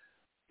moon,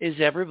 is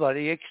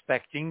everybody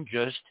expecting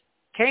just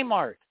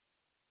Kmart?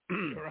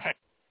 Right.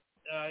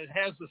 It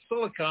has the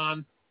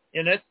silicon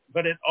in it,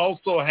 but it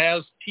also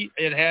has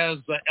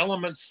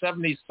element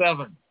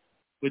 77,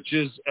 which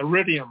is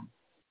iridium,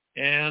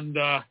 and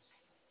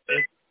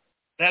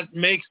that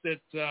makes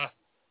it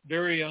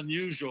very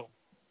unusual.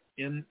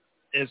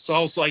 It's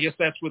also, I guess,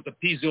 that's with the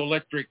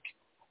piezoelectric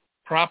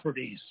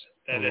properties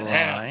that it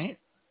has.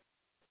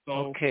 So,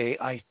 okay,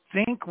 I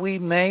think we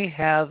may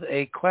have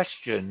a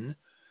question.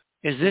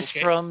 Is this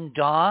from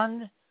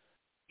Don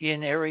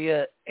in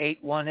area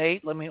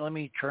 818? Let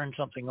me turn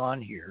something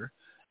on here,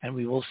 and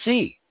we will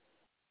see.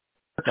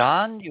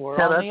 Don, you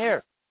are on the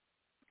air.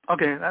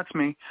 Okay, that's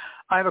me.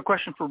 I have a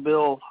question for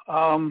Bill.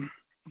 Do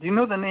you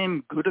know the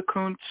name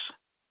Gudakunz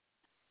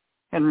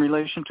in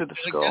relation to the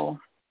skull?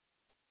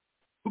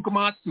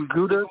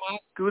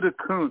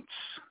 Gudakunz.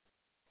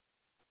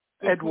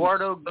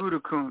 Eduardo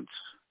Gudakunz.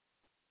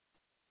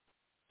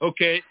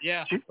 Okay,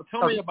 yeah. Well,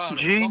 tell me about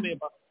it.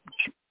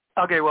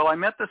 Okay, well, I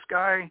met this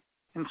guy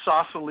in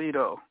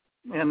Sausalito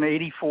in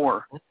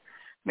 '84.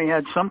 They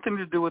had something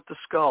to do with the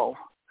skull.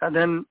 And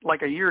then,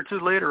 like a year or two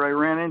later, I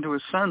ran into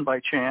his son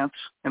by chance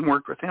and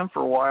worked with him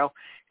for a while.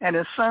 And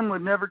his son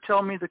would never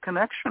tell me the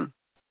connection.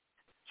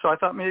 So I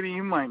thought maybe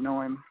you might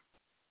know him.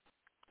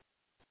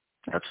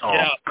 That's all.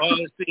 Yeah, well,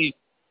 let's see.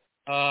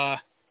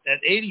 At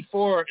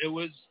 84,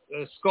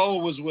 the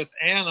skull was with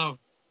Anna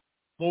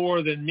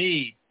more than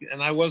me,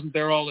 and I wasn't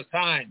there all the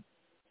time.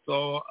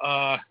 So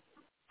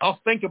I'll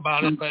think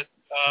about it, but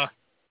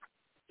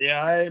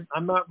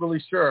I'm not really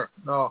sure.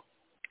 No.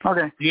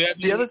 Okay.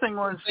 The other thing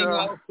was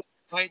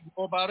might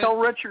know about tell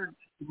Richard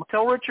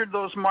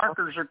those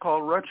markers are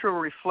called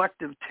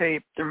retroreflective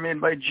tape. They're made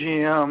by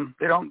GM.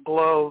 They don't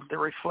glow. They're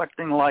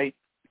reflecting light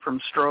from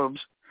strobes.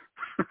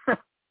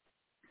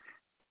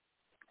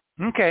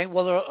 Okay.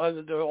 Well,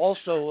 they're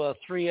also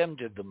 3M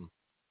did them.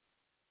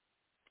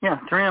 Yeah,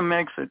 3M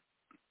makes it.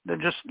 They're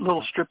just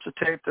little strips of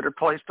tape that are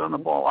placed on the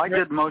ball. I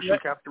did motion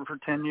capture for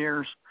 10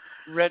 years.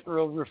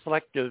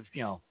 Retroreflective,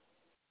 Yeah.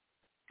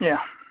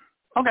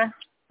 Okay.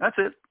 That's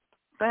it.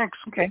 Thanks.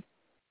 Okay.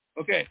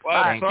 Okay. Well,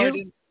 I'm sorry I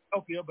didn't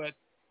help you, but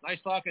Nice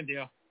talking to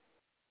you.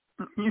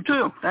 You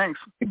too. Thanks.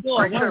 Bill,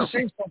 I want to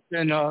say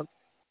something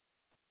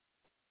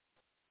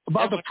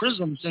about the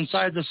prisms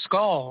inside the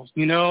skull.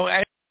 You know,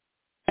 I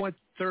went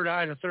third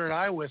eye to third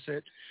eye with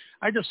it.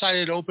 I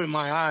decided to open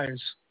my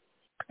eyes.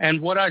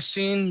 And what I've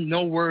seen,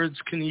 no words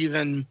can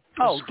even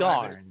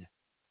describe it.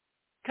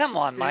 Come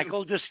on,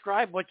 Michael.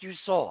 Describe what you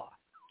saw.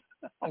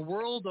 A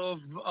world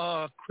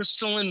of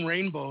crystalline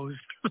rainbows.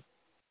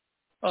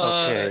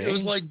 Okay. It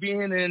was like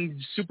being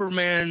in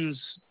Superman's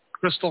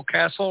Crystal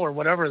Castle or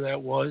whatever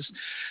that was.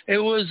 It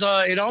was.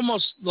 It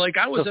almost like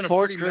I was in a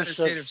pretty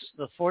meditative.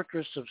 The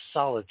Fortress of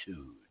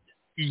Solitude.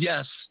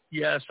 Yes.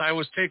 I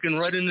was taken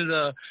right into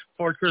the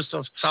Fortress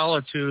of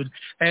Solitude,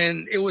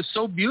 and it was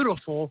so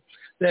beautiful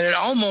that it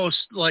almost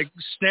like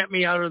snapped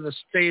me out of the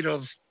state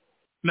of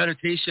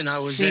meditation I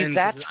was in. See,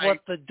 that's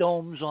what the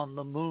domes on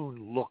the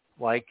moon looked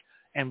like,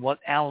 and what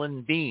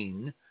Alan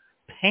Bean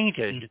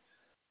painted.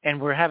 And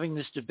we're having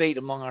this debate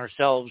among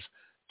ourselves.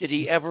 Did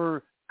he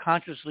ever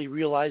consciously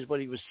realize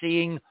what he was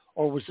seeing,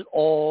 or was it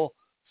all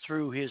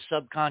through his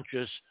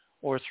subconscious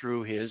or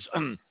through his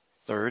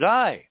third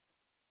eye?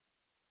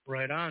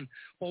 Right on.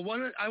 Well,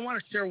 I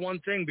want to share one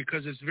thing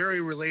because it's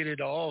very related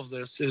to all of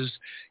this is,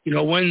 you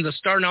know, when the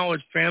Star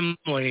Knowledge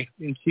family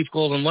in Chief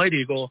Golden Light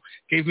Eagle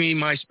gave me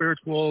my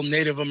spiritual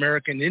Native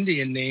American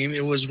Indian name, it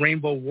was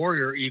Rainbow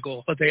Warrior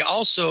Eagle. But they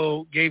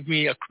also gave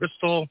me a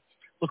crystal,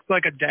 looked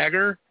like a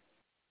dagger,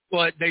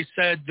 but they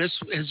said this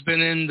has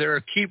been in their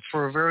keep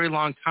for a very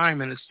long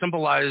time, and it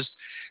symbolized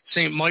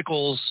St.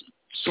 Michael's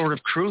sword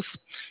of truth.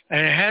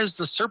 And it has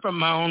the serpent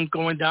mound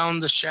going down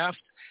the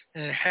shaft,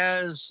 and it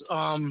has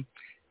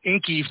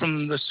Inky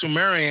from the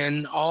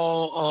Sumerian,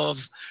 all of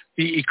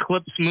the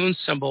eclipse moon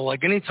symbol.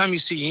 Like anytime you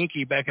see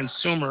Inky back in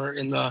Sumer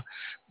in the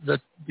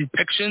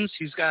depictions,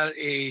 he's got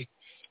a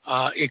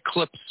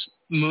eclipse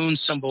moon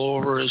symbol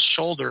over his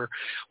shoulder.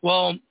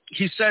 Well,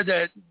 he said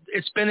that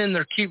it's been in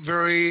their keep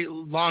very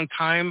long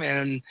time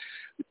and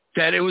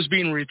that it was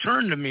being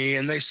returned to me.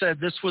 And they said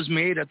this was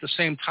made at the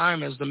same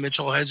time as the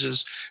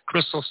Mitchell-Hedges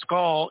Crystal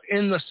Skull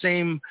in the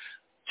same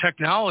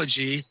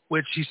technology,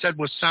 which he said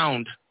was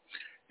sound.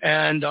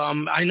 And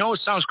I know it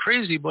sounds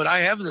crazy, but I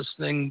have this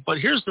thing. But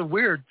here's the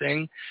weird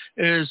thing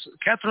is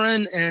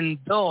Catherine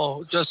and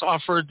Bill just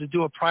offered to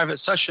do a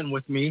private session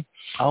with me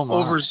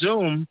over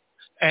Zoom.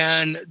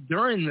 And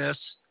during this,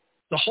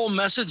 the whole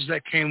message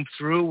that came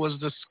through was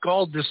the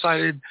skull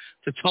decided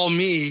to tell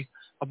me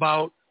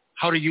about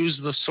how to use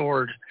the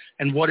sword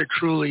and what it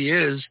truly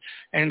is.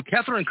 And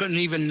Catherine couldn't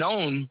even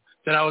known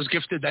that I was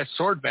gifted that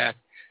sword back.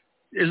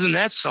 Isn't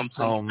that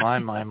something? Oh,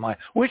 my.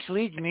 Which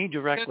leads me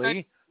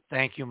directly,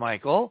 thank you,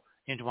 Michael,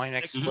 into my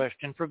next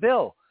question for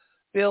Bill.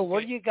 Bill,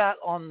 what do you got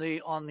on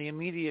the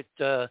immediate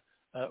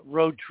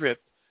road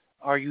trip?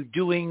 Are you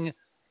doing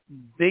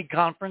big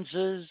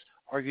conferences?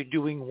 Are you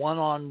doing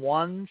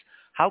one-on-ones?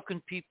 How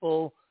can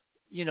people,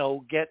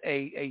 get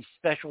a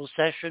special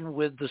session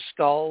with the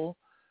skull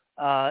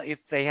if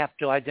they have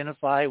to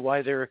identify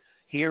why they're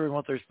here and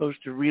what they're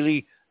supposed to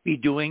really be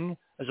doing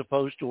as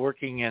opposed to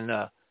working in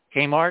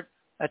Kmart,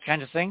 that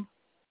kind of thing?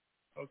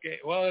 Okay,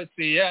 well, let's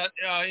see.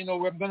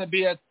 We're going to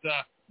be at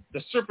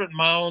the Serpent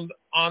Mound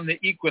on the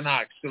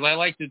equinox because I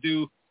like to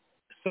do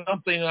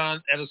something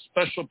at a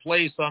special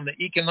place on the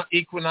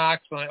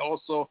equinox and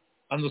also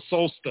on the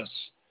solstice.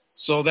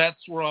 So that's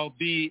where I'll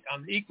be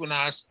on the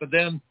equinox. But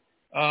then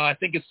I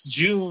think it's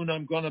June,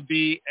 I'm going to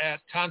be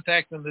at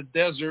Contact in the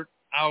Desert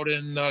out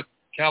in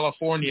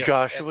California.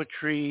 Joshua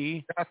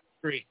Tree.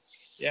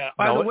 Yeah.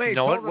 By the way,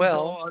 know it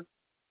well.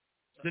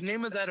 The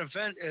name of that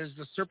event is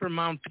the Serpent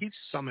Mound Pizza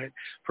Summit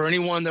for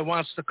anyone that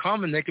wants to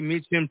come, and they can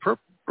meet you in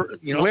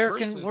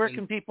Where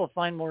can people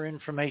find more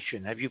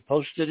information? Have you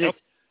posted it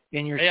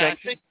in your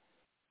section?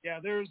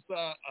 There's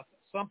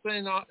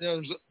something.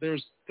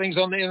 There's things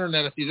on the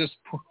internet. If you just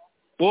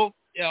on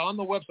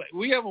the website.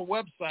 We have a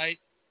website.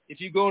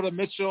 If you go to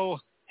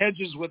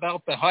Mitchell-Hedges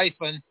without the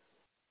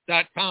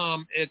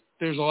hyphen.com,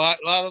 there's a lot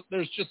of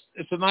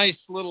it's a nice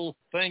little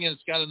thing, and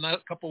it's got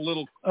a couple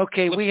little.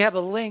 Okay, we have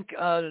a link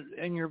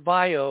in your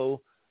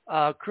bio,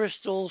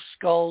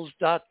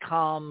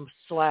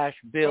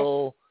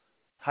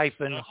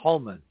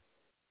 crystalskulls.com/Bill-Homann.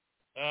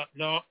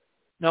 No.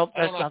 Nope,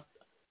 that's not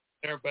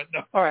there, but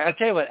no. All right, I'll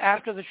tell you what.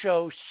 After the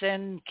show,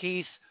 send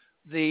Keith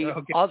the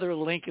other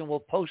link, and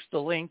we'll post the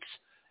links.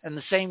 And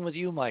the same with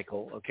you,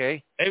 Michael.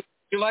 Okay. Hey,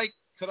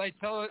 could I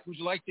tell it? Would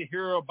you like to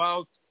hear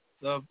about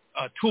the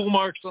tool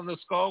marks on the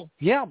skull?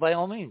 Yeah, by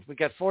all means. We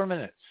got 4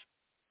 minutes.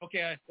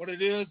 Okay. What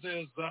it is,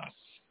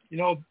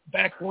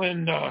 back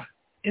when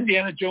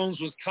Indiana Jones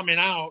was coming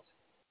out,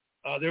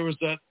 there was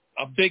a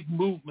big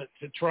movement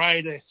to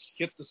try to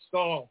get the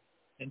skull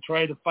and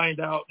try to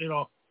find out,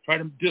 try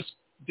to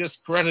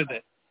discredit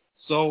it.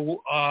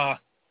 So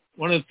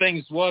one of the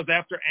things was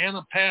after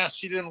Anna passed,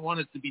 she didn't want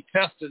it to be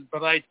tested,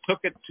 but I took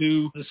it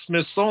to the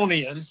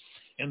Smithsonian.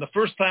 And the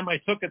first time I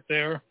took it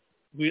there,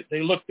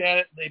 they looked at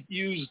it. They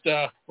used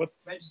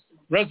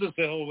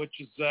Resizil, which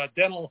is a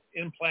dental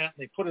implant.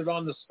 And they put it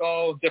on the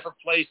skull in different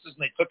places, and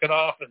they took it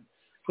off and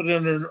put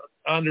it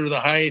under the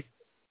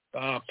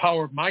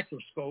high-powered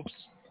microscopes.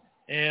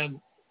 And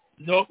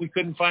no, we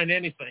couldn't find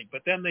anything.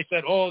 But then they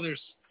said, oh, there's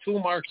tool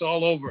marks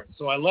all over it.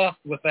 So I left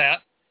with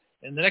that.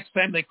 And the next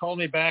time they called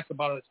me back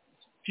about a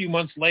few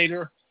months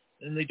later,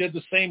 and they did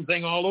the same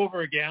thing all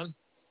over again.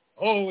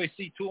 Oh, we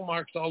see tool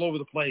marks all over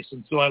the place.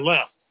 And so I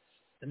left.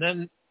 And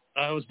then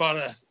it was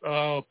about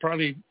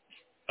probably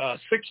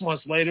 6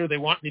 months later, they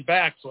want me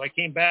back. So I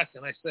came back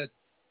and I said,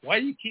 why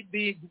do you keep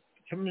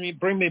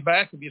bring me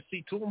back if you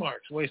see tool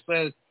marks? Well, he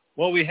said,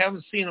 well, we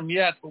haven't seen them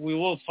yet, but we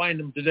will find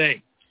them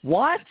today.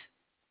 What?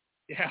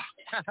 Yeah.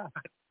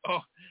 Oh,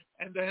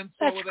 and then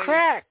that's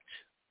correct.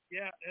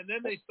 Yeah, and then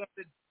they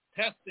started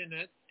testing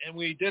it, and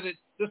we did it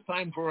this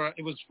time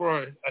it was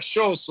for a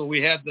show, so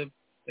we had the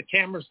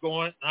cameras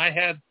going.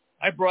 And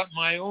I brought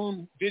my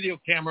own video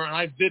camera, and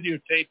I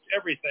videotaped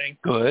everything.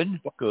 Good.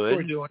 We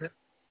were doing it,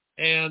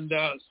 and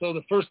so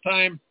the first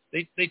time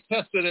they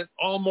tested it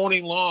all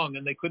morning long,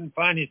 and they couldn't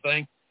find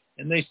anything.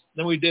 And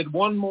then we did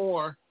one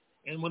more,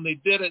 and when they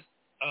did it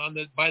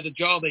by the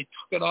jaw, they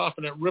took it off,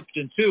 and it ripped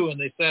in two. And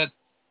they said,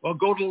 well,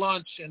 go to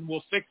lunch, and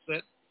we'll fix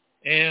it,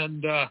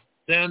 and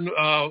then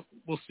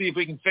we'll see if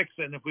we can fix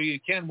it. And if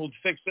we can, we'll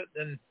fix it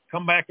and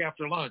come back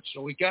after lunch.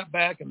 So we got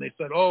back, and they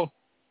said,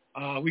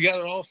 we got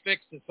it all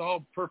fixed. It's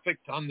all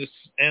perfect on this.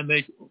 And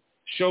they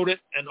showed it,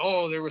 and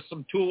there was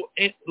some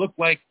it looked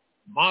like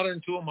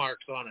modern tool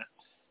marks on it.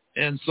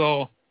 And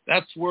so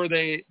that's where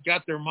they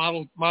got their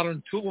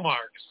modern tool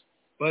marks.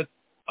 But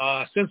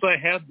since I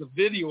had the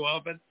video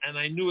of it and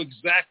I knew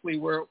exactly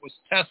where it was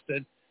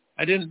tested,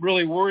 I didn't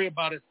really worry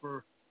about it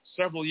for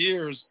several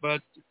years.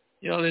 But,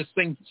 this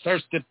thing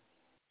starts to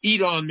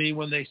eat on me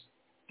when they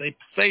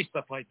say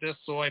stuff like this.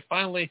 So I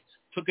finally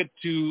took it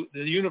to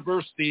the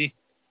university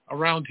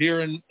around here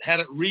and had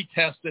it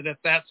retested at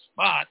that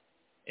spot.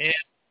 And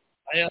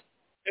I have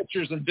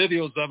pictures and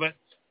videos of it.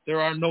 There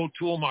are no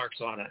tool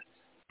marks on it.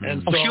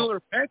 And so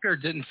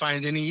Hewlett-Packard didn't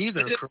find any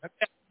either,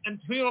 correct? And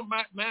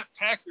Matt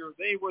Packer,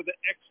 they were the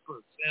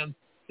experts, and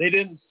they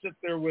didn't sit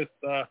there with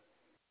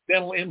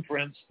dental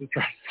imprints to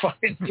try to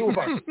find tool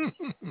marks.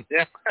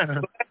 Yeah.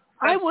 So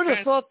I would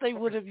have thought they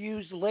would have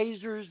used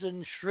lasers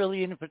and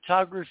Schrillian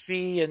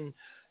photography and,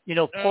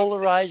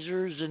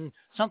 polarizers and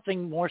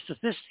something more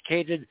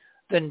sophisticated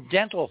than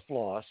dental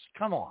floss.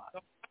 Come on.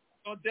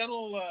 So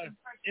dental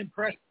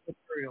impression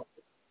material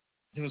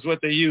was what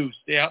they used.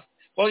 Yeah.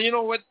 Well, you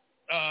know what?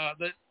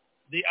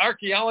 The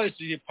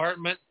archaeology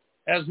department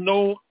has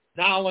no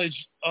knowledge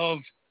of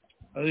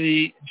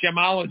the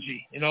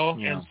gemology,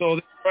 and so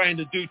they're trying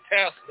to do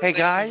tests. Hey,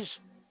 guys.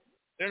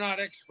 They're not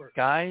experts.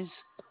 Guys,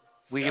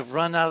 we have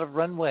run out of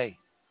runway.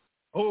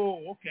 Oh,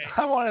 okay.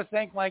 I want to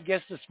thank my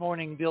guest this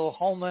morning, Bill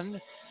Homann.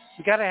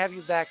 We got to have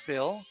you back,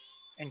 Bill.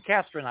 And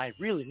Catherine, I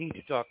really need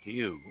to talk to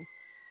you.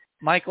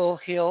 Michael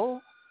Hill,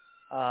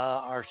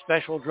 our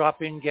special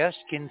drop-in guest,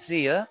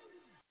 Kinthea,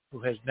 who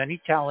has many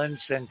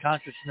talents, and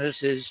consciousness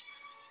is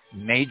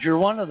major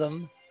one of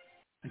them.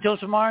 Until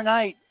tomorrow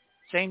night,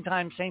 same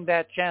time, same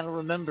bat channel.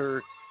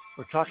 Remember,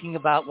 we're talking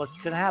about what's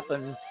going to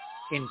happen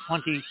in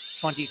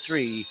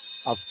 2023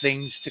 of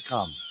things to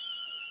come.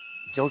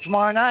 Until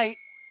tomorrow night,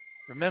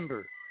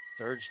 remember,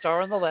 third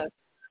star on the left,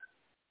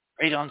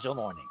 right on till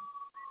morning.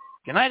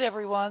 Good night,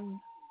 everyone.